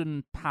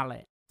golden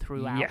palette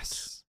throughout.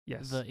 Yes,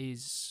 that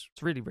is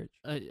it's really rich,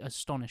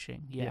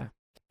 astonishing. Yeah.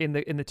 In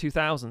the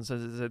 2000s,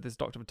 there's this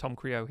doctor Tom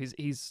Creo.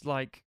 He's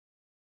like,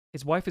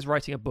 his wife is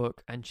writing a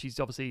book, and she's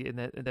obviously in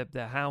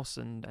their house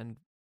and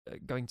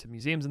going to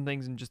museums and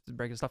things and just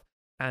regular stuff.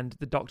 And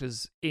the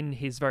doctor's in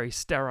his very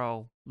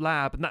sterile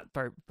lab, and that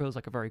feels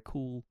like a very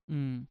cool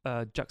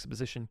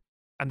juxtaposition.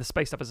 And the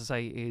space stuff, as I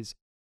say,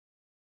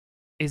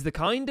 is the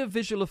kind of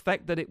visual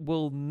effect that it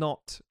will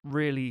not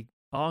really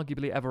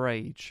arguably ever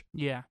age.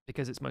 Yeah.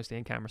 Because it's mostly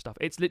in camera stuff.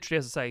 It's literally,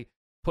 as I say,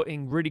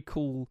 putting really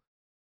cool,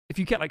 if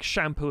you get like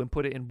shampoo and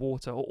put it in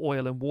water or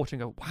oil and water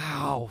and go,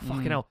 wow,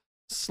 fucking hell,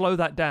 slow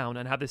that down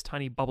and have this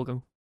tiny bubble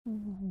go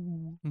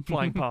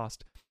flying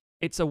past.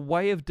 It's a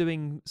way of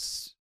doing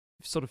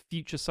sort of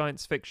future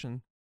science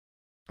fiction.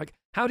 Like,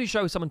 how do you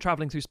show someone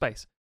traveling through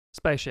space?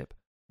 Spaceship.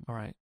 All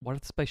right. What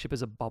if the spaceship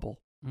is a bubble?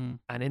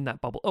 And in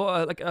that bubble,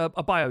 like a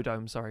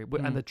biodome, sorry,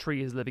 and the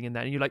tree is living in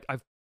there, and you're like,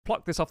 I've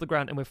plucked this off the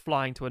ground and we're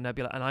flying to a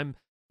nebula, and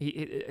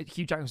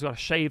Hugh Jackman's got a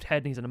shaved head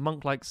and he's in a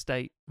monk-like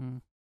state,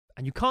 and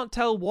you can't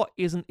tell what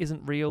isn't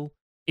real.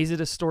 Is it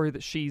a story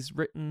that she's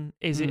written?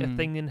 Is it a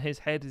thing in his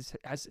head?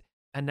 Has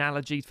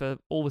analogy for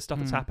all the stuff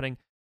that's happening?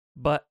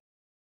 But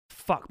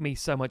fuck me,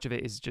 so much of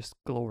it is just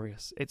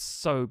glorious. It's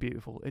so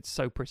beautiful. It's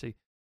so pretty.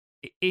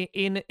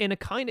 In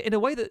a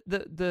way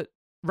that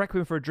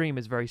Requiem for a Dream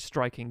is very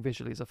striking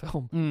visually as a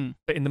film,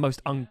 but in the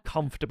most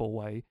uncomfortable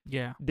way.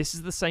 Yeah. This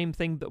is the same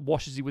thing that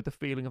washes you with the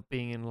feeling of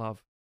being in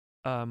love.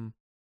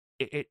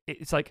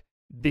 It's like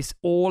this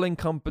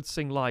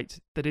all-encompassing light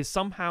that is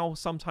somehow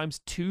sometimes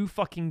too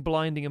fucking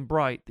blinding and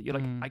bright that you're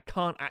like, I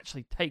can't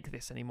actually take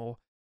this anymore.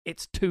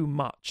 It's too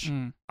much.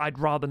 I'd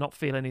rather not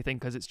feel anything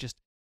because it's just,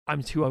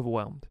 I'm too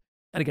overwhelmed.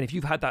 And again, if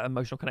you've had that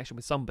emotional connection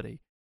with somebody,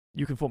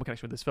 you can form a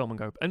connection with this film and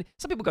go, and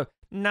some people go,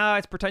 nah,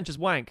 it's pretentious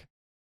wank.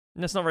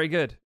 And that's not very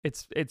good.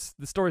 It's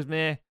the story's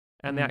meh,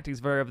 and the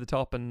acting's very over the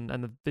top, and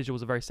the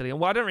visuals are very silly.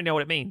 And well, I don't really know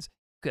what it means.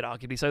 Could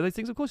arguably say those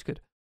things, of course you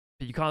could.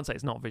 But you can't say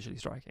it's not visually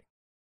striking.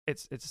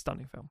 It's a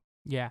stunning film.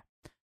 Yeah.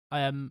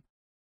 I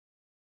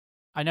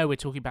know we're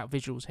talking about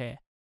visuals here,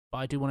 but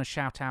I do want to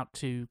shout out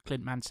to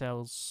Clint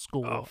Mansell's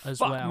score as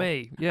well. Fuck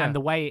me. Yeah. And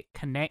the way it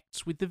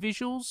connects with the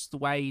visuals, the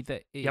way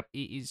that it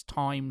is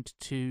timed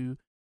to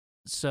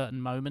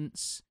certain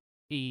moments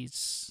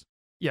is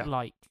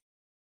like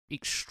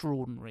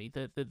extraordinary.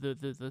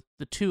 The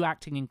two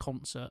acting in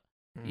concert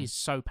is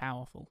so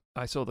powerful.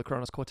 I saw the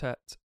Kronos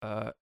Quartet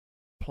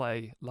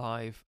play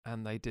live,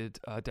 and they did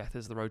Death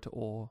is the Road to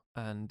Awe,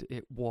 and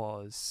it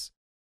was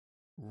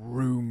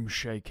room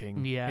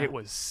shaking. Yeah. It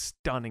was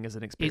stunning as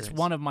an experience. It's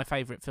one of my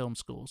favourite film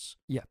scores.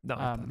 Yeah, no,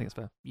 I think it's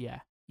fair.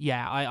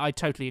 Yeah, I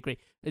totally agree.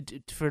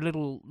 For a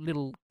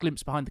little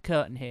glimpse behind the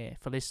curtain here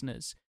for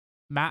listeners,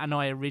 Matt and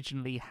I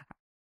originally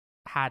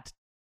had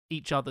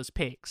each other's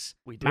picks.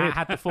 We did. Matt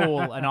had The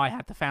Fall and I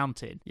had The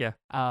Fountain. Yeah.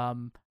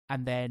 And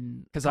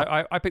then because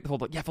I picked The Fall,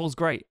 like, yeah, Fall's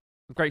great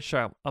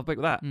shout. I'll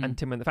pick that. And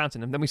Tim and The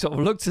Fountain, and then we sort of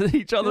looked at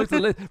each other,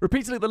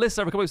 repeatedly at the list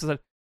over a couple of weeks, and said,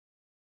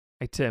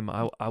 "Hey Tim,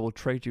 I will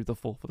trade you The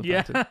Fall for The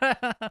Fountain,"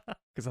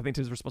 because I think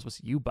Tim's response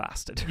was, "You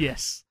bastard."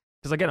 Yes.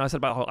 Because again, I said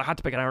about how I had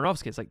to pick an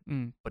Aronofsky. It's like,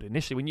 but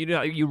initially, when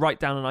you write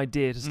down an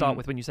idea to start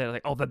with, when you say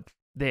like,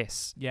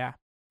 this, yeah,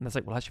 and it's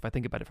like, well, actually, if I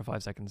think about it for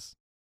 5 seconons,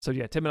 so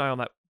yeah, Tim and I are on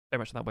that very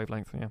much on that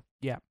wavelength.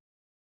 Yeah.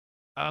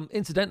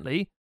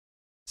 Incidentally,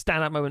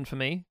 standout moment for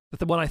me,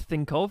 the one I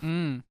think of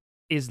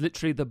is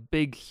literally the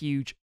big,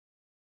 huge,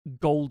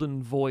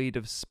 golden void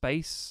of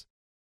space,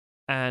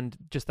 and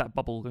just that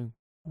bubble going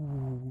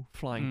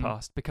flying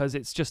past, because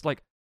it's just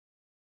like,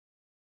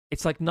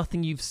 it's like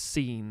nothing you've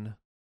seen.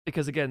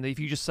 Because again, if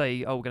you just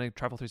say, "Oh, we're going to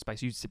travel through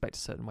space," you expect a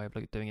certain way of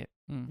doing it.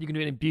 You can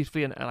do it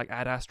beautifully and like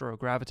Ad Astra or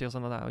Gravity or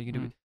something like that, or you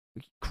can do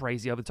it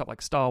crazy over the top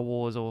like Star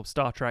Wars or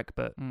Star Trek.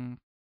 But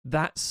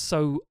that's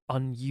so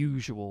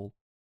unusual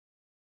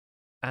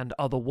and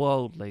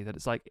otherworldly that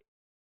it's like,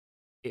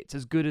 it's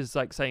as good as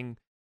like saying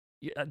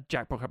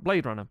Jack brought up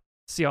Blade Runner,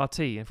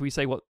 CRT. If we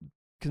say what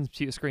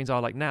computer screens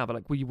are like now, but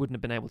like, well, you wouldn't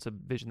have been able to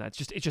vision that.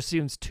 It just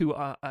seems too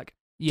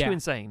too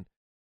insane.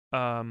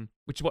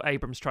 which is what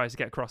Abrams tries to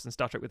get across in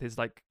Star Trek with his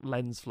like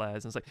lens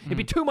flares. And it's like it'd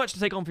be too much to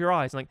take on for your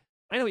eyes. And like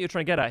I know what you're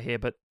trying to get at here,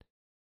 but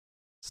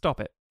stop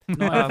it.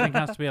 Not everything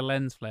has to be a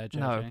lens flare, JJ.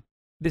 No.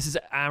 This is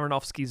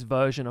Aronofsky's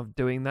version of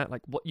doing that.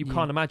 Like what you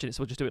can't imagine it,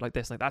 so we'll just do it like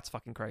this. Like that's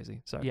fucking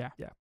crazy. So yeah,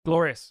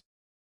 glorious.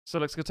 So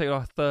let's go take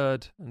our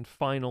third and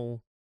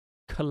final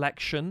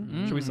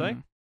collection. Should we say?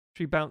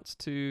 Should we bounce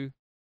to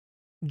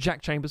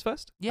Jack Chambers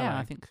first? Yeah,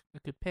 I think a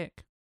good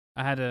pick.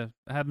 I had an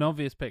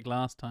obvious pick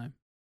last time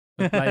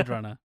with Blade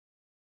Runner.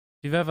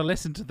 If you've ever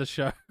listened to the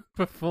show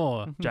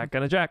before, Jack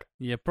gonna Jack,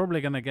 you're probably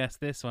gonna guess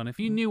this one if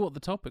you knew what the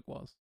topic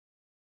was.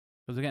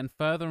 Because we're getting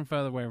further and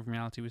further away from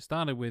reality. We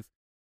started with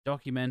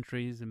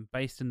documentaries and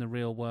based in the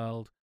real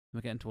world.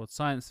 We're getting towards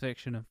science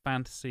fiction and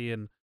fantasy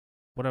and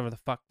whatever the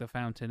fuck the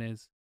fountain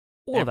is.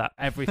 All of that,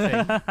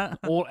 everything,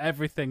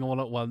 everything all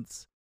at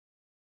once.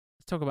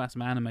 Let's talk about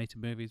some animated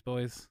movies,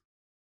 boys.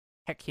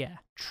 Heck yeah.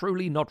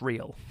 Truly not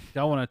real.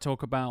 I want to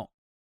talk about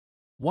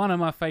one of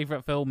my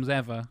favorite films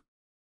ever.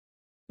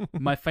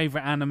 My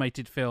favorite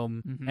animated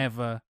film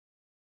ever.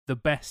 The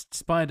best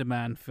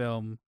Spider-Man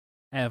film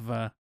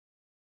ever.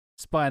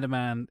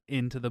 Spider-Man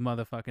Into the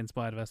Motherfucking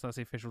Spider-Verse. That's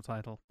the official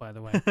title, by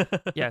the way.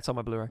 Yeah, it's on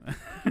my Blu-ray.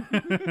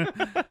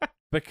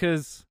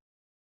 Because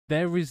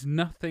there is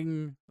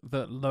nothing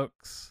that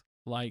looks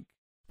like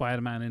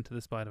Spider-Man Into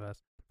the Spider-Verse.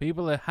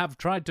 People have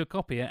tried to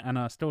copy it and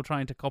are still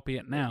trying to copy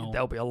it now.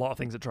 There'll be a lot of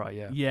things to try,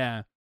 yeah.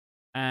 Yeah.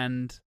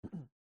 And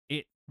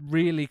it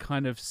really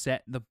kind of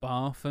set the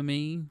bar for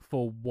me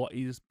for what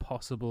is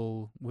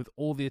possible with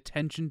all the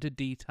attention to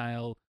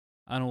detail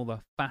and all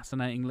the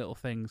fascinating little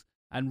things.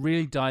 And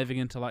really diving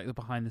into like the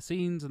behind the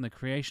scenes and the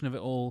creation of it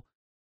all,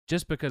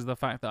 just because of the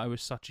fact that I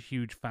was such a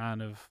huge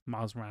fan of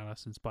Miles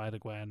Morales and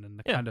Spider-Gwen and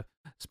the kind of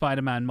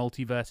Spider-Man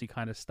multiversey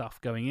kind of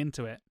stuff going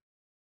into it.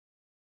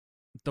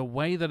 The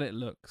way that it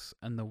looks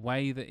and the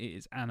way that it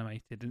is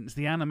animated, and it's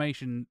the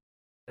animation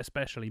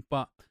especially,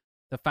 but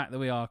the fact that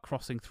we are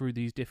crossing through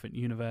these different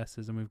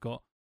universes and we've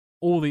got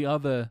all the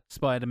other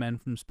Spider-Men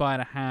from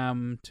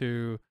Spider-Ham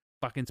to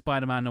fucking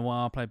Spider-Man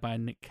Noir played by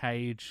Nick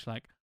Cage,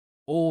 like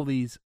all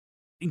these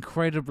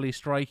incredibly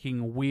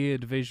striking,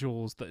 weird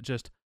visuals that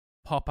just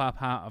pop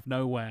up out of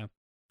nowhere.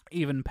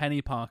 Even Penny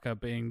Parker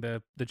being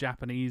the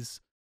Japanese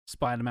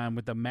Spider-Man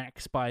with the mech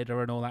spider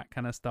and all that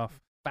kind of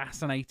stuff.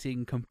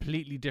 Fascinating,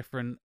 completely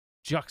different,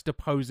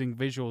 juxtaposing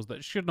visuals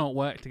that should not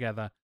work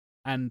together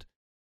and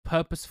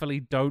purposefully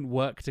don't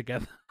work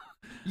together.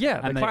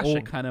 Yeah, and they clashing,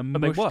 all kind of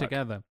mush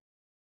together.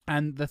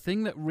 And the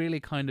thing that really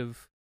kind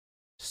of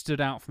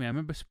stood out for me, I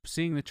remember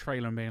seeing the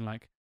trailer and being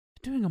like,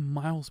 doing a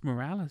Miles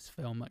Morales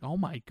film, like, oh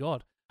my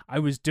god. I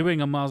was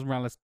doing a Miles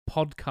Morales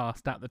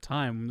podcast at the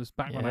time. It was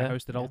back when I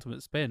hosted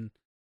Ultimate Spin,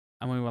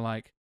 and we were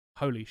like,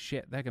 holy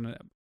shit, they're gonna,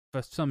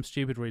 for some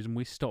stupid reason,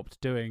 we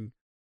stopped doing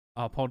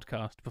our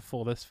podcast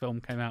before this film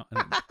came out, and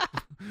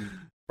it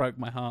broke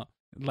my heart.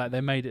 Like,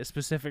 they made it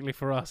specifically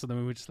for us, and then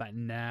we were just like,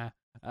 nah.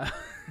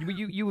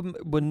 You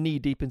were knee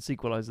deep in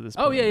sequelizer at this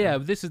point. Oh yeah.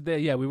 This is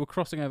we were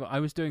crossing over. I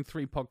was doing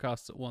 3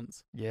 podcasts at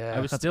once. Yeah, I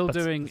was still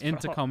doing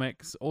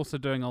Intercomics, also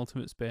doing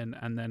Ultimate Spin,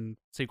 and then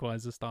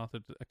Sequelizer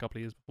started a couple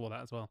of years before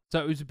that as well. So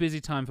it was a busy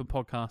time for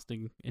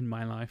podcasting in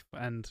my life,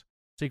 and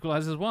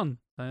Sequelizer's one.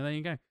 So there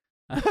you go.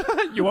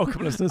 You're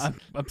welcome, listeners.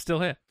 I'm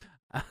still here.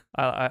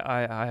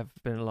 I have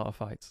been in a lot of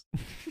fights.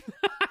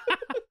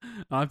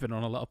 I've been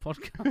on a lot of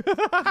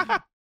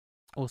podcasts.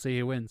 We'll see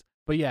who wins.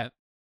 But yeah,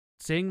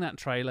 seeing that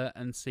trailer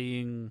and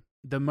seeing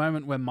the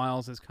moment where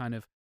Miles is kind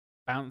of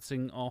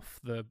bouncing off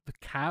the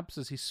cabs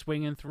as he's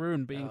swinging through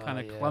and being kind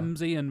of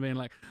clumsy and being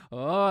like,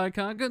 oh, I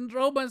can't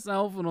control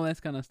myself and all this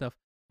kind of stuff.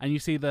 And you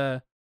see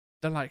the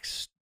like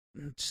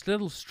just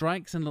little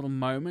strikes and little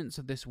moments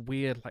of this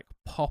weird like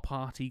pop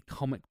arty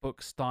comic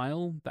book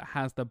style that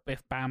has the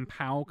Biff Bam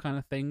Pow kind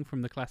of thing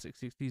from the classic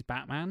 60s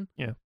Batman.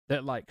 Yeah.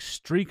 That like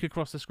streak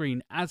across the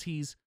screen as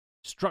he's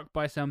struck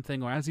by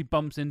something or as he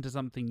bumps into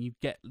something. You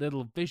get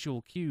little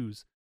visual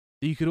cues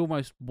that you could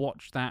almost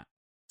watch that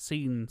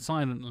scene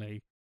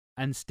silently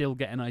and still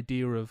get an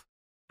idea of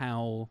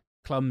how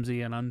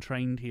clumsy and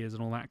untrained he is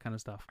and all that kind of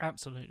stuff.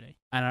 Absolutely.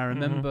 And I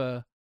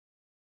remember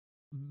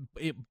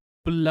it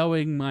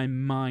blowing my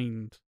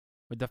mind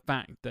with the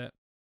fact that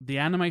the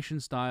animation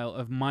style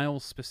of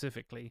Miles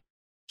specifically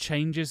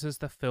changes as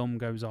the film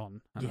goes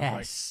on. And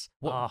yes.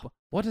 Like,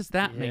 what does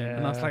that mean?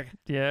 And I was like,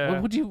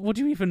 what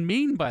do you even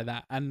mean by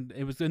that? And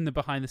it was in the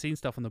behind the scenes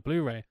stuff on the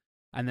Blu-ray,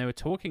 and they were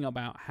talking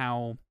about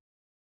how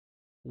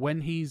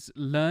when he's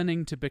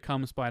learning to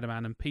become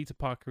Spider-Man and Peter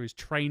Parker is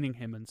training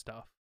him and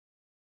stuff,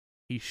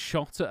 he's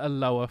shot at a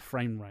lower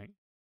frame rate.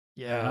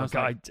 Yeah, and I was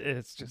like,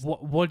 it's just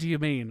what do you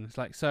mean? It's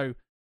like, so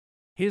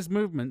his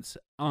movements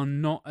are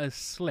not as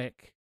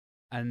slick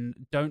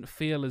and don't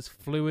feel as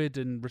fluid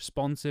and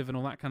responsive and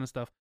all that kind of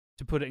stuff,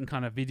 to put it in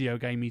kind of video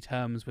gamey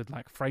terms with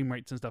like frame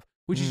rates and stuff,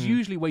 which is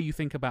usually where you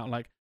think about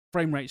like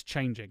frame rates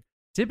changing.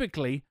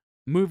 Typically,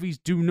 movies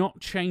do not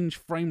change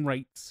frame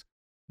rates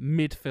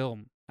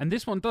mid-film. And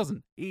this one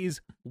doesn't. It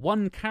is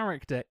one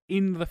character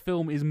in the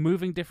film is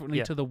moving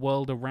differently to the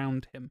world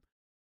around him.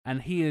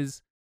 And he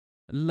is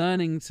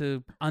learning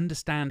to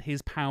understand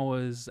his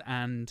powers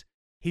and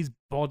his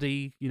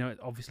body. You know,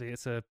 obviously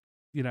it's a,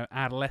 you know,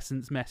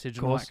 adolescence message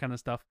and all that kind of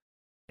stuff.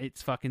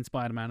 It's fucking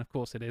Spider-Man, of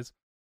course it is.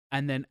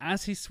 And then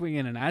as he's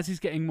swinging and as he's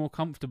getting more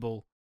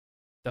comfortable,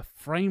 the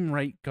frame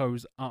rate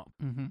goes up.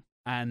 Mm-hmm.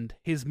 And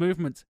his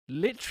movements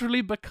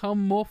literally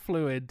become more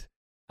fluid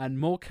and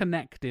more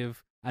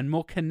connective and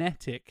more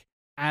kinetic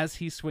as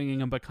he's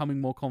swinging and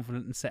becoming more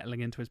confident and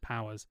settling into his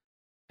powers.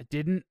 I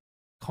didn't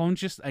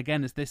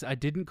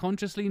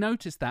consciously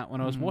notice that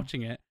when I was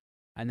watching it,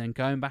 and then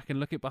going back and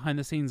looking behind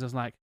the scenes, I was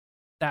like,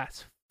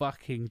 that's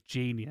fucking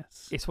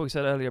genius. It's what we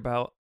said earlier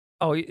about,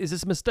 oh, is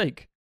this a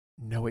mistake?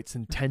 No, it's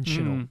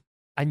intentional.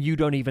 And you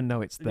don't even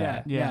know it's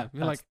there. Yeah.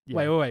 You're like,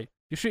 wait.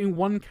 You're shooting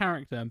one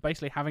character and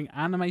basically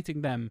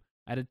animating them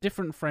at a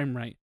different frame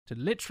rate to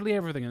literally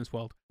everything in this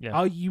world. Yeah.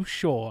 Are you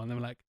sure? And they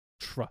were like,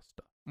 trust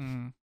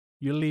us.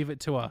 You leave it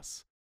to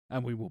us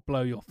and we will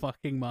blow your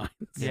fucking minds.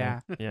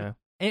 Yeah. Yeah.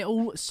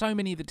 So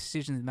many of the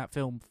decisions in that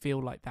film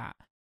feel like that.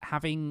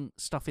 Having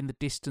stuff in the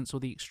distance or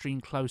the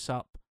extreme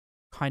close-up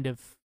kind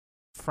of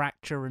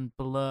fracture and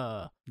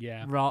blur.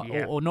 Yeah.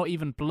 Or not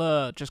even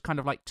blur, just kind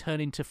of like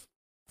turn into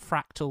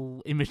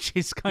fractal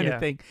images kind of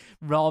thing,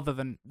 rather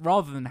than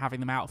having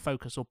them out of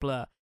focus or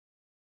blur.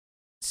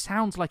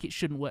 Sounds like it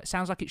shouldn't work.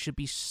 Sounds like it should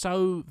be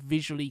so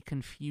visually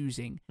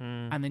confusing,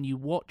 and then you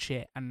watch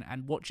it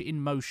and watch it in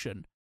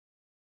motion,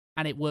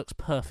 and it works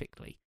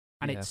perfectly,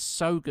 and it's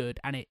so good,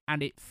 and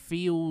it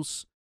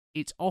feels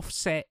it's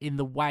offset in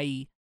the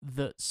way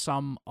that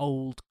some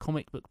old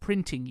comic book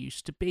printing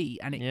used to be,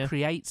 and it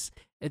creates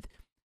it.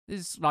 This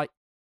is like,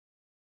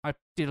 I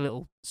did a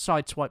little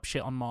sideswipe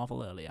shit on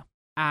Marvel earlier,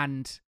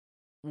 and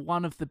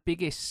one of the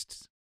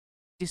biggest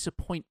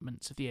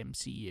disappointments of the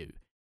MCU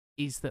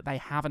is that they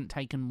haven't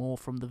taken more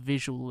from the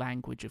visual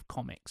language of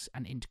comics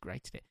and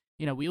integrated it.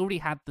 You know, we already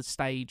had the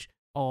stage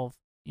of,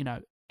 you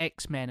know,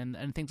 X-Men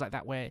and things like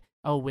that where,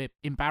 oh, we're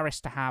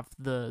embarrassed to have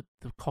the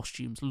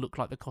costumes look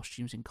like the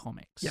costumes in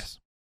comics. Yes.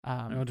 It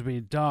ought to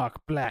be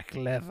dark black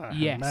leather.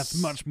 Yes. And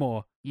that's much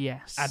more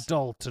yes.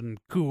 adult and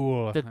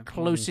cool. The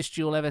closest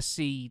you'll ever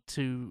see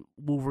to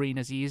Wolverine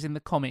as he is in the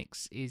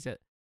comics is a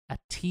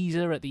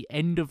teaser at the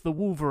end of the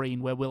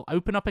Wolverine where we'll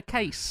open up a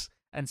case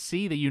and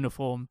see the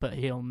uniform, but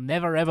he'll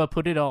never ever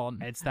put it on.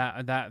 It's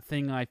that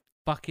thing I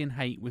fucking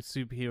hate with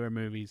superhero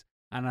movies.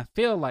 And I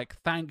feel like,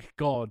 thank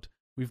God,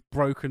 we've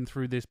broken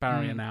through this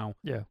barrier now.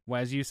 Yeah.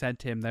 Where, as you said,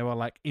 Tim, they were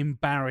like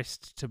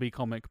embarrassed to be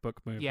comic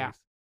book movies. Yeah.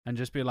 And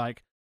just be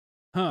like,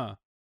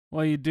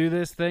 well, you do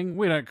this thing?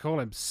 We don't call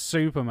him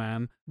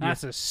Superman.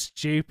 That's a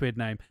stupid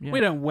name. Yeah.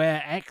 We don't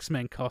wear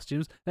X-Men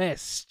costumes. They're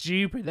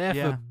stupid. They're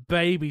for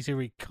babies who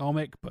read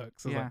comic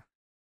books. Like,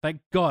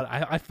 thank God.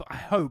 I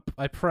hope,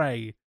 I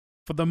pray,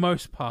 for the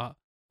most part,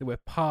 that we're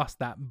past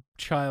that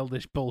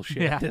childish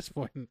bullshit at this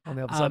point. On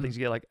the other side, things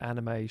you get like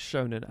anime,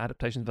 shonen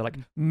adaptations. They're like,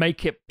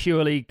 make it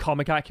purely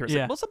comic accurate. It's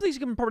like, well, some things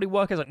you can probably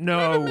work as like,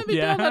 no,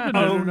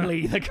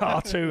 only the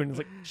cartoon. It's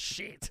like,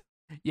 shit.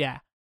 Yeah.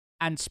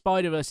 And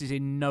Spider-Verse is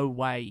in no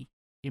way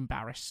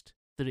embarrassed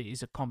that it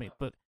is a comic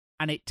book.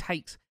 And it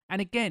takes,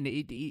 and again,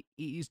 it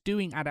is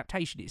doing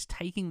adaptation. It's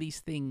taking these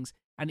things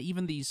and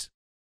even these,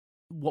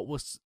 what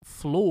was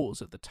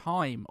flaws at the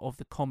time of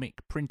the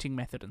comic printing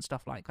method and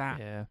stuff like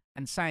that,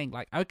 and saying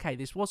like, okay,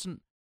 this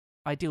wasn't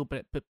ideal,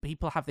 but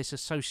people have this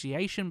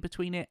association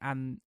between it,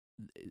 and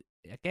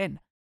again,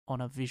 on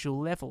a visual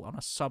level, on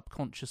a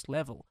subconscious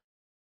level,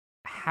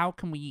 how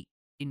can we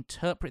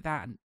interpret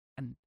that and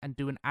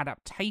do an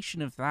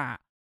adaptation of that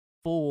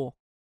for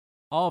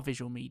our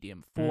visual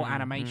medium, for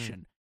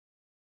animation?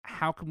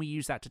 How can we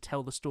use that to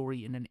tell the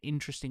story in an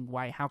interesting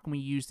way? How can we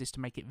use this to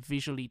make it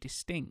visually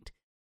distinct?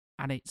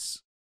 And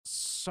it's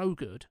so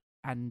good,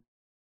 and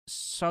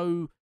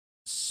so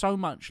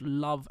much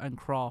love and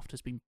craft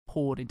has been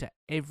poured into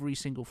every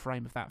single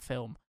frame of that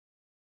film,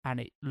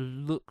 and it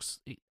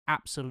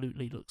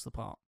absolutely looks the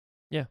part.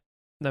 Yeah,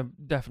 no,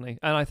 definitely.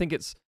 And I think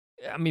it's,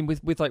 I mean,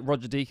 with like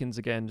Roger Deakins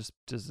again, just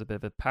as a bit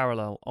of a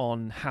parallel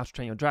on How to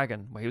Train Your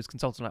Dragon, where he was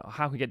consulting like,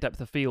 how can we get depth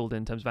of field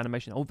in terms of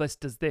animation? Oh, this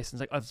does this, and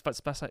it's like,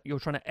 that's like you're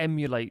trying to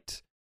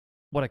emulate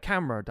what a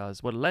camera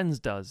does, what a lens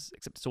does,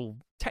 except it's all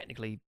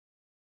technically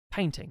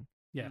painting.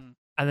 Yeah.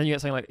 And then you get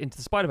something like Into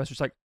the Spider-Verse, which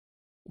is like,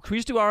 can we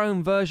just do our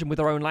own version with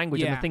our own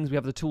language and the things we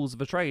have the tools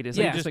of a trade? It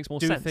just makes more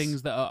sense. Do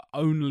things that are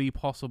only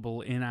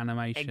possible in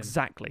animation.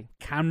 Exactly.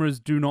 Cameras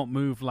do not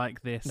move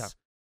like this. No.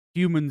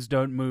 Humans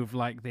don't move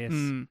like this.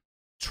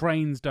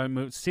 Trains don't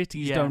move.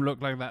 Cities don't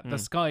look like that. The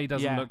sky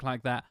doesn't look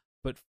like that.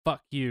 But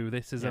fuck you,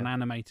 this is an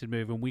animated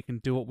movie, and we can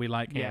do what we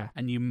like here.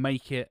 And you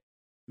make it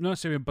not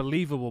necessarily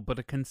believable, but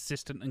a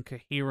consistent and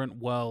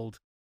coherent world.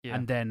 Yeah.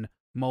 And then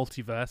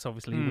multiverse,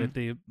 obviously, with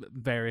the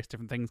various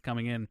different things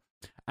coming in.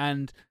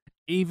 And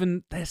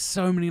even there's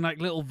so many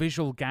like little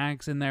visual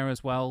gags in there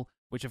as well,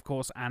 which of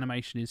course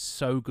animation is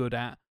so good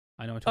at.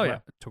 I know I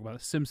talk about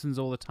The Simpsons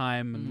all the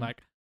time and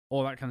like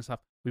all that kind of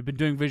stuff. We've been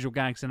doing visual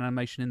gags and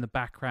animation in the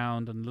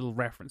background and little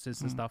references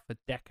and stuff for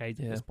decades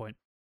at this point.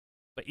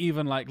 But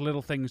even like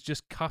little things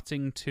just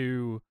cutting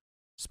to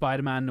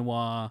Spider-Man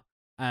Noir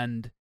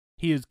and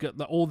he has got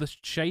all the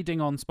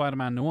shading on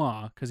Spider-Man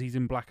Noir because he's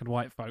in black and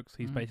white, folks.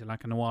 He's Mm. basically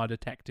like a noir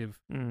detective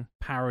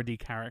parody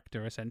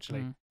character,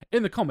 essentially. Mm.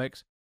 In the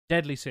comics,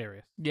 deadly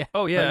serious. Yeah.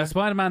 Oh Like, yeah. the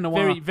Spider-Man Noir,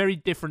 Very, very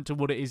different to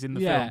what it is in the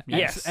film.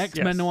 Yes,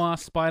 X-Men yes. Noir,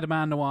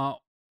 Spider-Man Noir,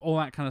 all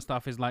that kind of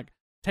stuff is like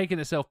taking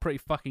itself pretty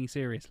fucking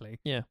seriously.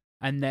 Yeah.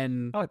 And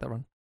then I like that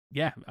run.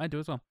 yeah, I do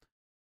as well.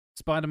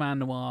 Spider-Man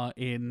Noir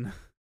in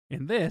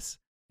this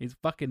is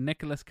fucking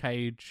Nicolas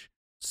Cage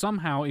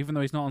somehow, even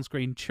though he's not on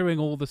screen, chewing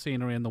all the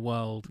scenery in the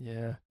world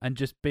Yeah. and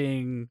just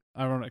being,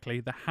 ironically,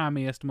 the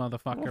hammiest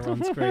motherfucker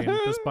on screen,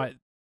 despite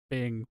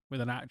being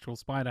with an actual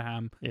spider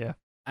ham. Yeah.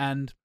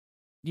 And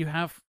you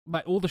have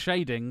like all the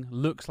shading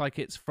looks like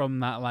it's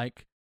from that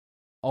like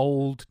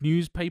old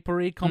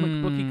newspapery,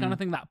 comic booky kind of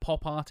thing, that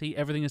pop arty.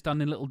 Everything is done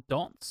in little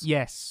dots.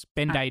 Yes,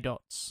 Ben-Day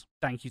dots.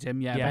 Thank you,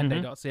 Tim. Yeah, Yeah. Ben-Day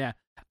Mhm. dots. Yeah,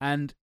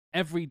 and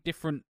every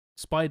different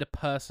spider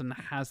person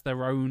has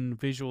their own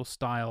visual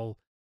style,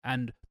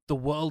 and the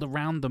world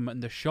around them,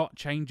 and the shot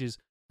changes.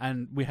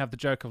 And we have the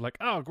joke of like,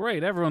 oh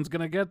great, everyone's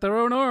gonna get their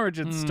own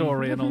origin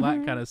story and all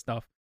that kind of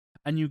stuff.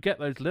 And you get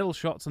those little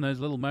shots and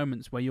those little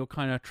moments where you're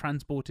kind of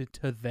transported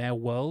to their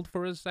world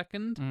for a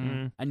second,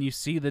 and you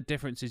see the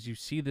differences, you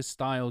see the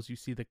styles, you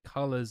see the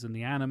colors and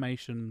the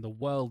animation, the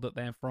world that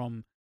they're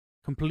from,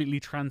 completely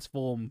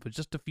transform for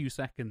just a few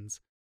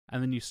seconds,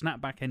 and then you snap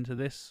back into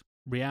this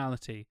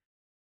reality.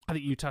 I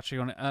think you touching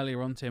on it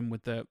earlier on, Tim,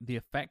 with the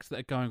effects that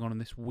are going on in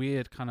this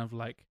weird kind of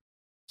like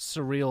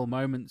surreal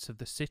moments of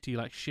the city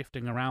like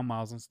shifting around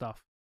miles and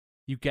stuff.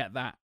 You get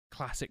that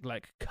classic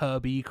like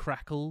Kirby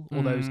crackle,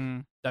 or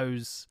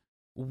those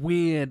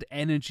weird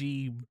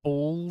energy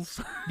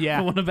balls, Yeah.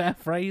 for want of a better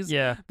phrase,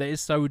 Yeah. that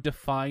is so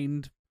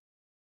defined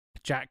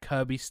Jack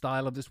Kirby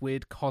style of this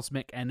weird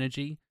cosmic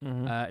energy.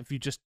 If you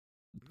just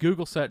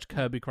Google search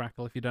Kirby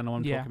crackle, if you don't know what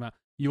I'm Yeah. talking about,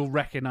 you'll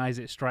recognize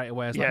it straight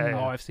away as like, Yeah, yeah.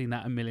 oh, I've seen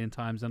that a million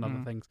times and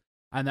other things.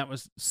 And that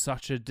was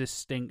such a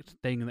distinct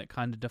thing that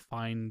kind of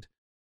defined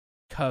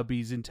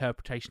Kirby's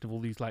interpretation of all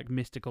these like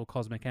mystical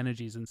cosmic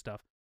energies and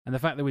stuff. And the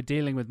fact that we're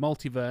dealing with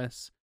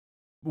multiverse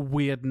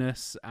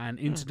weirdness and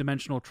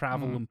interdimensional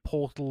travel and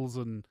portals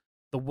and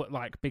the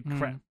like big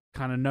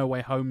kind of No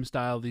Way Home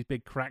style, these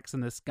big cracks in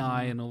the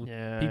sky and all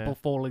people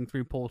falling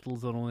through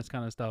portals and all this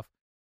kind of stuff.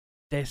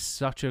 There's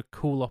such a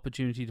cool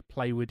opportunity to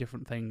play with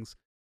different things,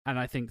 and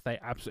I think they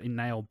absolutely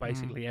nail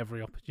basically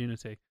every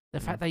opportunity. The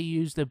fact they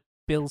used the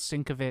Bill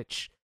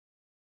Sienkiewicz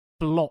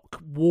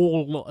block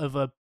wall of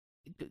a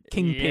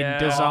Kingpin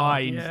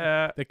design.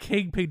 Yeah. The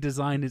Kingpin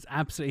design is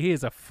absolutely, he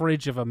is a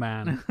fridge of a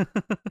man.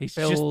 He's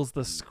Fills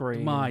the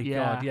screen. My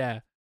God, yeah.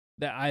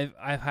 That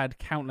I've had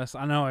countless.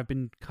 I know I've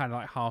been kind of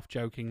like half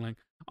joking, like,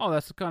 oh,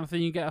 that's the kind of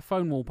thing you get a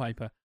phone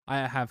wallpaper.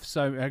 I have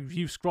if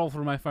you scroll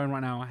through my phone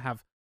right now, I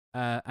have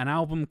an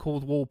album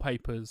called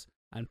Wallpapers,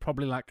 and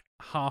probably like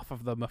half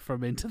of them are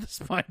from Into the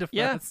Spider-Verse.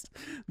 Yeah.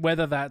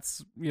 Whether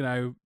that's, you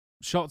know,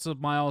 shots of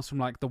Miles from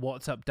like the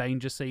What's Up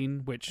Danger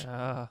scene, which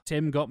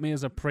Tim got me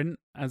as a print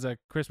as a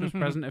Christmas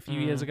present a few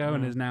years ago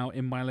and is now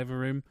in my living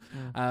room.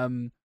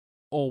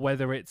 Or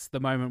whether it's the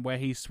moment where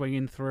he's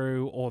swinging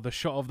through, or the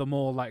shot of them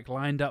all like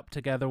lined up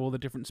together, all the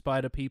different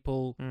spider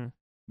people,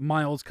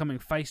 Miles coming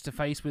face to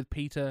face with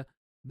Peter,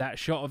 that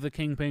shot of the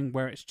Kingpin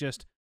where it's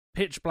just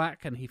pitch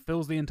black and he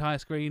fills the entire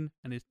screen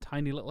and his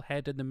tiny little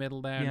head in the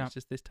middle there, and it's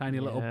just this tiny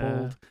little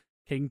bald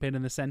Kingpin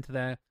in the center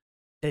there.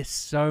 There's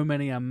so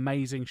many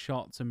amazing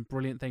shots and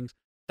brilliant things.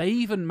 They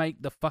even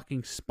make the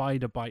fucking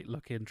spider bite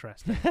look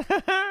interesting.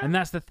 And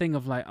that's the thing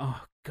of like,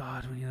 oh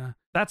God, you know,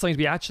 that's something to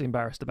be actually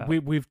embarrassed about.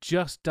 we've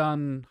just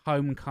done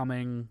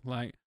Homecoming.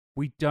 Like,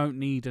 we don't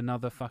need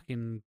another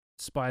fucking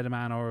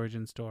Spider-Man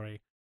origin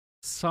story.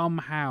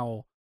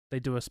 Somehow they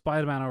do a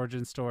Spider-Man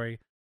origin story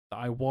that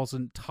I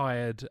wasn't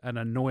tired and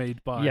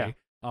annoyed by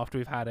after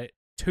we've had it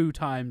 2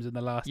 times in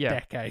the last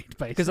decade,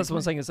 basically. Because that's what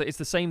I'm saying, is that it's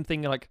the same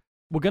thing, like,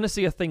 we're going to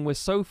see a thing we're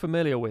so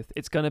familiar with.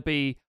 It's going to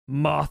be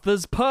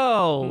Martha's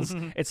Pearls.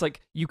 It's like,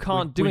 you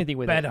can't do anything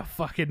with it. Better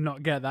fucking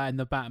not get that in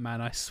the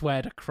Batman, I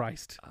swear to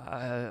Christ.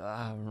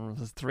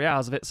 There's 3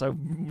 hours of it, so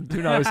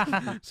who knows?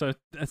 So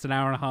it's an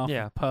hour and a half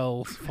of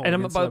pearls falling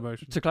in slow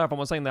motion. To clarify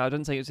what I'm saying there, I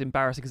don't say it's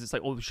embarrassing because it's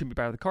like, oh, we shouldn't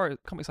be embarrassed with the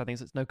comic side of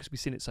things. It's no, because we've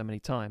seen it so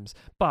many times.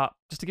 But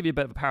just to give you a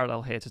bit of a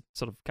parallel here to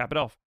sort of cap it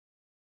off,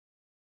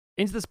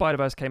 Into the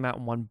Spider-Verse came out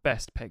and won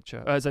Best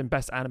Picture, as in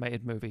Best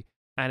Animated Movie,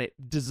 and it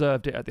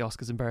deserved it at the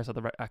Oscars and various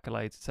other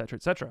accolades, etc.,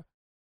 etc.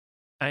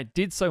 And it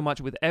did so much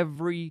with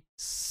every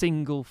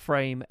single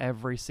frame,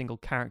 every single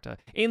character.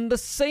 In the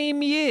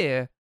same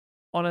year,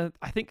 on a,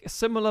 I think, a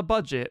similar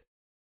budget,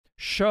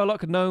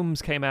 Sherlock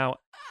Gnomes came out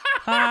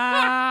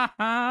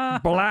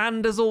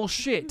bland as all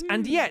shit,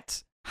 and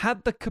yet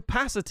had the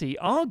capacity,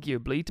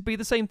 arguably, to be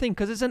the same thing,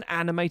 because it's an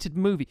animated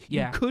movie.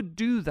 Yeah. You could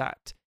do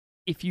that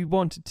if you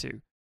wanted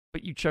to,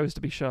 but you chose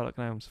to be Sherlock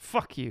Gnomes.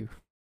 Fuck you.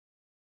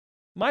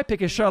 My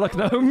pick is Sherlock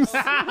Gnomes.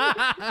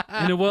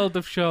 In a world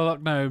of Sherlock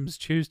Gnomes,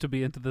 choose to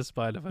be Into the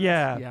Spider-Verse.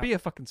 Yeah, be a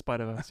fucking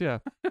Spider-Verse, yeah.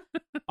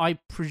 I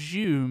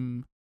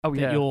presume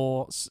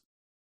that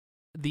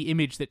the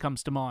image that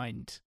comes to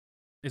mind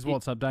Is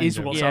What's Up Danger? Is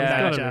What's yeah, Up It's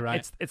gotta Danger. be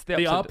right. It's the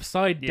upside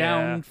upside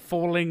down yeah.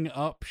 falling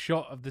up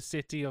shot of the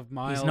city of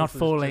Miles. He's not is just-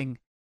 falling.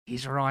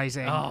 He's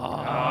rising.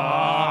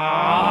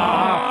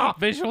 Ah.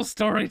 Visual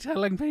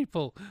storytelling,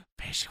 people.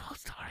 Visual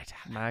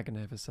storytelling.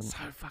 magnificent. So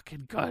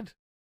fucking good.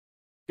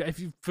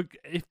 If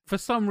for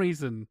some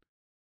reason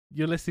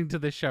you're listening to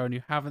this show and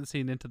you haven't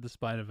seen Into the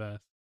Spider-Verse,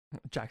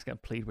 Jack's gonna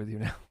plead with you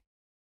now.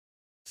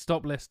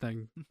 stop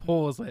listening,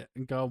 pause it,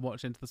 and go and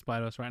watch Into the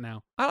Spider-Verse right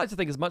now. I like to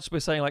think as much as we're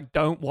saying like,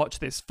 don't watch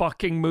this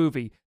fucking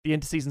movie. The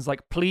interseason's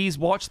like, please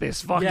watch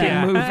this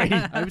fucking movie.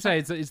 I would say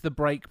it's the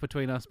break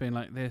between us being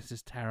like, this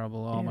is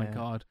terrible. Oh my Yeah.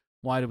 god,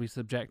 why do we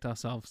subject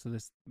ourselves to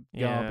this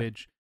Yeah.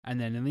 garbage? And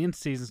then in the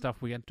interseason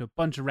stuff, we get to a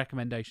bunch of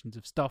recommendations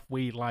of stuff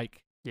we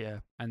like.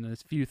 Yeah. And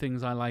there's few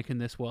things I like in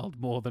this world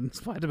more than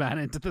Spider-Man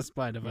Into the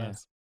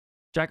Spider-Verse.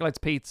 Jack likes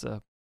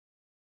pizza,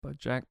 but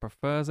Jack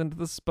prefers Into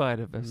the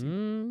Spider-Verse.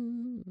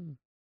 Mm.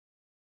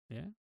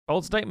 Yeah.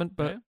 Bold statement,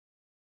 but Yeah.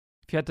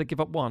 if you had to give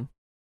up one,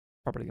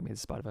 probably gonna be the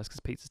Spider-Verse because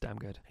pizza's damn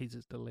good.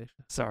 Pizza's delicious.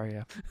 Sorry,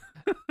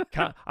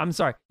 yeah. I'm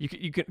sorry.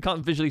 You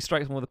can't visually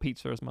strike someone with a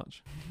pizza as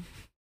much.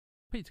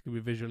 Pizza can be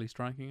visually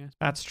striking, I suppose.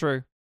 That's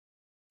true.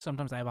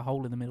 Sometimes they have a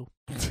hole in the middle.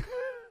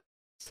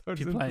 So If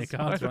you does play the your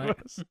cards right.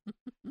 Spider-Verse.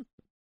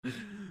 I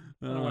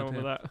Oh, don't know dear.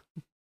 with that.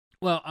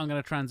 Well, I'm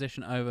going to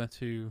transition over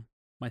to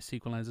my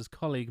Sequelizers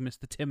colleague,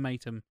 Mr. Tim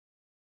Matum,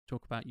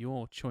 talk about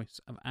your choice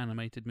of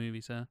animated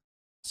movie, sir.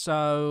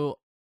 So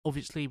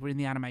obviously we're in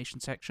the animation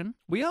section,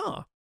 We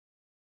are.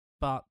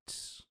 but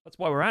That's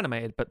why we're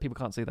animated, but people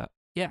can't see that.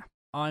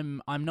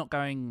 I'm not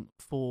going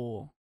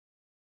for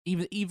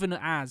even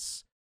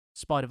as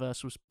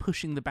Spider-Verse was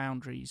pushing the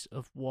boundaries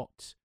of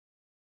what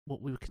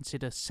we would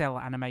consider cell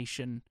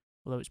animation,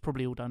 although it's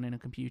probably all done in a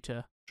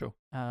computer. Sure.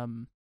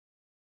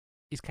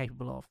 Is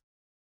capable of.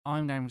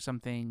 I'm going for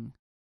something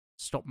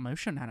stop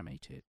motion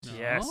animated.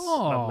 Yes,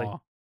 Oh. lovely.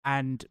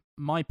 And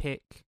my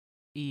pick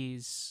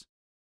is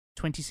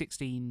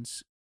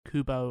 2016's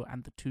Kubo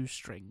and the Two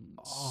Strings.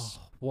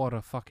 Oh, what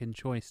a fucking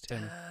choice,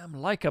 Tim. Damn,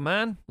 Leica,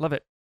 man. Love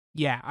it.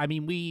 Yeah, I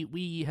mean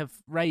we have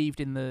raved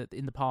in the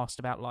past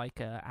about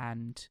Leica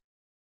and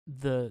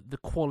the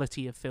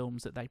quality of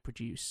films that they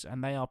produce,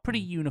 and they are pretty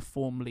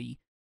uniformly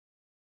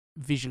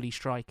visually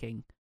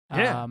striking.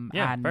 Yeah,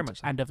 and, very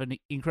much so. and of an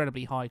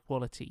incredibly high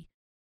quality.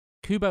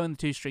 Kubo and the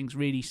Two Strings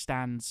really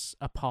stands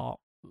apart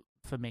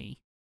for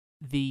me.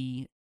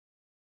 The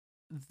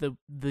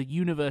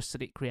universe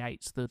that it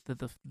creates,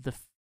 the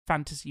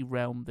fantasy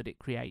realm that it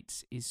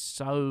creates is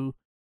so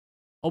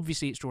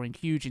obviously it's drawing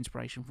huge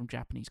inspiration from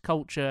Japanese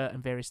culture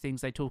and various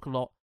things. They talk a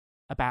lot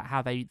about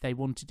how they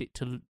wanted it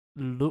to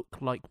look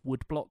like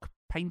woodblock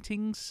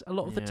paintings a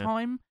lot of the Yeah.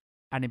 time,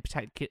 and in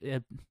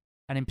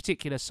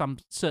particular some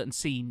certain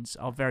scenes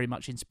are very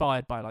much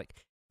inspired by like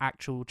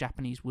actual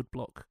Japanese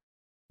woodblock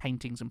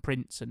paintings and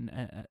prints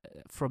and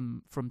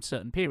from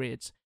certain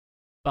periods.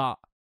 But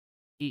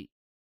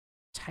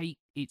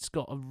it's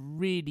got a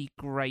really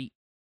great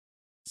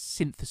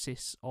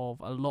synthesis of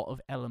a lot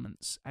of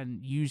elements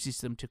and uses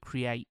them to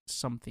create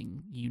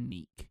something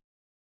unique.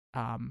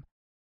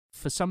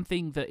 For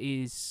something that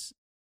is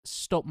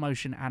stop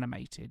motion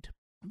animated,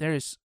 there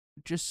is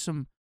just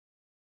some.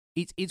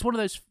 It's one of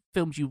those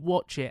films you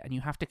watch it and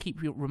you have to keep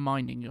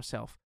reminding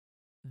yourself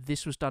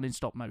this was done in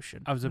stop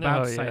motion. I was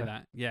about Oh, to say yeah.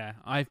 that. Yeah,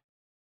 I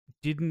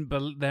didn't.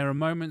 There are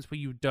moments where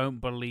you don't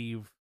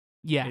believe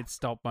Yeah. it's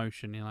stop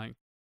motion. You're like,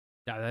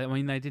 yeah. I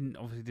mean, they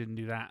obviously didn't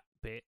do that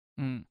bit.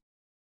 Mm.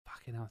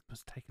 Fucking hell, it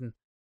must have taken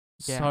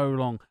Yeah. so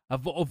long.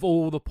 Of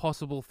all the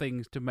possible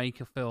things to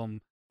make a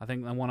film, I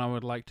think the one I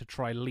would like to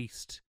try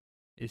least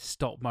is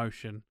stop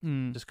motion,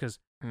 Mm. just because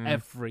Mm.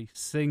 every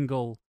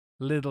single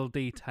little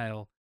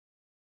detail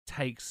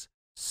takes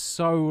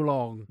so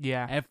long.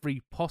 Yeah.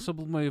 Every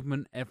possible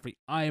movement, every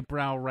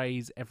eyebrow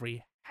raise,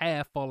 every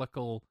hair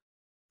follicle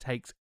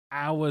takes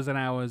hours and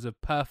hours of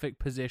perfect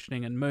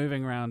positioning and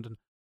moving around. And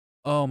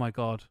oh my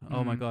god,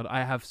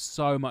 I have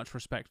so much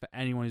respect for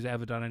anyone who's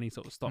ever done any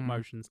sort of stop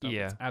motion stuff.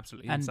 Yeah. It's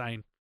absolutely And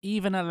insane.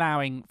 Even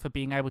allowing for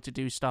being able to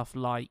do stuff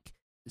like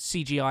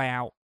CGI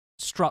out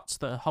struts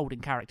that are holding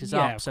characters Yeah,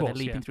 up of so course, they're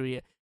leaping yeah. through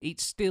it.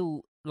 It's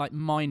still like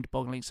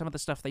mind-boggling. Some of the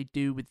stuff they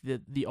do with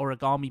the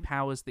origami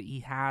powers that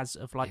he has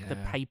of like the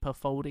Yeah. paper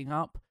folding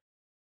up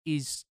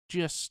is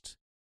just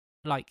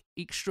like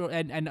extra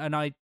and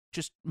I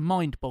just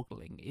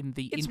mind-boggling in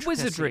the It's intricacy.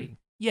 wizardry.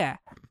 Yeah.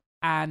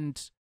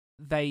 And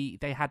they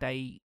had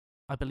a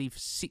I believe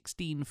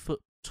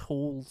 16-foot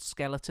tall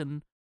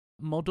skeleton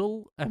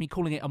model. I mean,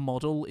 calling it a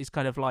model is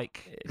kind of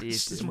like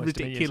It's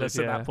ridiculous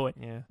at that point.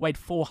 Yeah. Weighed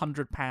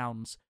 400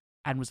 pounds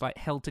and was like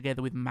held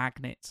together with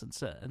magnets and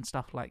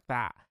stuff like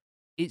that.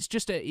 It's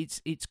just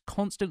it's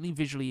constantly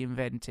visually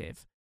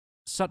inventive.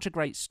 Such a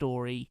great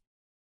story.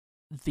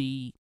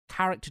 The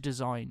character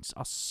designs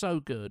are so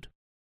good,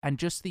 and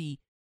just the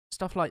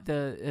stuff like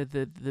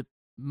the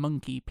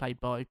monkey played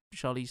by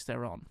Charlize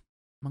Theron,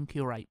 monkey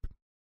or ape.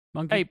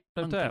 Monkey. Ape,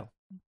 Monkey. Hotel.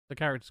 The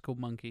character's called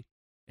Monkey.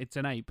 It's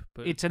an ape,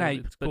 but It's an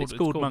ape, but it's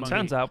called Monkey.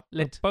 Turns out we're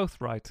Let- both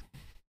right.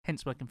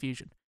 Hence my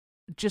confusion.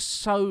 just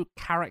so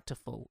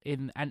characterful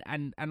and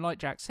like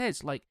Jack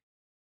says, like,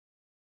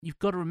 you've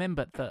got to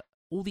remember that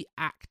all the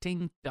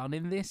acting done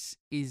in this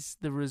is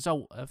the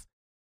result of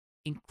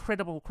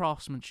incredible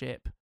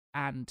craftsmanship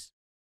and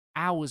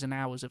hours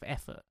of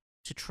effort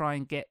to try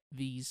and get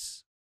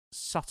these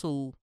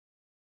subtle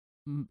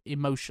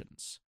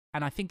emotions.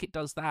 And I think it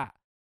does that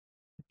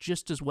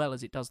just as well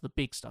as it does the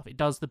big stuff. It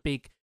does the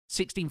big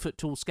 16-foot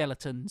tall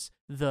skeletons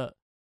that,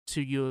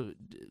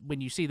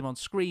 when you see them on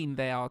screen,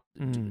 they are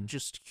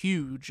just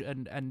huge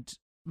and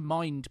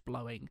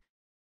mind-blowing.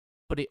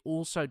 But it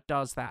also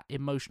does that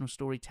emotional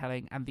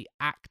storytelling and the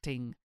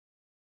acting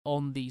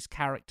on these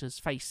characters'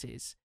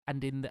 faces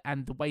and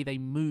the way they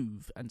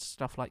move and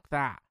stuff like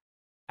that,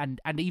 and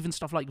even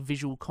stuff like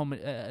visual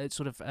comedy,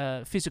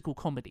 physical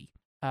comedy.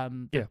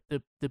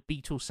 The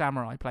Beetle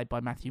Samurai, played by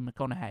Matthew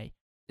McConaughey,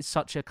 is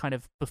such a kind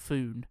of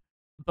buffoon,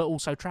 but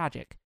also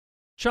tragic.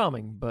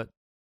 Charming, but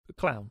a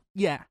clown.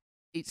 Yeah,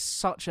 it's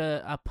such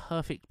a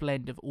perfect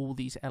blend of all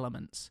these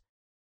elements.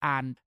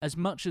 And as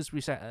much as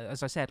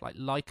as I said, like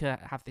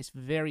Laika have this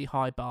very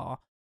high bar,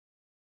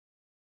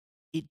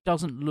 it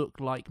doesn't look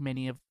like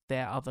many of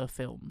their other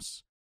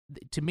films.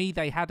 To me,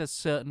 they had a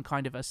certain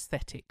kind of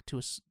aesthetic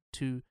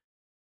to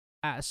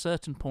at a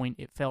certain point,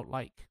 it felt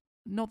like,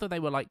 not that they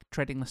were like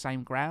treading the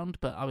same ground,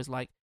 but I was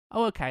like,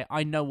 oh, okay,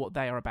 I know what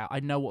they are about. I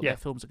know what their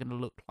films are going to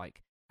look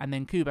like. And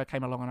then Kubo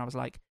came along and I was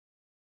like,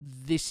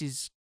 this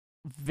is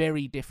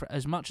very different.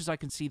 As much as I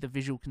can see the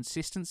visual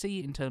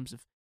consistency in terms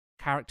of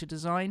character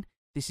design,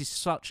 this is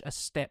such a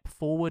step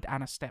forward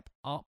and a step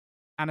up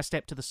and a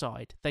step to the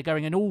side. They're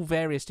going in all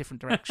various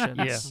different directions.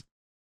 Yeah.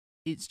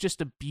 It's just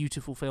a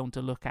beautiful film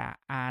to look at.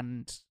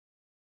 And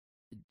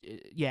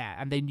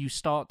then you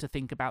start to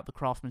think about the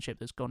craftsmanship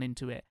that's gone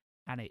into it,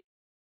 and it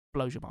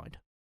blows your mind.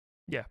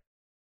 Yeah.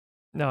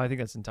 No, I think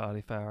that's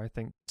entirely fair. I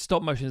think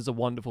stop motion is a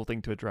wonderful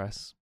thing to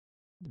address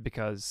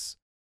because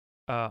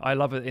I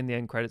love it in the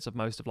end credits of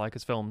most of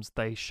Laika's films.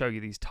 They show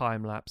you these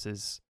time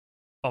lapses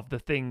of the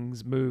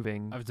things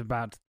moving. I was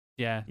about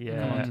to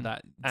come on to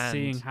that. And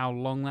seeing how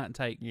long that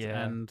takes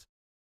and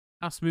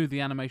how smooth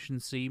the animation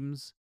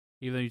seems,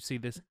 even though you see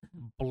this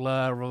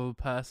blur of a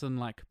person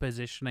like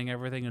positioning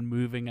everything and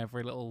moving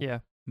every little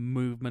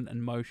movement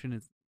and motion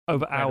is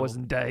over incredible. hours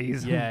and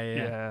days.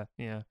 Yeah.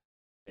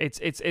 It's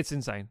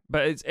insane.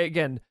 But it's,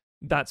 again,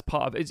 that's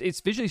part of it.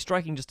 It's visually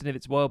striking just in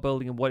its world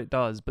building and what it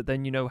does, but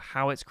then you know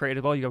how it's created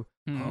as well. You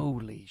go,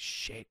 holy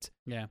shit.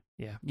 Yeah.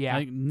 Yeah. I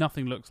think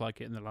nothing looks like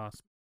it in the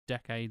last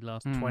decade,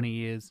 last 20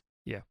 years.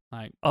 Yeah.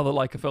 Like other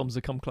Laika films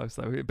have come close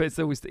though, but it's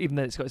always, even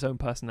then it's got its own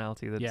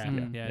personality. That's,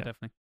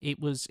 definitely.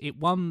 It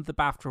won the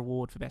BAFTA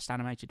award for Best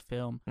Animated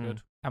Film.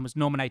 Good. And was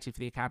nominated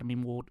for the Academy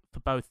Award for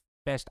both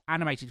Best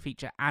Animated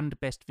Feature and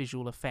Best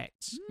Visual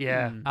Effects.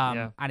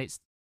 And it's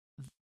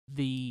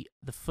the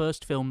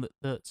first film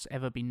that's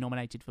ever been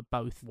nominated for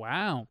both.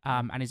 Wow.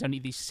 And is only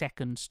the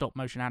second stop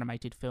motion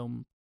animated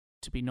film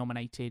to be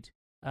nominated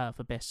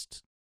for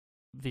Best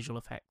Visual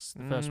Effects.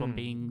 The first one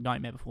being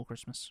Nightmare Before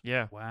Christmas.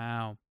 Yeah.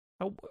 Wow.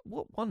 Oh,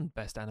 what won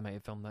Best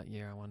Animated Film that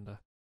year, I wonder?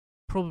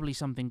 Probably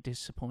something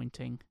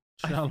disappointing.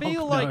 Sherlock I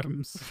feel like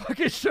Gnomes.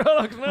 fucking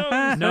Sherlock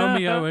Gnomes.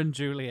 Romeo and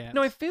Juliet.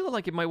 No, I feel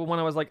like it might be one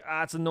I was like,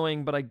 it's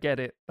annoying, but I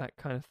get it. That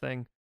kind of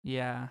thing.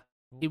 Yeah.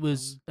 It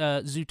was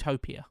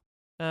Zootopia.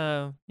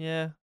 Oh,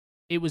 yeah.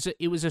 It was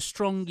a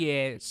strong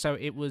year, so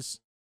it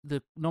was,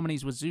 the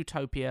nominees were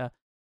Zootopia,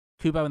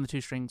 Kubo and the Two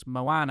Strings,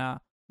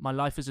 Moana, My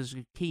Life as a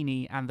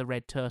Zucchini, and The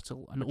Red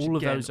Turtle, and all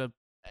of those are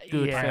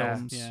good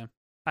films. Yeah.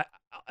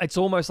 It's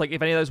almost like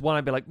if any of those won,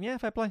 I'd be like, yeah,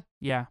 fair play.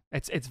 Yeah.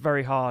 It's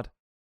very hard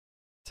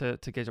to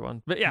get it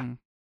one. But yeah,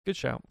 good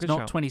shout. Good it's not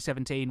shout.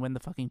 2017 when the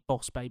fucking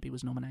Boss Baby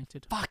was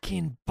nominated.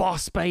 Fucking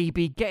Boss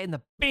Baby, get in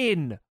the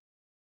bin.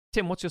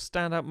 Tim, what's your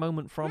standout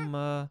moment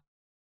from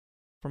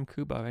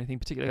Kubo? Anything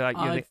particularly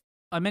like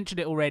I mentioned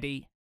it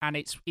already, and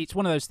it's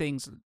one of those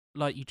things,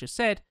 like you just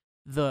said,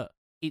 that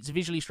it's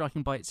visually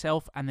striking by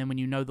itself, and then when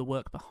you know the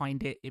work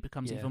behind it, it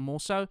becomes even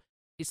more so.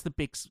 It's the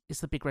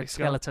big red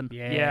skeleton.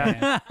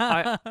 Yeah.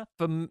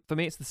 For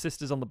me, it's the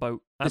sisters on the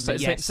boat.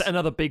 It's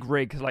another big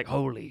rig. Like,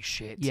 holy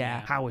shit.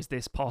 Yeah. How is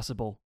this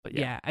possible? But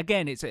yeah.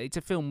 Again, it's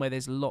a film where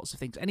there's lots of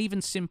things, and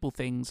even simple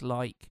things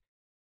like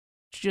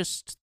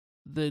just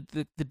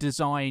the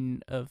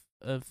design of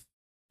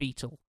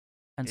Beetle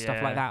and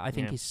stuff like that. I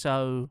think is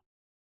so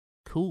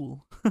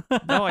cool.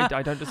 No, I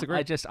don't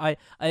disagree.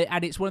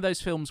 And it's one of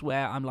those films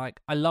where I'm like,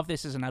 I love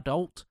this as an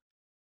adult.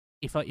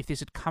 If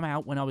this had come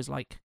out when I was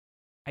like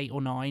 8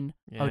 or 9,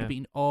 I would have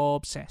been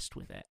obsessed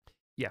with it.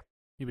 Yeah.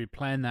 You'd be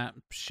playing that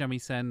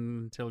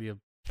shamisen until your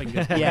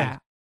fingers yeah.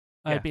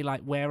 I'd be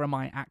like, where are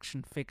my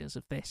action figures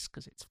of this?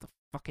 Because it's the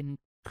fucking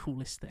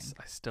coolest thing.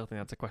 I still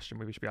think that's a question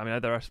we should be. I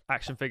mean, there are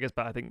action figures,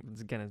 but I think,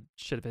 again, it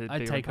should have been a I'd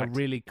bigger take impact. a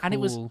really cool And it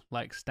was,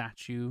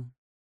 statue.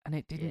 And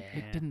it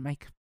didn't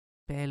make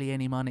barely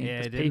any money. Yeah,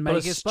 it didn't people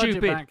make are its budget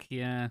stupid. back.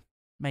 Yeah.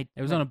 It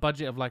was on a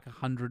budget of like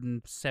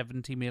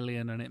 170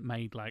 million, and it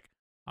made like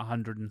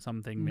 100 and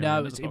something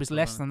million. No, it was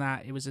less than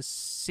that. It was a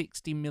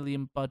 60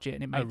 million budget,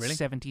 and it made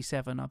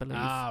 77, I believe.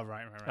 Ah,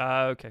 right.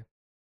 Okay.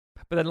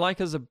 But then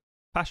Laika's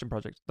passion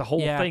project. The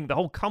whole Yeah. thing, the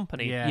whole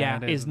company Yeah.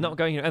 it is isn't not it?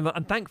 going.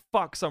 And thank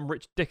fuck some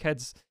rich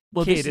dickhead's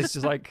Well, kid this is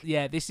just like,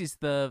 Yeah, this is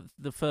the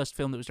first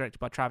film that was directed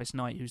by Travis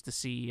Knight, who's the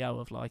CEO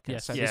of Leica.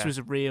 Yes. So Yeah. this was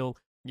a real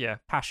yeah.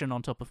 passion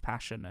on top of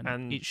passion, and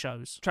And it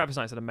shows. Travis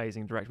Knight's an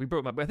amazing director. We brought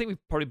him up. I think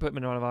we've probably put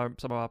him in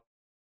some of our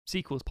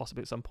sequels,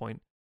 possibly at some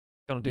point.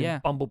 Gonna do Yeah.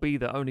 Bumblebee,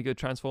 the only good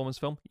Transformers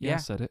film. Yeah.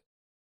 Said it.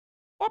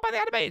 What about the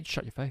animated?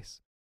 Shut your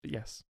face. But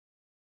yes.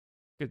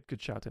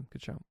 Good shout, Tim.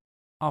 Good shout.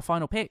 Our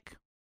final pick,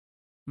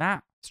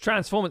 Matt. It's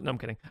Transformers. No, I'm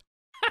kidding.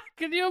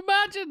 Can you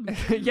imagine?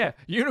 Yeah,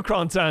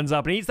 Unicron turns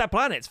up and eats that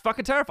planet. It's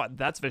fucking terrifying.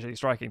 That's visually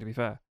striking, to be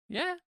fair.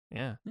 Yeah.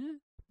 Yeah. Yeah.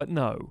 But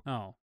no.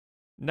 Oh,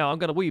 No, I'm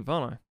gonna weep,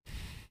 aren't I?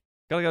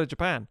 Gotta go to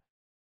Japan.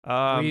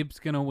 weeb's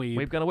gonna weeb.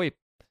 We're gonna weep.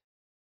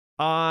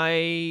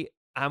 I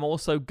am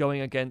also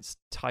going against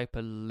type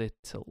a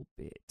little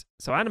bit.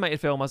 So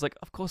animated film, I was like,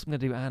 of course I'm gonna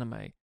do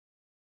anime.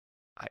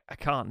 I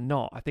can't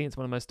not. I think it's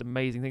one of the most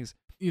amazing things.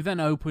 You then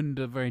opened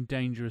a very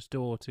dangerous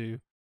door to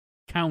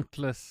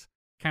countless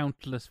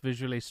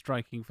visually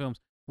striking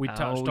films. We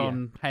touched yeah.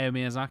 on Hayao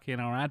Miyazaki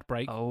in our ad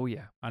break. Oh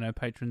yeah, I know,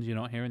 patrons, you're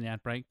not hearing the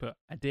ad break, but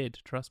I did.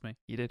 Trust me.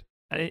 you did.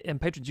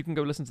 And patrons, you can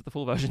go listen to the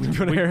full version if you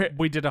want to hear it.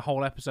 We did a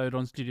whole episode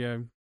on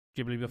Studio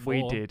Ghibli before.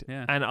 We did.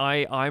 Yeah. And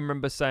I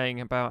remember saying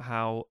about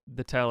how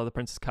The Tale of the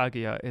Princess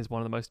Kaguya is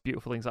one of the most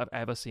beautiful things I've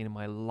ever seen in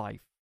my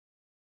life.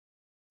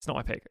 It's not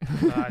my pick.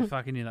 I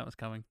fucking knew that was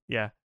coming.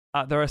 Yeah.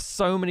 There are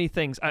so many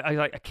things. I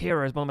like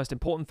Akira is one of the most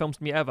important films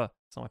to me ever.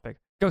 It's not my pick.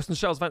 Ghost in the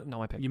Shell's not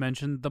my pick. You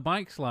mentioned the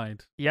bike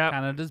slide. Yeah.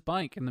 Canada's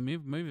bike in the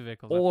movie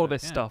vehicles. All of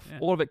episode. this stuff. Yeah.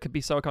 All of it could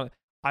be so iconic.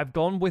 I've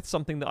gone with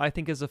something that I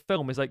think as a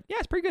film is like, yeah,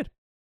 it's pretty good.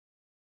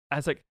 And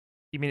it's like,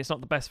 you mean it's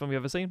not the best film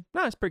you've ever seen?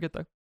 No, it's pretty good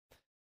though.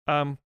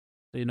 So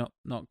you're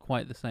not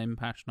quite the same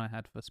passion I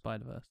had for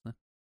Spider-Verse then.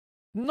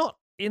 Not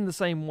in the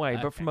same way,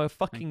 but from Okay, a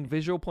fucking you.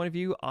 visual point of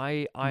view,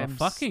 I From am a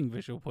fucking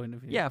visual point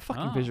of view. Yeah,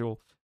 fucking Ah. visual.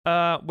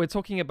 We're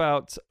talking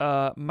about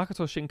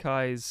Makoto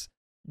Shinkai's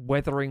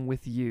Weathering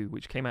with You,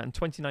 which came out in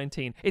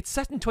 2019. It's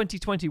set in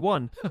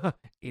 2021.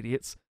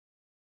 Idiots.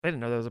 They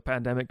didn't know there was a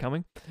pandemic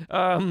coming.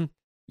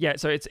 Yeah,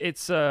 so it's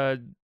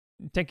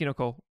Tenki no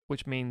Ko,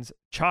 which means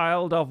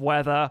child of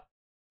weather,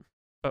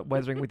 but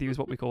Weathering with You is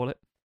what we call it.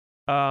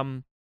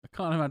 I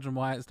can't imagine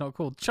why it's not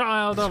called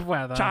Child of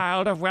Weather.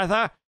 Child of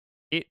Weather.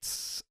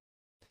 It's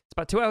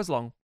about 2 hours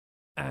long,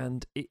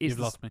 and it is You've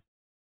lost me.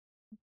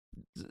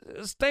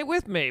 Stay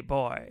with me,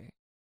 boy.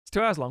 It's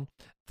 2 hours long.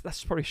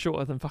 That's probably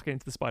shorter than fucking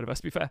Into the Spider-Verse,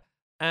 to be fair.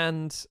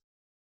 And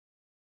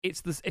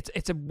it's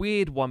a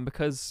weird one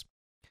because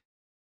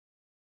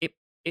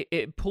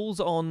it pulls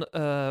on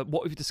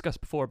what we've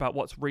discussed before about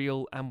what's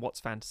real and what's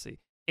fantasy,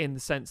 in the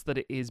sense that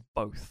it is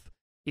both.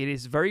 It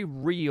is very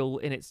real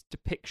in its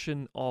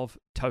depiction of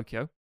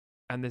Tokyo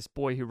and this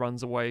boy who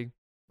runs away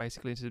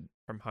basically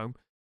from home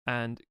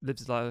and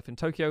lives his life in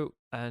Tokyo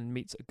and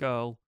meets a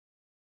girl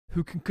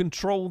who can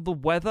control the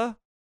weather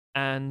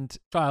and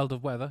Child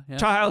of Weather. Yeah.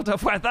 child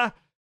of weather.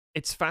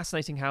 It's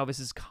fascinating how this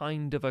is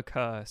kind of a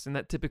curse in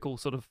that typical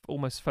sort of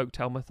almost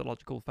folktale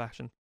mythological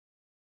fashion,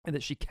 and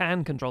that she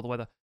can control the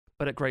weather,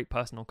 but at great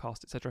personal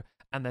cost, etc.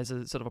 And there's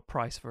a sort of a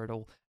price for it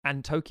all.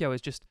 And Tokyo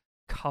is just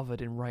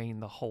covered in rain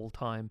the whole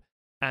time,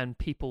 and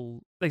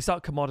they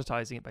start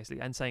commoditizing it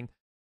basically and saying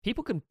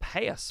people can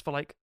pay us for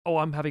like, oh,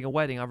 I'm having a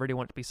wedding, I really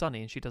want it to be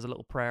sunny, and she does a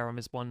little prayer on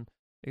this one,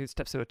 who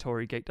steps through a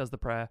torii gate, does the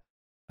prayer.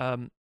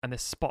 And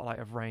this spotlight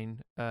of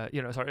rain,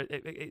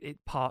 it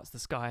parts the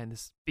sky and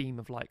this beam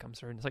of light comes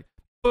through and it's like,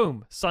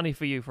 boom, sunny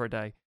for you for a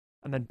day.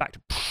 And then back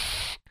to,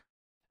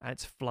 and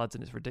it's floods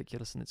and it's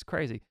ridiculous and it's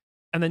crazy.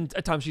 And then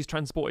at times she's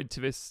transported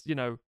to this,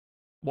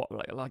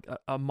 like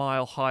a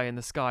mile high in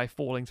the sky,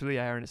 falling through the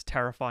air, and it's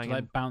terrifying. It's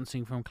like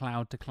bouncing from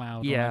cloud to cloud.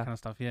 All Yeah. that kind of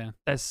stuff. Yeah.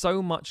 There's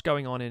so much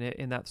going on in it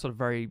in that sort of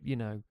very,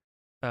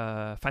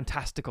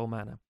 fantastical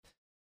manner.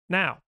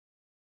 Now,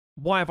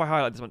 why have I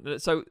highlighted this one?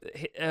 So,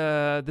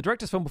 the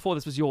director's film before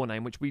this was Your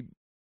Name, which we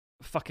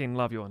fucking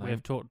love Your Name. We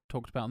have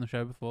talked about on the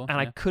show before. And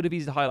I yeah. could have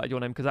easily highlighted Your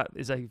Name because that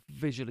is a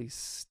visually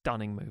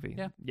stunning movie.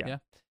 Yeah.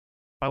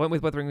 I went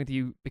with Weathering with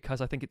You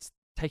because I think it's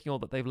taking all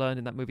that they've learned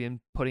in that movie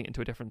and putting it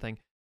into a different thing.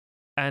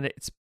 And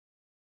it's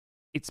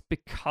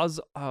because,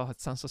 oh,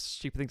 it sounds such a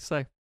stupid thing to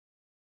say.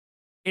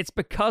 It's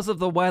because of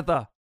the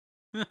weather.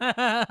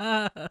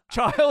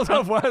 Child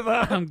of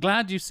weather. I'm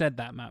glad you said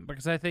that, Matt,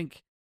 because I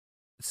think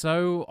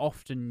so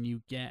often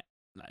you get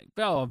like,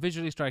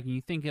 visually striking.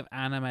 You think of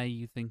anime,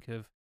 you think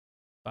of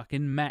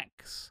fucking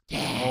mechs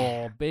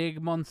or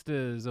big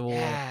monsters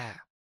or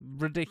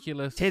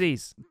ridiculous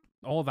Titties.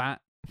 all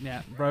that.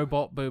 Yeah,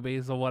 robot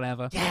boobies or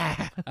whatever.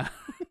 Yeah.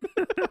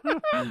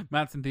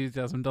 Matt's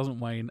enthusiasm doesn't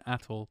wane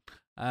at all.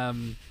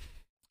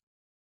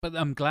 But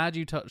I'm glad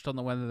you touched on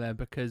the weather there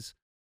because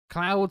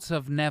clouds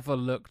have never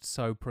looked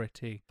so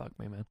pretty. Fuck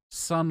me, man.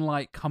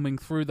 Sunlight coming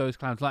through those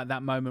clouds, like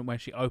that moment where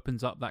she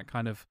opens up that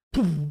kind of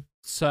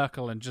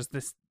circle and just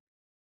this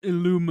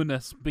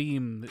illuminous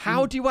beam.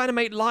 How do you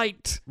animate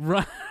light?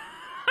 Right.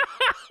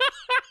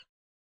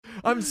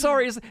 I'm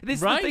sorry. This is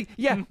the Right? thing.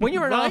 Yeah, when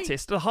you're an Right?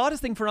 artist, the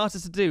hardest thing for an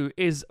artist to do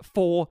is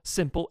 4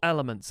 simple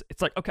elements.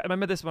 It's like, okay, I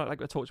remember this when I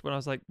talked when I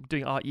was like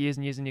doing art years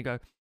and years ago.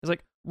 It's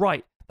like,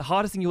 right, the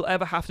hardest thing you'll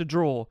ever have to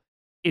draw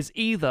is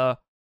either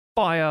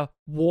fire,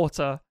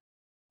 water,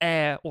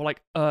 air, or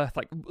like earth,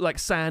 like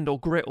sand or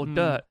grit or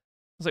dirt.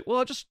 It's like, well,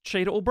 I'll just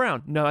shade it all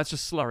brown. No, that's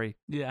just slurry.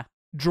 Yeah.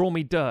 Draw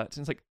me dirt.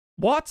 And it's like,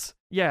 what?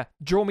 Yeah,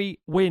 draw me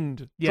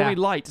wind. Draw Yeah. me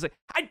light. It's like,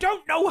 I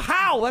don't know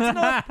how. That's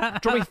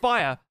not. Draw me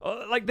fire.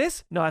 Like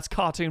this? No, that's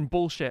cartoon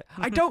bullshit.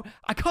 I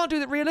can't do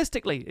that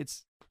realistically.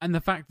 And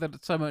the fact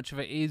that so much of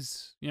it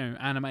is,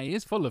 anime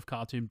is full of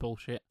cartoon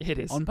bullshit It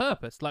is. on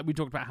purpose. Like we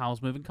talked about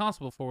Howl's Moving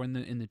Castle before in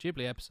the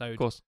Ghibli episode. Of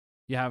course.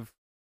 You have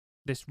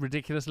this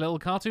ridiculous little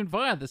cartoon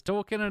fire that's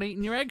talking and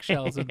eating your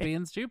eggshells and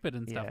being stupid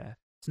and stuff. Yeah.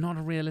 It's not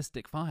a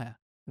realistic fire.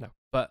 No.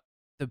 But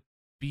the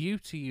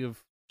beauty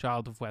of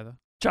Child of Weather,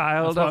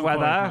 Child that's of what I'm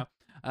calling weather.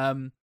 it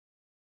now,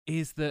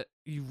 is that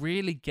you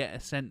really get a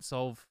sense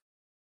of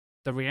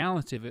the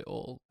reality of it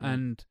all.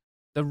 And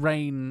the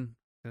rain,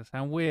 it's going to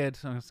sound weird,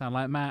 it's going to sound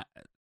like Matt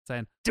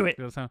saying, Do it.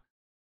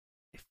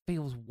 It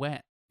feels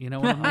wet. You know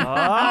what I mean?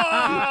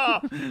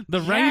 Ah!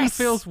 The rain Yes!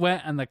 feels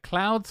wet and the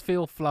clouds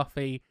feel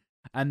fluffy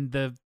and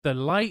the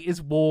light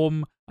is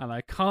warm and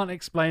I can't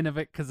explain of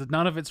it because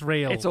none of it's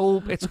real. It's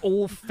all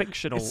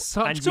fictional. It's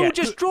such- and It's all yet-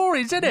 just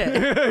drawings, isn't it?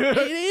 It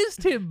is,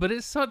 Tim, but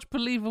it's such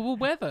believable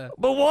weather.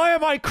 But why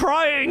am I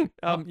crying?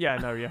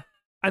 Yeah.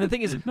 And the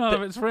thing is, None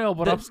of it's real,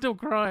 but the- I'm still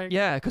crying.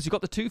 yeah, because you've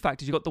got the two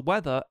factors. You've got the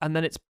weather, and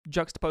then it's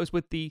juxtaposed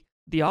with the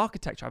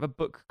architecture. I have a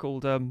book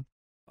called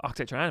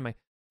Architecture and Anime,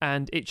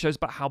 and it shows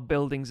about how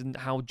buildings and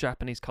how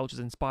Japanese culture is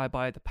inspired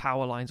by it, the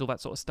power lines, all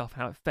that sort of stuff,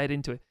 how it fed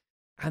into it.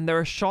 And there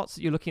are shots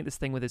that you're looking at this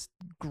thing with this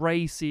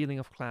grey ceiling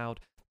of cloud.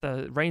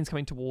 The rain's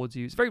coming towards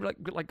you. It's very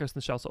like Ghost in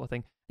the Shell sort of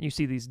thing. And you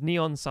see these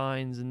neon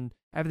signs and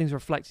everything's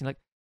reflecting. Like,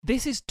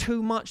 this is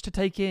too much to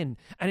take in.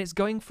 And it's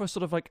going for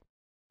sort of like,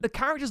 the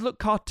characters look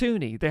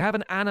cartoony. They have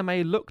an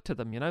anime look to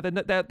them, you know?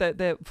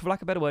 They're for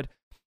lack of a better word,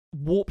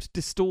 warped,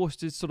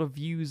 distorted sort of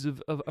views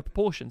of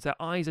proportions.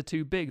 Their eyes are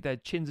too big. Their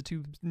chins are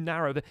too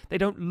narrow. They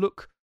don't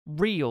look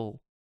real.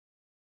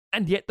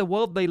 And yet the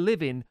world they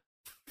live in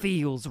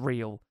feels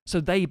real. So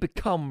they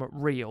become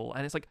real.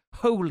 And it's like,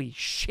 holy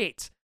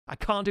shit, I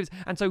can't do this.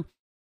 And so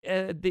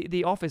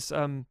the office,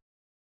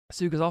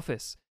 Suga's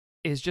office,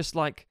 is just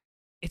like,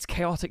 it's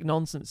chaotic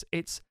nonsense.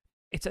 It's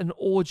an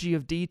orgy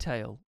of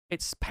detail.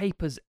 It's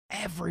papers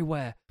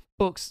everywhere.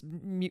 Books,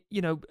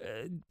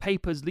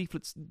 papers,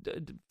 leaflets,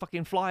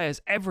 fucking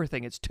flyers,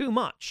 everything. It's too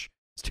much.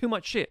 It's too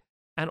much shit.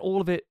 And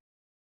all of it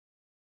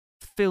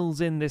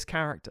fills in this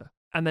character.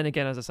 And then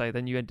again, as I say,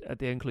 then you add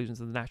the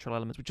inclusions of the natural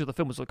elements, which are the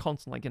film was sort of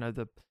constant, like,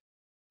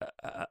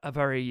 a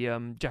very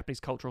Japanese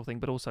cultural thing,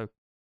 but also,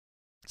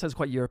 so it's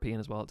quite European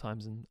as well at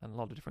times, and a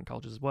lot of different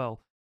cultures as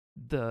well.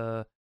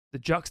 The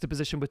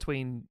juxtaposition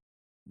between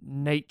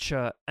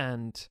nature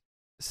and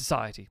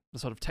society, the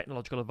sort of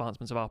technological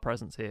advancements of our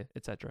presence here,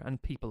 etc., and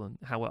people and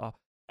how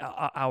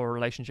our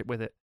relationship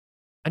with it,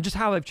 and just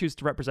how they've chosen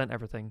to represent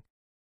everything.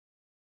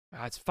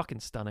 It's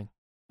fucking stunning.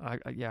 I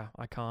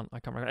can't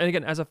remember. And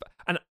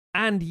again,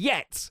 and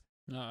yet,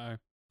 Uh-oh.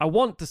 I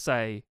want to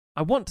say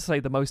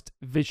the most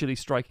visually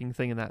striking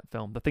thing in that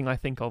film, the thing I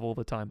think of all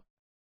the time,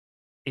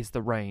 is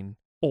the rain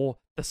or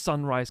the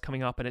sunrise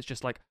coming up, and it's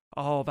just like,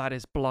 oh, that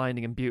is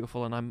blinding and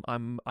beautiful, and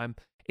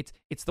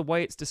it's the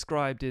way it's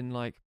described in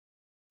like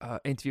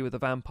Interview with a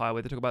Vampire,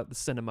 where they talk about the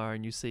cinema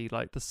and you see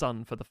like the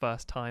sun for the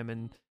first time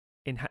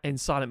in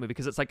silent movie,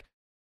 because it's like,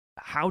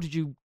 how did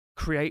you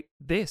create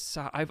this?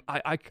 I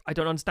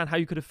don't understand how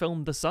you could have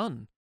filmed the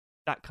sun,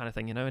 that kind of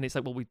thing, and it's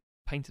like, well, we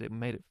painted it and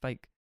made it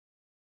fake.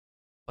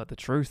 But the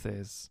truth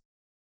is,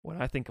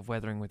 when I think of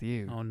Weathering with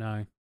You, Oh,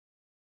 no.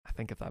 I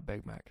think of that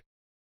Big Mac.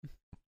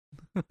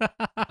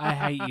 I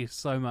hate you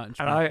so much.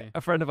 And Matthew.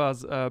 a friend of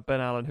ours,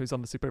 Ben Allen, who's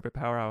on the Super Big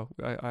Power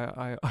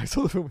Hour, I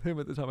saw the film with him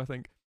at the time, I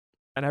think.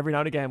 And every now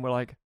and again, we're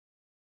like,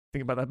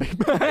 think about that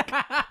Big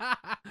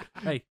Mac.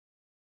 Hey,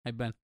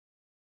 Ben.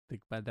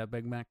 Think about that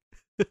Big Mac.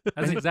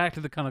 That's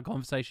exactly the kind of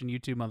conversation you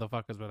two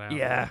motherfuckers would have.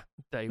 Yeah,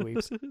 day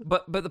weeps.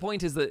 But the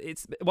point is that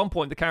it's at one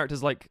point the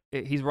character's like,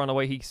 he's run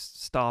away, he's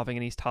starving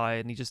and he's tired,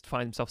 and he just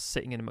finds himself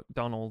sitting in a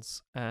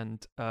McDonald's,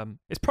 and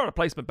it's product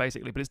placement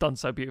basically, but it's done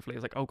so beautifully.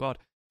 It's like, oh god.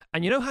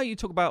 And you know how you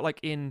talk about like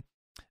in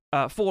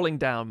Falling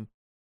Down,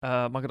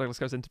 Michael Douglas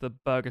goes into the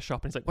burger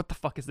shop and he's like, what the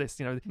fuck is this?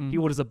 He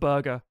orders a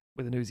burger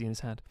with an Uzi in his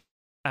hand,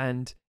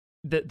 and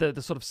the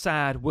sort of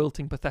sad,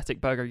 wilting,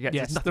 pathetic burger he gets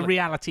is Yes, nothing the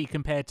reality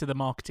compared to the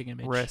marketing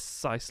image.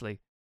 Precisely.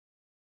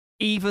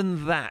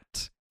 Even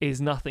that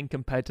is nothing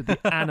compared to the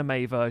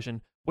anime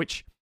version,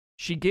 which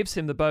she gives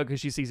him the burger.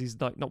 She sees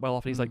he's like not well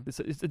off, and he's like, it's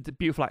a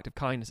beautiful act of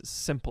kindness. It's a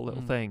simple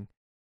little thing.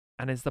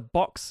 And as the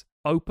box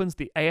opens,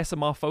 the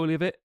ASMR Foley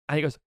of it, and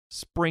he goes,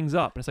 springs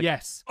up, and it's like,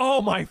 Yes.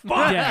 oh my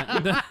fuck!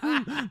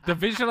 Yeah. The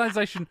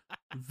visualization,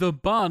 the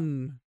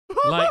bun,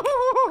 like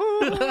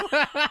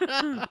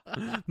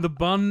the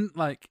bun,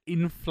 like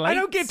inflates. I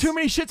don't give too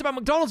many shits about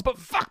McDonald's, but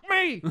fuck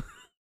me.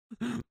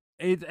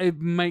 It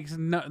makes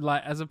no,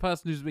 like, as a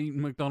person who's eaten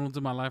McDonald's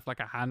in my life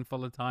like a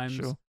handful of times,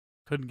 Sure.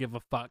 couldn't give a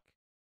fuck.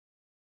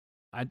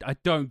 I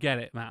don't get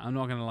it, Matt. I'm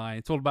not gonna lie.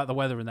 It's all about the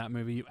weather in that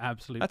movie. You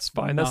absolute. That's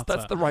fine. That's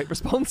nutter. the right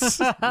response.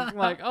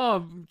 Like,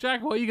 oh,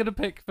 Jack, what are you gonna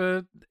pick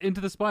for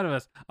Into the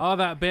Spider-Verse? Oh,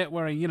 that bit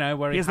where he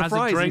Here's has the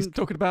fries. a drink. He's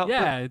talking about.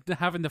 Yeah,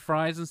 having the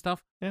fries and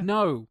stuff. Yeah.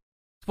 No,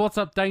 it's What's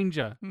Up,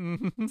 Danger?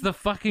 It's the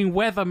fucking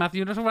weather, Matthew.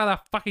 You're not talking about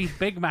that fucking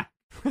Big Mac.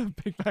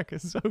 Big Mac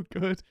is so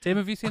good. Tim,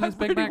 have you seen I this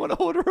Big really Mac? want to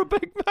order a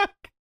Big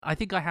Mac. I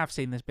think I have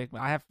seen this Big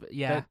Mac. I have,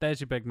 yeah.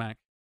 There's your Big Mac.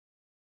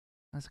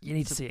 You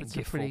need to It's see it in it's a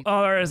GIF pretty- form.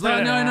 Oh, there is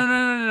No, that.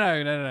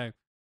 no.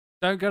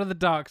 Don't go to the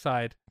dark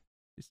side.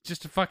 It's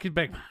just a fucking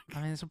Big Mac.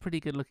 I mean, it's a pretty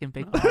good looking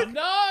Big Mac.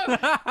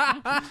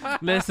 No!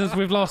 Listeners,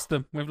 we've lost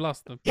them.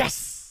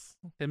 Yes.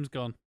 Tim's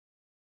gone.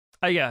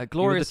 Yeah, You were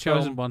glorious the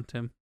chosen film. one,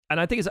 Tim. And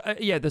I think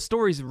it's the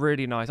story's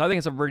really nice. I think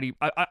it's a really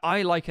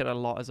I like it a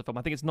lot as a film.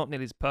 I think it's not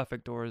nearly as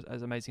perfect or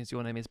as amazing as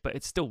Your Name is, but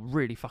it's still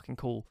really fucking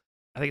cool.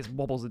 I think it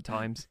wobbles at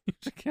times. You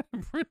should get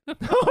him written.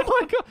 Oh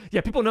my god!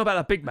 Yeah, people know about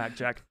that Big Mac,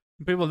 Jack.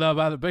 People know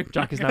about the Big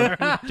Jack Mac. is now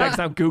Jack's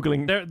now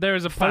googling. There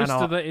is a fan poster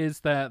art. that is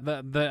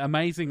the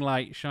amazing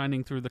light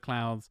shining through the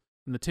clouds,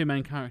 and the two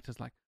main characters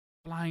like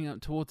flying up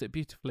towards it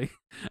beautifully,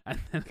 and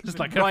then it's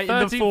like Right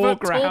a in the 30-foot tall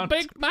foreground.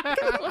 Big Mac in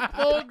the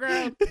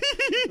foreground.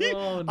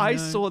 Oh, I no.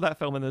 saw that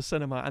film in the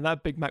cinema, and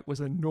that Big Mac was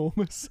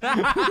enormous.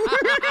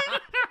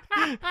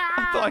 I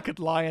thought I could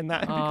lie in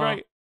that. It'd be Oh.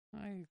 great.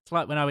 It's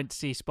like when I went to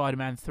see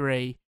Spider-Man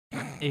 3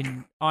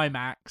 in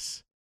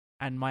IMAX,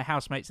 and my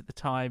housemates at the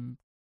time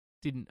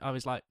didn't. I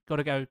was like, got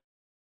to go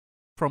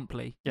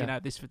promptly. Yeah. You know,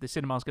 the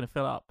cinema's going to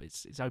fill up.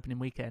 It's opening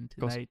weekend.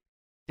 And course. they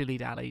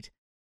dilly-dallied.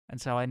 And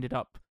so I ended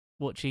up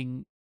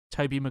watching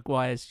Tobey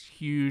Maguire's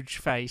huge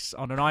face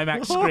on an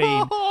IMAX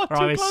screen where I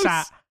Too was close.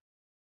 sat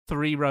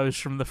 3 rows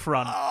from the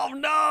front. Oh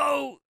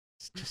no!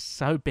 It's just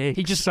so big.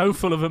 He just- so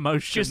full of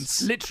emotions.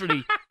 Just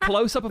literally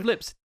close up of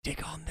lips.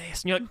 Dig on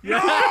this, and you're like,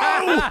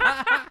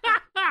 no!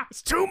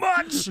 It's too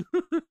much.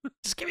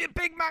 Just give me a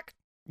Big Mac.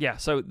 Yeah.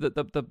 So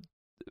the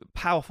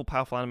powerful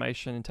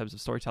animation in terms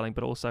of storytelling,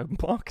 but also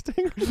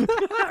marketing,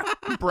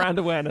 brand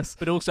awareness.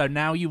 But also,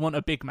 now you want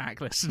a Big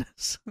Mac,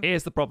 listeners.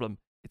 Here's the problem.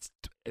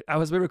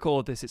 As we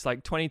record this, it's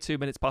like 22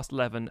 minutes past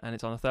 11, and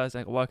it's on a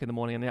Thursday. I got work in the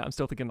morning, and I'm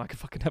still thinking I could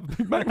fucking have a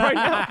Big Mac right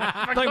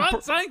now. For Not even-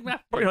 God's sake, man.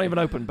 Probably not even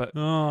open, but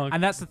Oh,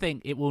 And that's the thing;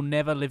 it will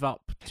never live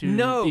up to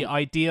No. the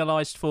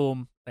idealized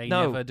form. they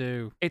No. never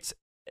do. it's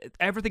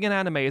everything in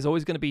anime is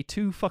always going to be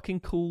too fucking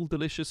cool,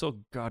 delicious, or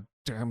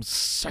goddamn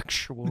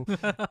sexual.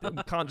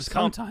 can't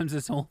Sometimes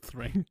it's all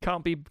three.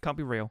 can't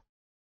be real.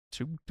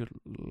 Too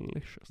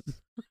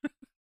delicious.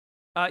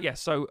 Yeah.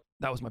 So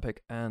that was my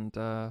pick, and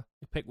Your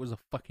pick was a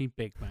fucking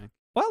Big Mac.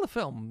 well, the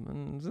film,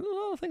 and there's a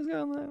lot of things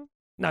going there.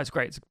 No, it's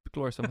great. It's a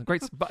glorious film.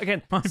 Great, but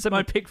again,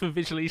 My pick for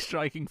visually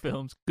striking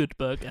films: Good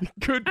Burger.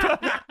 Good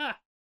Burger.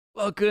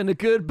 Welcome to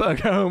Good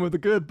Burger, home of the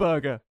Good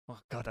Burger. Oh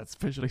god, that's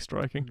visually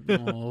striking.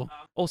 Oh.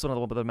 Also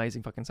another one with an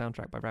amazing fucking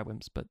soundtrack by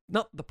Radwimps, but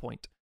not the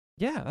point.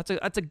 Yeah,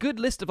 that's a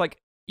good list of like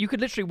you could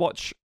literally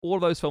watch all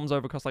of those films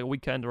over across like a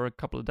weekend or a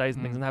couple of days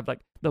and things and have like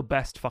the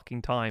best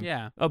fucking time.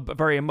 Yeah. A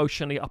very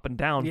emotionally up and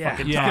down Yeah,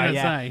 fucking I was Yeah, time. gonna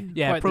yeah. say.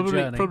 Yeah, quite the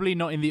journey. probably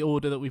not in the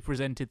order that we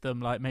presented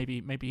them. Like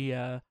maybe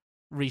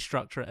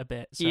restructure it a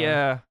bit. So,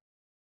 Yeah.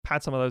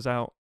 Pad some of those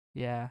out.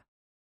 yeah,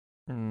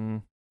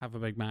 Have a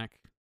Big Mac.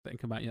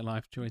 Think about your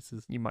life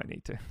choices. You might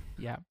need to.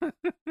 yeah.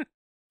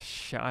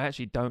 Shit, I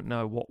actually don't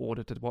know what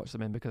order to watch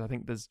them in because I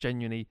think there's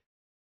genuinely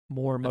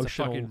more It's a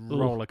emotional. fucking Ugh.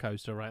 roller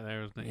coaster right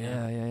there, isn't it?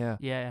 Yeah.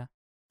 Yeah.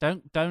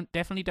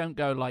 Definitely don't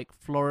go like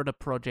Florida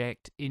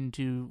Project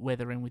into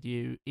Weathering with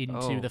You into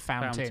Oh, the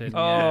fountain. Fountain.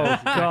 Oh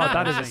Yeah. god,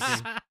 that is a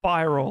Thinking.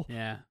 spiral.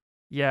 Yeah.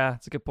 Yeah,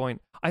 that's a good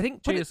point. I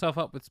think Cheer yourself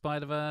up with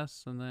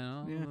Spider-Verse and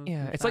then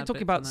yeah, some it's like sad talking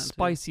bits about in that too.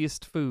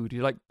 spiciest food.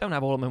 You're like, don't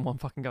have all of them in one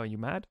fucking go. Are you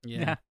mad?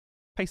 Yeah.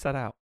 Pace that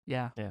out.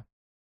 Yeah.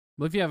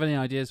 Well, if you have any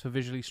ideas for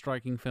visually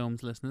striking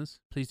films, listeners,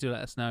 please do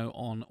let us know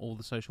on all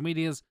the social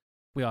medias.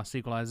 We are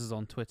Sequelizers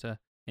on Twitter,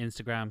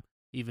 Instagram,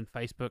 even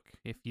Facebook.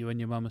 If you and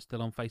your mum are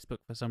still on Facebook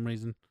for some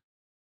reason,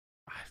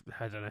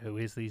 I don't know who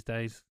is these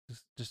days.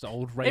 Just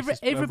old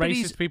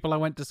racist people I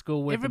went to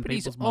school with.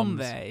 Everybody's and people's on mums.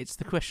 there. It's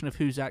the question of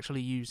who's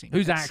actually using.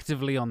 Who's it.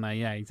 actively on there?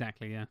 Yeah,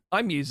 exactly. Yeah.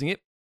 I'm using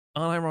it,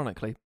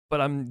 unironically, but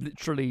I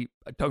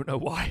don't know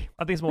why.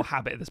 I think it's more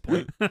habit at this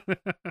point.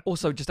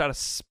 Also, just out of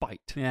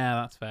spite. Yeah,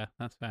 that's fair.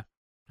 That's fair.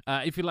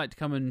 If you'd like to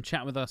come and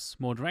chat with us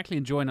more directly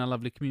and join our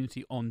lovely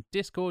community on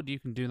Discord, you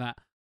can do that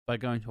by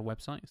going to our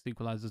website,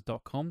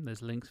 sequelizers.com.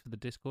 There's links for the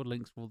Discord,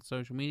 links for all the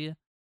social media,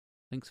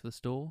 links for the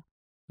store,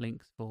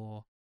 links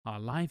for our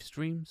live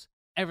streams,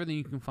 everything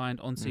you can find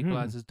on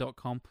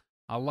sequelizers.com.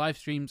 Our live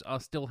streams are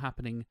still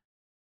happening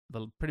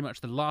pretty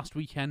much the last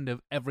weekend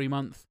of every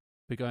month.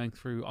 We're going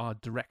through our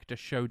director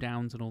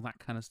showdowns and all that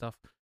kind of stuff.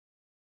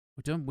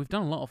 We've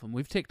done a lot of them.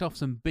 We've ticked off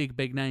some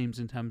big names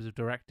in terms of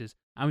directors,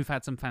 and we've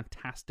had some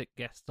fantastic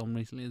guests on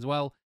recently as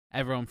well.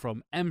 Everyone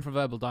from M for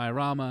Verbal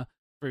Diorama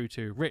through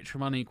to Rich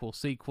from Unequal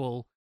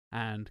Sequel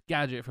and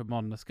Gadget from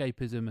Modern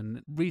Escapism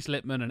and Reese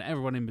Lippman and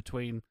everyone in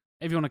between.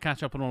 If you want to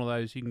catch up on all of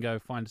those, you can go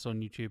find us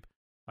on YouTube.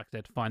 Like I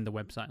said, find the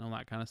website and all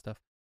that kind of stuff.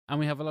 And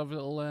we have a lovely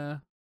little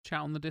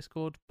chat on the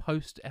Discord,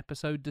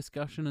 post-episode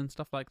discussion and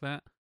stuff like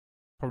that.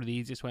 Probably the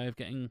easiest way of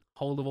getting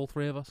hold of all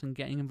three of us and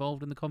getting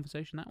involved in the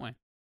conversation that way.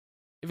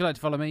 If you'd like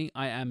to follow me,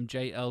 I am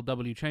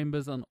JLW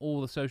Chambers on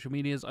all the social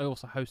medias. I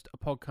also host a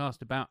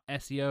podcast about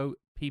SEO,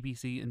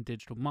 PPC, and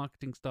digital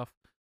marketing stuff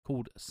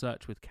called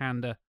Search with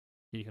Candor.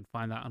 You can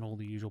find that on all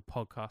the usual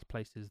podcast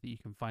places that you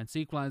can find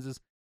Sequelizers,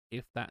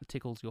 if that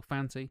tickles your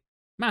fancy.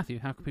 Matthew,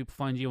 how can people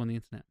find you on the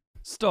internet?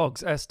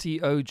 Stogs,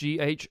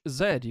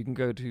 STOGHZ. You can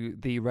go to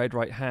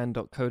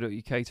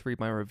theredrighthand.co.uk to read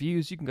my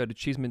reviews. You can go to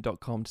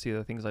cheeseman.com to see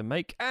the things I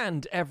make.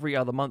 And every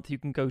other month, you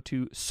can go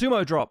to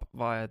Sumo Drop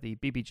via the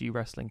BBG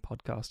Wrestling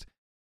podcast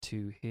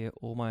to hear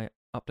all my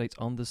updates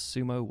on the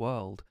sumo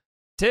world.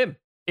 Tim,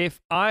 if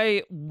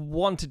I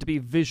wanted to be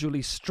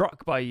visually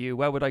struck by you,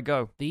 where would I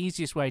go? The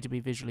easiest way to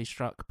be visually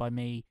struck by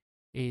me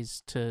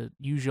is to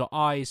use your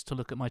eyes to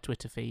look at my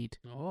Twitter feed,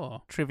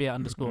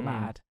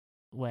 trivia_lad,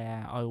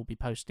 where I will be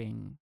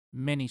posting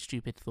many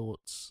stupid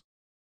thoughts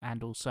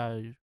and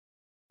also,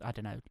 I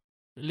don't know,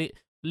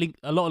 link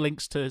a lot of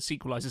links to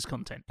Sequelizers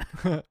content.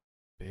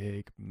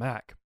 Big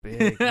Mac.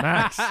 Big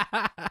Macs.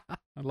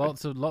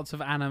 Lots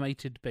of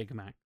animated Big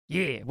Mac.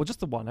 Yeah, well, just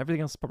the one.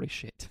 Everything else is probably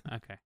shit.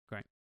 Okay,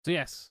 great. So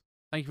yes,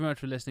 thank you very much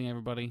for listening,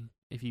 everybody.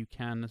 If you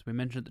can, as we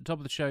mentioned at the top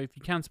of the show, if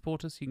you can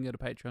support us, you can go to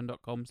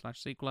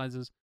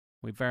patreon.com/Sequelizers.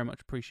 We very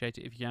much appreciate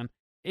it if you can.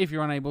 If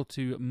you're unable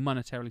to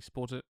monetarily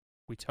support it,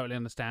 we totally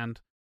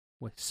understand.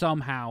 We're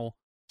somehow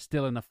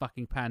still in a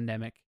fucking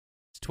pandemic.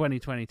 It's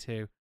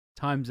 2022.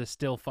 Times are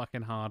still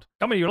fucking hard.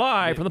 Coming to you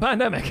live from the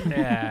pandemic.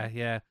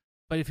 Yeah.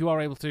 But if you are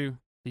able to,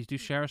 please do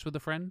share us with a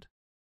friend.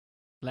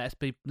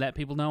 Let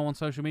people know on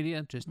social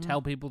media. Just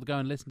tell people to go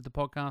and listen to the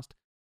podcast.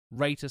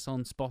 Rate us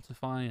on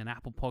Spotify and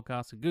Apple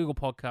Podcasts and Google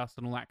Podcasts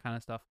and all that kind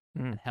of stuff.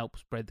 And help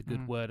spread the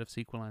good word of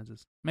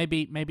Sequelizers.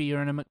 Maybe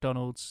you're in a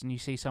McDonald's and you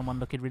see someone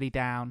looking really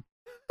down.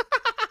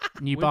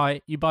 And you buy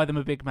them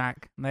a Big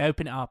Mac and they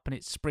open it up and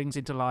it springs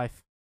into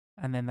life.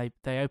 And then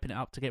they open it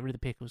up to get rid of the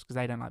pickles because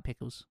they don't like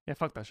pickles. Yeah,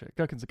 fuck that shit.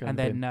 Gherkins are going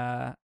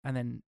and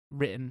then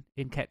written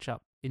in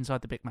ketchup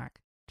inside the Big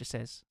Mac just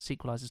says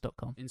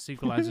Sequelizers.com. In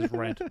Sequelizers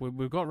red.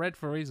 We've got red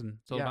for a reason.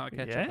 It's all about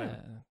ketchup. Yeah,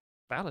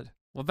 valid.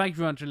 Well, thank you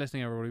very much for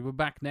listening, everybody. We're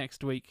back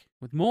next week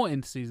with more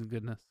in-season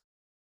goodness.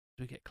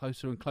 We get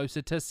closer and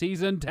closer to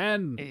season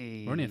 10.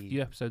 Hey. We're only a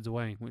few episodes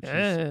away, which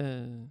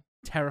is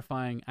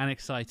terrifying and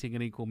exciting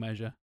in equal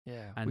measure.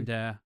 Yeah.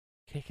 And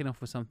kicking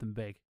off with something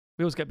big.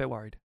 We always get a bit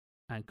worried.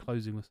 And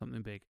closing with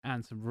something big.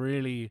 And some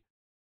really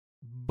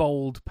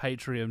bold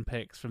Patreon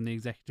picks from the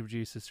executive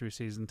producers through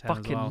season 10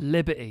 Fucking as well.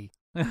 liberty.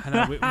 I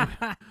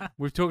know,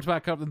 we've talked about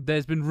a couple.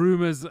 There's been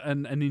rumours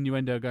and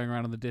innuendo going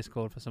around on the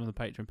Discord for some of the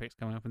Patreon picks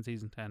coming up in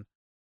season 10.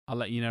 I'll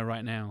let you know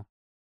right now.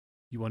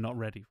 You are not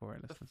ready for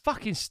it. The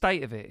fucking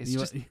state of it is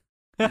just...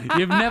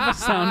 You've never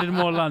sounded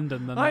more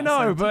London than that. I know,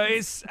 sentence. but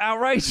it's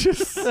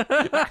outrageous.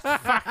 It's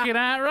fucking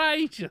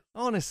outrageous.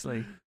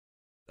 Honestly.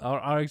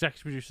 Our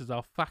executive producers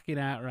are fucking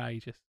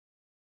outrageous.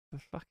 The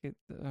fucking...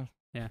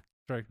 Yeah,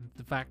 true.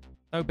 The fact.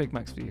 No Big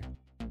Macs for you.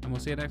 And we'll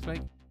see you next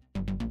week.